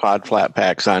 quad flat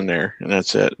packs on there, and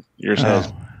that's it. Yours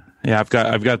has. Yeah, I've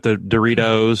got the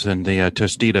Doritos and the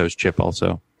Tostitos chip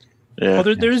also. Yeah.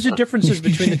 Well, there is a differences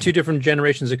between the two different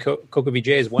generations of Cocoa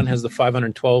VGAs. One has the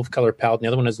 512 color palette, and the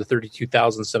other one has the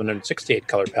 32,768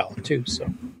 color palette too. So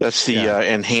that's the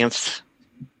enhanced.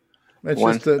 That's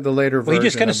one. Just the later version. Well, he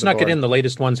just kind of snuck it in. The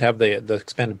latest ones have the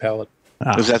expanded palette.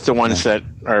 Is that the ones that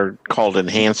are called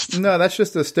enhanced? No, that's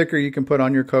just a sticker you can put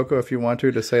on your Cocoa if you want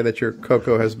to say that your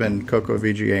Cocoa has been Cocoa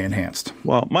VGA enhanced.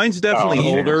 Well, mine's definitely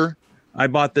older. I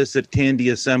bought this at Candy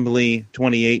Assembly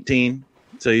 2018.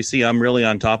 So you see, I'm really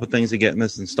on top of things of getting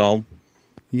this installed.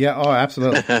 Yeah. Oh,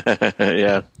 absolutely.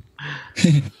 Yeah.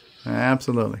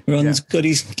 Absolutely. Ron's got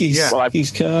his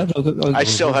card. I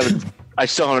still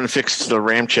haven't fixed the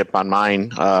RAM chip on mine.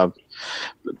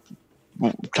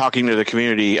 Talking to the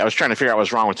community, I was trying to figure out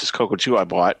what's wrong with this Cocoa 2 I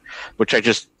bought, which I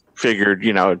just figured,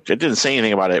 it didn't say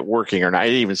anything about it working or not.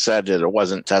 It even said that it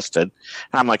wasn't tested. And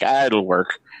I'm like, it'll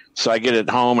work. So I get it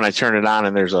home and I turn it on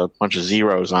and there's a bunch of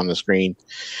zeros on the screen.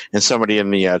 And somebody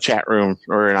in the chat room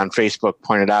or on Facebook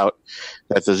pointed out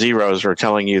that the zeros are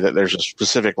telling you that there's a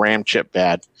specific RAM chip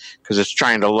bad because it's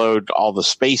trying to load all the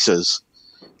spaces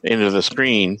into the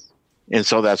screen. And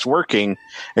so that's working,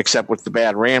 except with the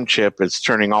bad RAM chip, it's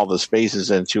turning all the spaces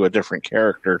into a different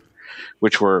character,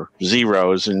 which were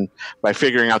zeros. And by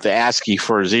figuring out the ASCII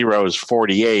for zeros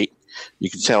 48, you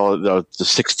can tell the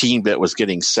 16-bit was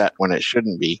getting set when it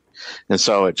shouldn't be. And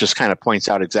so it just kind of points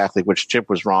out exactly which chip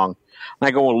was wrong. And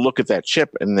I go and look at that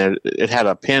chip, and it had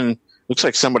a pin. Looks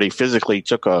like somebody physically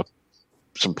took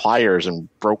some pliers and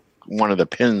broke one of the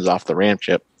pins off the RAM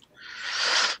chip.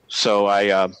 So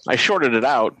I shorted it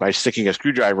out by sticking a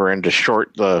screwdriver in to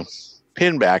short the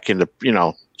pin back into,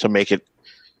 to make it,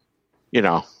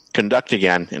 conduct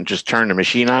again and just turn the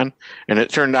machine on. And it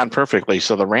turned on perfectly.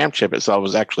 So the RAM chip itself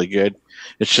was actually good.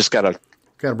 It's just got a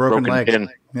broken leg. Pin.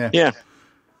 Yeah.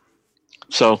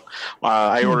 So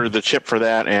I ordered the chip for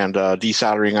that and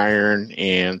desoldering iron,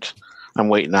 and I'm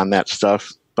waiting on that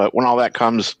stuff. But when all that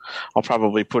comes, I'll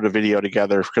probably put a video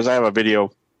together because I have a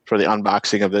video for the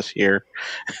unboxing of this here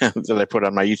that I put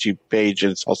on my YouTube page,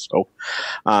 and it's also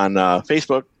on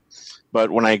Facebook. But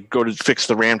when I go to fix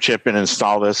the RAM chip and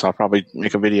install this, I'll probably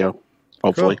make a video,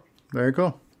 hopefully. Cool. Very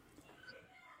cool.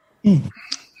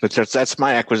 But that's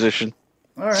my acquisition.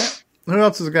 All right. Who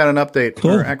else has got an update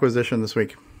for acquisition this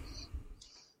week?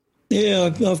 Yeah,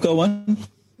 I've got one.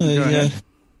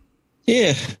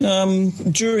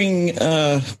 During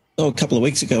a couple of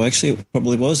weeks ago, actually, it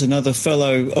probably was, another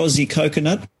fellow Aussie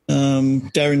coconut,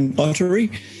 Darren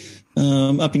Ottery,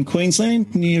 up in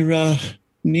Queensland near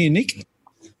Nick.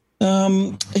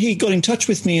 He got in touch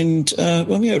with me and,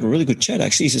 we had a really good chat,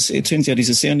 actually. It turns out he's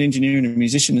a sound engineer and a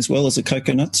musician as well as a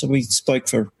coconut, so we spoke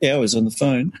for hours on the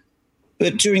phone.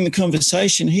 But during the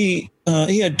conversation, he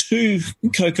had 2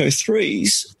 Cocoa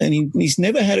 3s and he's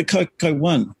never had a Cocoa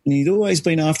 1, and he'd always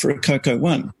been after a Cocoa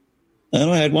 1. And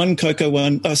I had one Cocoa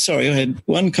 1. I had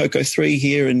one Cocoa 3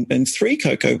 here and 3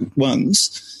 Cocoa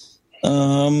 1s.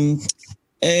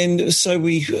 And so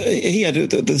he had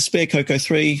the spare Cocoa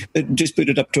 3. It just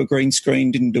booted up to a green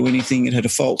screen, didn't do anything. It had a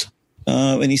fault.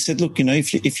 And he said, look,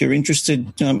 if you're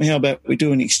interested, how about we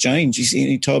do an exchange?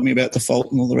 He told me about the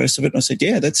fault and all the rest of it. And I said,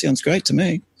 yeah, that sounds great to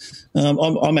me.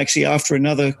 I'm actually after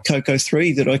another Coco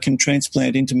 3 that I can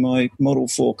transplant into my Model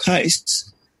 4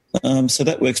 case. So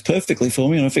that works perfectly for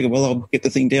me. And I figured, well, I'll get the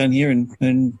thing down here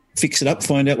and fix it up,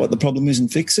 find out what the problem is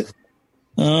and fix it.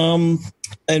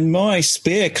 And my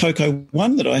spare Coco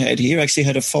 1 that I had here actually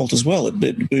had a fault as well. It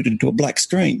booted into a black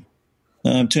screen.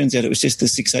 Turns out it was just the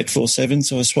 6847,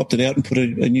 so I swapped it out and put a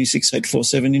new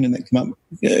 6847 in, and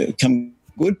that come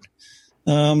good.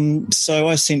 So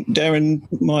I sent Darren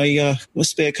my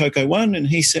spare Coco 1, and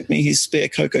he sent me his spare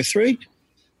Coco 3.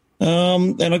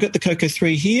 And I got the Coco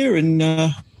 3 here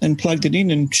and plugged it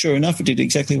in, and sure enough, it did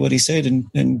exactly what he said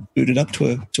and booted up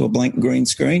to a blank green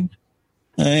screen.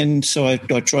 And so I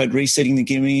tried resetting the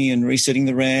gimme and resetting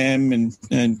the RAM, and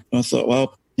I thought,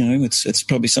 well, it's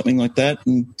probably something like that.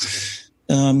 And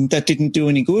that didn't do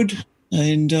any good.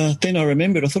 And then I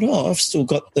remembered, I thought, I've still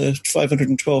got the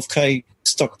 512K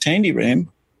stock Tandy RAM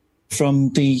from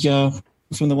the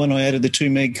one I added the 2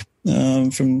 meg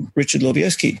from Richard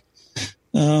Lovieski.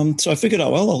 So I figured,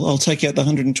 I'll take out the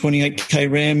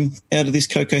 128K RAM out of this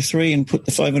Coco 3 and put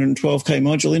the 512K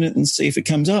module in it and see if it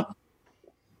comes up.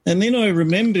 And then I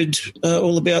remembered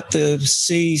all about the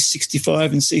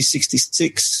C65 and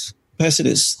C66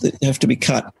 capacitors that have to be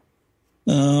cut.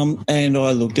 And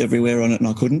I looked everywhere on it and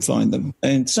I couldn't find them.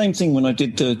 And same thing when I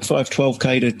did the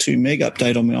 512K to 2 meg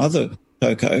update on my other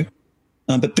Coco.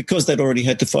 But because they'd already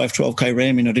had the 512K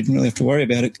RAM in, I didn't really have to worry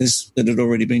about it because it had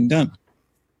already been done.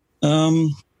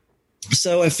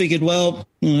 So I figured, well,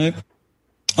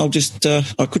 I'll just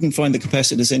I couldn't find the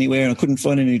capacitors anywhere, and I couldn't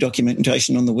find any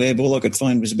documentation on the web. All I could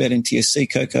find was about NTSC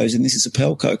Cocos, and this is a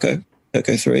PAL Coco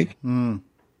 3.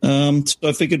 So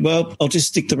I figured, well, I'll just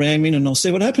stick the RAM in and I'll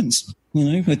see what happens.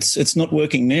 It's not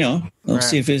working now. I'll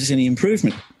see if there's any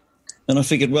improvement. And I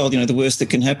figured, well, the worst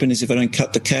that can happen is if I don't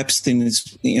cut the caps, then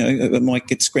it might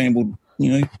get scrambled.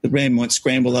 The RAM might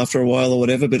scramble after a while or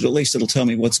whatever, but at least it'll tell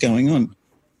me what's going on.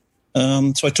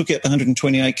 So I took out the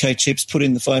 128K chips, put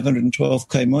in the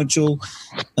 512K module,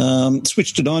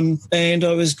 switched it on, and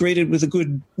I was greeted with a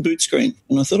good boot screen.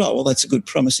 And I thought, well, that's a good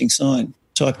promising sign.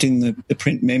 Typed in the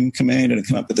print mem command, and it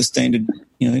came up with the standard,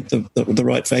 the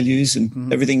right values,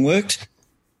 and everything worked.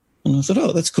 And I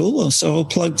thought, that's cool. So I'll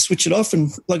switch it off and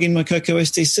plug in my Coco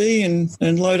SDC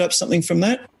and load up something from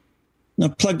that. And I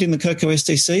plugged in the Coco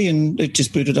SDC, and it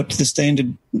just booted up to the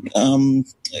standard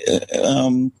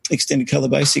extended color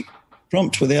basic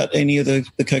prompt without any of the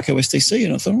Coco SDC.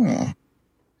 And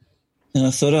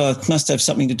I thought, it must have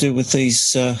something to do with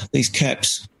these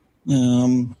caps.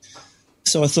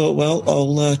 So I thought, well,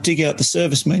 I'll dig out the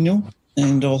service manual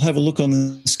and I'll have a look on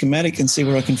the schematic and see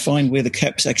where I can find where the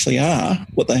caps actually are,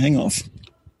 what they hang off.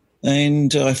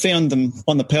 And I found them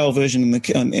on the PAL version and the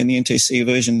NTSC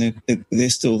version.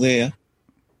 They're still there.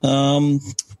 And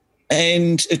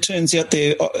it turns out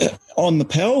they're on the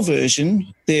PAL version,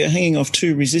 they're hanging off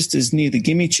 2 resistors near the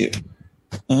gimme chip.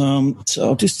 So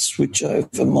I'll just switch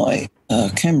over my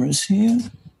cameras here.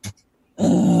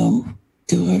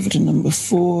 Go over to number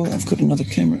 4. I've got another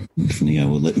camera. If Neo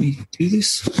will let me do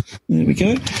this. There we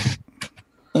go.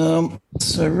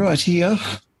 So right here,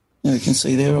 you can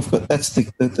see there, that's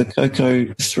the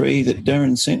Coco 3 that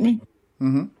Darren sent me.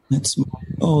 Mm-hmm. That's my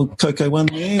old Coco 1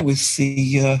 there with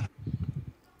the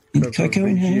Coco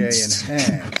enhanced.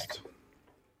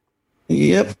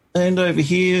 Yep. And over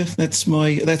here, that's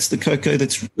the Coco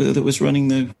that was running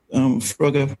the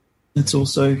Frogger. That's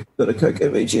also got a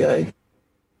Coco VGA.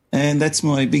 And that's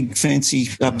my big fancy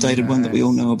updated one that we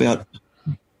all know about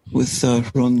with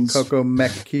Ron's Coco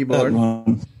Mech keyboard.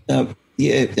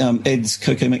 Ed's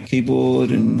Coco Mech keyboard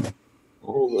and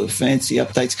all the fancy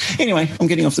updates. Anyway, I'm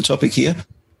getting off the topic here.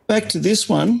 Back to this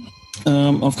one.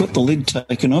 I've got the lid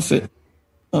taken off it.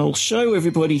 I'll show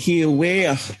everybody here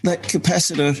where that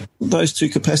capacitor, those 2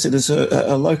 capacitors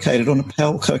are located on a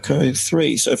PAL Coco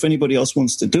 3. So if anybody else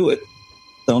wants to do it,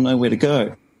 they'll know where to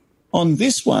go. On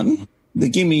this one, the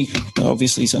gimme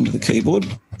obviously is under the keyboard.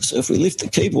 So if we lift the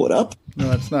keyboard up.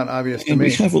 No, it's not obvious to me.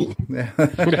 The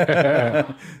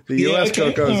US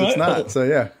Cocos, right. It's not. So,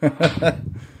 yeah.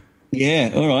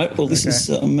 Yeah, all right. Well, this is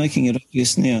I'm making it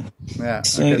obvious now. Yeah.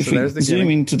 So if we there's the zoom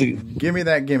gimme. into the... Give me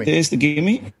that gimme. There's the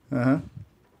gimme. Uh-huh.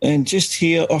 And just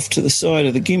here off to the side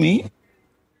of the gimme,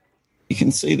 you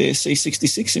can see there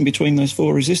C66 in between those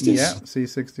 4 resistors. Yeah,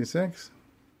 C66.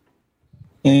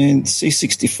 And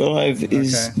C65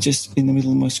 is just in the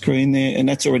middle of my screen there, and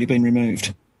that's already been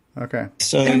removed. Okay.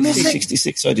 So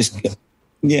C66,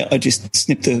 I just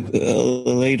snipped the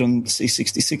lead on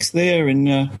C66 there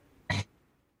and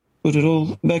put it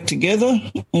all back together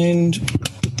and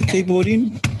put the keyboard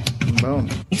in, Boom.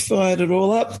 fired it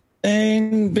all up,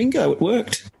 and bingo, it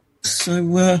worked.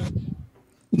 So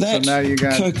that. So now you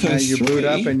got Coco now you boot 3,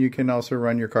 up, and you can also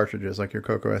run your cartridges like your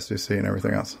Coco SDC and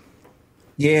everything else.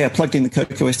 Yeah, I plugged in the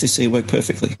Coco SDC, it worked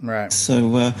perfectly. Right.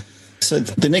 So, so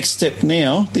the next step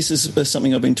now, this is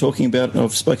something I've been talking about,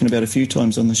 I've spoken about a few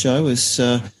times on the show,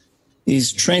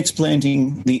 is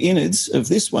transplanting the innards of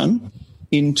this one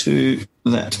into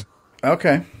that.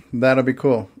 Okay, that'll be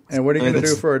cool. And what are you going to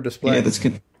do for a display? Yeah, that's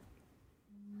good.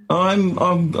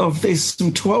 There's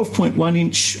some 12.1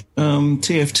 inch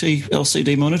TFT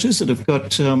LCD monitors that have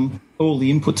got all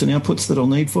the inputs and outputs that I'll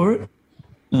need for it.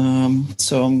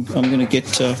 So I'm going to get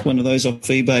one of those off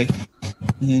eBay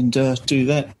and do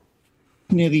that.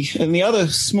 Now the other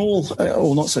small,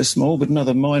 or not so small, but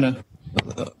another minor,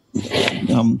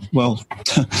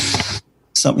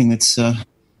 something that's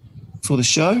for the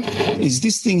show is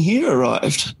this thing here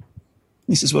arrived.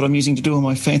 This is what I'm using to do all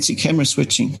my fancy camera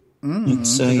switching.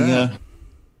 These are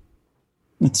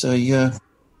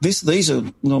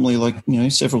normally like,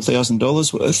 several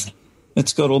 $1,000s worth.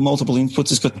 It's got all multiple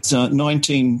inputs. It's got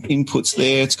 19 inputs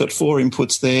there. It's got 4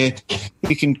 inputs there.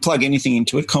 You can plug anything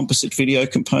into it, composite video,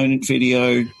 component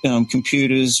video,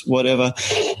 computers, whatever.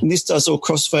 And this does all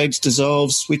crossfades,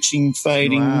 dissolves, switching,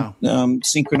 fading,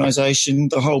 synchronization,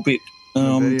 the whole bit.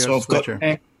 So I've got...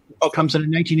 comes in a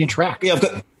 19-inch rack.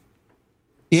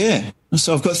 Yeah,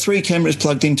 so I've got 3 cameras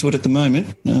plugged into it at the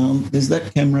moment. There's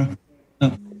that camera.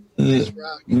 Where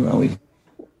are we?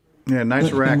 Yeah,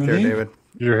 nice rack there, David.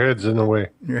 Your head's in the way.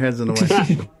 Your head's in the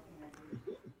way.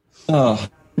 Oh,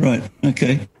 right.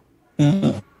 Okay.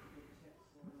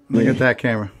 Look at that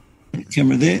camera.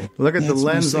 Camera there. Look at the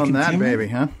lens on that baby,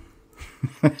 huh?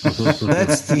 That's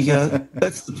the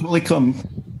Polycom.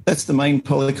 That's the main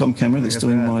Polycom camera that's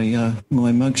doing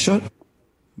my mug shot.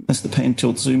 That's the pan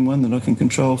tilt zoom one that I can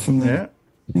control from the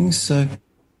things. So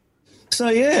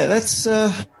yeah, that's they're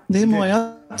my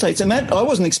updates. And that I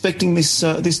wasn't expecting this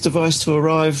device to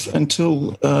arrive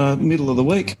until middle of the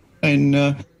week, and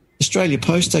Australia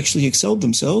Post actually excelled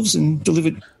themselves and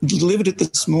delivered it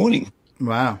this morning.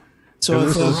 Wow! So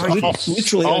I've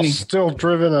literally all still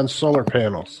driven on solar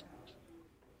panels.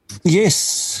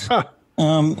 Yes,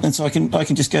 and so I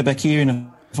can just go back here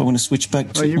and if I want to switch back.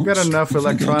 Well, you've got enough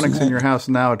electronics in your house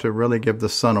now to really give the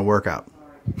sun a workout.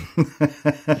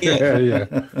 Yeah.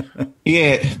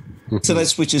 So that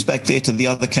switches back there to the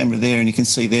other camera there, and you can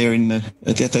see there in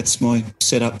that's my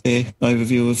setup there,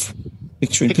 overview of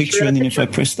picture-in-picture, and then if I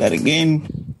press that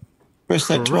again,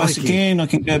 twice again, I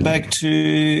can go back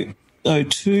to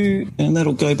O2, and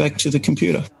that'll go back to the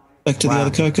computer, back to the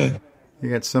other Coco. You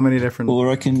got so many different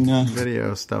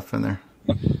video stuff in there.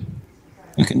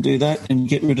 I can do that and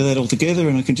get rid of that altogether,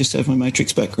 and I can just have my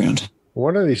Matrix background.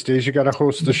 One of these days, you got to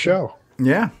host the show.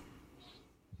 Yeah.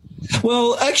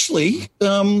 Well, actually,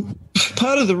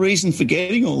 part of the reason for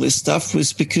getting all this stuff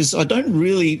was because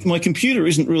my computer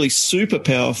isn't really super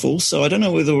powerful, so I don't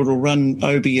know whether it'll run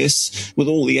OBS with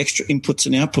all the extra inputs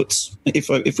and outputs if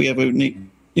I ever need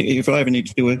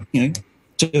to do it,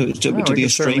 to be a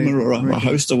streamer or a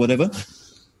host or whatever.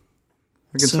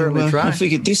 We can certainly try. I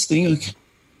figured this thing,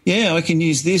 I can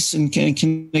use this and can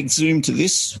connect Zoom to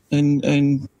this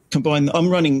and combine. I'm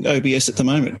running OBS at the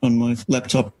moment on my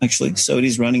laptop, actually, so it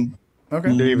is running.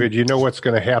 Okay, David, you know what's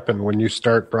going to happen when you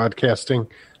start broadcasting?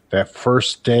 That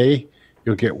first day,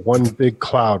 you'll get one big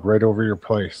cloud right over your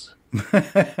place. block out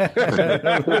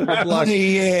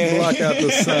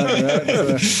the sun,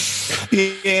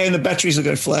 right? Yeah, and the batteries will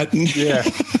go flat. Yeah.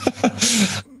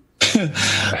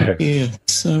 Yeah.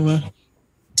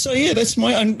 So yeah, that's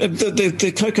my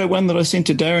the Coco one that I sent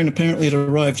to Darren. Apparently, it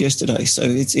arrived yesterday, so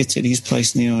it's at his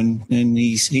place now, and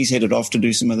he's headed off to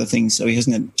do some other things, so he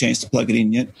hasn't had a chance to plug it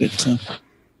in yet.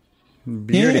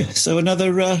 But yeah, so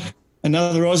another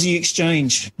Aussie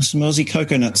exchange, some Aussie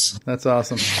coconuts. That's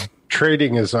awesome.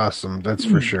 Trading is awesome. That's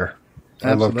for sure.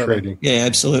 I love trading. Yeah,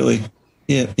 absolutely.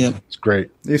 Yeah. It's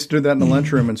great. I used to do that in the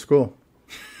lunchroom in school.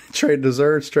 Trade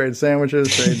desserts, trade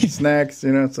sandwiches, trade snacks,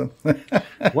 So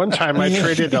one time I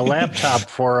traded a laptop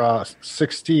for a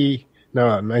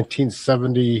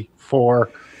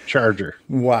 1974 Charger.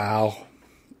 Wow.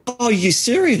 Oh, you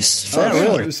serious? Oh,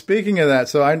 really? Speaking of that,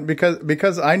 so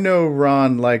because I know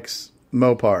Ron likes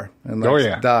Mopar and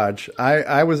likes Dodge.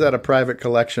 I was at a private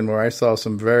collection where I saw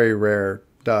some very rare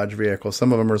Dodge vehicles.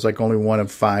 Some of them are like only one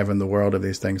of 5 in the world of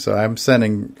these things. So I'm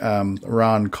sending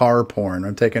Ron car porn.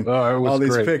 I'm taking all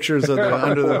these pictures of the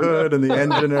under the hood and the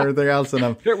engine and everything else.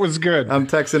 And it was good. I'm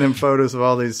texting him photos of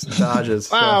all these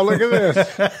Dodges. Wow, look at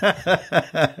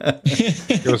this.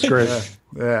 It was great.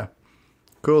 Yeah.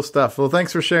 Cool stuff. Well,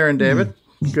 thanks for sharing, David.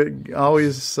 Good,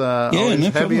 always always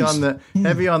no heavy problems.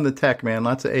 heavy on the tech, man.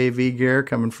 Lots of AV gear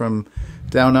coming from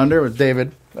down under with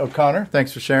David O'Connor.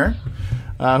 Thanks for sharing.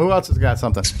 Who else has got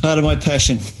something? Part of my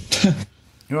passion.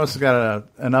 Who else has got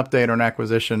an update or an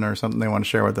acquisition or something they want to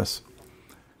share with us?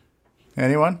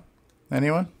 Anyone?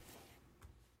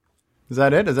 Is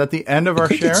that it? Is that the end of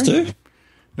our sharing?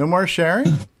 No more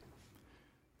sharing?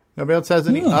 Nobody else has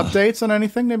any updates on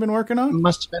anything they've been working on?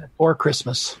 Must have been before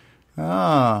Christmas.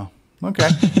 Oh, okay.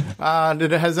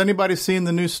 Has anybody seen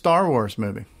the new Star Wars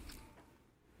movie?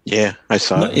 Yeah, I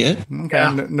saw Not it. yet.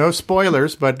 Okay, no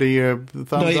spoilers, but do you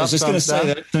thumbs No, yeah, I up, was just going to thumbs down?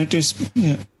 say that. Don't just,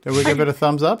 yeah. Did we give it a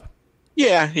thumbs up?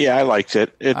 Yeah, I liked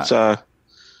it. It's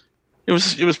it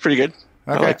was pretty good.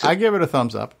 Okay, I give it a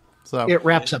thumbs up. So It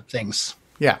wraps up things.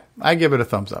 yeah, I give it a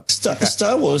thumbs up.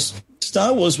 Star Wars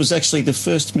was actually the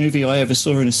first movie I ever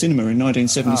saw in a cinema in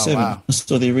 1977. Oh, wow. I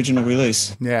saw the original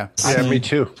release. Yeah, me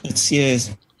too.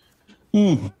 It's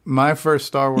my first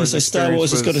Star Wars. So Star Wars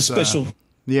has got a was, special.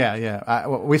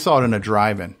 we saw it in a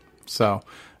drive-in. So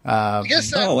I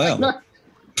guess. Oh wow!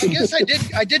 I guess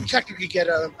I did technically get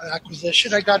an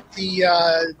acquisition. I got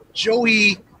the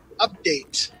Joey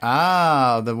update.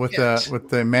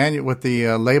 with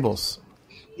the labels.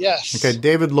 Yes. Okay,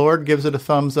 David Lord gives it a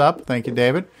thumbs up. Thank you,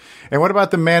 David. And what about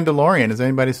The Mandalorian? Has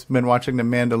anybody been watching The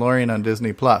Mandalorian on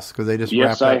Disney Plus? Because they just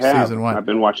wrapped up season 1. I've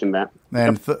been watching that.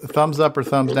 And thumbs up or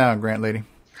thumbs down, Grant Lady?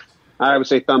 I would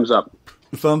say thumbs up.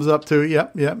 Thumbs up too.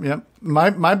 Yep.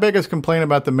 My biggest complaint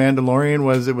about The Mandalorian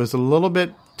was it was a little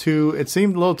bit too. It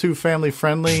seemed a little too family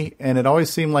friendly, and it always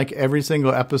seemed like every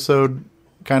single episode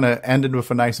kind of ended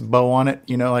with a nice bow on it.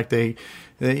 You know, like they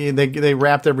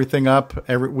wrapped everything up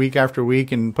every week after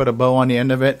week and put a bow on the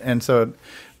end of it. And so,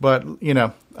 but you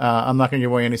know, I'm not going to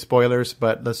give away any spoilers.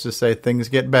 But let's just say things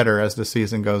get better as the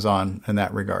season goes on in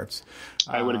that regards.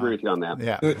 I would agree with you on that.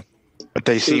 Yeah, but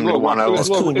they seem to want to.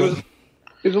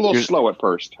 It was a little slow at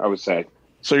first, I would say.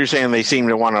 So you're saying they seem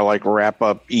to want to like wrap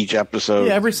up each episode?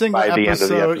 Yeah, every single by the end of the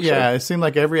episode. episode. Yeah, it seemed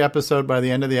like every episode by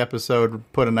the end of the episode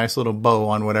put a nice little bow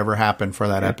on whatever happened for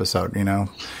that episode. You know,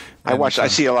 I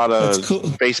see a lot of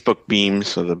Facebook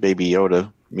memes of the Baby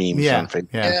Yoda memes on Facebook.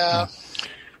 Yeah.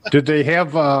 Did they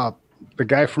have the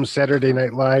guy from Saturday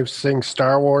Night Live sing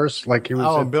Star Wars like he was?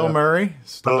 Oh, Bill Murray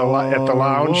at the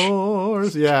lounge.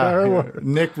 Wars, yeah,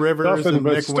 Nick Rivers Nothing and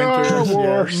but Nick Star Winters.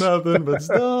 Wars. Yeah, nothing but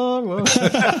Star Wars.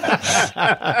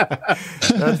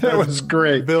 that was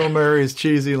great. Bill Murray's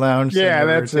cheesy lounge. Yeah, singer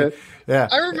that's routine. it. Yeah.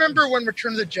 I remember when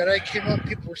Return of the Jedi came out,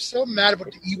 people were so mad about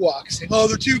the Ewoks, saying, "Oh,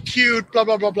 they're too cute," blah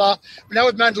blah blah blah. But now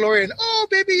with Mandalorian, "Oh,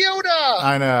 Baby Yoda."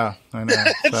 I know.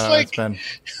 It's So like- it's been,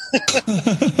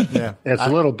 yeah, It's a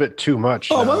little bit too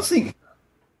much. Oh, now.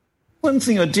 one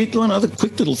other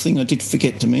quick little thing I did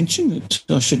forget to mention that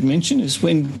I should mention is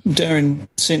when Darren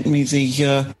sent me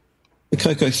the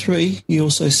Coco 3, he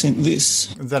also sent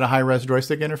this. Is that a high-res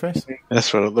joystick interface?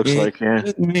 That's what it looks like. Yeah.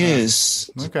 Yes.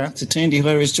 Okay. It's a Tandy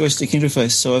high-res joystick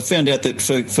interface. So I found out that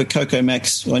for Coco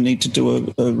Max, I need to do a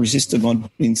resistor mod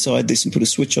inside this and put a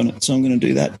switch on it. So I'm going to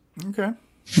do that. Okay.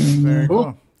 Very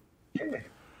cool.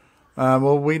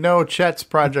 Well, we know Chet's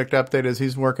project update is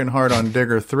he's working hard on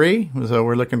Digger 3, so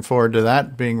we're looking forward to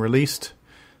that being released,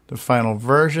 the final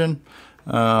version.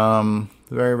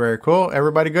 Very, very cool.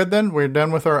 Everybody good then? We're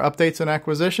done with our updates and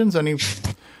acquisitions.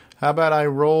 How about I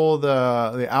roll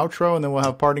the outro and then we'll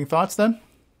have parting thoughts then?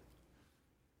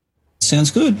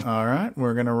 Sounds good. All right,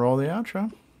 we're going to roll the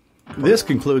outro. This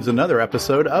concludes another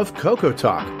episode of Coco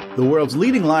Talk, the world's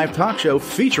leading live talk show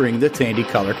featuring the Tandy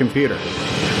Color Computer.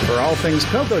 For all things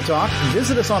Coco Talk,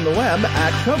 visit us on the web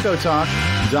at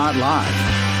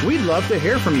cocotalk.live. We'd love to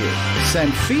hear from you.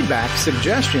 Send feedback,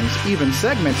 suggestions, even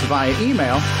segments via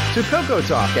email to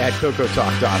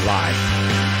cocotalk@cocotalk.live.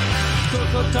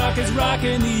 Coco Talk is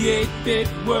rocking the 8-bit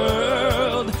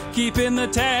world, keeping the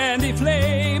Tandy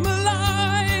flame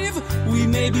alive. We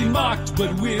may be mocked,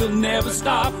 but we'll never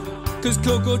stop, 'cause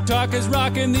Coco Talk is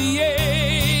rocking the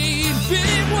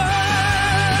 8-bit world.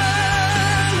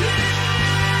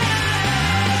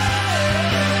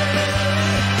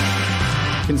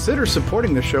 Consider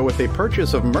supporting the show with a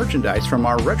purchase of merchandise from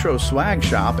our retro swag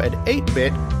shop at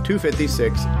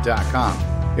 8bit256.com.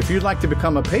 If you'd like to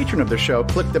become a patron of the show,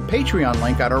 click the Patreon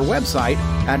link at our website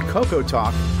at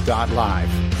cocotalk.live.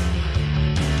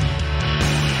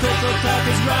 Coco Talk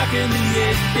is rocking the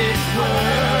 8-bit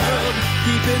world,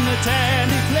 keeping the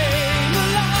Tandy flame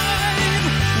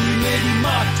alive. We may be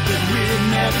mocked, but we'll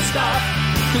never stop,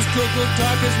 'cause Coco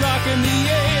Talk is rocking the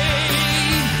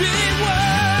 8-bit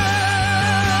world.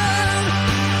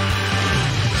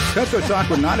 Coco Talk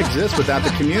would not exist without the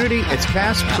community, its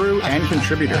cast, crew, and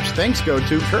contributors. Thanks go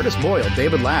to Curtis Boyle,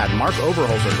 David Ladd, Mark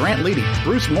Overholzer, Grant Leedy,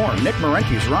 Bruce Moore, Nick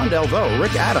Marentes, Ron Delvaux,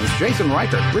 Rick Adams, Jason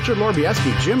Reichert, Richard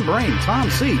Lorbieski, Jim Brain, Tom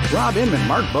C., Rob Inman,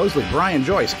 Mark Bosley, Brian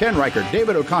Joyce, Ken Reichert,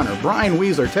 David O'Connor, Brian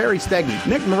Weasler, Terry Steggy,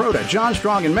 Nick Marotta, John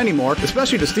Strong, and many more,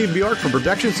 especially to Steve Bjork for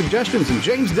production suggestions and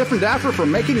James Diffendaffer for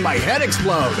making my head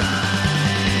explode.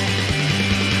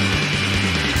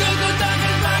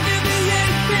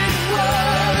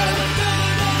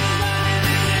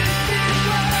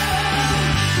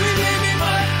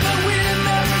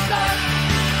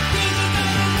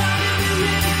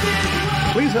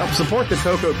 Please help support the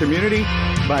Coco community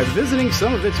by visiting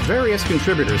some of its various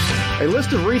contributors. A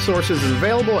list of resources is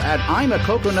available at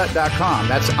imacoconut.com.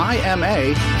 That's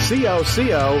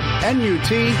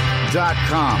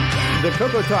IMACOCONUT.com. The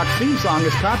Coco Talk theme song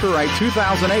is copyright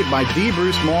 2008 by D.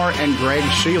 Bruce Moore and Greg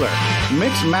Sheeler.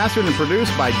 Mixed, mastered, and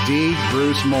produced by D.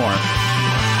 Bruce Moore.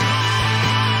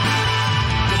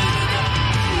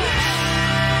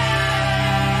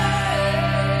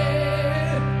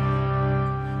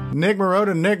 Nick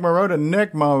Marotta, Nick Marotta,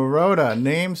 Nick Marotta.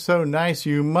 Name so nice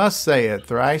you must say it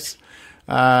thrice.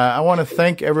 I want to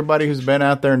thank everybody who's been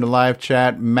out there in the live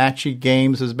chat. Matchy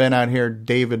Games has been out here.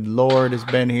 David Lord has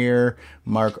been here.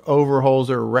 Mark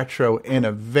Overholzer, Retro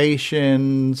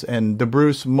Innovations, and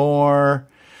DeBruce Moore.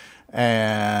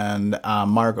 And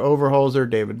Mark Overholzer,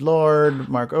 David Lord,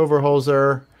 Mark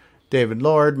Overholzer, David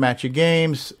Lord, Matchy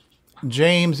Games.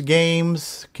 James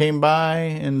Games came by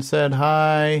and said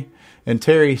hi. And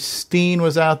Terry Steen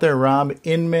was out there, Rob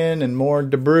Inman, and more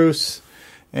DeBruce,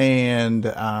 and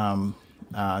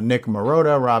Nick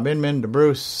Marotta, Rob Inman,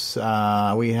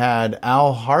 DeBruce. We had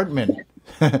Al Hartman.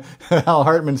 Al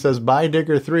Hartman says, buy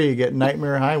Digger 3, get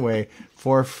Nightmare Highway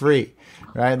for free.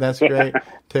 Right? That's great.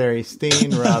 Terry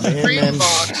Steen, Rob Inman.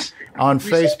 On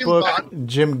Facebook,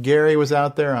 Jim Gary was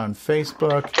out there on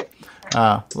Facebook.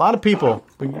 A lot of people.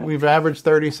 We've averaged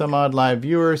 30 some odd live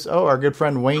viewers. Oh, our good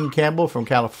friend Wayne Campbell from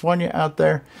California out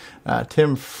there.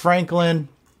 Tim Franklin,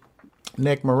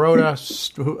 Nick Marotta,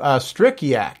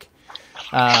 Stricyak.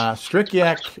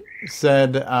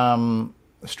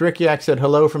 Stricyak said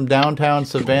hello from downtown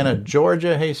Savannah,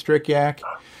 Georgia. Hey, Stricyak.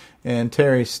 And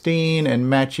Terry Steen and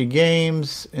Matchy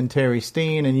Games and Terry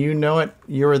Steen, and you know it.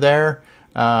 You were there.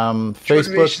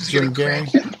 Facebook, Jim Gary.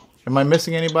 Am I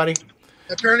missing anybody?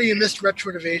 Apparently you missed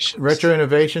Retro Innovations. Retro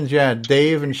Innovations, yeah.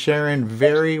 Dave and Sharon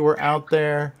Very were out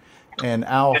there. And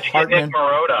Al Hartman.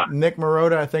 Nick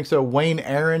Marotta, I think so. Wayne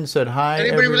Aaron said hi,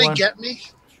 Anybody everyone. really get me?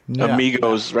 Yeah.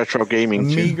 Amigos Retro Gaming.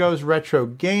 Amigos Retro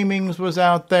Gamings was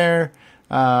out there.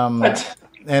 And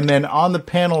then on the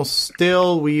panel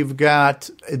still, we've got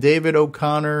David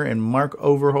O'Connor and Mark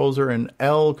Overholzer and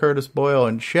L. Curtis Boyle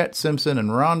and Chet Simpson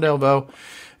and Ron Delvaux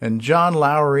and John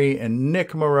Lowry and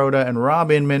Nick Marotta and Rob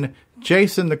Inman,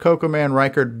 Jason the Coco Man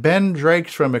Reichert, Ben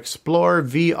Drakes from Explore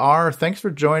VR. Thanks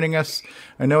for joining us.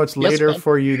 I know it's later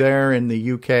for you there in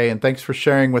the UK, and thanks for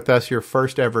sharing with us your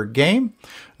first ever game.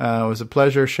 It was a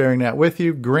pleasure sharing that with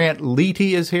you. Grant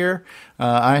Leety is here.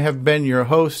 I have been your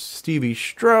host, Stevie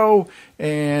Stroh,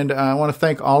 and I want to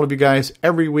thank all of you guys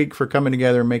every week for coming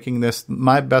together and making this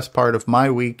my best part of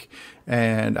my week.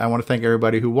 And I want to thank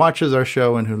everybody who watches our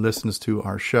show and who listens to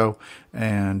our show.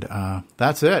 And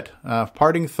that's it.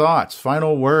 Parting thoughts,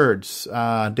 final words.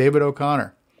 David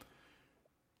O'Connor.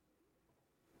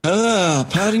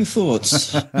 Parting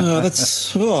thoughts.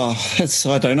 That's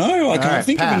I don't know. I can't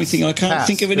think of anything. I can't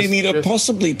think of anything to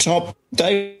possibly top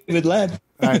David Ladd.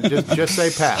 All right, just say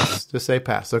pass. Just say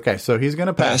pass. Okay, so he's going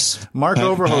to pass. Mark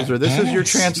Overholzer, this is your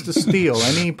chance to steal.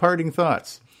 Any parting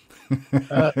thoughts?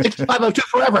 6502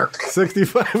 forever.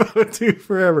 6502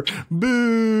 forever.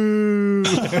 Boo!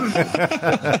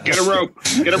 Get a rope.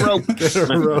 Get a rope. Get a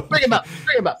rope. Bring him up.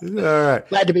 Bring him up. All right.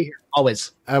 Glad to be here.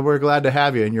 Always. We're glad to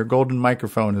have you, and your golden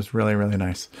microphone is really, really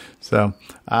nice. So,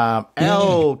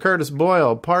 L. Curtis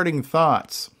Boyle, parting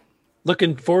thoughts.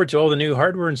 Looking forward to all the new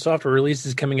hardware and software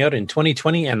releases coming out in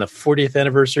 2020 and the 40th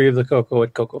anniversary of the Coco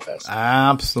at Coco Fest.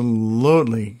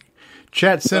 Absolutely.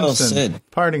 Chet Simpson,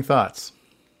 parting thoughts.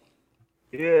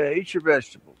 Yeah, eat your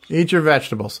vegetables. Eat your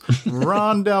vegetables.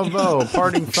 Ron Delvaux,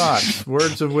 parting thoughts,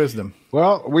 words of wisdom.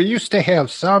 Well, we used to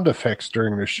have sound effects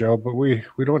during the show, but we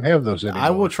don't have those anymore. I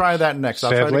will try that next.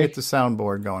 Sadly. I'll try to get the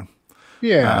soundboard going.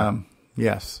 Yeah.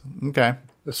 Yes. Okay.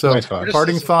 That's so my thoughts.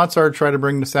 Parting thoughts are try to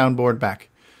bring the soundboard back.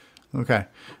 Okay.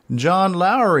 John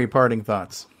Lowry, parting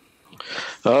thoughts.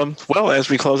 Well, as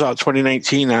we close out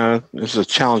 2019, this is a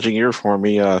challenging year for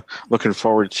me. Looking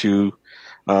forward to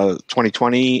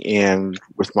 2020, and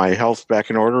with my health back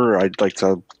in order, I'd like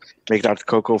to make it out to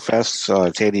Coco Fest,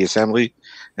 Tandy Assembly,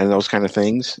 and those kind of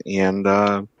things. And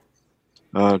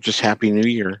just Happy New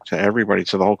Year to everybody,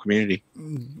 to the whole community.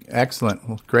 Excellent.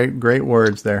 Well, great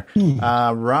words there.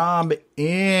 Rob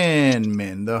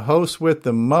Inman, the host with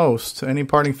the most. Any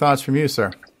parting thoughts from you,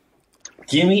 sir?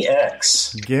 Gimme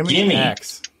X. Gimme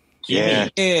X. Yeah.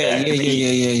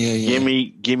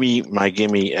 Gimme my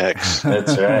Gimme X.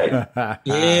 That's right.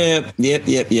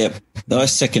 Yep. I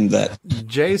second that.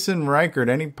 Jason Reichert,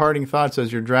 any parting thoughts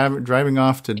as you're driving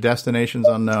off to destinations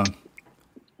unknown?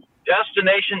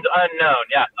 Destinations unknown.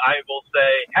 Yeah, I will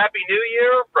say Happy New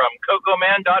Year from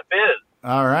CocoMan.biz.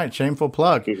 All right, shameful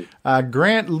plug.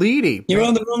 Grant Leedy. You're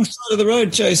on the wrong side of the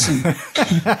road, Jason.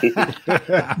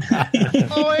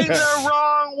 Going the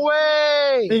wrong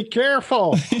way. Be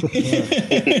careful.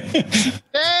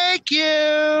 Thank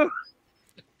you.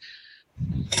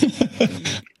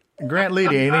 Grant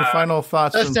Leedy, any final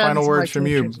thoughts and final words from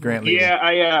you, Grant Leedy?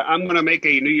 Yeah, I'm going to make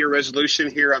a New Year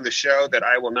resolution here on the show that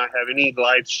I will not have any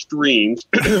live streams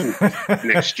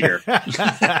next year.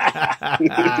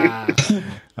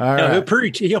 All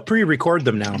right. He'll pre-record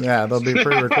them now. Yeah, they'll be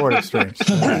pre-recorded streams.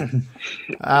 Ben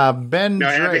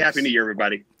Happy New Year,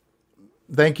 everybody.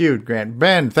 Thank you, Grant.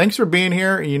 Ben, thanks for being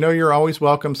here. You know you're always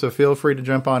welcome, so feel free to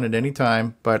jump on at any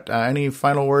time. But any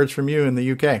final words from you in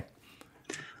the UK?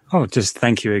 Oh, just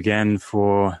thank you again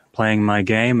for playing my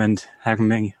game and having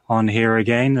me on here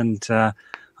again. And I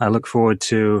look forward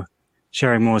to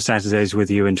sharing more Saturdays with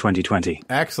you in 2020.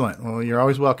 Excellent. Well, you're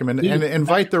always welcome. And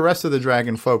invite the rest of the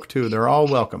Dragon folk, too. They're all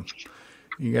welcome.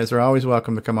 You guys are always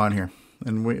welcome to come on here.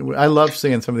 And I love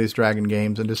seeing some of these Dragon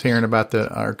games and just hearing about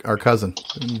our cousin.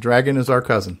 Dragon is our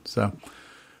cousin. So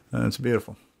it's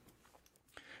beautiful.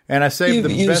 And I saved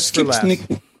the best for last.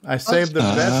 I saved the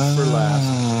best for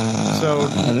last. So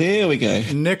there we go.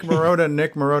 Nick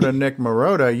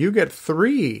Marotta, you get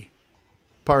 3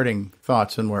 parting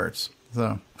thoughts and words.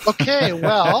 So okay,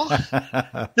 well,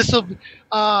 this will.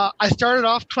 I started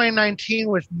off 2019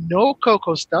 with no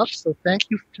Coco stuff, so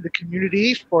thank you to the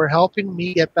community for helping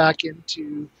me get back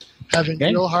into having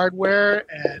real hardware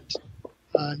and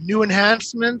new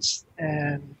enhancements,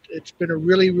 and it's been a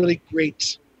really, really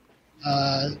great.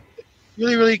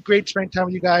 Really great spending time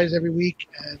with you guys every week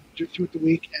and through the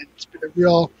week, and it's been a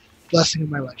real blessing in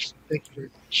my life. So thank you very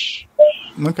much.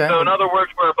 Okay. So in other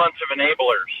words, we're a bunch of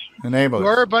enablers.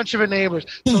 We're a bunch of enablers.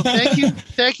 So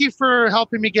thank you for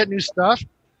helping me get new stuff.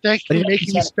 Thank you for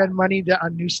making me spend money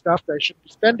on new stuff that I shouldn't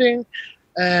be spending,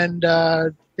 and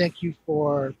thank you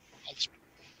for.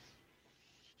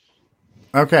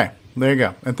 Okay, there you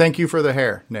go, and thank you for the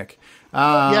hair, Nick.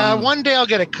 Yeah, one day I'll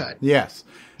get a cut. Yes.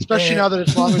 Especially now that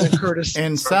it's longer than Curtis.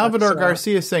 And Salvador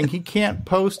Garcia is saying he can't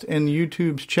post in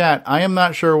YouTube's chat. I am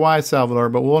not sure why, Salvador,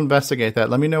 but we'll investigate that.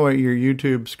 Let me know what your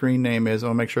YouTube screen name is.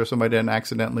 I'll make sure somebody didn't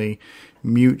accidentally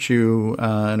mute you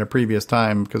in a previous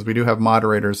time, because we do have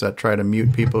moderators that try to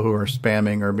mute people who are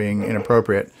spamming or being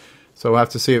inappropriate. So we'll have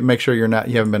to see it. Make sure you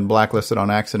haven't been blacklisted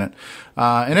on accident.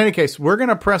 In any case, we're going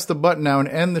to press the button now and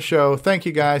end the show. Thank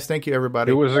you, guys. Thank you,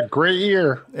 everybody. It was a great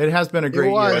year. It has been a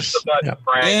great year.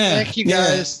 Thank you,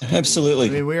 guys. Yeah, absolutely.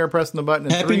 I mean, we are pressing the button.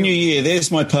 Happy New Year.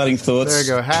 There's my parting thoughts. There you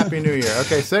go. Happy New Year.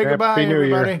 Okay, say goodbye,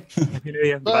 everybody. Happy New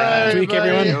Year. Bye, Good week,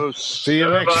 everyone. See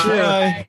you next year. Bye.